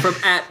now? From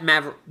at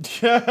Maverick.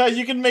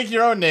 You can make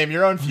your own name,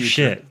 your own future.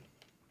 Shit.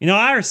 You know,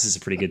 Iris is a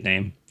pretty good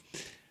name.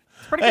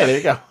 Pretty Hey, good. there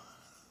you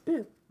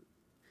go.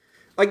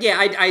 Like, yeah,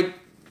 I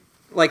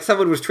like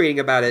someone was tweeting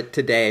about it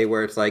today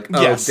where it's like,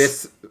 oh, Yes.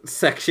 this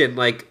section,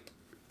 like,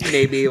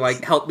 made me,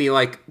 like, help me,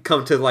 like,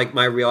 come to, like,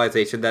 my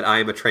realization that I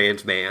am a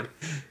trans man.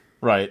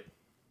 Right.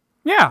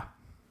 Yeah.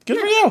 Good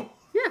for you.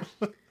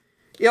 Yeah.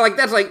 Yeah, like,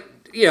 that's, like,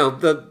 you know,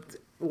 the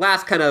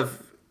last kind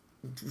of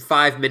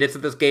 5 minutes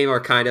of this game are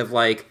kind of,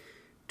 like,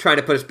 trying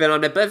to put a spin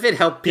on it, but if it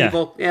helped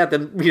people,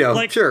 then, you know,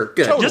 Like, sure,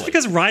 good. totally. Just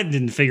because Raiden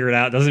didn't figure it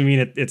out doesn't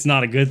mean it's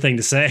not a good thing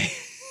to say.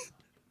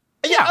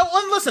 Yeah, well,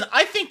 and listen,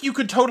 I think you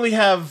could totally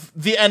have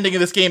the ending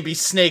of this game be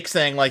Snake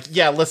saying, like,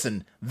 yeah,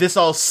 listen, this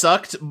all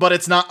sucked, but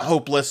it's not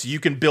hopeless. You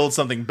can build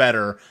something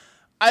better.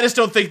 I just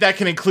don't think that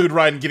can include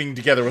Raiden getting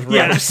together with Rose.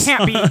 Yeah, it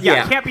can't be.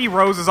 Yeah. It can't be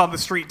roses on the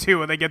street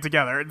too, and they get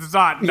together. It's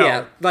not. No.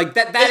 Yeah, like,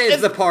 that is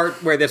the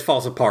part where this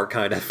falls apart,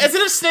 kind of.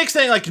 Instead of Snake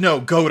saying, like,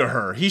 no, go to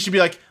her, he should be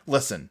like,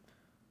 listen,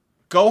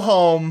 go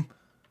home,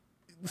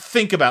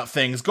 think about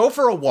things, go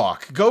for a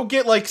walk, go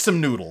get, like, some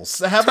noodles,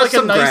 have, Touch like, a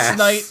some nice grass.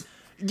 night,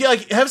 yeah,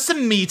 like, have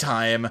some me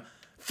time,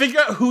 figure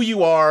out who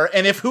you are,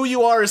 and if who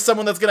you are is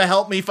someone that's gonna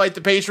help me fight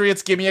the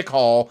Patriots, give me a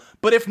call,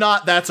 but if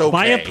not, that's okay.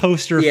 Buy a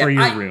poster Yeah, for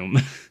your I- room.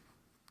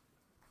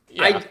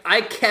 Yeah.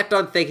 I kept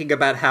on thinking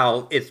about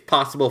how it's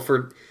possible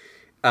for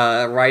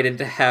Raiden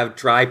to have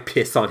dry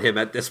piss on him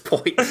at this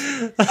point.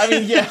 I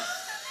mean, yeah.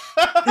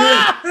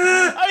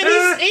 I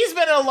mean, he's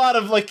been in a lot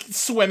of, like,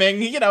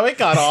 swimming, you know, it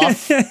got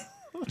off.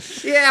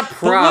 Yeah, But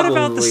probably. what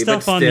about the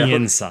stuff on still. the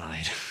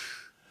inside?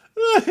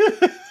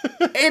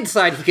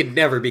 Inside, he can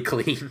never be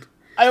clean.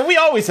 I mean, we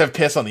always have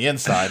piss on the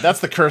inside. That's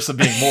the curse of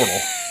being mortal.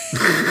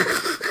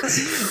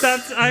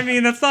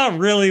 That's not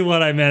really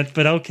what I meant,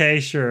 but okay,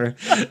 sure.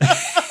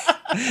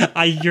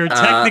 You're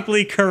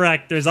technically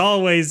correct. There's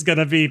always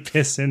gonna be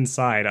piss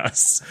inside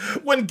us.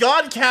 When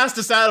God cast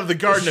us out of the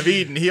Garden of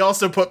Eden, he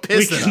also put We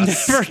piss in can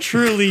us. never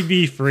truly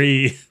be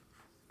free.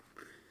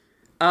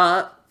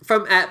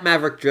 From at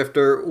Maverick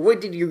Drifter,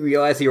 when did you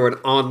realize you were an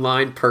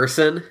online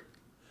person?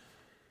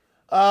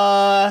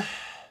 I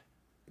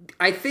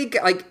think,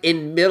 like,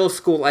 in middle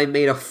school, I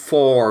made a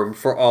forum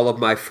for all of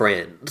my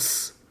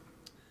friends.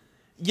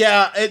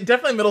 Yeah,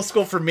 definitely middle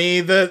school for me.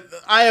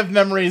 I have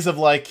memories of,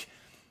 like,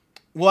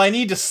 well, I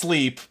need to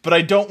sleep, but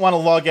I don't want to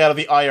log out of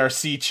the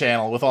IRC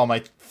channel with all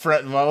my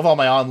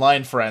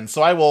online friends,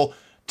 so I will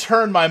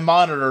turn my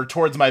monitor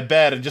towards my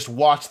bed and just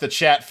watch the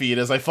chat feed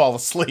as I fall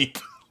asleep.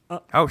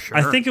 Oh, sure.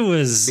 I think it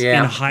was Yeah.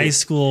 in high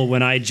school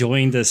when I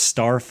joined the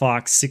Star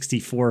Fox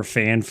 64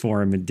 fan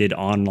forum and did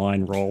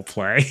online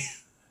roleplay.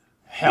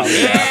 Hell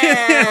yeah.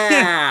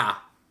 Yeah!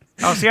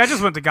 Oh, see, I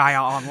just went to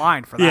Gaia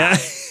Online for that.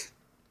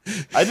 Yeah.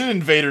 I did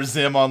Invader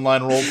Zim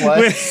online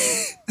roleplay.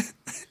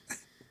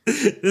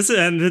 This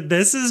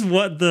is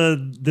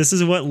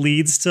what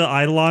leads to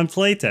Eidolon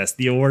Playtest,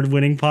 the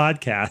award-winning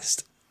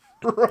podcast.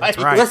 Right.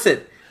 Right.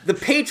 Listen, the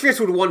Patriots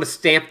would want to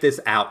stamp this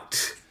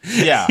out.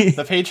 Yeah,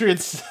 the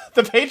Patriots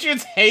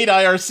hate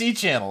IRC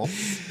channels.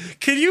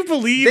 Can you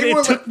believe They it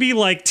were took like- me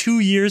like 2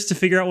 years to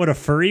figure out what a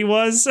furry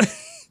was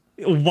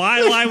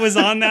while I was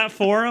on that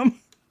forum?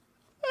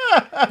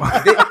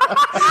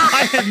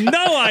 I had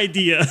no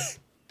idea.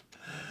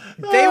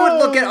 They would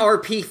look at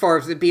RP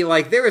forums and be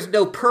like, there is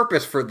no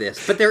purpose for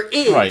this, but there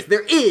is. Right.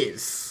 There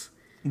is.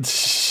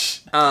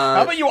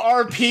 How about you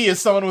RP as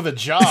someone with a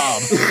job?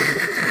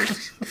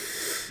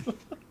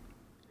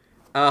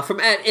 From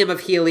at M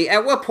of Healy,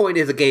 at what point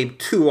is a game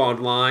too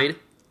online?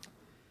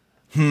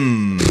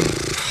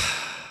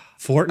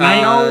 Fortnite?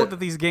 I know that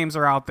these games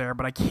are out there,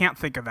 but I can't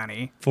think of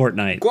any.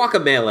 Fortnite.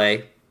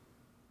 Guacamelee.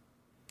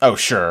 Oh,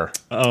 sure.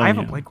 Oh, I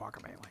haven't yeah. played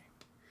Guacamelee.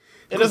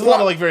 It is a lot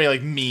of, like, very,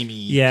 like, meme-y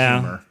Yeah.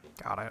 humor.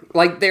 Got it.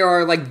 Like, there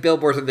are, like,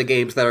 billboards in the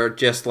games that are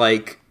just,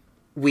 like,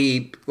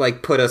 we,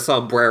 like, put a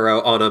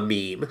sombrero on a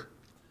meme.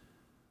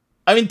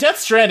 I mean, Death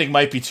Stranding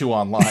might be too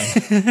online.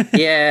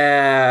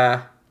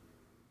 Yeah.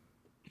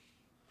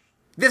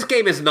 This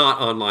game is not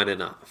online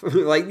enough.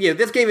 Like, yeah,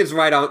 this game is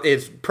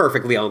is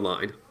perfectly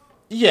online.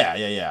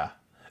 Yeah.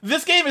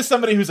 This game is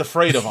somebody who's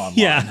afraid of online.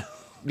 Yeah.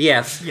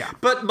 Yes. Yeah.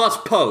 But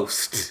must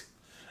post.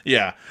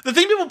 Yeah. The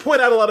thing people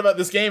point out a lot about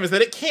this game is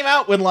that it came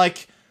out when,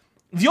 like,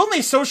 the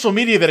only social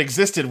media that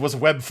existed was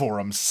web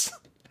forums.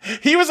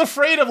 He was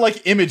afraid of,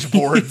 like, image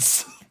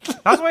boards.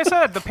 That's what I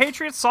said. The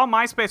Patriots saw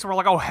MySpace and were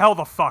like, oh, hell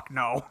the fuck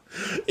no.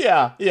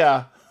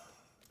 Yeah.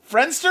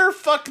 Friendster?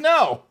 Fuck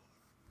no.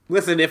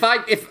 Listen, if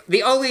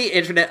the only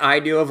internet I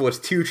knew of was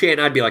 2chan,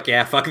 I'd be like,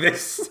 yeah, fuck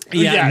this.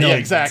 Yeah,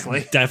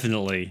 exactly.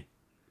 Definitely.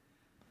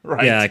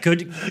 Right. Yeah,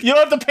 You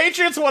know, if the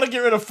Patriots want to get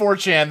rid of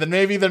 4chan, then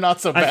maybe they're not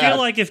so bad. I feel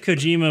like if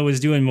Kojima was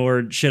doing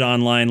more shit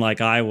online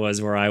like I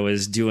was, where I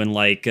was doing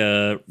like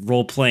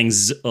role-playing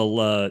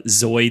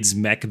Zoids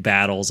mech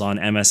battles on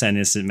MSN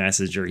Instant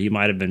Messenger, he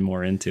might have been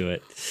more into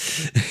it.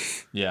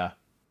 Yeah.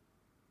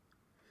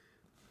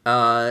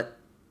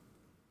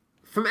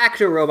 From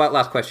Action Robot,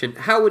 last question.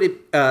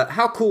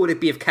 How cool would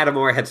it be if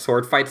Katamari had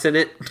sword fights in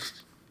it?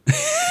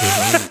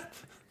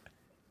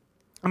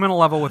 I'm gonna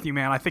level with you,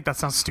 man. I think that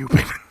sounds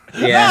stupid.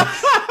 Yeah.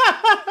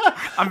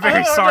 I'm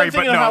very sorry,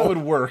 but no. How it would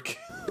work.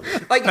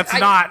 Like That's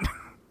not.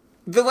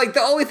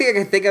 The only thing I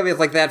can think of is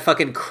like that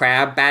fucking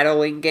crab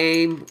battling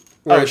game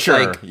where it's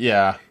like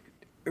yeah.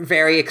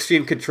 very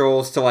extreme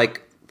controls to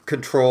like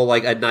control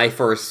like a knife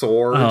or a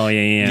sword. Oh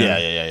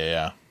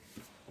yeah.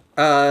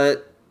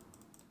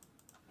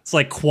 It's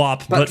like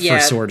QWOP, but for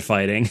sword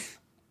fighting.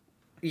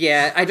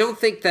 Yeah, I don't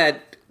think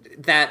that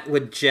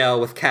would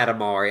gel with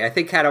Katamari. I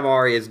think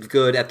Katamari is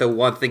good at the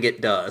one thing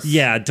it does.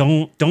 Yeah,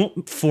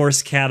 don't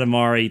force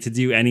Katamari to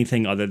do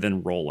anything other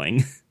than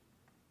rolling.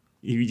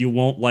 You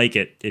won't like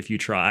it if you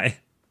try.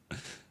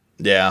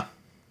 Yeah.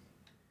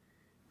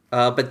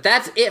 But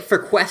that's it for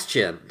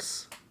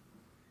questions.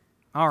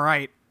 All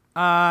right.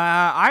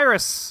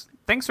 Iris,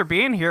 thanks for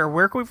being here.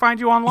 Where can we find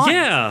you online?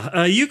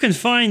 Yeah, you can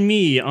find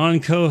me on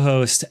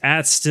co-host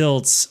at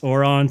Stilts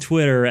or on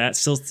Twitter at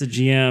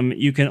StiltsTheGM.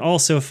 You can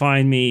also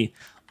find me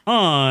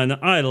on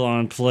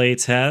Eidolon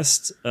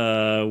Playtest.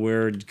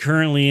 We're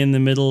currently in the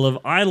middle of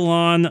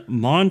Eidolon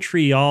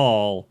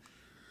Montreal,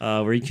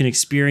 where you can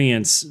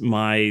experience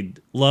my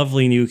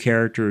lovely new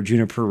character,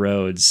 Juniper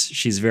Rhodes.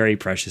 She's very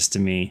precious to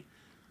me.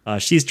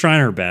 She's trying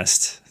her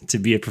best to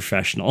be a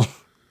professional.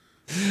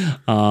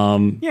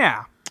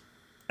 Yeah.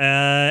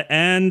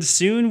 And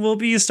soon we'll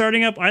be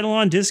starting up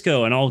Eidolon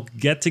Disco, and I'll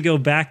get to go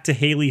back to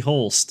Haley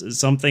Holst,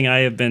 something I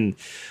have been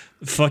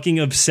fucking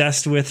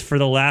obsessed with for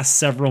the last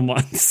several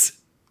months.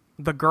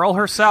 The girl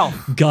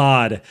herself.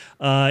 God.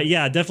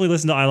 Yeah, definitely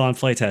listen to Eidolon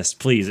Playtest,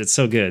 please. It's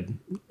so good.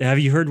 Have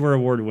you heard we're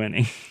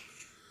award-winning?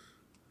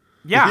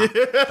 Yeah,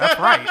 that's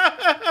right.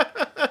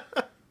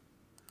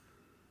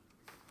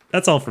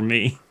 That's all from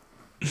me.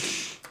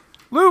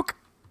 Luke.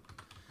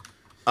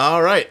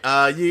 All right.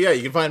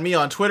 You can find me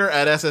on Twitter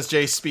at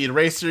SSJ Speed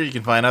Racer. You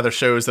can find other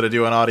shows that I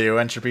do on Audio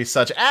Entropy,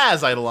 such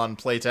as Eidolon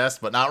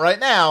Playtest, but not right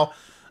now.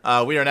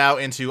 We are now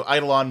into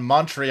Eidolon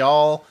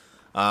Montreal,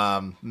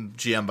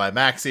 GM by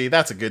Maxi.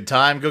 That's a good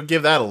time. Go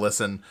give that a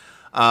listen.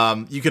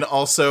 You can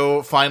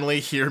also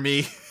finally hear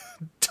me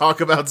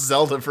talk about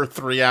Zelda for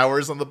 3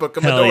 hours on the Book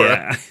of Hell Medora.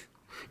 yeah.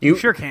 You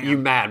sure can. You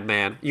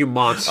madman. You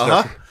monster.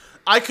 Uh-huh.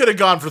 I could have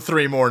gone for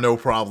 3 more, no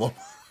problem.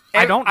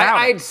 I don't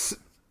doubt it.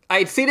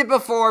 I'd seen it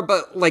before,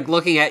 but like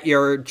looking at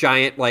your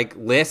giant like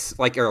list,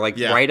 like or like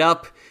write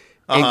up,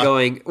 and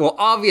going, well,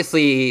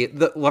 obviously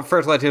the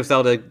first Legend of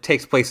Zelda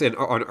takes place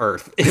on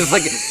Earth. It's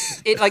like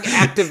it like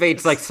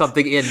activates like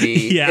something in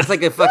me. Yeah. It's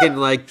like a fucking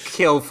like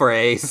kill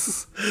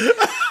phrase.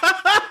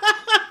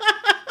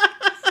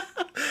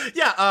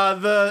 Yeah,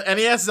 the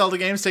NES Zelda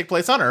games take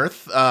place on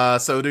Earth.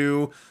 So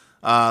do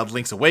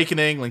Link's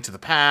Awakening, Link to the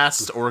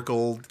Past,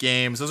 Oracle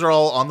games. Those are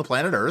all on the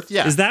planet Earth.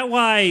 Yeah. Is that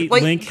why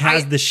Like, Link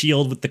has the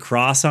shield with the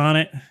cross on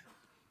it?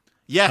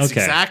 Yes,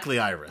 Okay. exactly,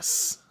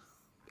 Iris.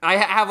 I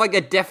have like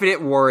a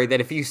definite worry that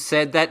if you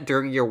said that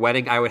during your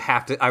wedding, I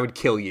would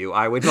kill you.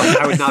 I would not be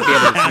able to see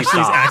Ashley's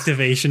socks.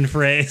 activation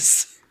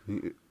phrase.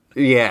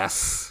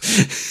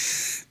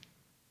 Yes.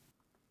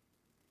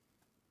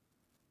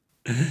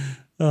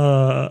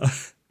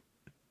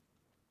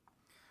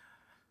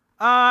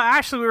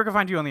 Ashley, where can I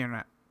find you on the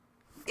internet?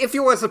 If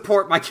you want to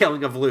support my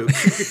killing of Luke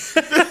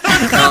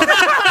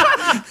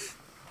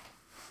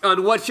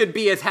on what should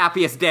be his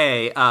happiest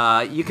day,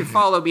 you can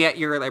follow me at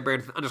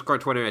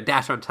 @YourLibrarian_Twitter and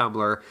Dash on Tumblr.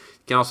 You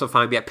can also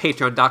find me at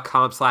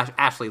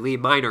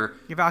patreon.com/AshleyLeeMinor.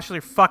 Give Ashley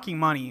your fucking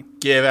money.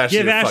 Give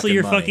Ashley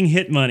your money. fucking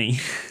hit money.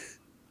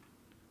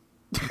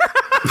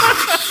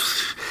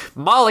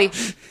 Molly.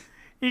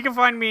 You can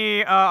find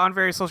me on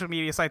various social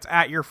media sites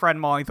at your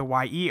friend Molly, the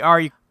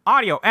YER.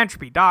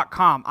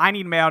 AudioEntropy.com,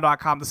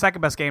 IneedMail.com,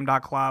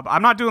 thesecondbestgame.club.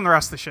 I'm not doing the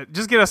rest of the shit.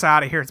 Just get us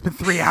out of here. It's been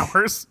 3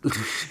 hours.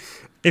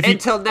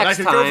 Until next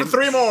I time. could go for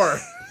 3 more.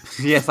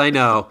 Yes, I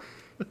know.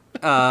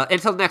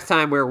 Until next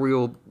time, where we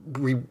will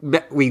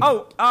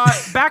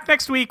Back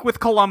next week with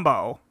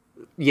Columbo.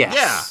 Yes.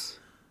 Yeah.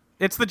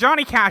 It's the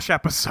Johnny Cash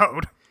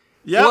episode.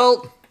 Yeah.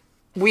 Well,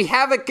 we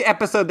have an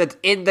episode that's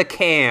in the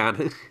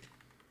can.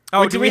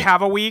 Oh, do we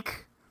have a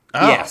week?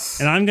 Oh. Yes.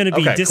 And I'm going to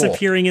be Okay,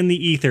 disappearing in the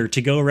ether to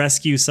go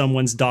rescue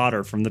someone's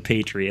daughter from the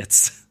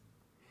Patriots.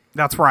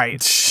 That's right.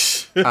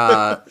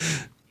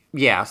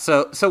 Yeah,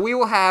 so we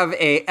will have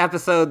a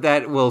episode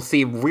that will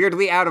seem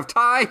weirdly out of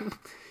time,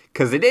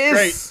 because it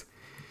is.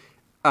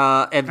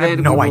 And then I have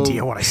no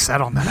idea what I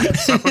said on that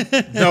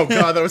episode. No,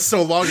 God, that was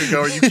so long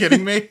ago. Are you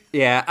kidding me?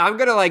 Yeah, I'm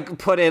gonna like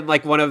put in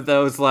like one of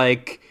those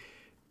like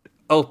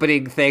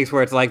opening things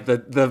where it's like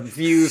the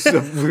views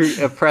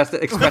expressed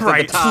at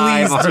Right, the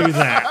time. Please do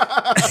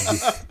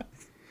that.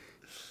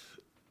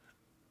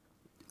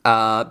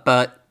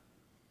 But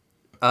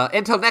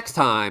until next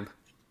time,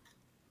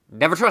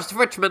 never trust a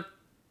Frenchman.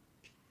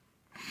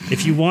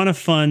 If you want to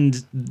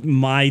fund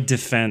my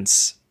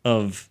defense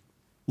of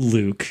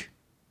Luke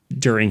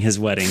during his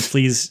wedding,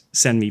 please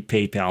send me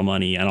PayPal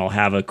money and I'll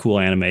have a cool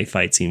anime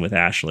fight scene with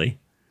Ashley.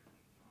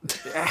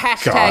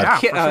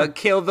 Hashtag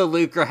kill the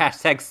Luke or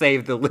hashtag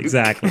save the Luke.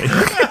 Exactly.